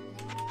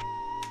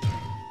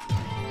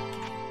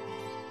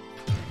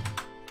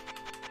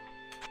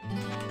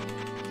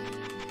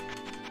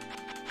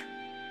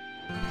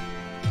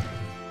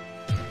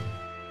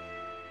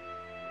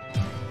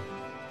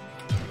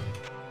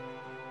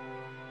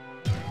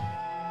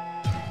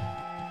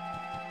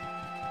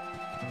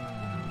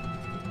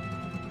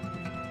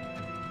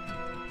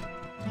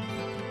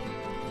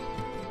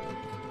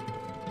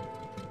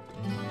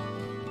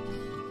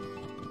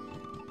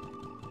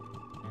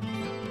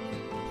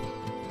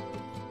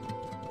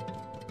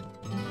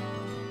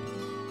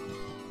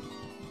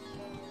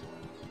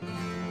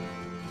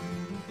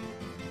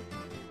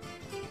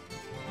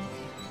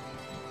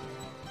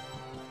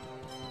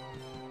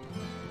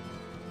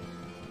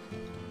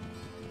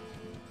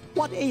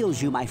 What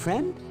ails you, my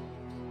friend?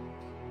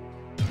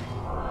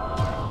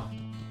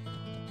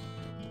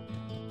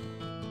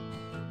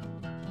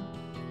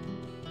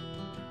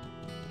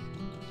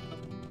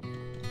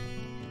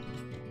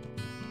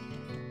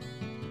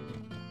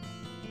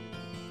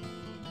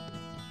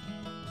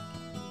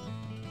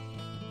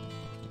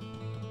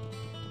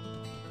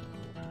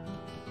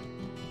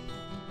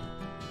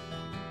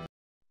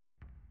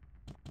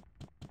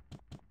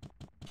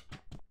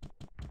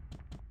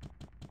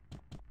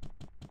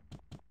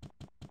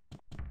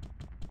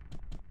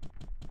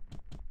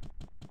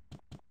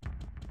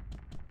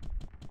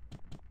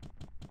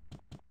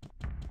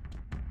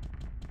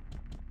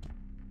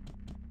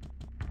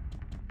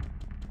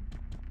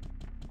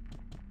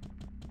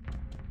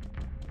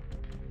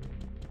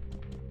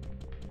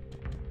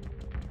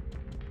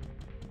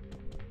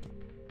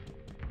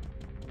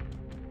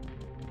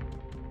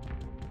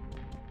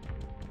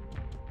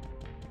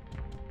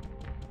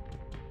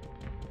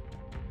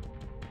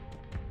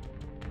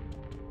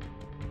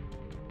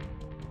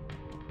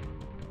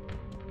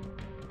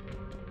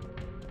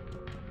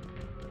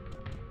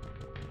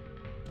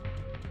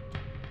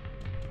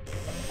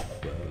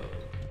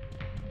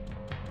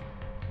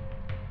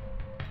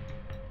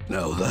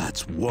 Now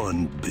that's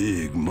one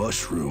big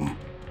mushroom.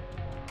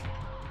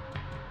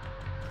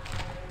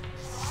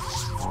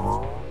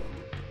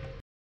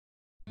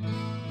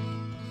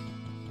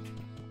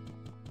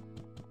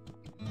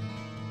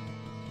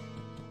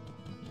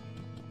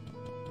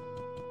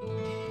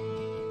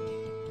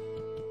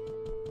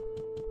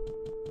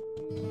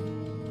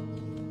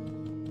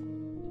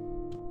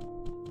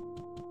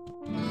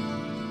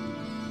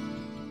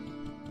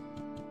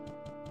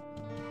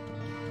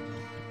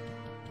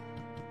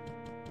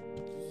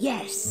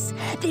 Yes,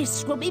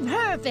 this will be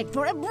perfect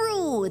for a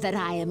brew that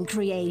I am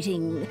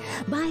creating.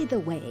 By the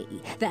way,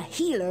 the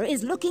healer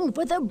is looking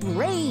for the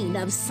brain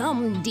of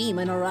some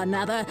demon or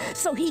another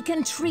so he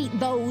can treat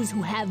those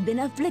who have been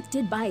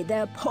afflicted by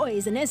their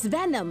poisonous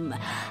venom.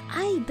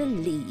 I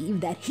believe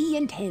that he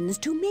intends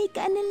to make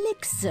an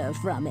elixir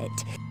from it.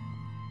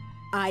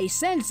 I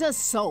sense a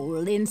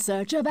soul in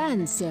search of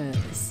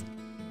answers.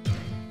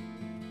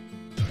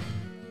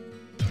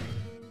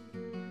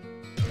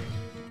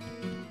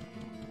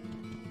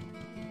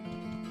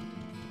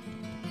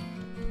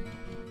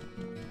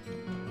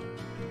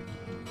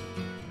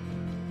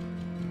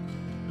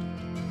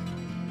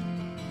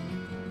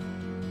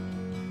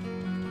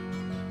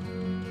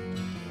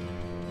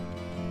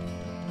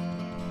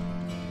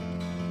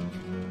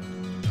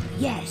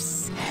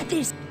 Yes,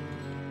 this...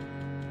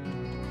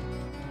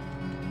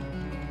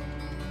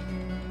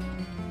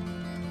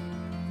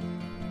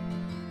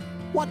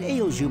 What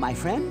ails you, my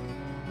friend?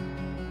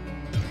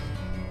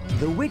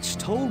 The witch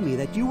told me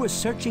that you were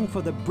searching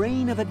for the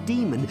brain of a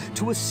demon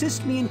to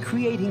assist me in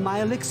creating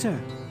my elixir.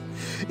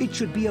 It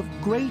should be of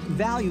great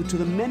value to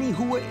the many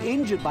who were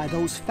injured by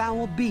those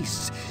foul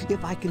beasts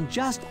if I can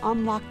just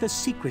unlock the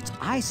secrets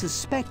I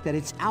suspect that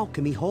its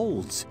alchemy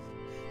holds.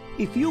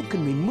 If you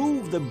can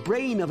remove the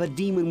brain of a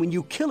demon when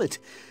you kill it,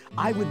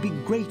 I would be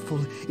grateful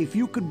if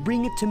you could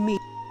bring it to me.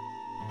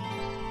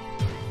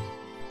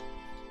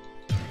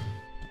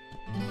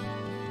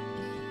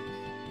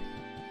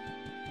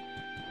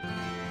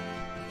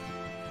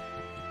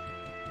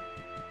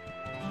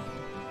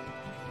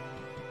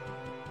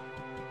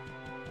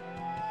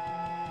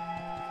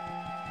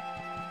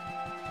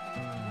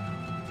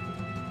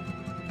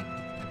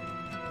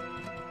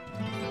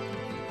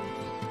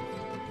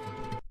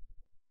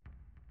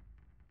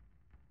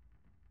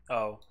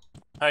 Oh,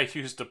 I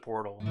used a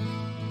portal.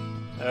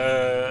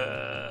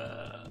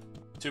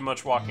 Too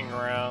much walking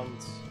around.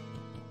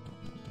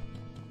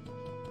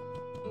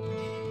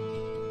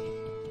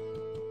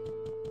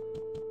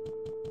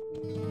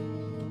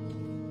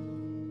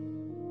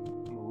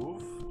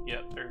 Move?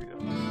 Yeah, there you go.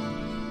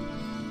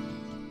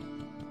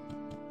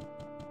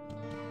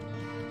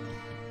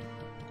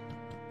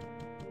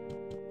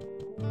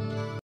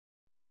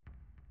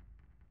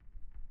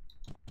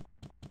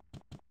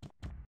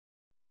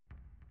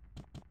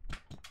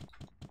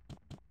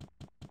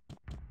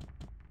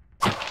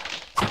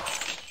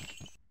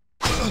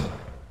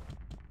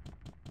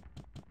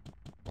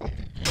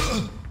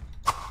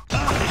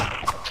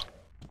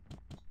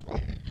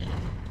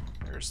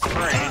 There's the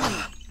brain.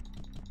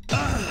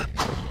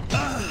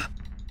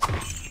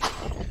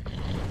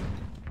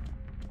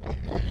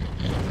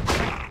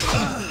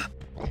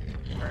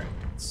 Alright,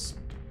 let's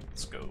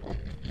go.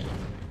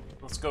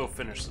 Let's go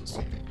finish this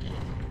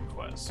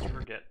quest,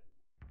 or get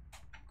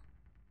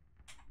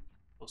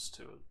close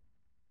to it.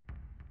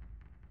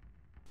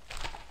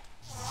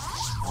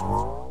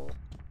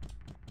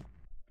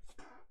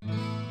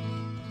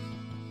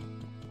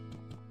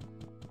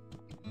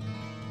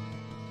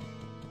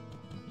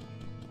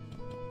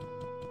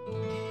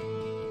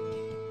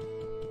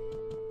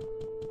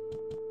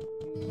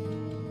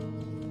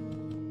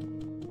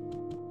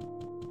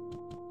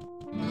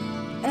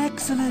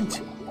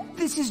 Excellent!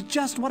 This is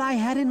just what I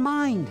had in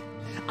mind.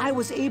 I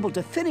was able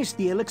to finish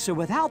the elixir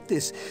without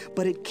this,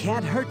 but it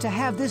can't hurt to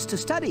have this to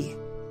study.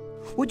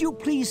 Would you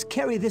please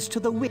carry this to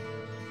the witch?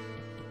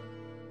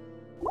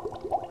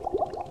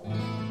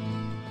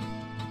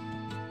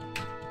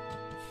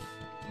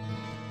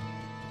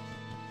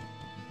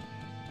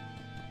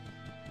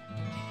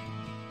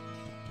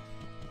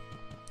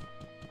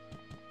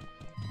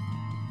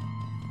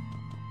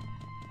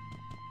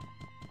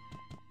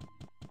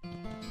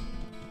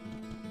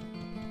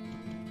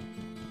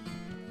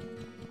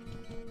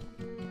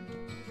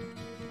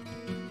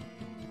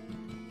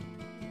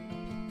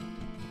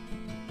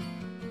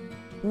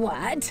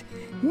 What?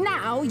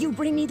 Now you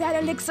bring me that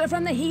elixir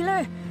from the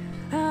healer?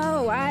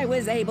 Oh, I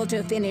was able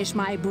to finish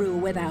my brew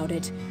without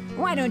it.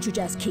 Why don't you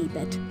just keep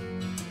it?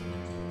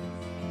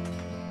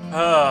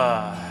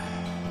 I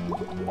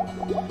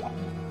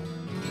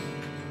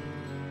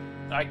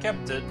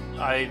kept it.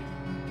 I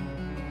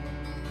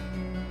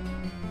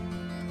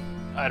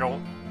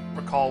don't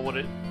recall what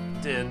it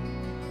did,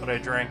 but I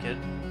drank it.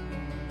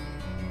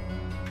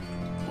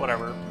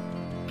 Whatever.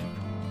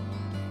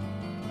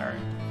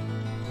 Alright.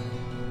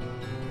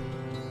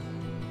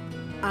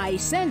 I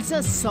sense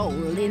a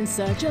soul in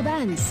search of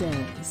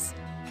answers.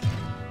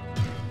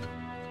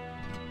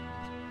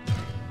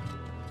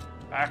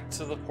 Back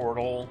to the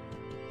portal.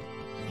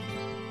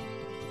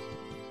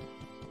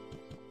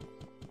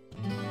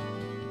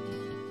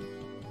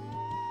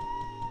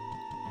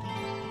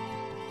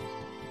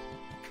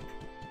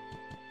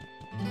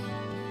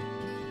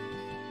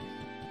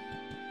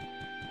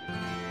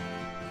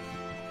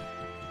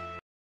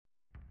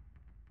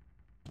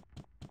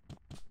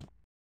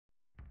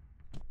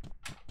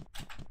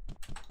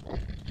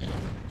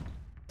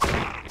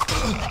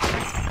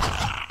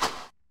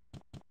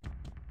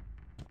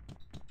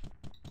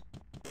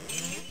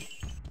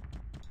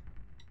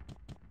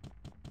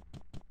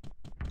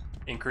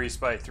 Increased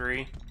by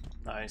 3.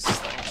 Nice,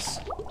 thanks.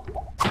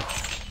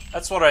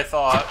 That's what I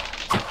thought.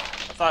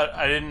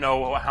 I didn't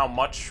know how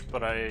much,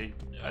 but I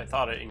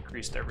thought it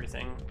increased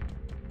everything.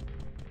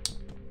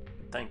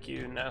 Thank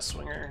you,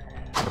 Nestwinger.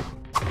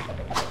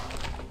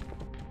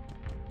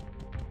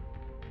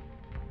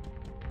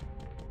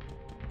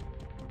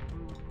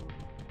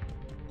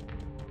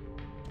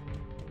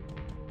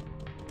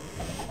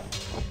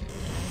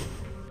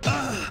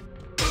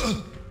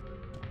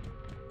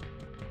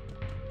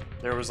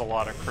 There was a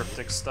lot of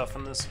cryptic stuff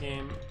in this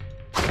game.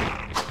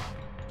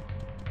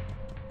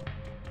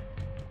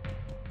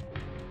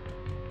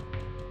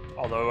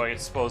 Although I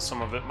suppose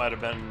some of it might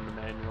have been in the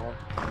manual.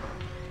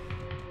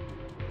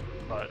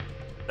 But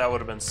that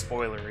would have been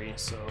spoilery,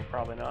 so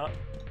probably not.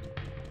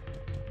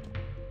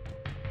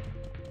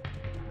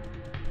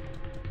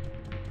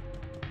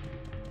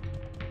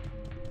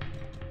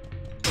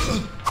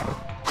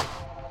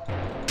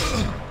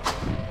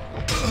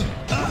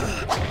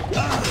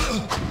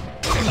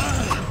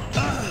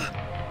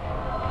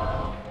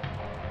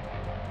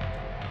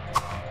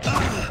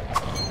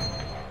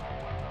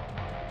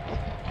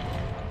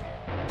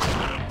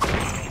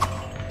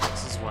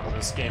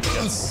 This game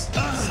gets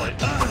slightly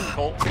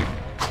difficult.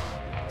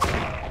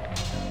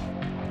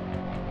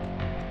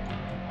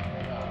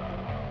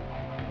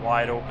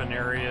 Wide open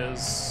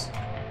areas.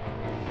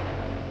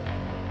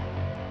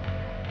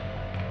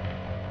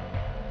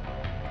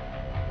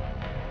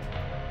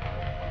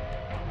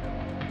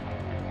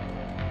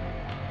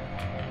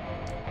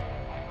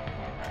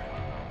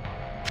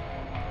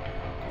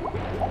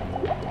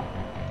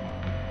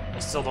 I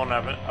still don't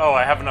have it. Oh,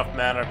 I have enough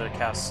mana to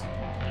cast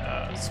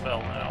a spell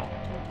now.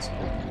 So.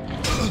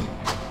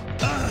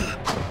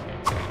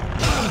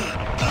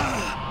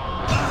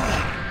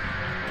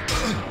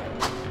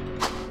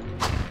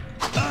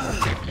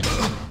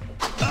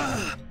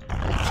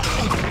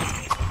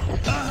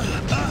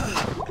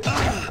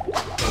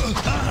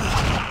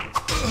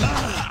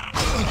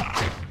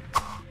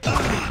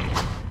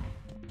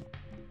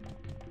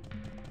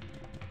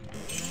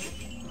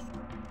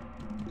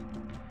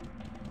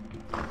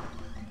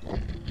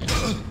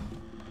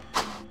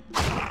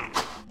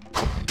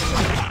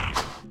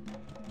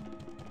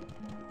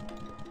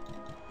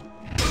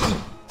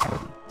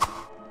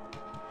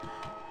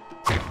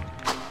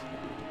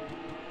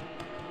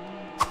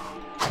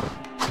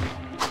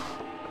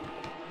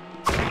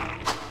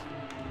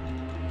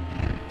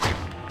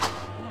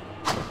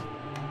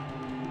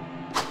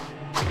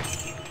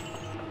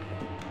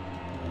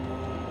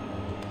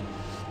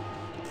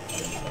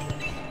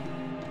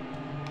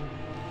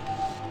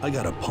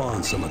 gotta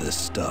pawn some of this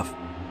stuff.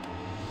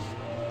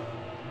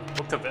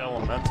 Book of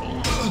Elemental.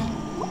 I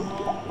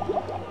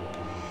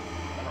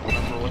don't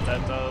remember what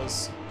that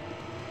does.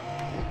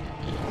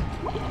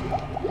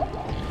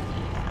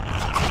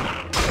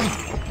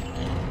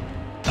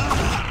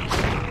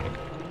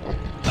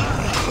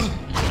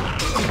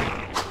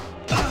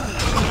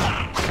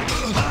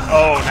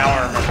 Oh, now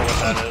I remember what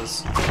that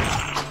is.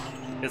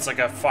 It's like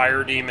a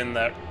fire demon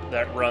that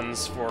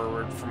runs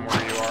forward from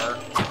where you are.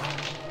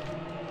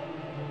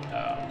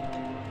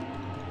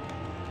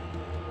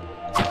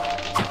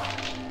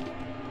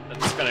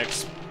 It's gonna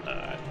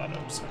I thought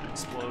it was gonna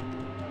explode.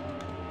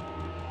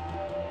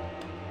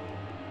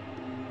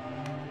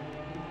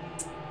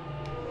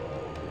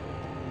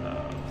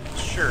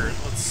 Sure,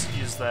 let's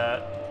use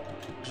that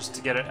just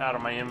to get it out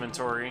of my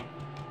inventory.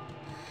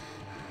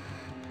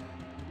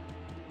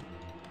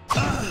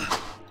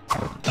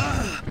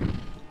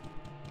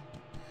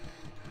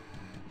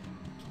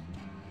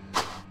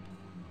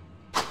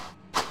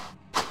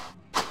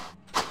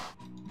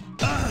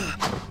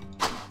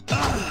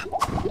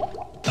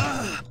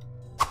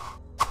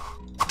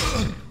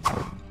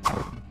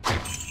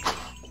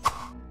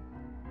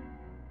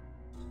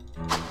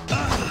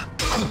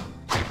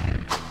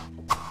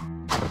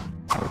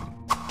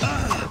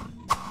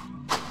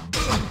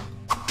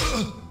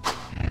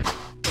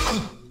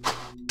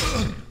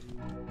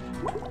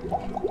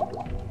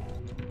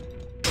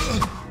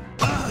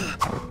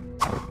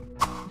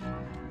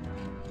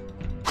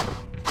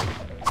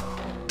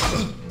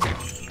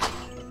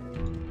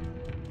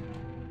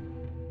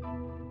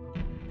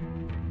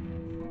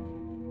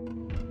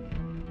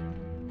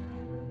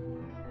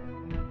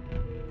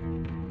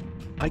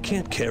 I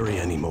can't carry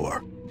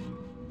anymore.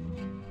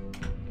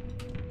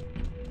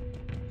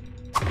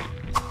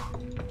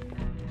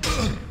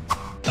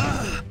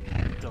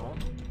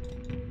 Don't.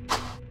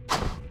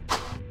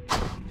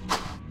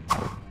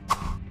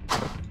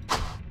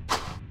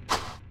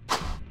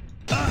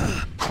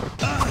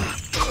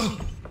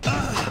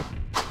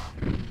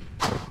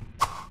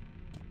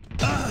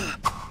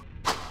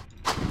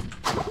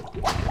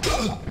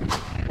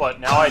 What,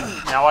 now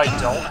I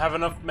don't have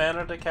enough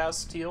mana to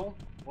cast heal?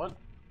 What?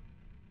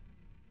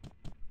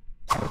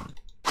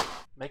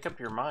 Make up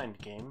your mind,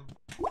 game.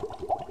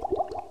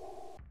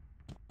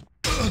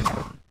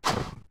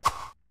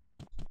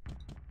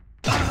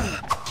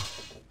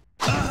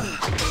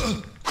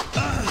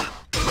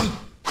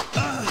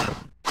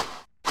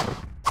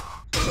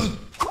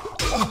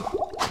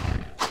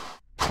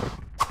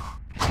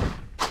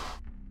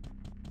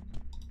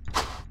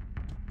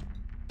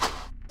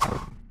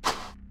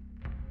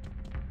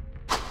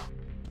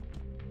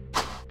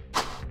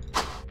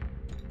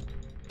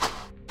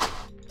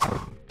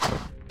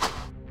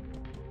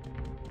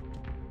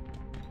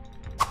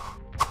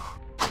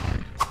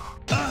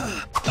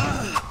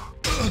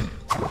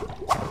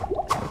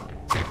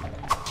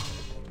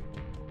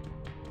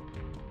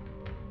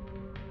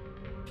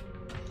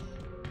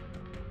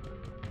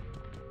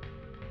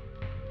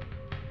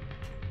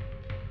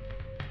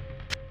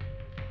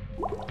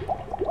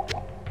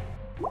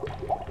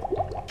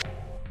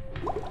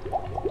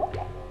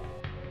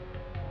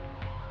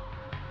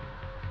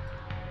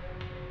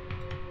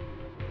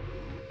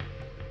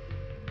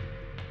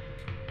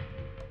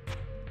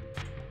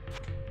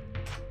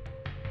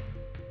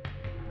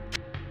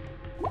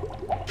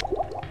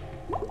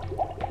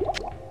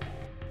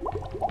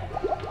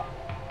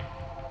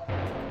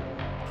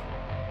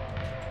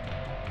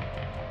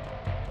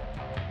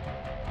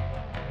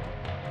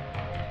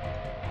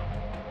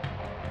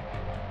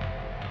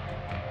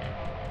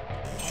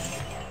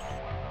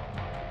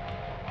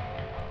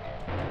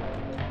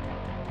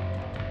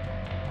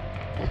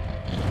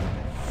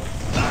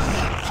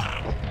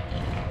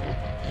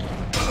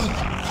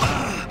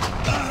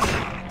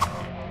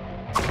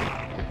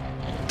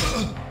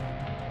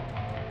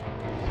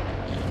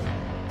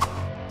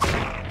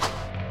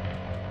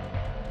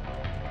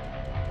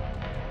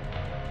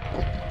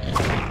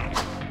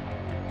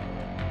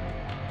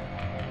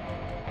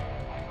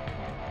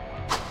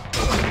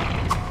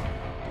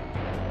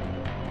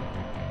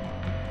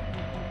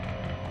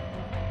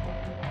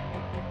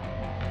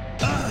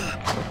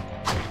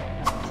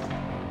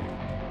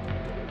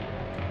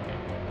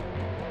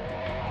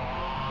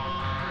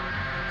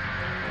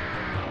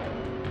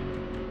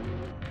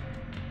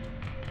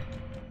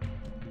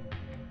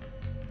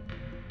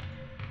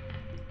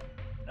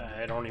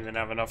 I don't even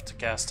have enough to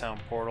cast Town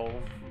Portal.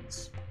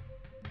 It's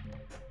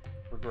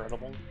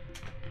regrettable.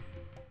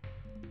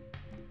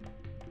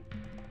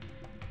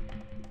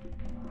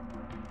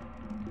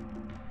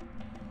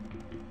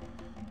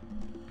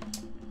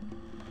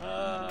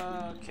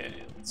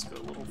 Okay, let's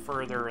go a little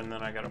further and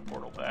then I got a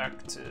portal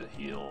back to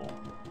heal.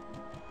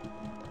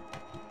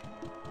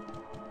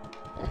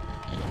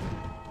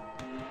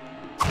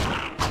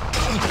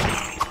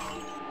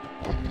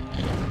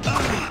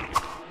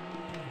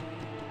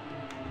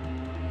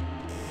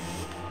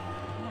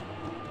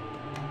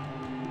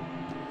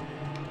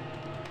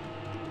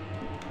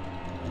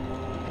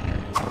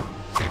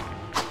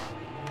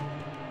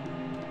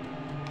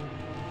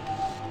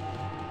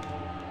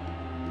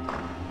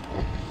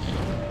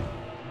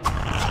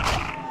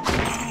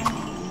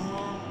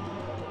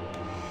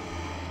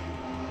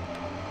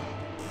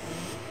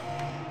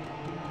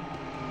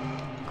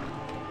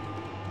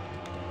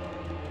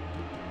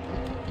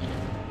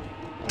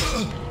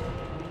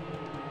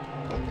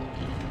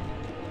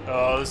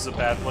 Oh, this is a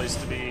bad place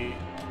to be.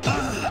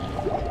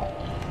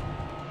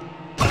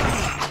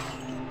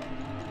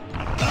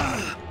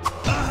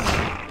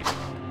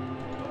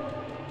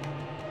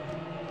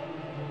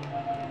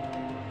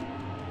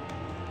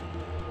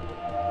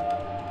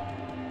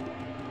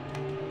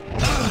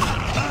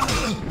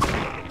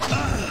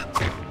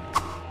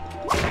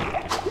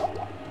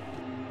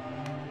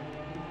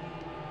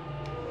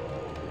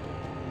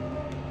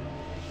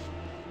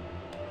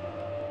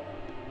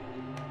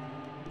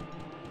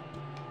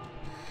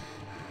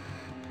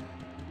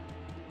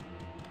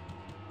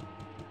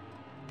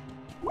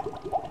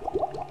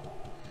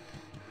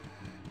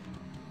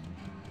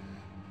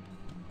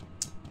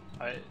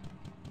 I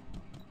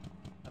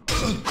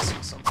must be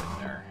missing something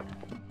there.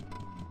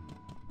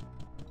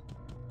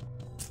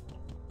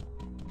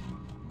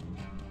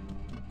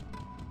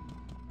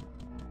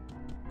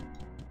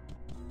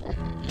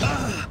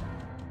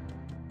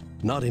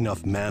 Not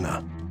enough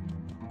mana.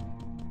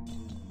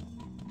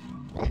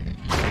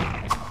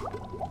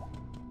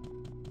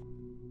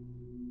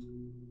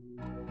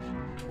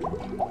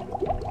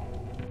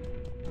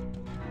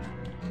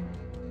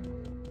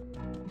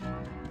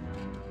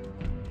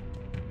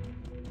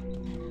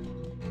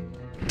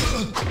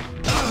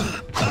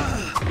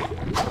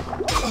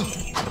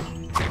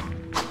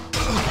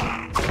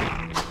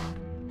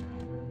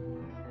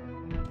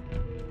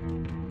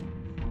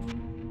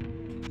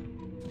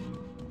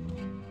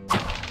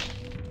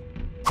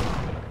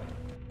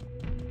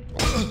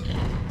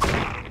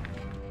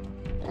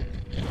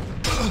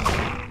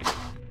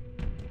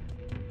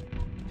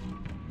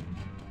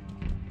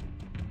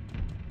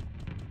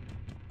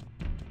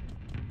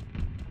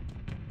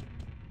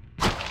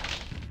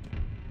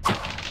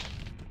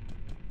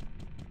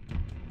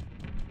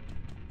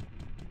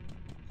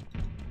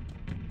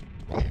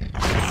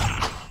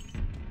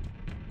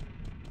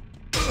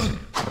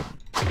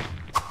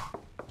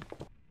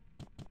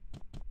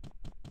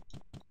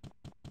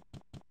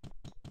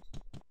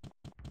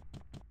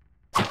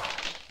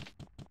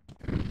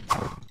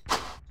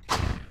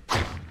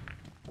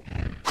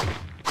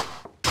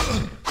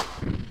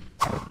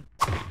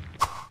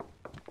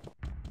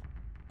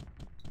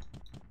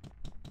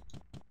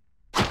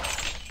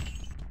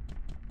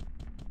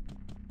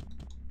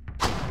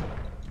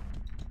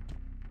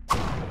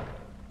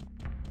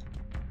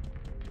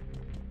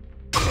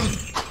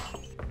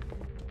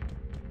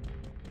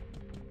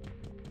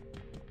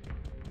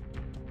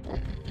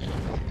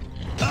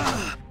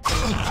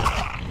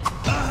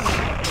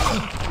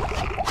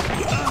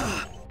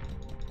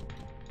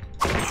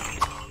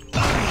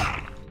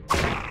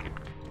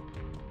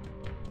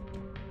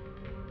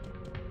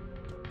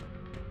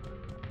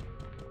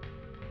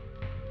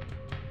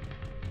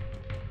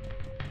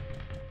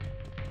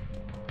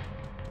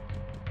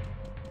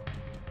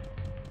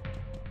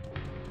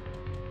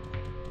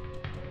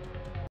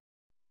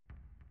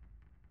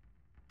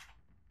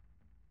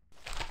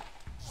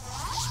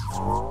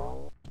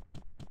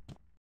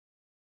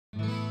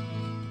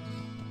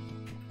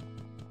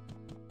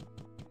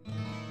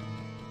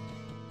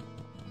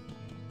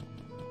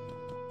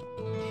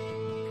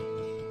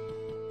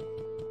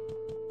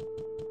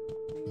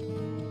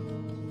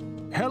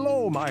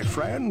 Hello, my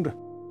friend.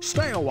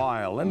 Stay a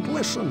while and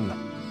listen.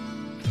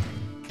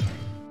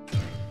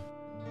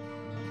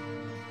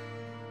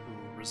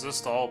 Ooh,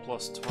 resist all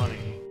plus 20.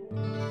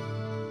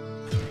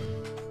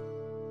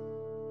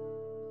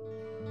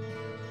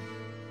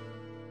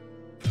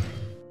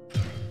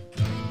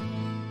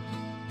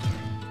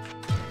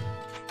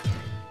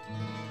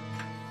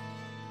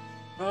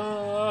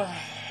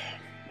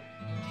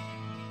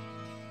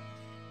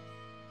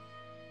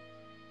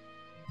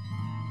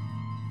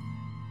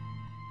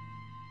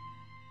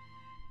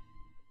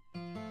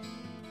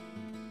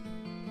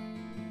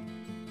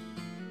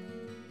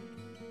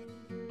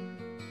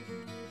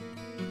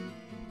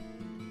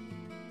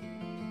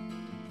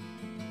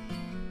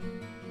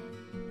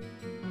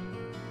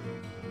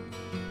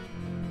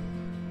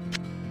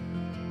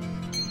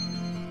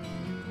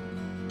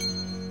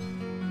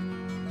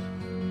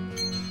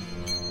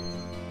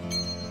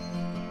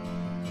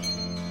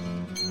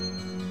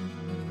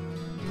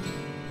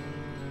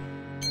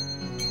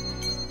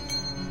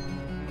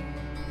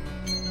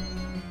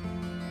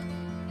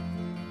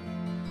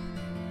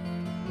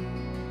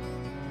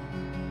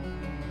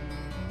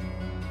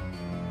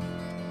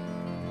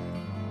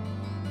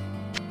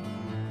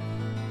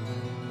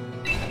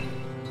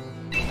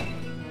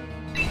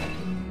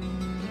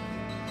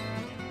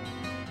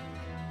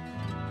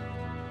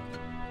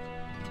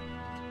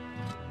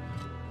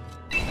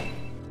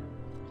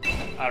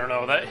 I don't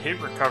know, that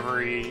hit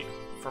recovery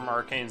from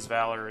Arcane's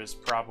Valor is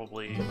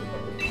probably good.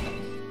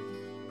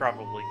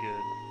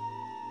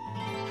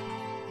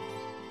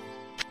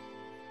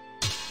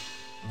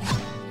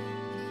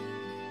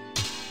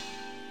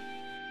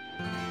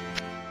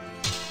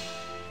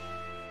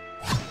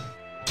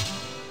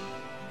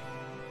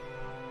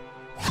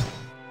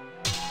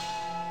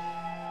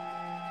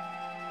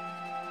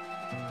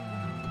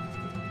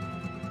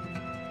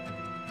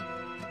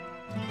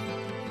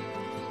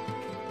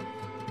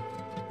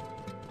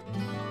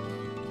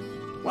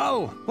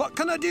 Well, what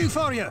can I do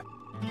for you?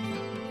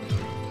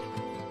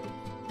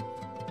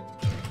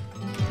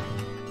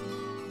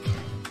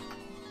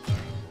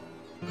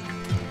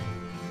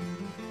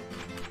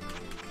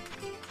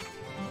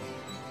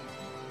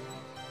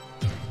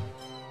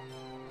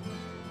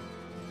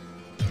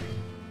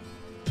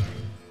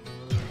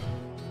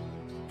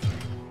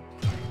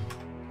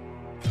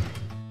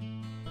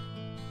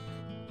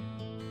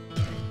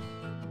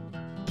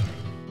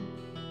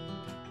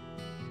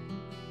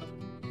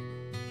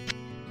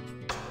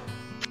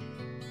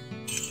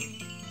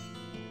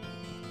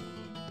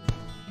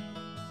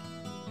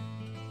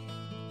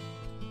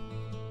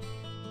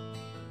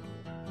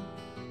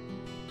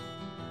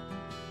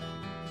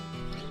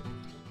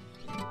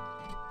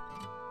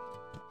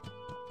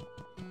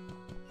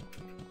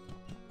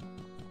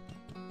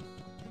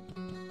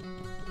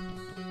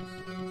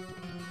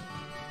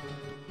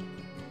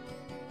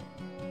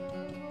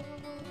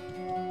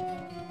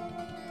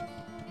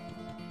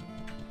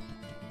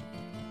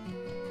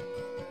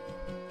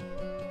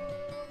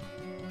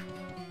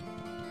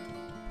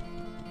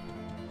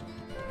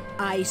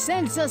 I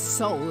sense a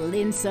soul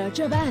in search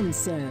of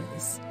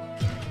answers.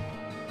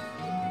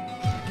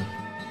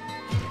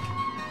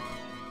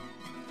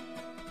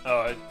 Oh,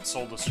 I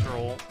sold a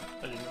scroll.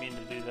 I didn't mean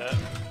to do that.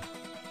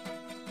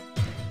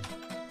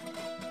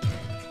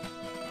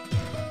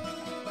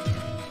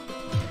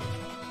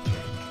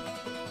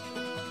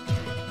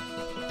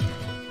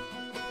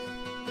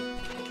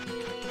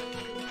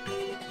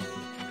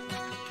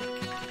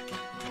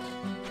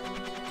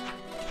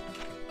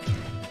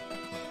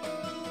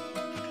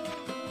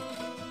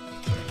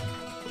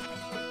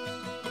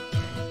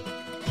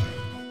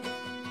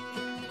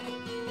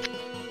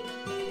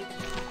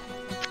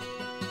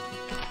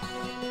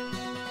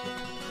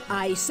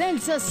 I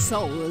sense a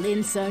soul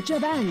in search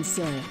of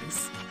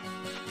answers.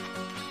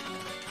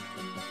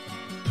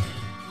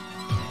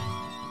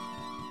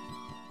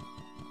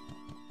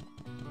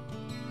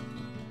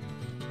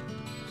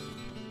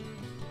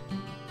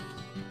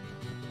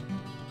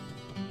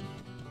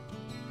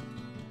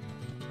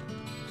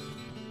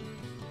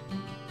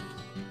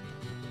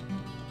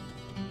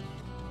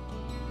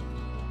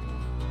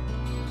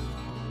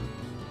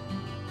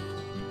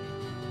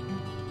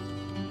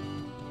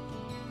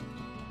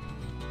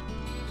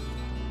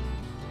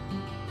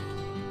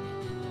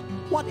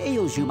 What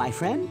ails you, my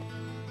friend?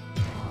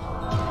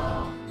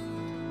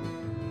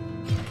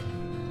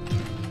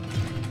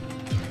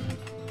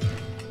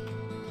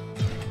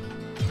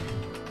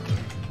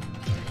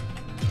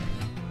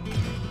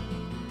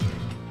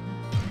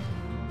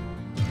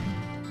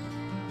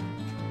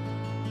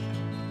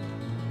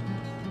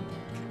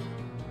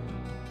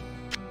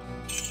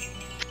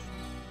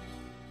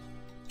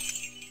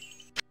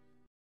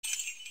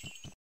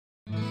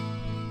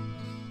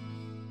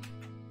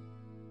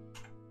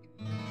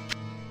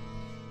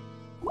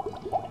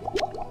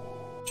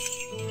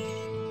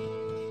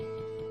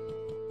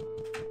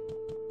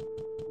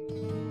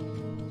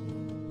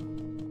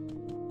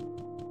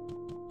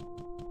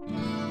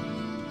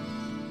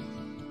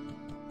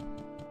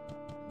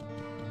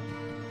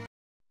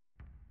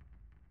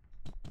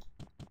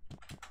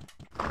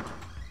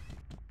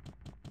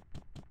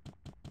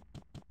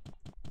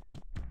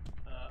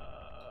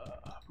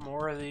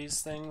 More of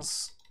these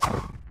things.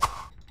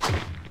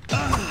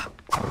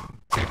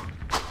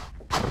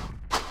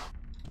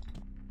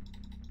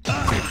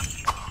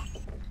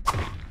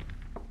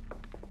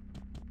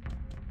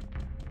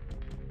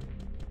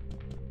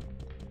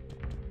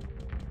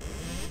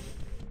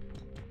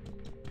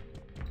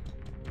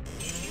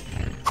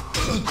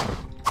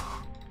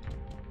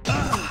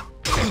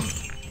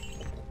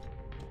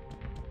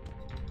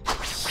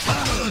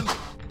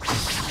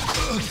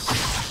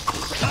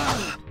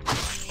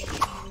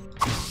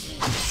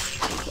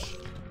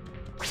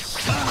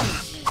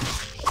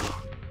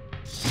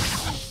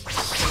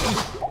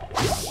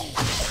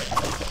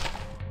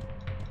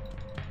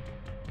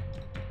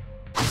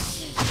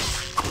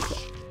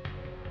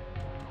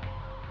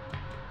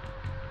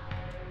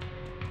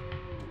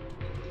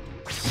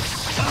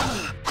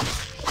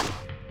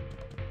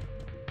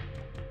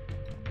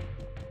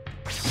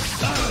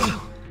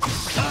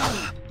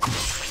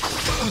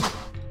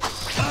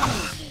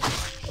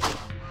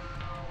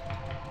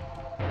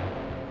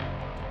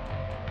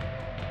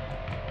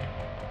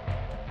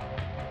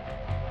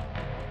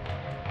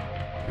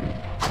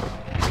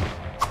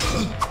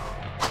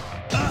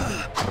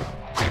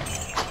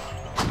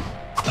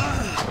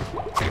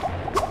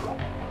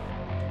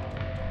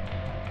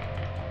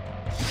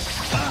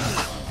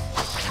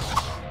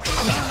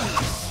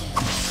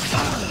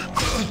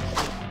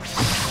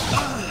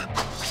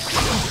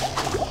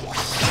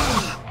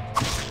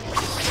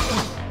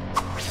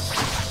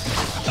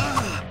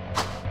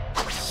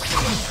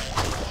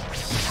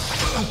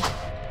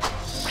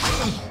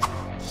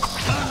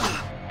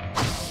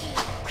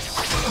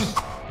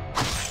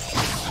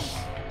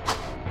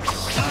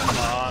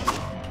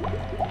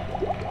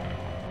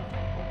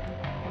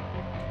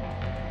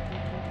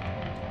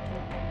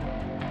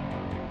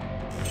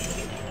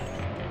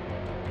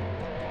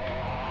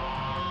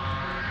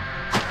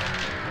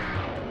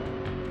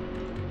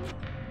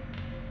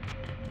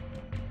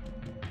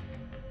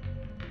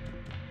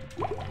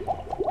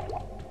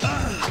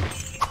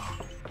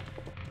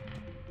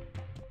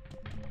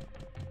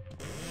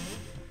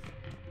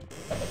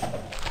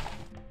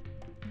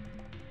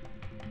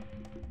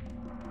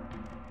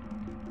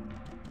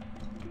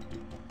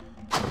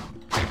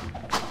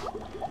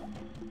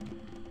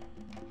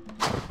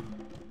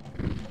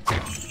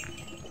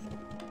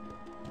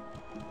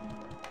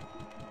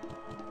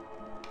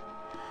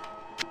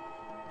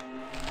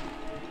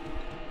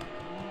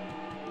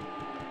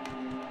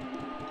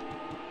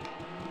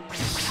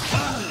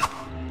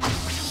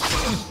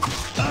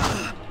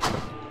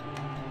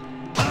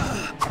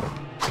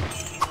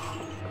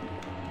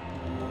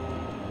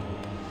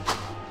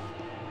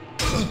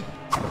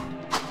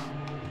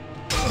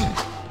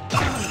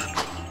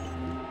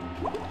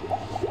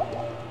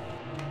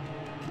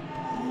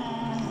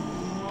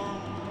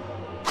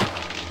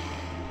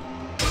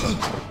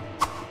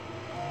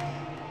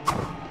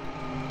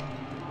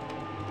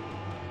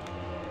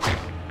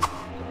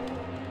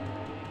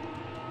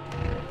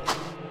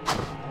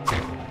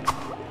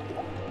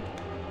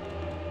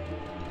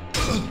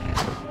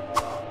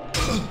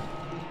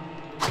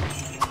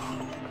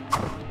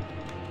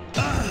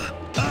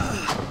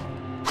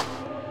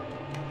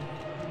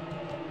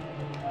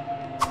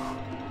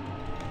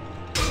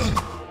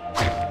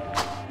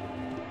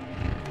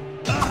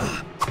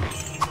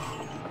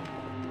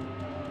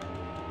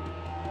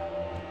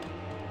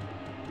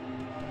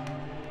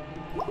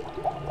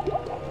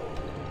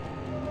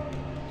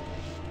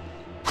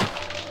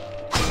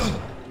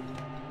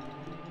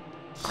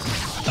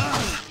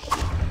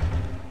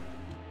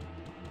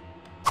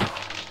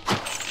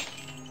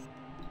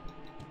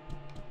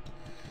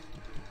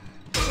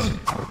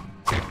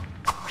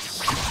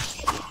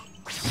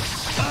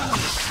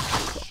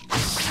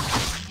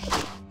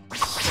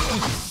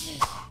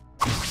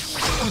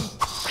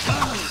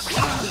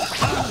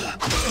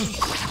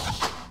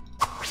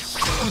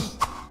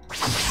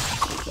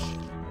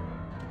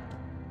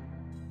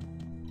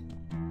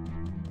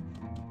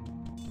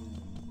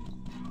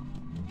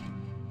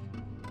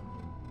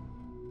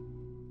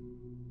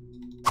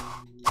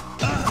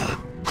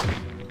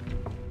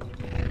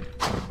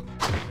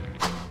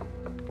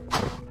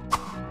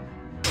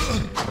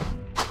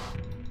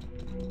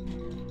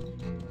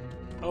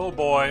 Oh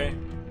boy.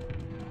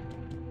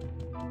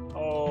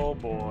 Oh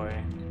boy.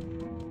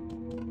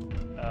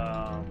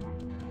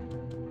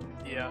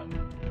 Yeah.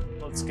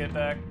 Let's get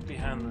back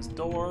behind this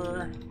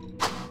door.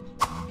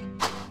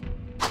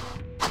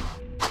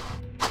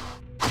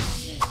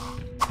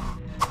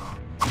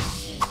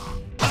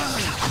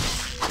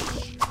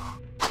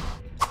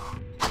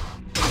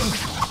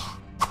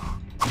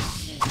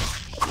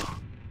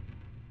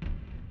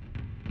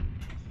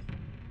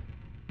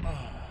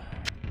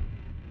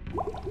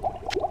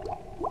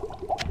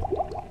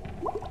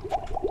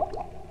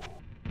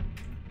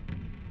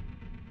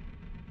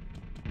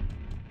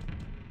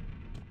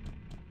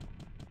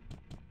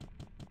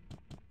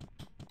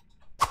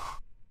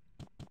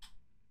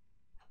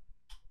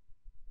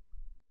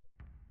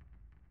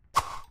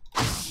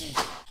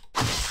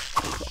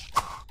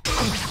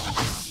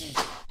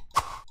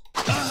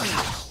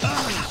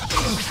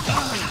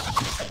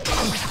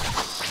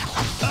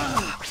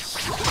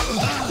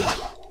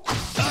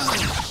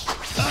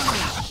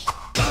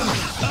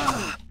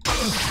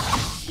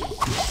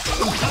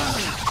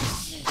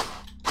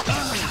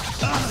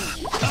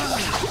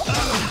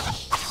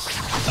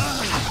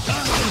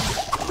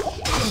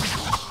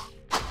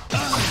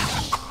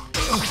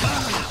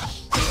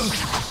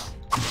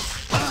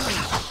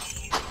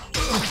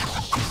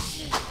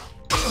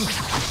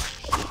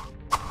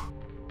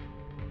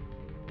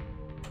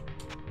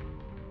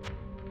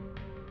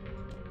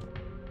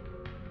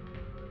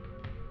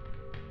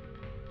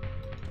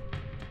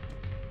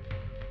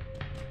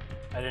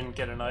 I didn't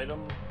get an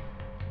item.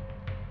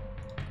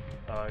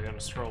 I gotta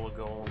scroll a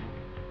golem.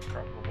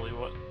 Probably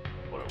what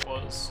it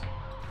was.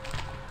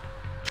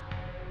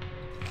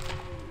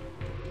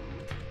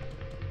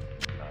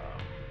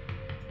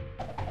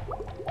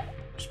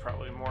 There's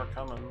probably more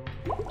coming.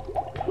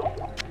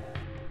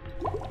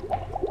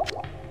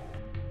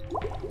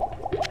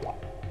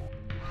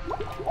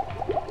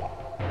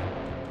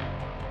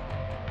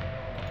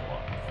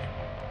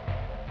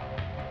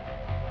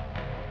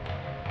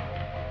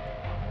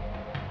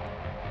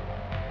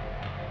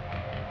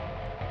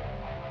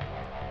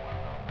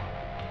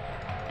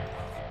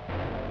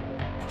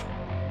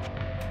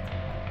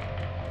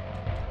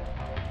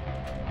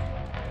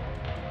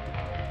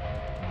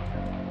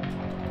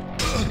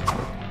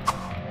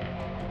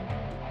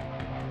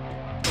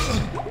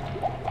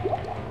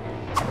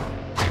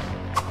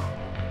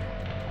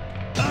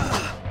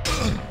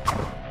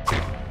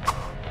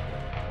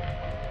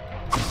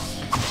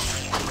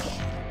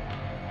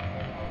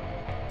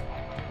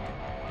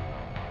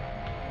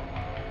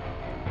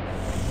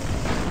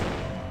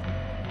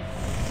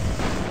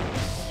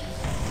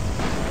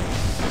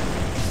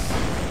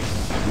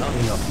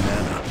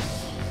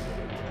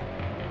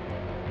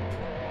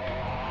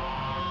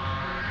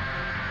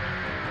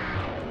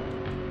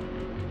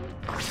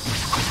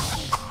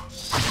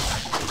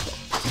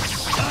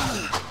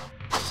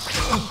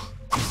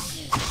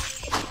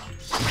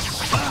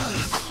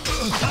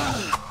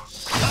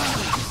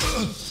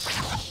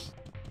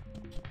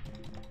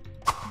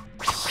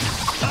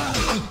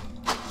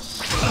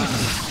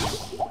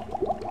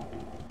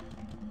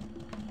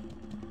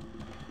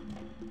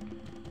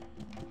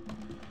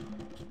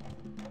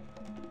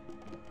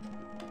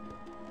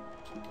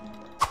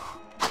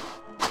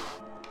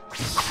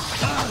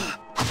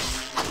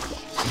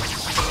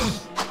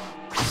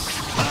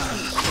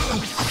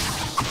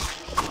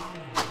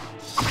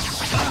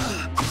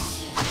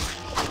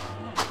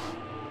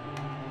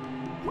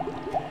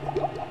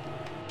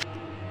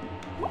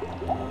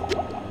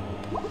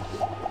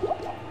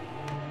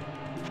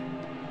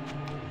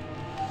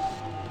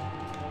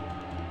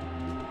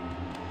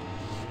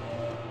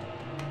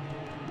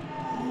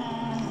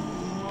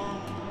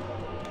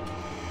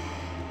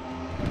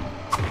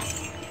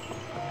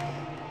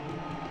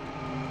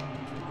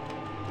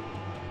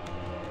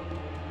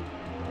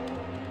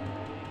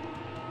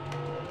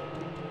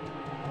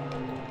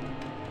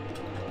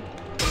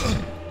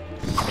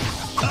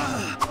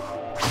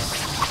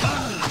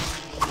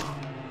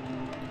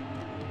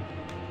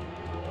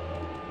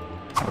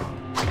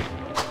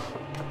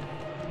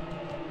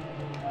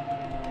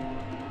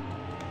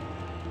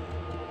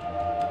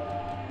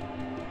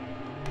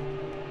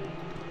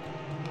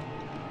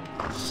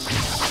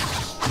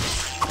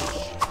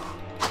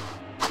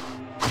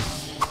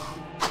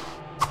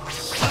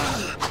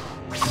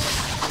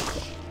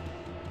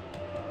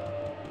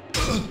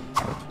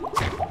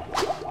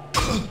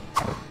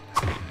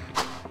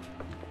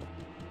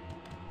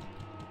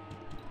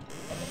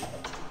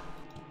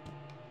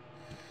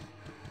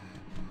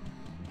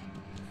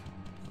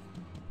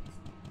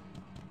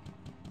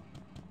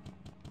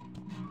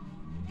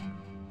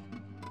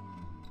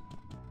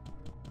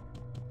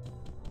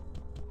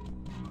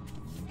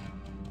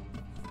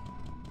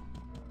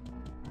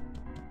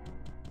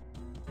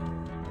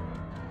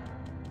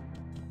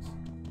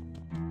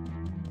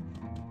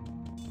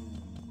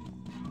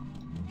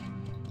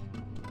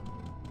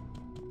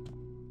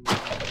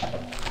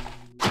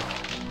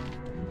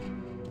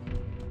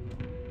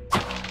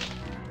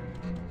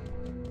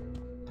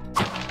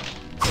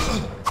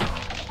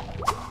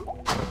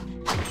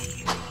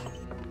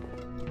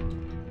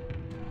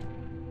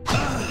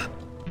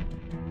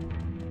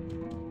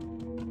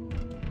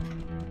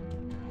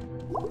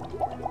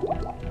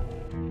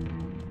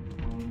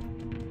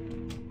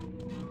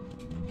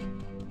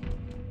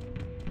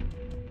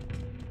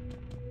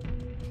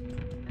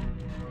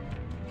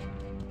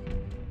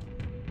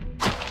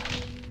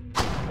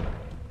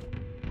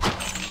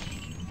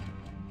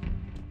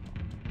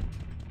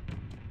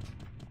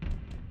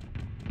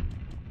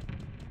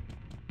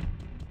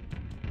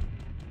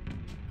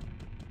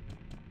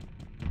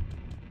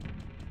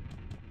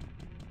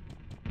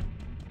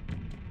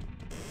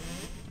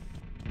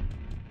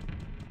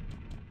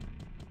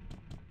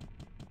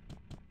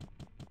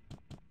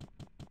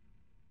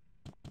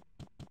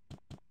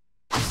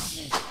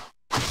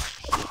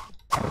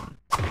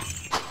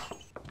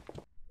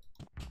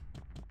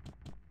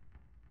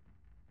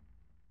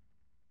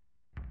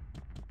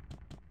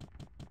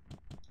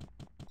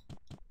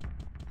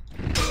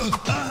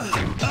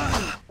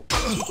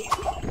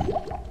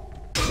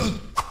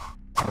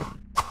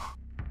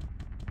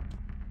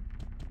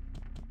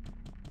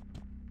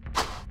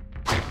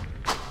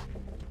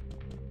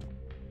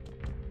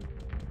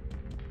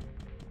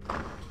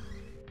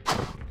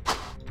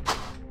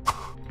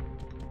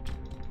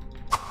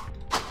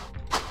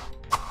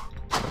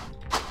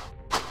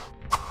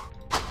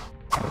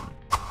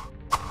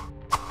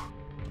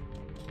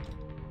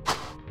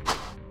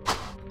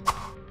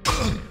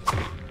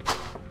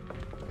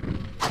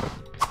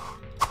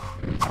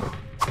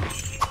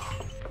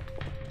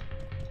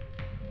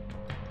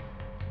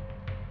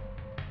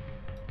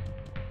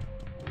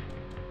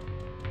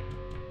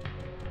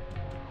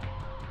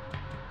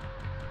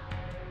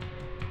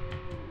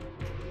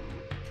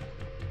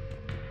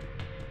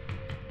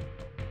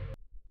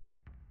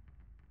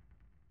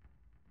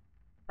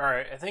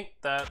 Alright, I think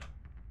that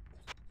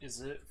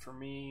is it for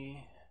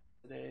me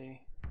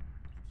today.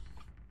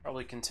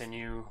 Probably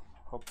continue,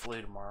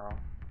 hopefully tomorrow.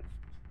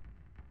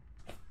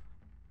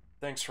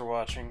 Thanks for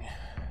watching.